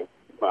just my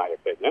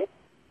opinion.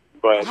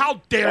 But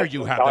how dare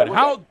you have that?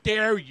 How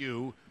dare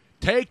you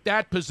take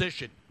that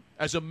position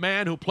as a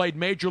man who played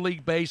Major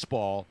League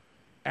Baseball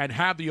and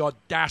have the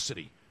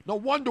audacity? No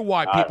wonder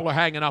why people are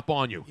hanging up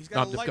on you.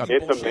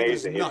 It's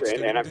amazing,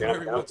 and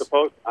I'm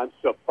supposed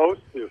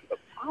to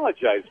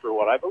apologize for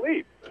what I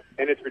believe,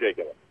 and it's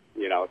ridiculous.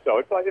 You know, so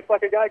it's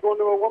like a guy going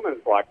to a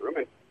woman's locker room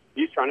and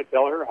he's trying to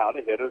tell her how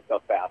to hit a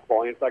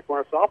fastball inside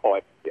corner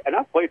softball. And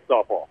I've played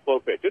softball, slow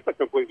pitch. It's a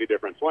completely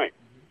different swing.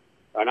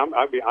 And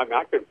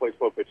I couldn't play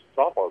slow pitch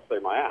softball to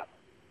save my ass.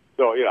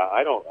 So yeah,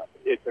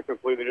 it's a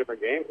completely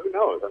different game. Who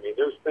knows? I mean,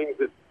 there's things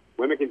that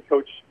women can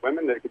coach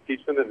women that can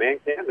teach them that man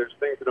can. There's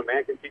things that a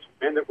man can teach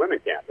men that women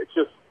can't. It's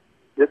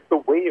the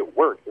way it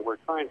works, and we're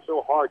trying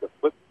so hard to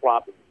flip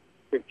flop and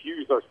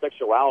confuse our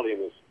sexuality in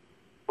this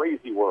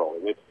crazy world.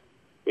 And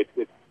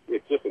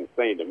it's just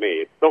insane to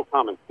me. It's so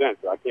common sense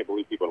that I can't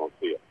believe people don't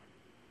see it.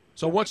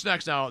 So what's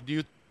next now?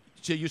 You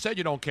said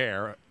you don't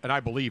care, and I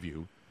believe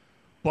you,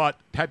 but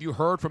have you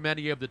heard from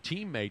any of the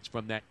teammates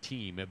from that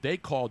team? Have they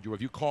called you?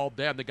 Have you called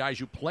them, the guys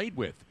you played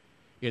with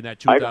in that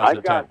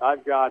 2010?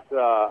 I've got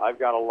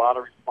a lot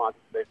of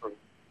responses today from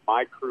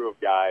my crew of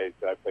guys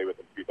that I played with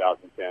in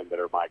 2010 that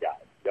are my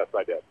guys. Yes,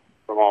 I did,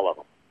 from all of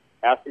them.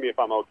 Asking me if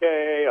I'm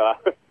okay. Are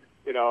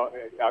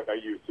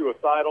you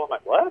suicidal? I'm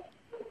like, what?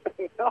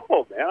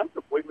 No, man, I'm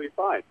completely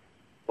fine.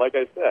 Like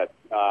I said,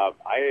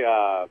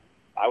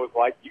 I was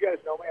like, you guys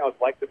know me. I was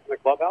like this in the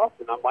clubhouse,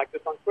 and I'm like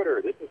this on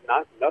Twitter. This is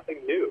nothing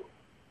new.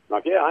 I'm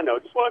like, yeah, I know.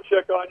 Just want to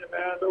check on you,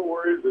 man. No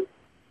worries. And,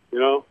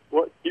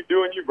 keep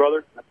doing you,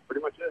 brother. That's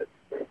pretty much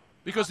it.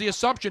 Because the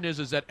assumption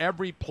is that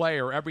every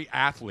player, every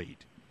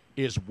athlete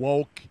is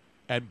woke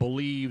and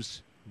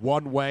believes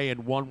one way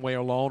and one way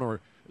alone, or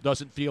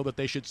doesn't feel that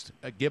they should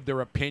give their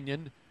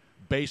opinion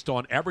based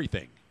on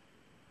everything.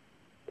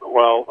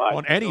 Well,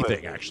 on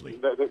anything, actually.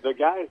 The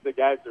guys that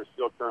are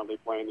still currently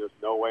playing, there's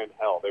no way in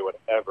hell they would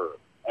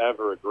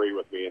ever agree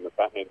with me in the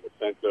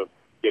sense of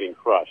getting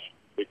crushed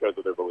because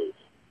of their beliefs.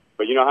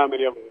 But you know how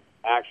many of them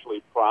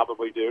actually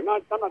probably do? I'm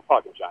not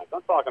talking Giants.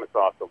 I'm talking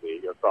across the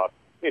league or across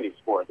any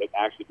sport that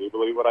actually do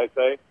believe what I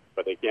say,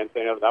 but they can't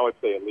say anything. I would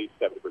say at least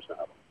 70% of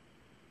them.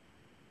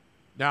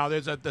 Now,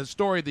 there's the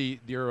story,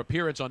 your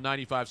appearance on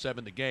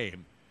 95.7 The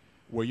Game,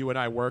 where you and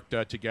I worked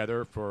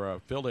together for a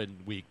fill-in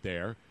week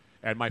there.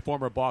 And my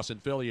former boss in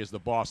Philly is the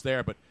boss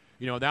there. But,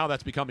 now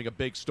that's becoming a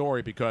big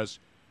story because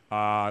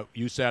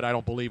you said, I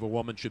don't believe a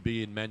woman should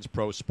be in men's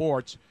pro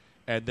sports.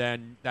 And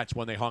then that's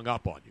when they hung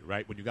up on you,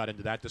 right, when you got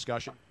into that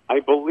discussion? I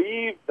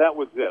believe that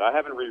was it. I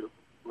haven't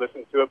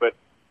listened to it, but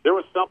there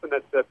was something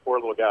that set poor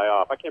little guy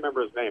off. I can't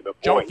remember his name, but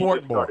boy, he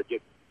just started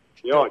getting,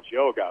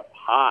 Joe got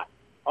hot.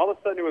 All of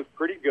a sudden, it was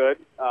pretty good.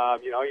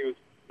 He was,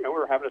 we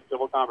were having a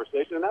civil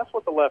conversation, and that's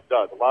what the left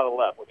does. A lot of the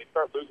left, when they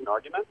start losing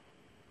arguments,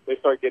 they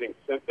start getting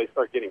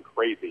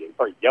crazy and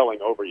start yelling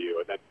over you,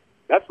 and then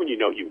that's when you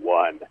know you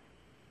won.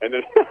 And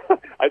then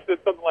I said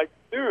something like,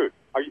 "Dude,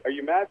 are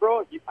you mad,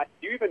 bro? Do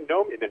you even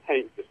know me?" And then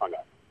he just hung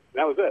up. And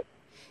that was it.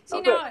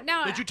 See,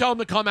 now, did you tell him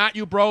to come at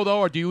you, bro, though,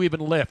 or do you even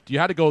lift? You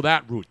had to go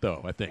that route,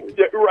 though, I think.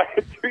 Yeah,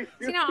 right.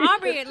 See, now,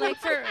 Aubrey,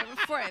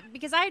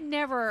 because I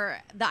never,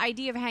 the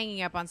idea of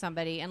hanging up on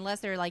somebody, unless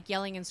they're,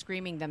 yelling and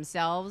screaming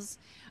themselves,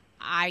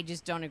 I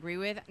just don't agree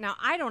with. Now,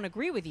 I don't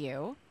agree with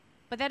you,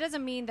 but that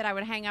doesn't mean that I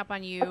would hang up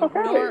on you,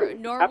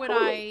 nor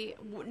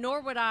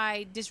would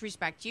I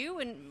disrespect you.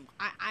 And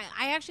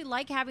I actually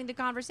like having the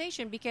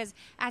conversation because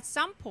at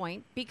some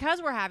point,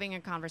 because we're having a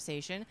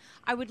conversation,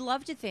 I would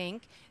love to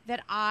think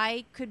that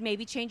I could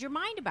maybe change your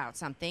mind about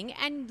something.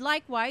 And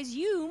likewise,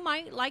 you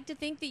might like to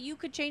think that you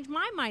could change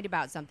my mind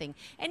about something.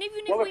 And even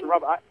if listen,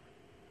 Rob,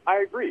 I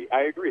agree.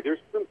 There's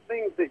some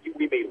things that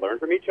we may learn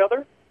from each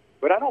other.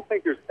 But I don't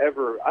think I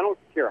don't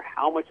care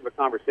how much of a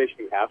conversation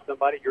you have with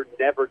somebody, you're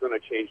never going to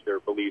change their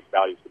beliefs,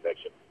 values,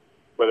 convictions.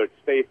 Whether it's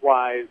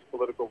faith-wise,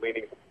 political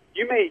leanings,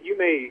 we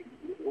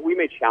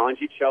may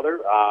challenge each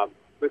other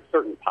with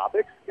certain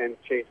topics and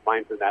change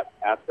minds in that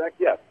aspect.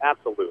 Yes,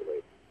 absolutely.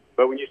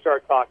 But when you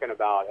start talking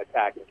about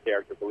attacking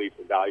character, beliefs,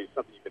 and values,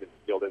 something you've been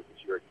instilled in since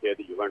you were a kid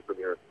that you learned from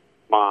your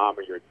mom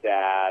or your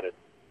dad, and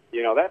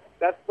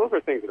those are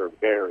things that are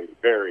very,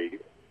 very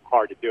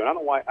hard to do, and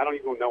I don't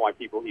even know why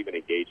people even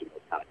engage in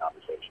those kind of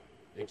conversations.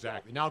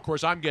 Exactly. Now, of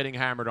course, I'm getting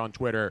hammered on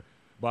Twitter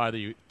by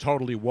the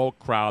totally woke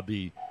crowd,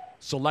 the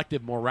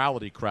selective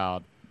morality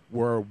crowd,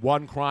 where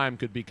one crime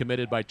could be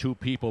committed by two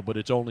people, but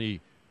it's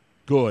only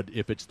good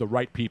if it's the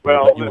right people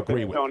that you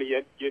agree with. Tony,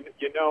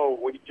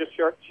 when you just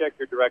check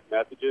your direct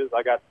messages,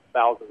 I got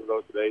thousands of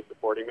those today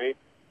supporting me.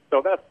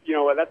 So that's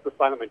the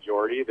silent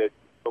majority that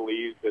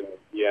believes in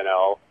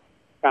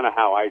kind of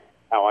how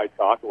I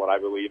talk and what I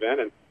believe in,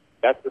 and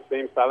that's the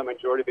same silent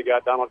majority that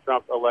got Donald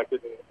Trump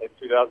elected in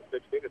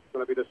 2016. It's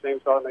going to be the same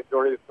silent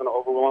majority that's going to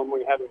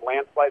overwhelmingly have a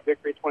landslide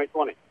victory in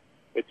 2020.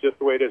 It's just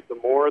the way it is. The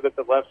more that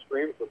the left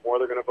screams, the more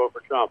they're going to vote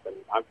for Trump, and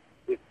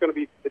it's going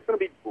to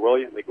be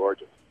brilliantly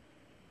gorgeous.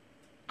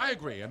 I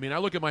agree. I mean, I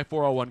look at my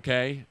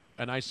 401k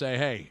and I say,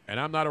 hey, and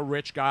I'm not a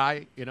rich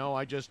guy.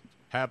 I just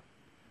have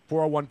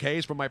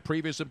 401ks from my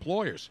previous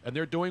employers, and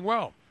they're doing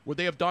well. Would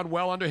they have done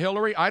well under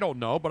Hillary? I don't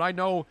know, but I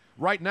know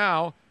right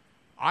now,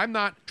 I'm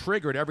not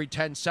triggered every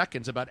 10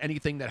 seconds about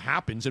anything that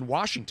happens in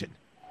Washington.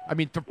 I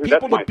mean, for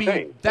people to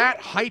be that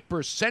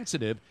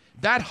hypersensitive,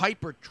 that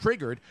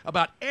hyper-triggered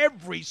about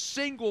every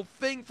single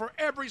thing for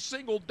every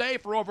single day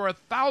for over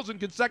 1,000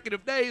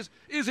 consecutive days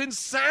is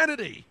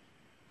insanity.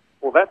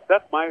 Well,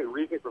 that's my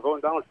reason for voting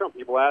Donald Trump.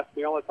 People ask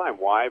me all the time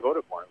why I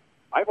voted for him.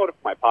 I voted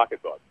for my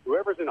pocketbook.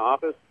 Whoever's in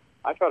office,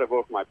 I try to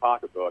vote for my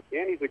pocketbook.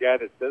 And he's a guy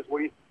that says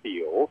what he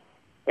feels,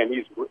 and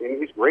he's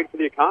great for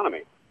the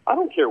economy. I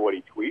don't care what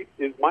he tweets.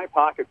 Is my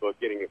pocketbook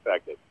getting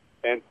affected?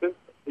 And since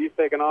he's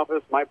taken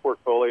office, my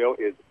portfolio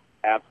is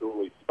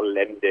absolutely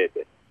splendid.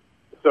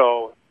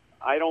 So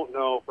I don't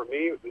know. For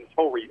me, this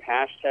whole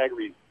hashtag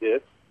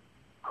resist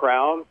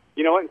crowd,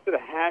 instead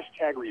of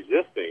hashtag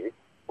resisting,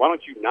 why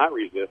don't you not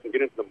resist and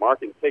get into the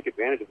market and take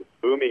advantage of the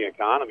booming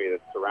economy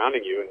that's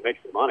surrounding you and make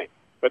some money?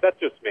 But that's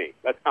just me.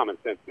 That's common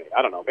sense me.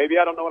 I don't know. Maybe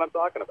I don't know what I'm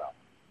talking about.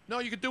 No,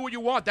 you can do what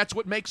you want. That's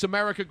what makes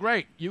America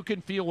great. You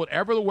can feel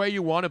whatever the way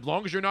you want, as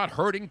long as you're not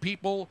hurting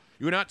people,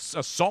 you're not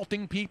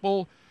assaulting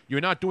people,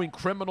 you're not doing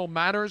criminal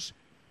matters.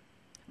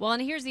 Well,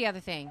 and here's the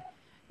other thing.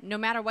 No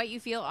matter what you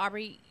feel,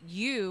 Aubrey,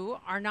 you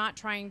are not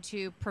trying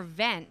to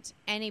prevent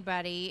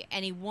anybody,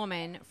 any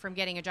woman, from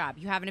getting a job.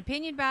 You have an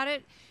opinion about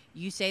it.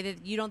 You say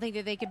that you don't think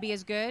that they could be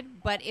as good,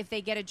 but if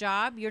they get a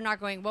job, you're not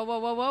going, whoa, whoa,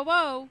 whoa, whoa,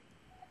 whoa.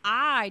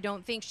 I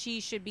don't think she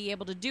should be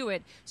able to do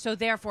it, so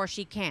therefore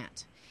she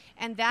can't.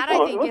 And that,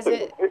 I think, is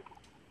it.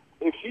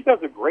 If she does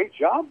a great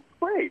job,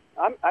 great.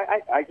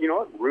 I you know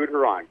what, root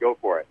her on. Go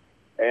for it.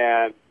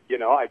 And, you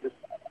know, I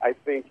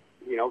think,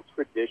 you know,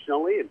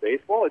 traditionally in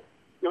baseball, it's,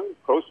 you know,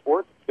 pro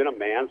sports, it's been a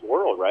man's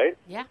world, right?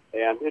 Yeah.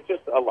 And it's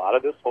just a lot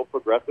of this whole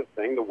progressive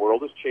thing. The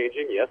world is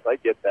changing. Yes, I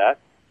get that.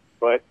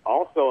 But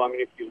also, I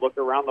mean, if you look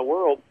around the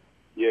world,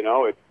 you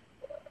know, it's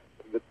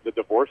the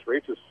divorce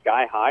rates are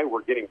sky high.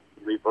 We're getting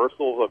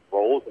reversals of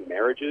roles and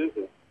marriages.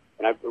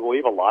 And I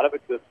believe a lot of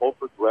it's this whole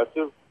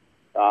progressive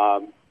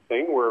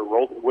thing where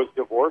was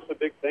divorce a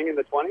big thing in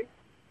the 20s?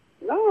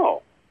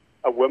 No.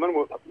 A woman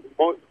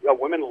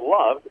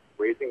loved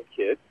raising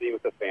kids, being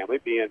with the family,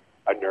 being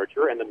a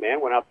nurturer, and the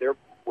man went out there,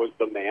 was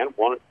the man,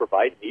 wanted to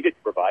provide, needed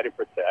to provide and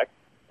protect,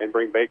 and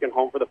bring bacon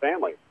home for the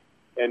family.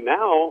 And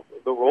now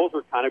the roles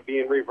are kind of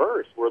being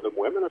reversed, where the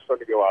women are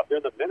starting to go out there,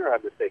 and the men are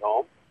having to stay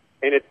home,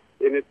 and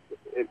it's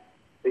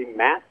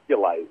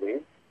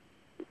emasculizing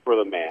for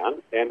the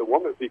man, and the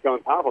woman's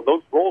becoming powerful.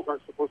 Those roles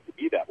aren't supposed to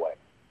be that way,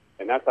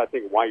 and that's, I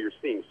think, why you're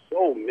seeing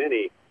so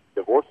many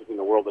divorces in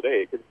the world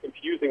today. It's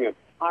confusing an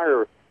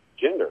entire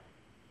gender.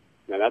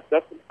 And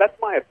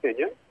that's my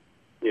opinion.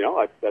 You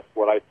know, that's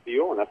what I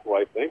feel, and that's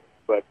what I think.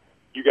 But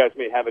you guys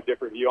may have a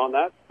different view on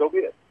that. So be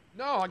it.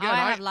 No, again,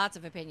 I have lots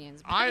of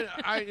opinions.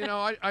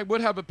 I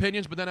would have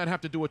opinions, but then I'd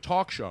have to do a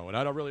talk show, and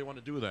I don't really want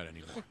to do that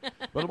anymore.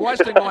 But the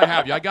last thing I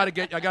have you, I got to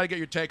get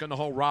your take on the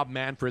whole Rob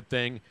Manfred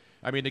thing.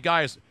 I mean, the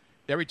guy is,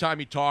 every time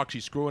he talks,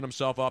 he's screwing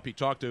himself up. He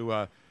talked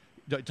to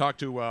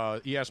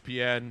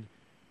ESPN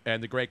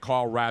and the great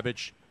Carl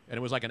Ravitch, and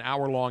it was like an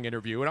hour-long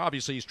interview. And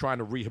obviously, he's trying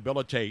to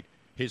rehabilitate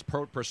his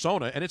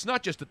persona, and it's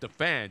not just at the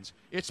fans,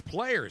 it's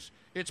players.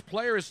 It's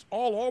players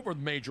all over the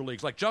major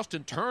leagues, like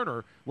Justin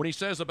Turner, when he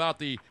says about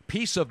the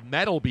piece of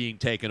metal being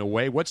taken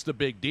away, what's the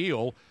big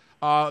deal?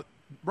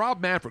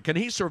 Rob Manfred, can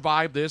he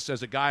survive this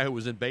as a guy who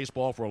was in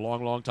baseball for a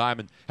long, long time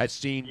and has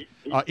seen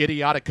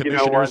idiotic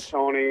commissioners? You know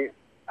what, Tony?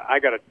 I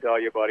got to tell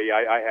you, buddy,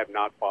 I have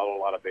not followed a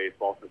lot of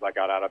baseball since I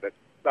got out of it.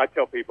 I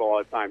tell people all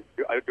the time,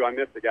 do I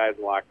miss the guys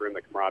in the locker room,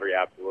 the camaraderie?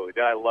 Absolutely.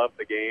 Did I love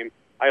the game?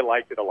 I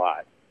liked it a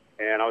lot.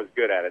 And I was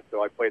good at it,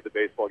 so I played the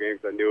baseball games.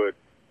 I knew it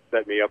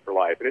set me up for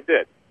life, and it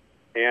did.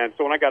 And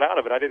so when I got out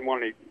of it, I didn't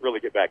want to really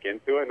get back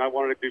into it, and I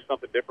wanted to do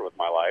something different with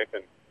my life.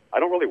 And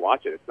I don't really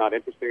watch it. It's not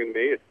interesting to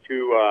me. It's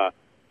too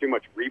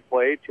much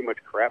replay, too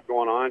much crap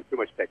going on, too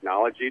much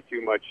technology,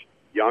 too much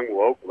young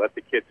woke. Let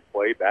the kids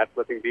play bat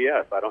flipping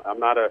BS. I'm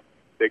not a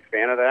big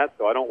fan of that,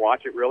 so I don't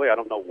watch it really. I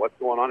don't know what's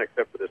going on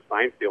except for this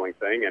sign stealing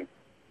thing. And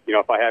you know,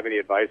 if I have any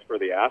advice for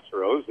the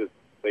Astros, is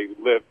they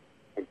lived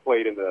and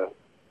played in the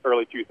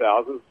early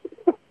 2000s,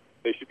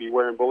 they should be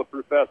wearing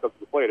bulletproof vests up to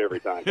the plate every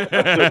time.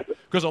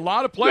 Because a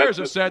lot of players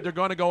have said they're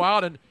going to go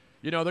out and,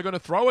 you know, they're going to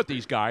throw at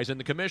these guys, and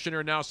the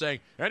commissioner now saying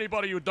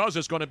anybody who does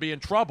this is going to be in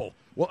trouble.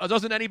 Well,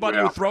 doesn't anybody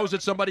who throws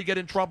at somebody get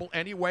in trouble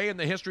anyway in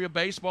the history of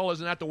baseball?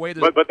 Isn't that the way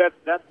that? But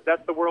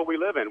that's the world we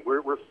live in.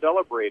 We're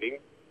celebrating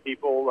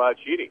people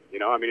cheating. You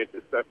know, I mean, it's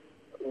just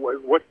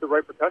what's the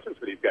repercussions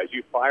for these guys?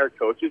 You fire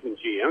coaches and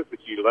GMs, but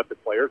you let the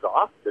players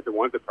off. They're the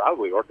ones that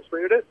probably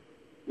orchestrated it.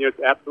 You know,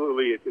 it's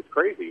absolutely, it's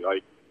crazy.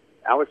 Like,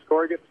 Alex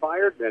Cora gets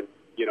fired, then,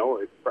 you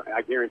know,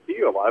 I guarantee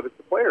you a lot of it's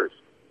the players.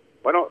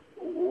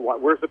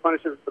 Where's the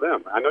punishment for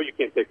them? I know you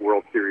can't take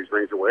World Series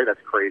rings away.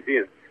 That's crazy,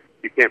 and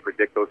you can't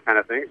predict those kind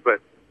of things. But,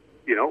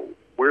 you know,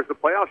 where's the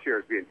playoff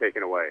shares being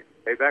taken away?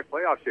 Pay back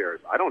playoff shares.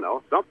 I don't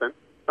know. Something's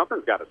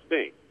got to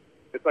sting.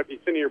 It's like you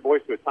sending your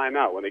boys to a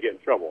timeout when they get in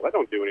trouble. That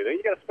don't do anything.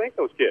 You got to spank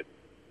those kids.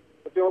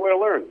 That's the only way to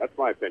learn. That's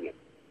my opinion.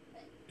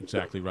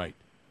 Exactly right.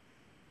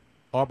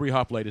 Aubrey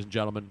Huff, ladies and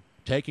gentlemen,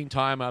 taking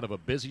time out of a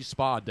busy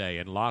spa day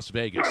in Las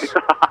Vegas.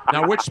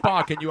 Now, which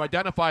spa? Can you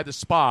identify the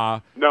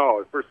spa?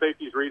 No, for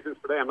safety's reasons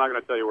today, I'm not going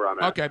to tell you where I'm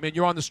at. Okay, I mean,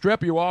 you're on the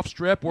Strip, you're off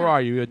Strip. Where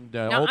are you, in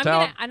Old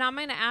Town? I'm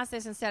going to ask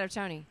this instead of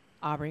Tony.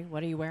 Aubrey,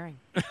 what are you wearing?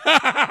 Robin,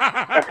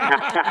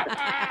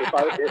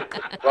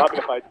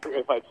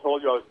 if I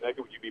told you I was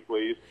naked, would you be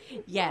pleased?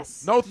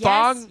 Yes. No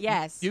thong?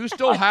 Yes. You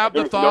still have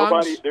the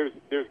thongs?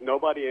 There's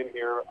nobody in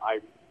here.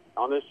 I'm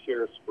on this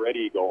chair, spread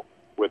eagle,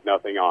 with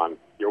nothing on.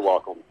 You're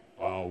welcome.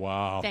 Oh,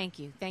 wow. Thank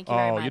you very much.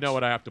 Oh, you know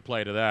what I have to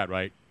play to that,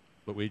 right?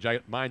 But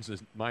mine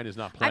is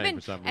not playing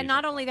for some reason. And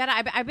not only that,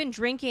 I've been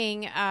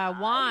drinking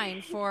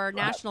wine for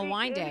National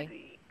Wine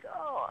Day.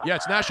 Yeah,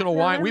 it's National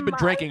Wine. We've been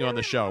drinking on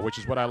the show, which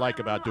is what I like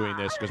about doing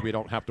this, because we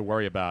don't have to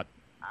worry about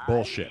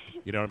bullshit.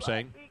 You know what I'm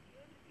saying?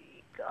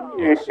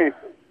 Yes.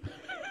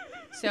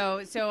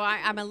 So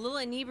I'm a little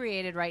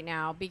inebriated right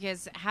now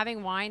because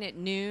having wine at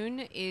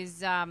noon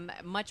is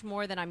much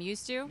more than I'm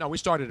used to. No, we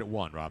started at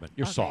 1, Robin.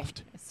 You're Okay.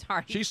 soft.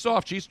 Sorry. She's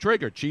soft. She's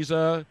triggered. She's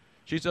a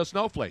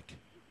snowflake.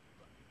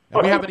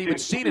 And we haven't even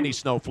seen any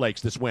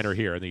snowflakes this winter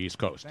here in the East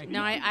Coast.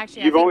 No, I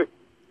think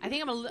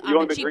I'm a You've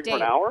only been cheap drinking date. for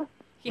an hour?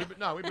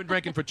 Yeah. We've been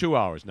drinking for 2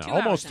 hours now. 2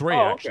 Almost hours 3,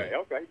 Oh, actually.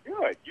 okay,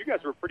 good. You guys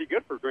were pretty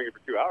good for drinking for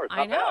 2 hours.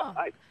 I Not know. bad.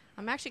 Nice.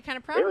 I'm actually kind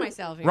of proud of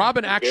myself here.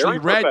 Robin actually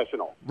read.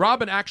 professional.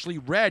 Robin actually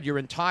read your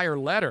entire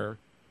letter,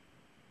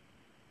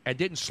 and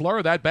didn't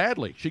slur that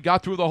badly. She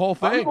got through the whole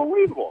thing.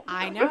 Unbelievable.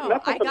 I know. Listen,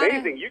 that's what's I gotta-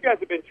 amazing. You guys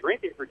have been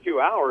drinking for 2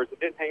 hours and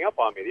didn't hang up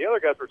on me. The other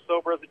guys were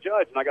sober as a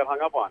judge, and I got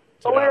hung up on.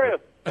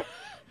 Hilarious.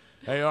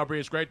 Hey, Aubrey,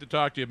 it's great to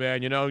talk to you,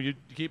 man. You know, you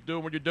keep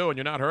doing what you're doing.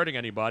 You're not hurting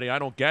anybody. I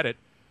don't get it.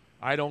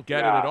 I don't get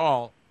it at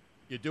all.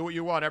 You do what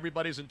you want.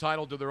 Everybody's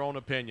entitled to their own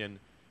opinion,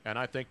 and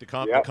I think the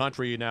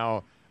country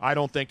now, I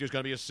don't think there's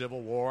going to be a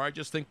civil war. I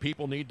just think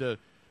people need to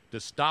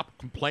stop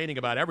complaining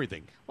about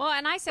everything. Well,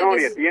 and I said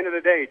Tony, this, at the end of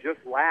the day,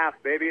 just laugh,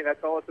 baby.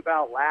 That's all it's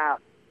about. Laugh.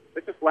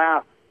 Let's just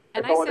laugh.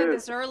 and That's all I said it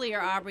this is.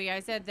 earlier, Aubrey. I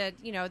said that,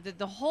 you know,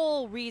 the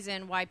whole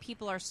reason why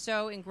people are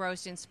so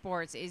engrossed in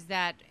sports is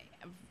that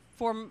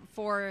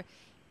for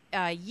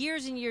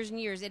years and years and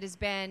years, it has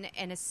been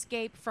an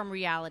escape from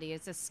reality.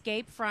 It's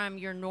escape from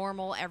your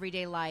normal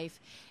everyday life,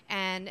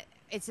 and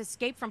it's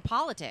escape from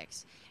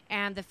politics.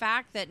 And the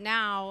fact that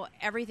now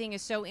everything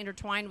is so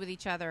intertwined with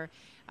each other,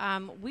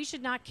 we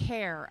should not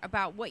care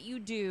about what you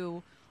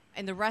do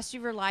in the rest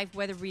of your life,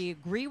 whether we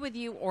agree with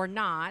you or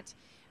not.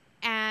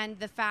 And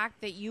the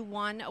fact that you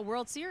won a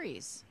World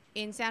Series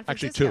in San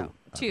Francisco.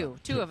 Actually,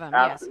 two of them,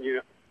 yes.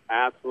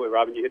 Absolutely,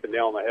 Robin. You hit the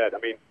nail on the head. I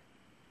mean,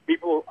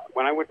 people,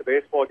 when I went to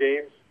baseball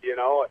games, you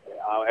know,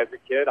 as a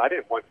kid, I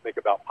didn't want to think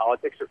about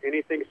politics or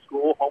anything,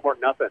 school, homework,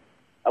 nothing.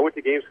 I went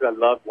to games because I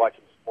loved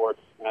watching sports,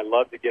 and I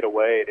loved to get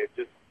away, and it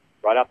just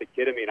brought out the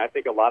kid in me, and I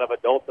think a lot of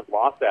adults have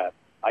lost that.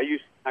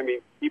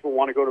 People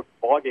want to go to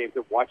ball games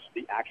and watch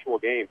the actual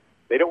game.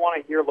 They don't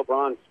want to hear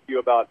LeBron spew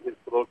about his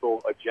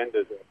political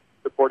agendas and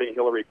supporting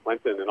Hillary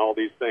Clinton and all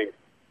these things.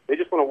 They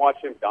just want to watch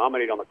him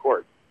dominate on the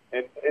court.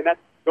 And that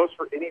goes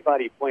for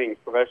anybody playing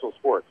professional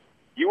sports.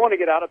 You want to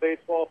get out of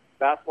baseball,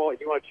 basketball, and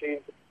you want to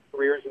change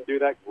careers and do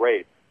that,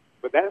 great.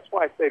 But that's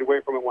why I stayed away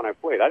from it when I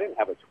played. I didn't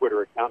have a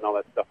Twitter account and all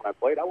that stuff when I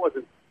played. I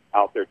wasn't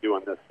out there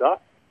doing this stuff.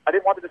 I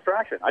didn't want the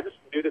distraction. I just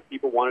knew that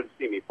people wanted to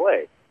see me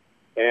play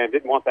and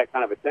didn't want that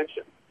kind of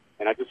attention.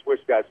 And I just wish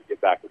guys would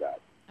get back to that.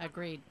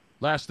 Agreed.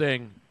 Last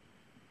thing,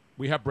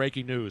 we have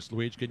breaking news.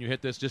 Luigi, can you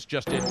hit this?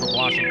 Just in from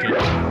Washington.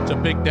 It's a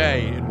big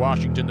day in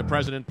Washington. The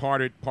president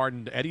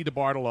pardoned Eddie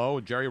DeBartolo,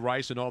 and Jerry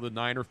Rice and all the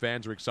Niner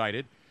fans are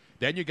excited.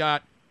 Then you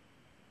got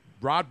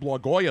Rod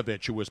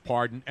Blagojevich, who was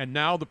pardoned, and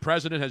now the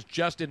president has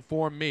just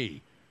informed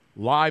me,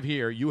 live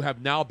here, you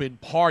have now been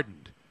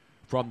pardoned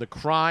from the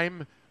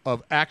crime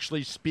of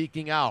actually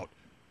speaking out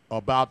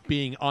about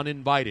being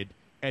uninvited,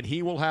 and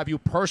he will have you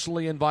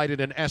personally invited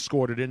and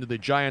escorted into the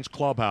Giants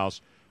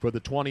clubhouse for the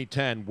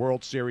 2010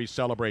 World Series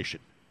celebration.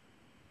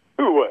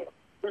 Who would?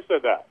 Who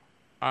said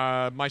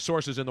that? My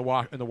sources in the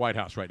White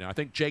House right now. I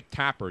think Jake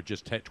Tapper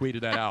just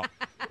tweeted that out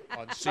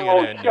on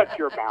CNN. Oh, shut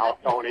your mouth,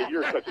 Tony.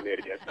 You're such an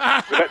idiot.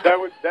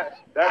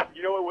 that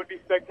you know what would be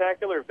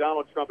spectacular if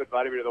Donald Trump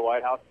invited me to the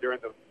White House during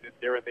the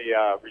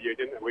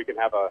reunion, and we can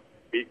have a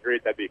meet and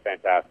greet. That'd be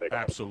fantastic.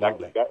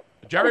 Absolutely.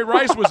 Jerry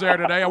Rice was there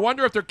today. I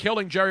wonder if they're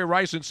killing Jerry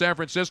Rice in San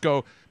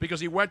Francisco because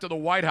he went to the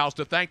White House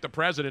to thank the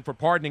president for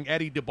pardoning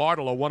Eddie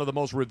DeBartolo, one of the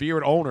most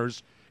revered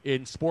owners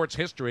in sports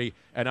history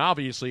and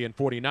obviously in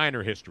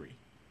 49er history.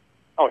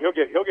 Oh, he'll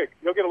get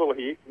a little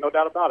heat, no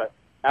doubt about it.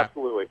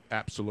 Absolutely.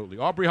 Absolutely.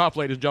 Aubrey Huff,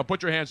 ladies and gentlemen,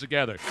 put your hands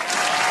together.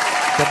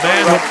 The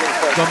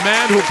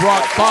man who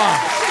brought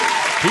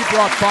bonds. He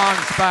brought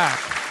bonds back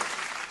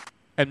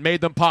and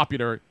made them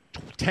popular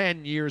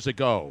 10 years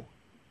ago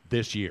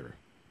this year.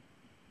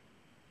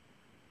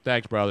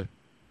 Thanks, brother.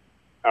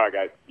 All right,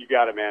 guys. You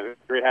got it, man. It's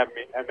great having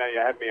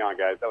me on,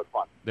 guys. That was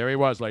fun. There he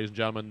was, ladies and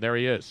gentlemen. There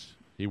he is.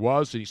 He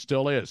was, and he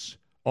still is.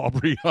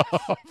 Aubrey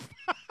Huff.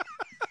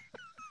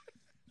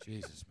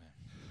 Jesus,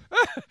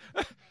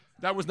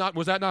 man. Was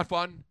that not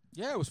fun?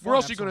 Yeah, it was fun. Where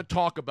else are you going to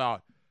talk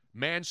about?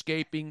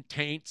 Manscaping,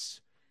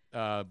 taints,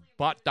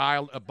 butt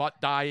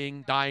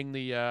dyeing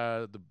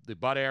the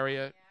butt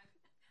area.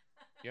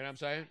 You know what I'm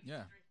saying?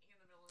 Yeah.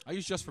 I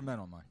use Just for Men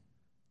on mine.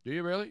 Do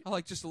you really? I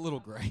like just a little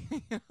gray.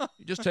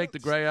 You just take the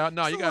gray out.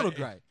 No, Just you a got little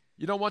gray.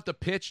 You don't want the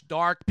pitch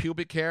dark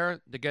pubic hair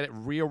to get it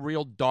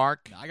real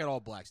dark. No, I got all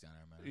blacks down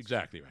there, man.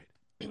 Exactly right.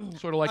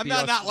 Sort of like I'm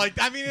the not like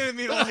that. I didn't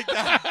mean it like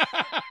that.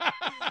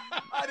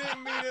 I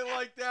didn't mean it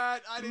like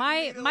that.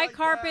 My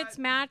carpets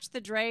match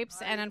the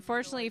drapes, and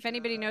unfortunately, if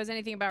anybody knows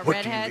anything about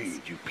redheads,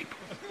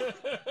 I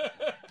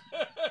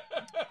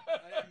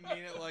didn't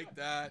mean it like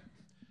that.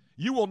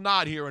 You will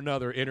not hear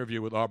another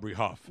interview with Aubrey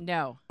Huff.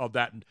 No. Of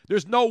that.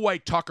 There's no way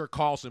Tucker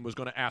Carlson was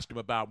going to ask him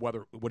about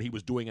what he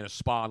was doing in a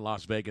spa in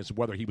Las Vegas,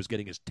 whether he was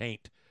getting his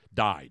taint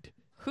dyed.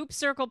 Hoop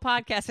Circle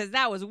Podcast says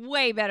that was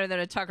way better than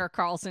a Tucker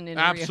Carlson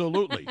interview.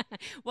 Absolutely.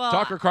 Well,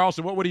 Tucker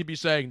Carlson, what would he be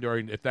saying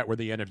if that were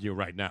the interview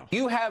right now?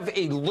 You have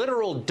a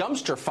literal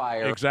dumpster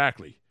fire.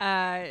 Exactly.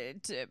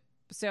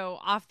 So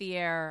off the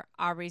air,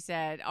 Aubrey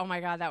said, "Oh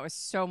my God, that was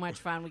so much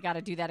fun. We got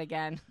to do that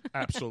again."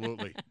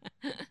 Absolutely.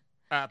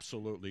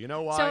 Absolutely. You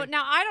know why? So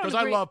now I don't because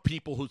I agree. love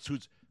people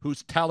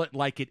who's tell it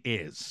like it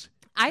is.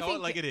 I Tell think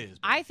it like it is.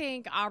 I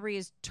think Aubrey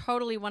is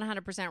totally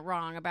 100%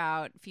 wrong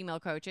about female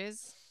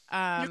coaches.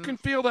 You can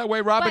feel that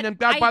way, Robin. And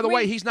by the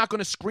way, he's not going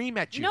to scream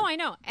at you. No, I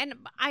know. And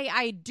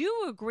I do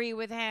agree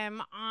with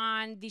him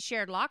on the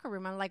shared locker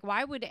room. I'm like,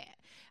 why would...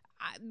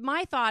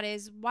 My thought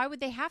is, why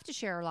would they have to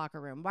share a locker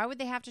room? Why would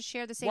they have to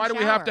share the same Why do we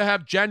shower? have to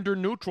have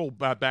gender-neutral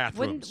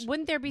bathrooms?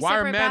 Wouldn't there be Why are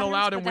separate men bathrooms?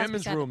 allowed in But that's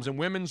women's beside the rooms and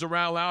women's are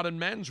allowed in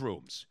men's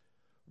rooms?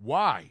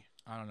 Why?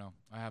 I don't know.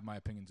 I have my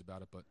opinions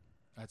about it, but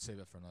I'd save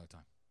it for another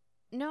time.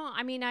 No,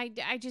 I mean, I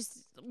just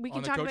we can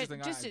On the talk coaches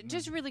about thing,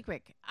 just really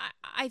quick.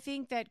 I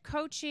think that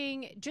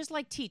coaching, just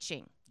like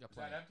teaching, No,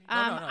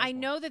 I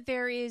know that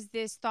there is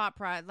this thought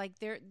process, like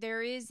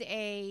there is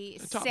a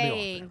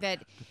saying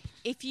that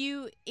if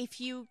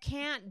you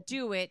can't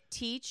do it,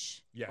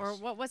 teach. Yes. Or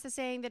what's the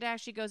saying that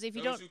actually goes? If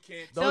you Those don't, who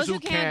can't- those who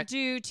can't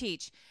do,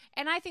 teach.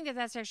 And I think that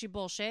that's actually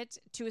bullshit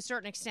to a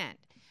certain extent.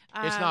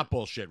 It's not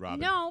bullshit,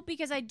 Robin. No,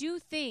 because I do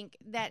think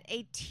that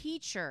a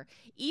teacher,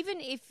 even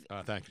if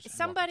thank you.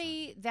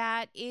 somebody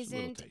that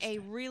isn't a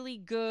really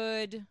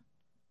good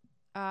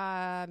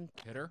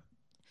hitter.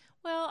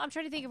 Well, I'm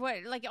trying to think of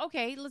what, like,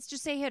 okay, let's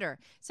just say hitter.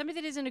 Somebody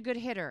that isn't a good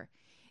hitter,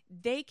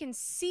 they can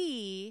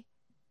see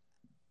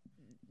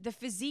the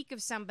physique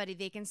of somebody.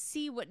 They can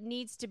see what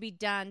needs to be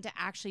done to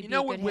actually be a good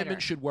hitter. You know what women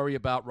should worry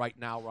about right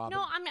now, Robin?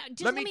 No, I'm not.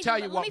 Just let me tell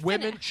you what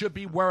women should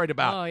be worried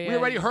about. Oh, yeah, we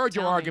already heard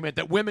your argument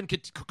that women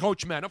can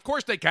coach men. Of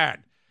course they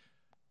can.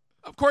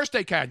 Of course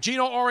they can.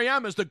 Gino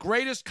Auriemma is the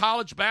greatest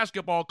college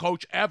basketball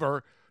coach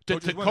ever to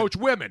coach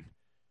women.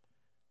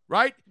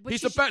 Right? But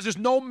He's the best. There's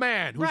no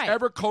man who's Right.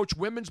 ever coached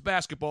women's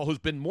basketball who's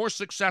been more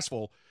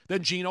successful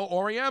than Gino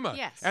Auriemma.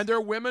 Yes. And there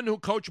are women who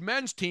coach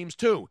men's teams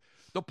too.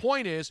 The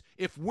point is,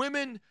 if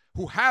women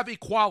who have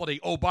equality,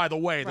 oh, by the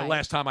way, the Right.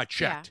 last time I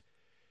checked,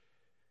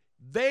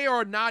 they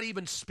are not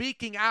even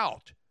speaking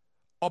out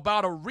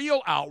about a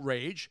real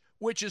outrage,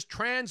 which is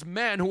trans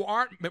men who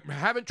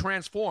haven't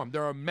transformed.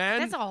 There are men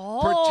That's a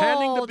whole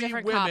pretending to be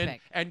different women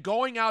topic. and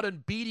going out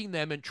and beating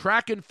them in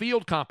track and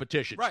field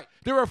competitions. Right.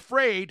 They're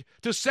afraid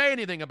to say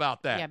anything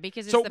about that. Yeah,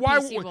 because it's so the why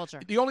PC would-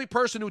 culture. the only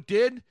person who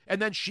did,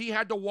 and then she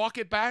had to walk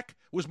it back,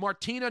 was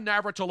Martina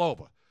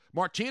Navratilova.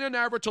 Martina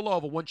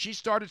Navratilova, when she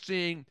started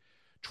seeing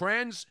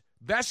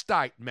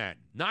transvestite men,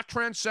 not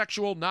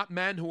transsexual, not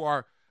men who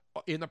are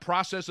in the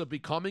process of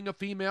becoming a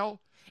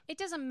female. It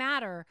doesn't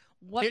matter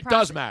what. It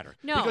does matter.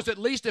 No, Because at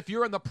least if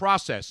you're in the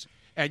process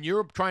and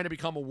you're trying to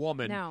become a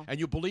woman No. and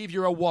you believe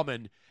you're a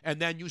woman and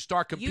then you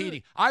start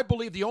competing, I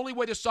believe the only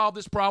way to solve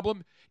this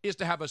problem is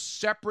to have a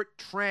separate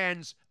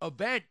trans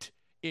event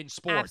in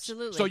sports.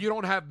 Absolutely. So you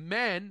don't have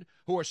men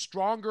who are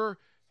stronger,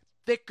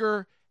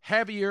 thicker,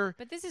 heavier.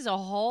 But this is a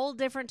whole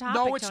different topic.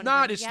 No, it's Tony,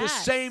 not. but It's the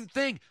yes. same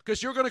thing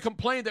because you're going to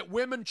complain that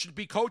women should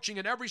be coaching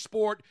in every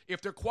sport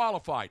if they're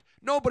qualified.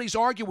 Nobody's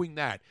arguing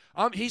that.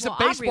 He's Well,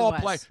 a baseball Aubrey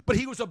player, was. but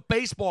he was a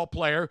baseball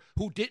player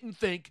who didn't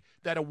think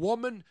that a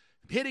woman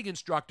hitting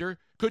instructor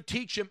could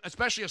teach him,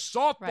 especially a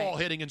softball Right.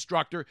 hitting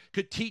instructor,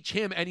 could teach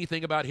him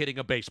anything about hitting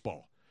a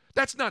baseball.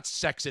 That's not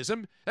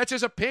sexism. That's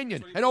his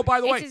opinion. And oh, by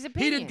the It's way, his he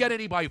opinion. didn't get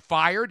anybody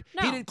fired.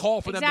 No, he didn't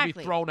call for them to be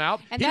exactly. thrown out.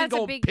 And he didn't that's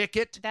go a big, and pick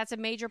it. That's a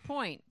major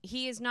point.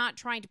 He is not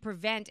trying to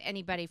prevent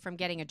anybody from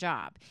getting a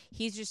job.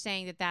 He's just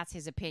saying that that's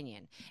his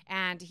opinion.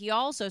 And he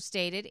also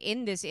stated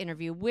in this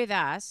interview with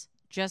us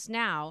just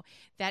now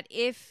that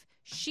if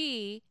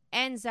she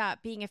ends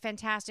up being a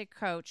fantastic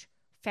coach,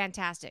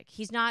 fantastic.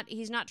 He's not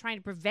trying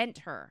to prevent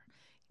her.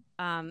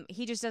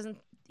 He just doesn't.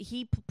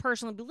 He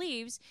personally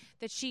believes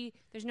that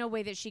there's no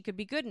way that she could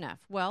be good enough.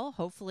 Well,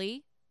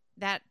 hopefully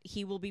that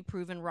he will be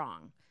proven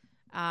wrong.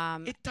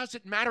 It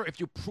doesn't matter if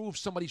you prove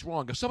somebody's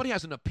wrong. If somebody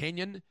has an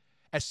opinion,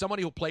 as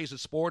somebody who plays a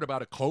sport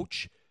about a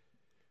coach,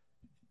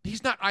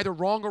 he's not either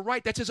wrong or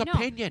right. That's his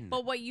opinion.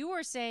 But what you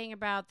were saying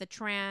about the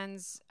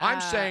trans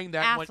I'm saying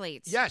that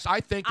athletes. yes,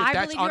 I think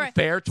that's believe you're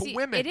unfair right. to See,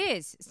 women. It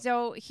is.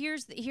 So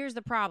here's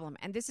the problem,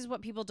 and this is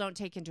what people don't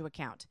take into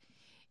account.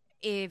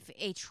 If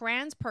a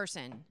trans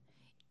person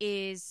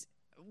is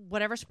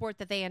whatever sport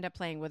that they end up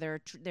playing,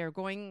 whether they're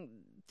going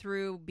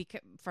through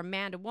from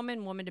man to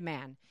woman, woman to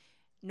man,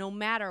 no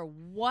matter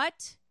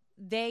what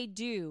they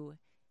do,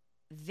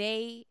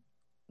 they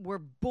were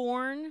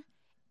born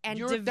and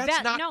developed.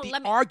 That's not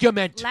the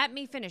argument. Let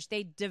me finish.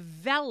 They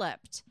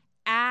developed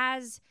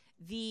as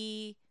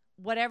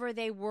whatever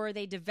they were.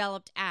 They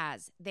developed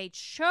as they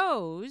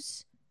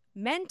chose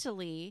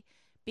mentally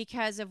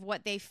because of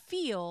what they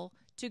feel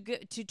to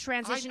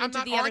transition I'm into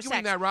not the other arguing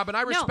sex. that, Robin.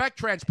 I No, respect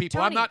trans people.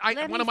 Tony, I'm not.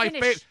 let One me of my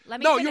finish. favorite. Let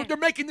me No, finish. you're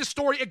making this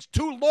story. It's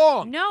too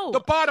long. No. The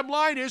bottom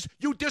line is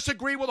you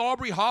disagree with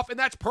Aubrey Huff, and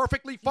that's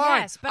perfectly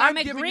fine. Yes, but I'm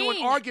giving you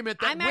agreeing. an argument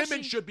that I'm women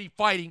actually- should be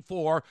fighting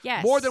for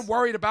Yes. more than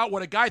worried about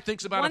what a guy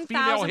thinks about a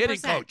female hitting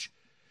 1000%. coach.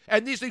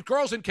 And these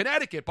girls in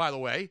Connecticut, by the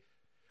way,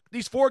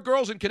 these 4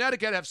 girls in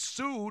Connecticut have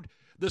sued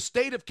the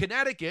state of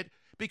Connecticut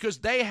because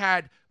they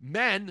had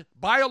men,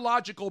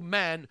 biological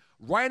men,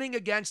 running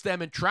against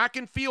them in track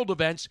and field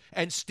events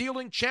and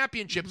stealing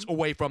championships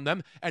away from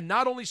them, and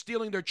not only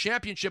stealing their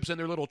championships and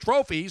their little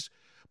trophies,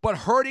 but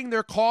hurting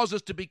their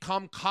causes to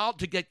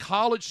get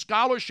college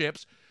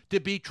scholarships to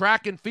be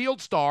track and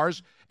field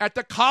stars at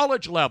the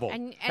college level.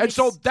 And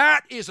so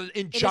that is an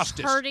injustice.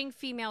 It is hurting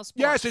female sports.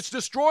 Yes, it's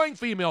destroying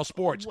female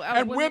sports.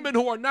 And women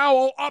who are now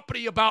all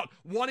uppity about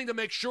wanting to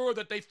make sure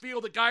that they feel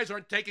the guys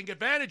aren't taking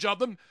advantage of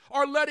them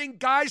are letting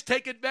guys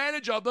take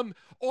advantage of them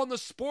on the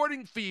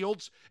sporting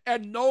fields,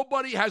 and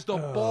nobody has the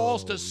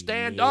balls to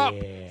stand up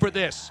for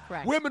this.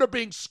 Correct. Women are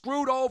being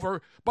screwed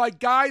over by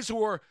guys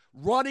who are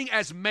running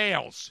as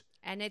males.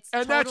 And it's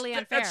totally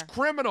unfair. That's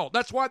criminal.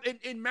 That's why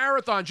in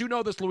marathons, you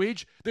know this,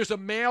 Luigi, there's a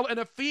male and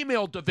a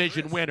female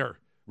division winner,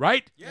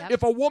 right? Yep.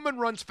 If a woman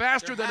runs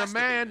faster than a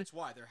man,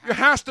 there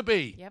has to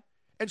be. Yep.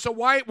 And so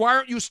why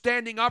aren't you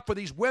standing up for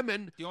these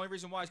women? The only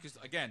reason why is because,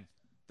 again,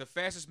 the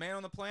fastest man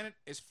on the planet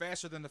is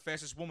faster than the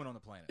fastest woman on the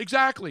planet.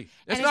 Exactly.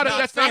 That's not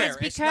fair.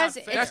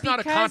 That's not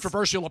a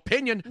controversial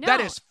opinion. No, that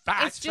is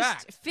fact. It's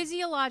just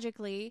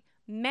physiologically,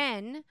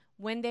 men,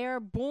 when they're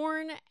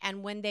born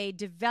and when they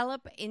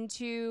develop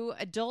into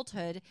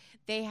adulthood,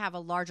 they have a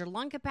larger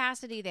lung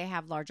capacity, they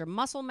have larger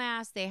muscle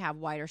mass, they have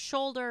wider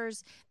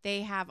shoulders,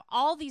 they have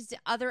all these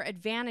other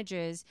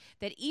advantages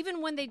that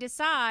even when they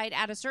decide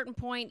at a certain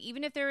point,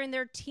 even if they're in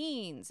their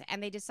teens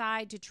and they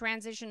decide to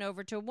transition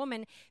over to a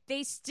woman,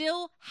 they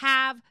still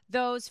have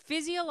those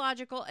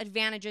physiological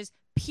advantages,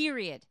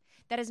 period.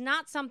 That is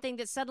not something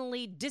that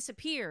suddenly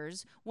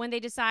disappears when they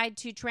decide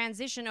to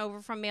transition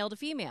over from male to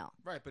female.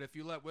 Right, but if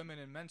you let women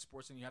in men's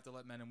sports, then you have to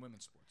let men in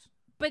women's sports.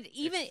 But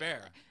even it's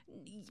fair.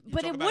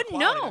 But it wouldn't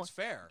know. That's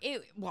fair.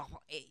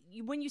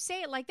 When you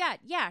say it like that,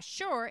 yeah,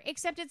 sure.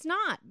 Except it's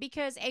not,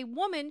 because a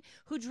woman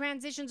who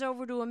transitions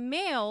over to a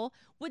male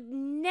would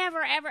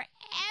never, ever,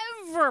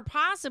 ever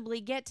possibly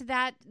get to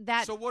that.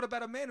 So what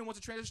about a man who wants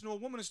to transition to a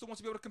woman and still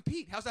wants to be able to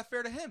compete? How's that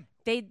fair to him?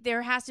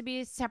 There has to be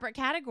a separate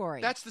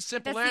category. That's the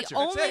simple That's answer.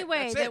 the only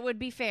way that would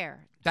be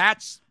fair.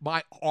 That's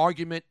my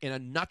argument in a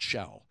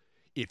nutshell.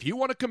 If you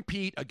want to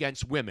compete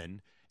against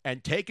women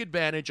and take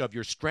advantage of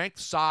your strength,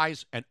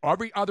 size, and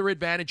every other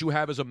advantage you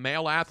have as a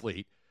male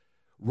athlete,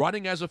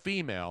 running as a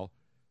female,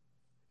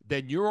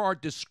 then you are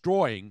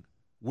destroying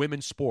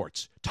women's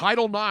sports.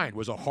 Title IX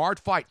was a hard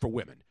fight for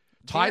women.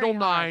 Title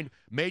IX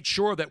made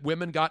sure that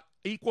women got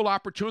equal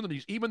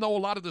opportunities, even though a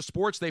lot of the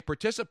sports they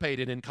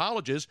participated in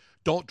colleges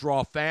don't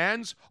draw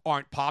fans,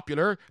 aren't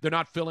popular, they're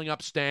not filling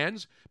up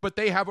stands, but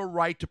they have a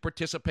right to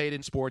participate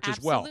in sports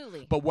as well.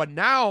 But what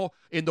now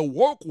in the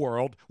woke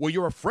world, where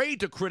you're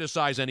afraid to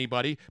criticize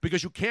anybody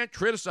because you can't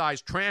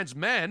criticize trans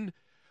men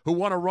who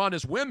want to run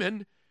as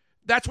women,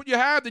 that's what you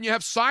have. Then you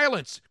have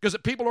silence because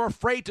people are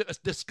afraid to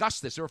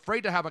discuss this. They're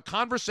afraid to have a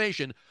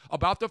conversation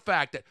about the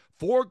fact that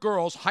 4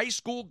 girls, high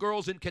school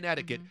girls in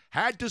Connecticut,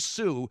 had to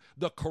sue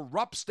the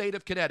corrupt state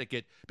of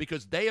Connecticut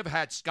because they have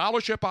had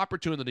scholarship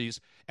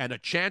opportunities and a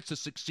chance to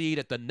succeed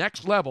at the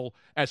next level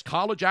as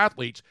college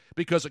athletes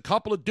because a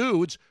couple of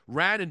dudes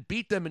ran and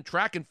beat them in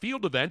track and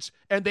field events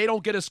and they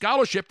don't get a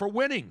scholarship for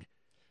winning.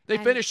 They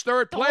finished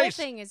third place.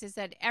 The whole thing is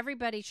that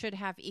everybody should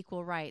have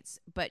equal rights,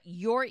 but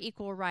your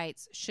equal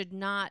rights should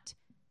not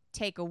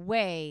take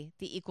away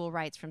the equal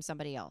rights from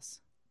somebody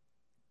else.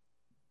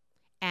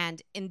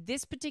 And in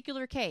this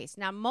particular case,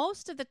 now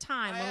most of the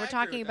time when we're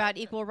talking about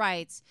equal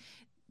rights,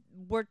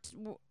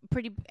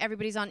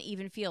 everybody's on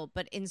even field.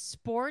 But in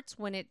sports,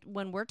 when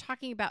we're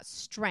talking about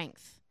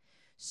strength,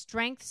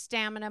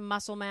 stamina,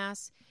 muscle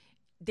mass,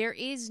 there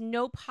is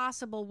no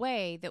possible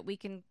way that we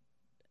can.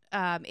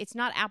 It's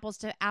not apples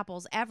to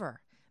apples ever.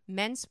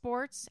 Men's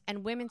sports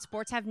and women's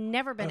sports have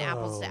never been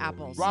apples to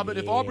apples. Robin,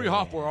 if Aubrey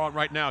Huff were on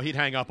right now, he'd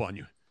hang up on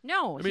you.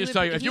 No. Let me just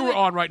tell you, if you were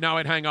on right now,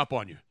 I'd hang up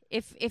on you.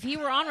 If he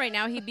were on right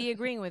now, he'd be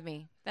agreeing with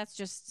me. That's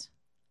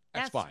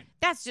fine.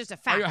 That's just a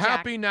fact. Are you Jack.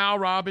 happy now,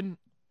 Robin?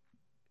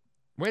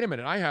 Wait a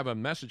minute. I have a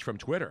message from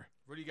Twitter.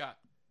 What do you got?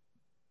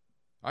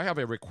 I have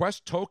a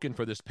request token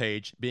for this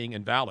page being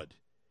invalid.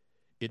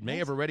 It may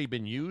have already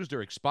been used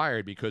or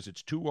expired because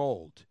it's too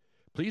old.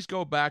 Please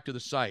go back to the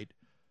site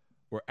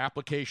or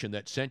application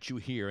that sent you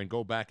here and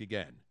go back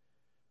again.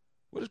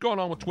 What is going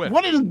on with Twitter?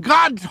 What in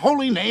God's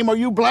holy name are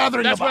you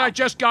blathering That's about? what I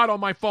just got on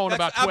my phone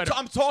about Twitter.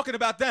 I'm talking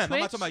about them. Twitch?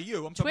 I'm not talking about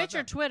you. I'm talking Twitch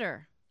about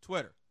or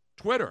Twitter?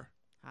 Twitter.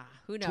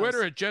 Who knows?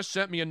 Twitter had just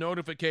sent me a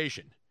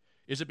notification.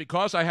 Is it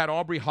because I had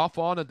Aubrey Huff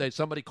on and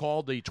somebody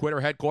called the Twitter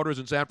headquarters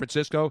in San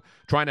Francisco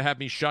trying to have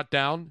me shut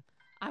down?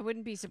 I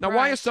wouldn't be surprised. Now,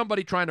 why is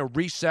somebody trying to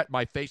reset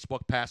my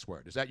Facebook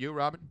password? Is that you,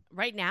 Robin?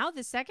 Right now,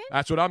 this second?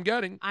 That's what I'm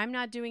getting. I'm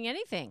not doing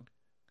anything.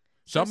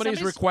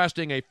 Somebody's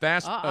requesting a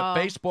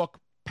Facebook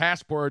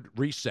password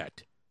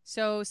reset.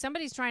 So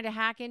somebody's trying to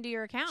hack into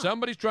your account.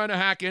 Somebody's trying to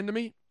hack into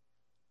me.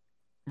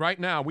 Right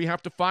now, we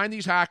have to find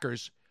these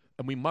hackers,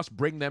 and we must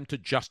bring them to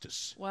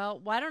justice. Well,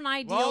 why don't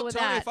I deal with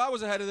Tony, that? if I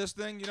was ahead of this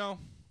thing,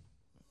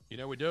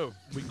 we do.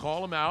 We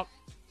call them out.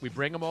 We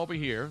bring them over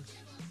here.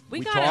 We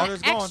got an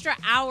extra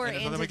hour And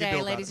in nothing we can today, do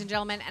about ladies it. and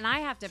gentlemen, and I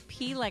have to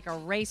pee like a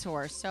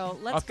racehorse. So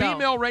A let's go.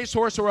 female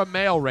racehorse or a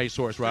male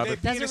racehorse,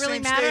 Robert? Does it really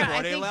matter?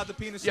 Are they allowed to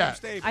pee in the same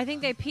stable? I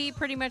think they pee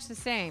pretty much the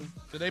same.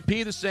 Do they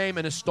pee the same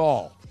in a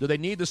stall? Do they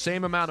need the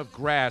same amount of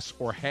grass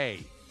or hay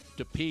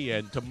to pee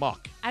in, to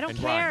muck? I don't and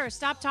care. grind?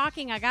 Stop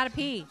talking. I got to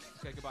pee.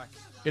 Okay, goodbye.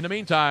 In the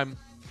meantime,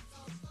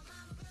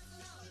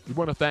 we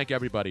want to thank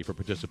everybody for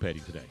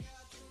participating today.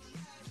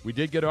 We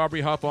did get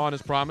Aubrey Huff on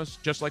as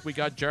promised, just like we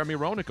got Jeremy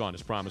Roenick on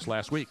as promised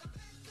last week.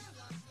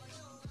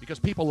 Because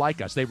people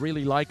like us. They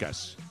really like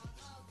us,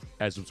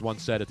 as was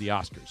once said at the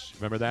Oscars.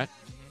 Remember that?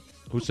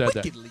 Who said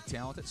that? Wickedly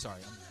talented. Sorry,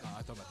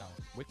 I thought about that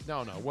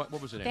one. No. What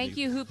was it? Thank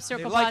you, Hoop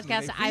Circle like me.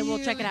 Podcast. They I will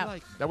check it really out.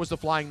 like me. That was the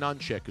flying nun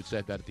chick who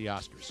said that at the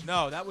Oscars.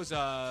 No, that was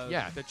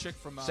the chick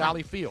from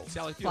Sally Field.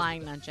 Sally Field.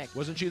 Flying nun chick.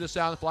 Wasn't she the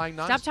flying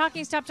nun? Stop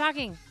talking. Stop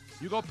talking.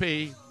 You go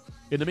pee.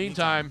 In the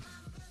meantime,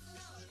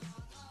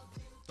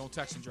 don't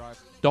text and drive.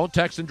 Don't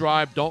text and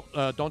drive.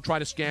 Don't try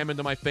to scam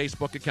into my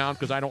Facebook account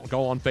because I don't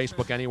go on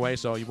Facebook anyway.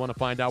 So you want to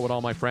find out what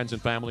all my friends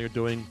and family are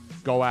doing,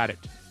 go at it.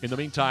 In the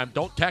meantime,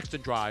 don't text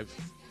and drive.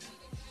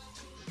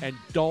 And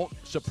don't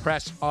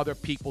suppress other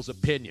people's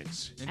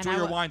opinions. Enjoy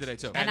your wine today,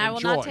 too. And I will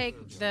not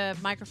take the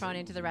microphone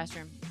into the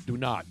restroom. Do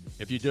not.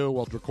 If you do,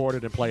 we'll record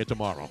it and play it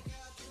tomorrow.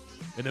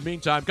 In the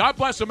meantime, God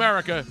bless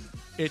America.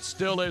 It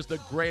still is the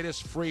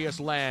greatest, freest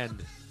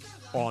land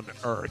on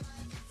earth.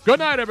 Good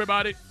night,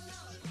 everybody.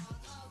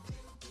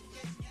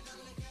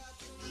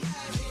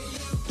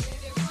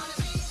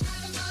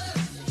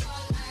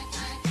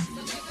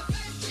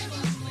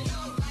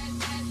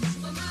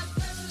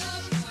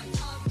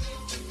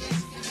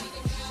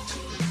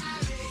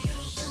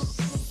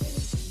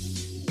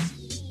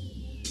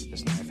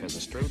 This knife has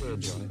a straight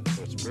edge on it,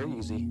 so it's very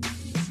easy.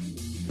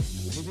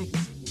 Maybe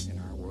in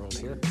our world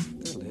here,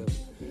 there lives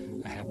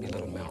a happy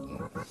little mountain.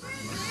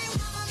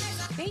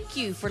 Thank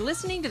you for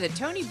listening to the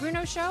Tony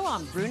Bruno Show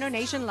on Bruno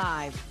Nation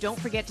Live. Don't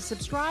forget to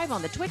subscribe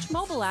on the Twitch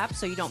mobile app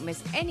so you don't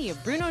miss any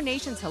of Bruno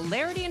Nation's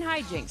hilarity and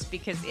hijinks,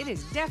 because it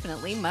is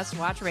definitely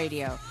must-watch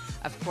radio.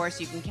 Of course,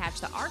 you can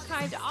catch the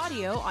archived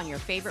audio on your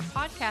favorite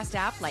podcast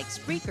app like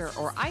Spreaker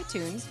or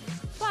iTunes.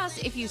 Plus,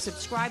 if you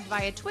subscribe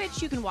via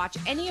Twitch, you can watch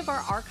any of our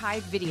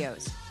archived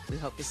videos. We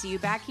hope to see you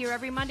back here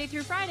every Monday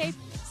through Friday.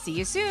 See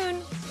you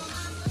soon.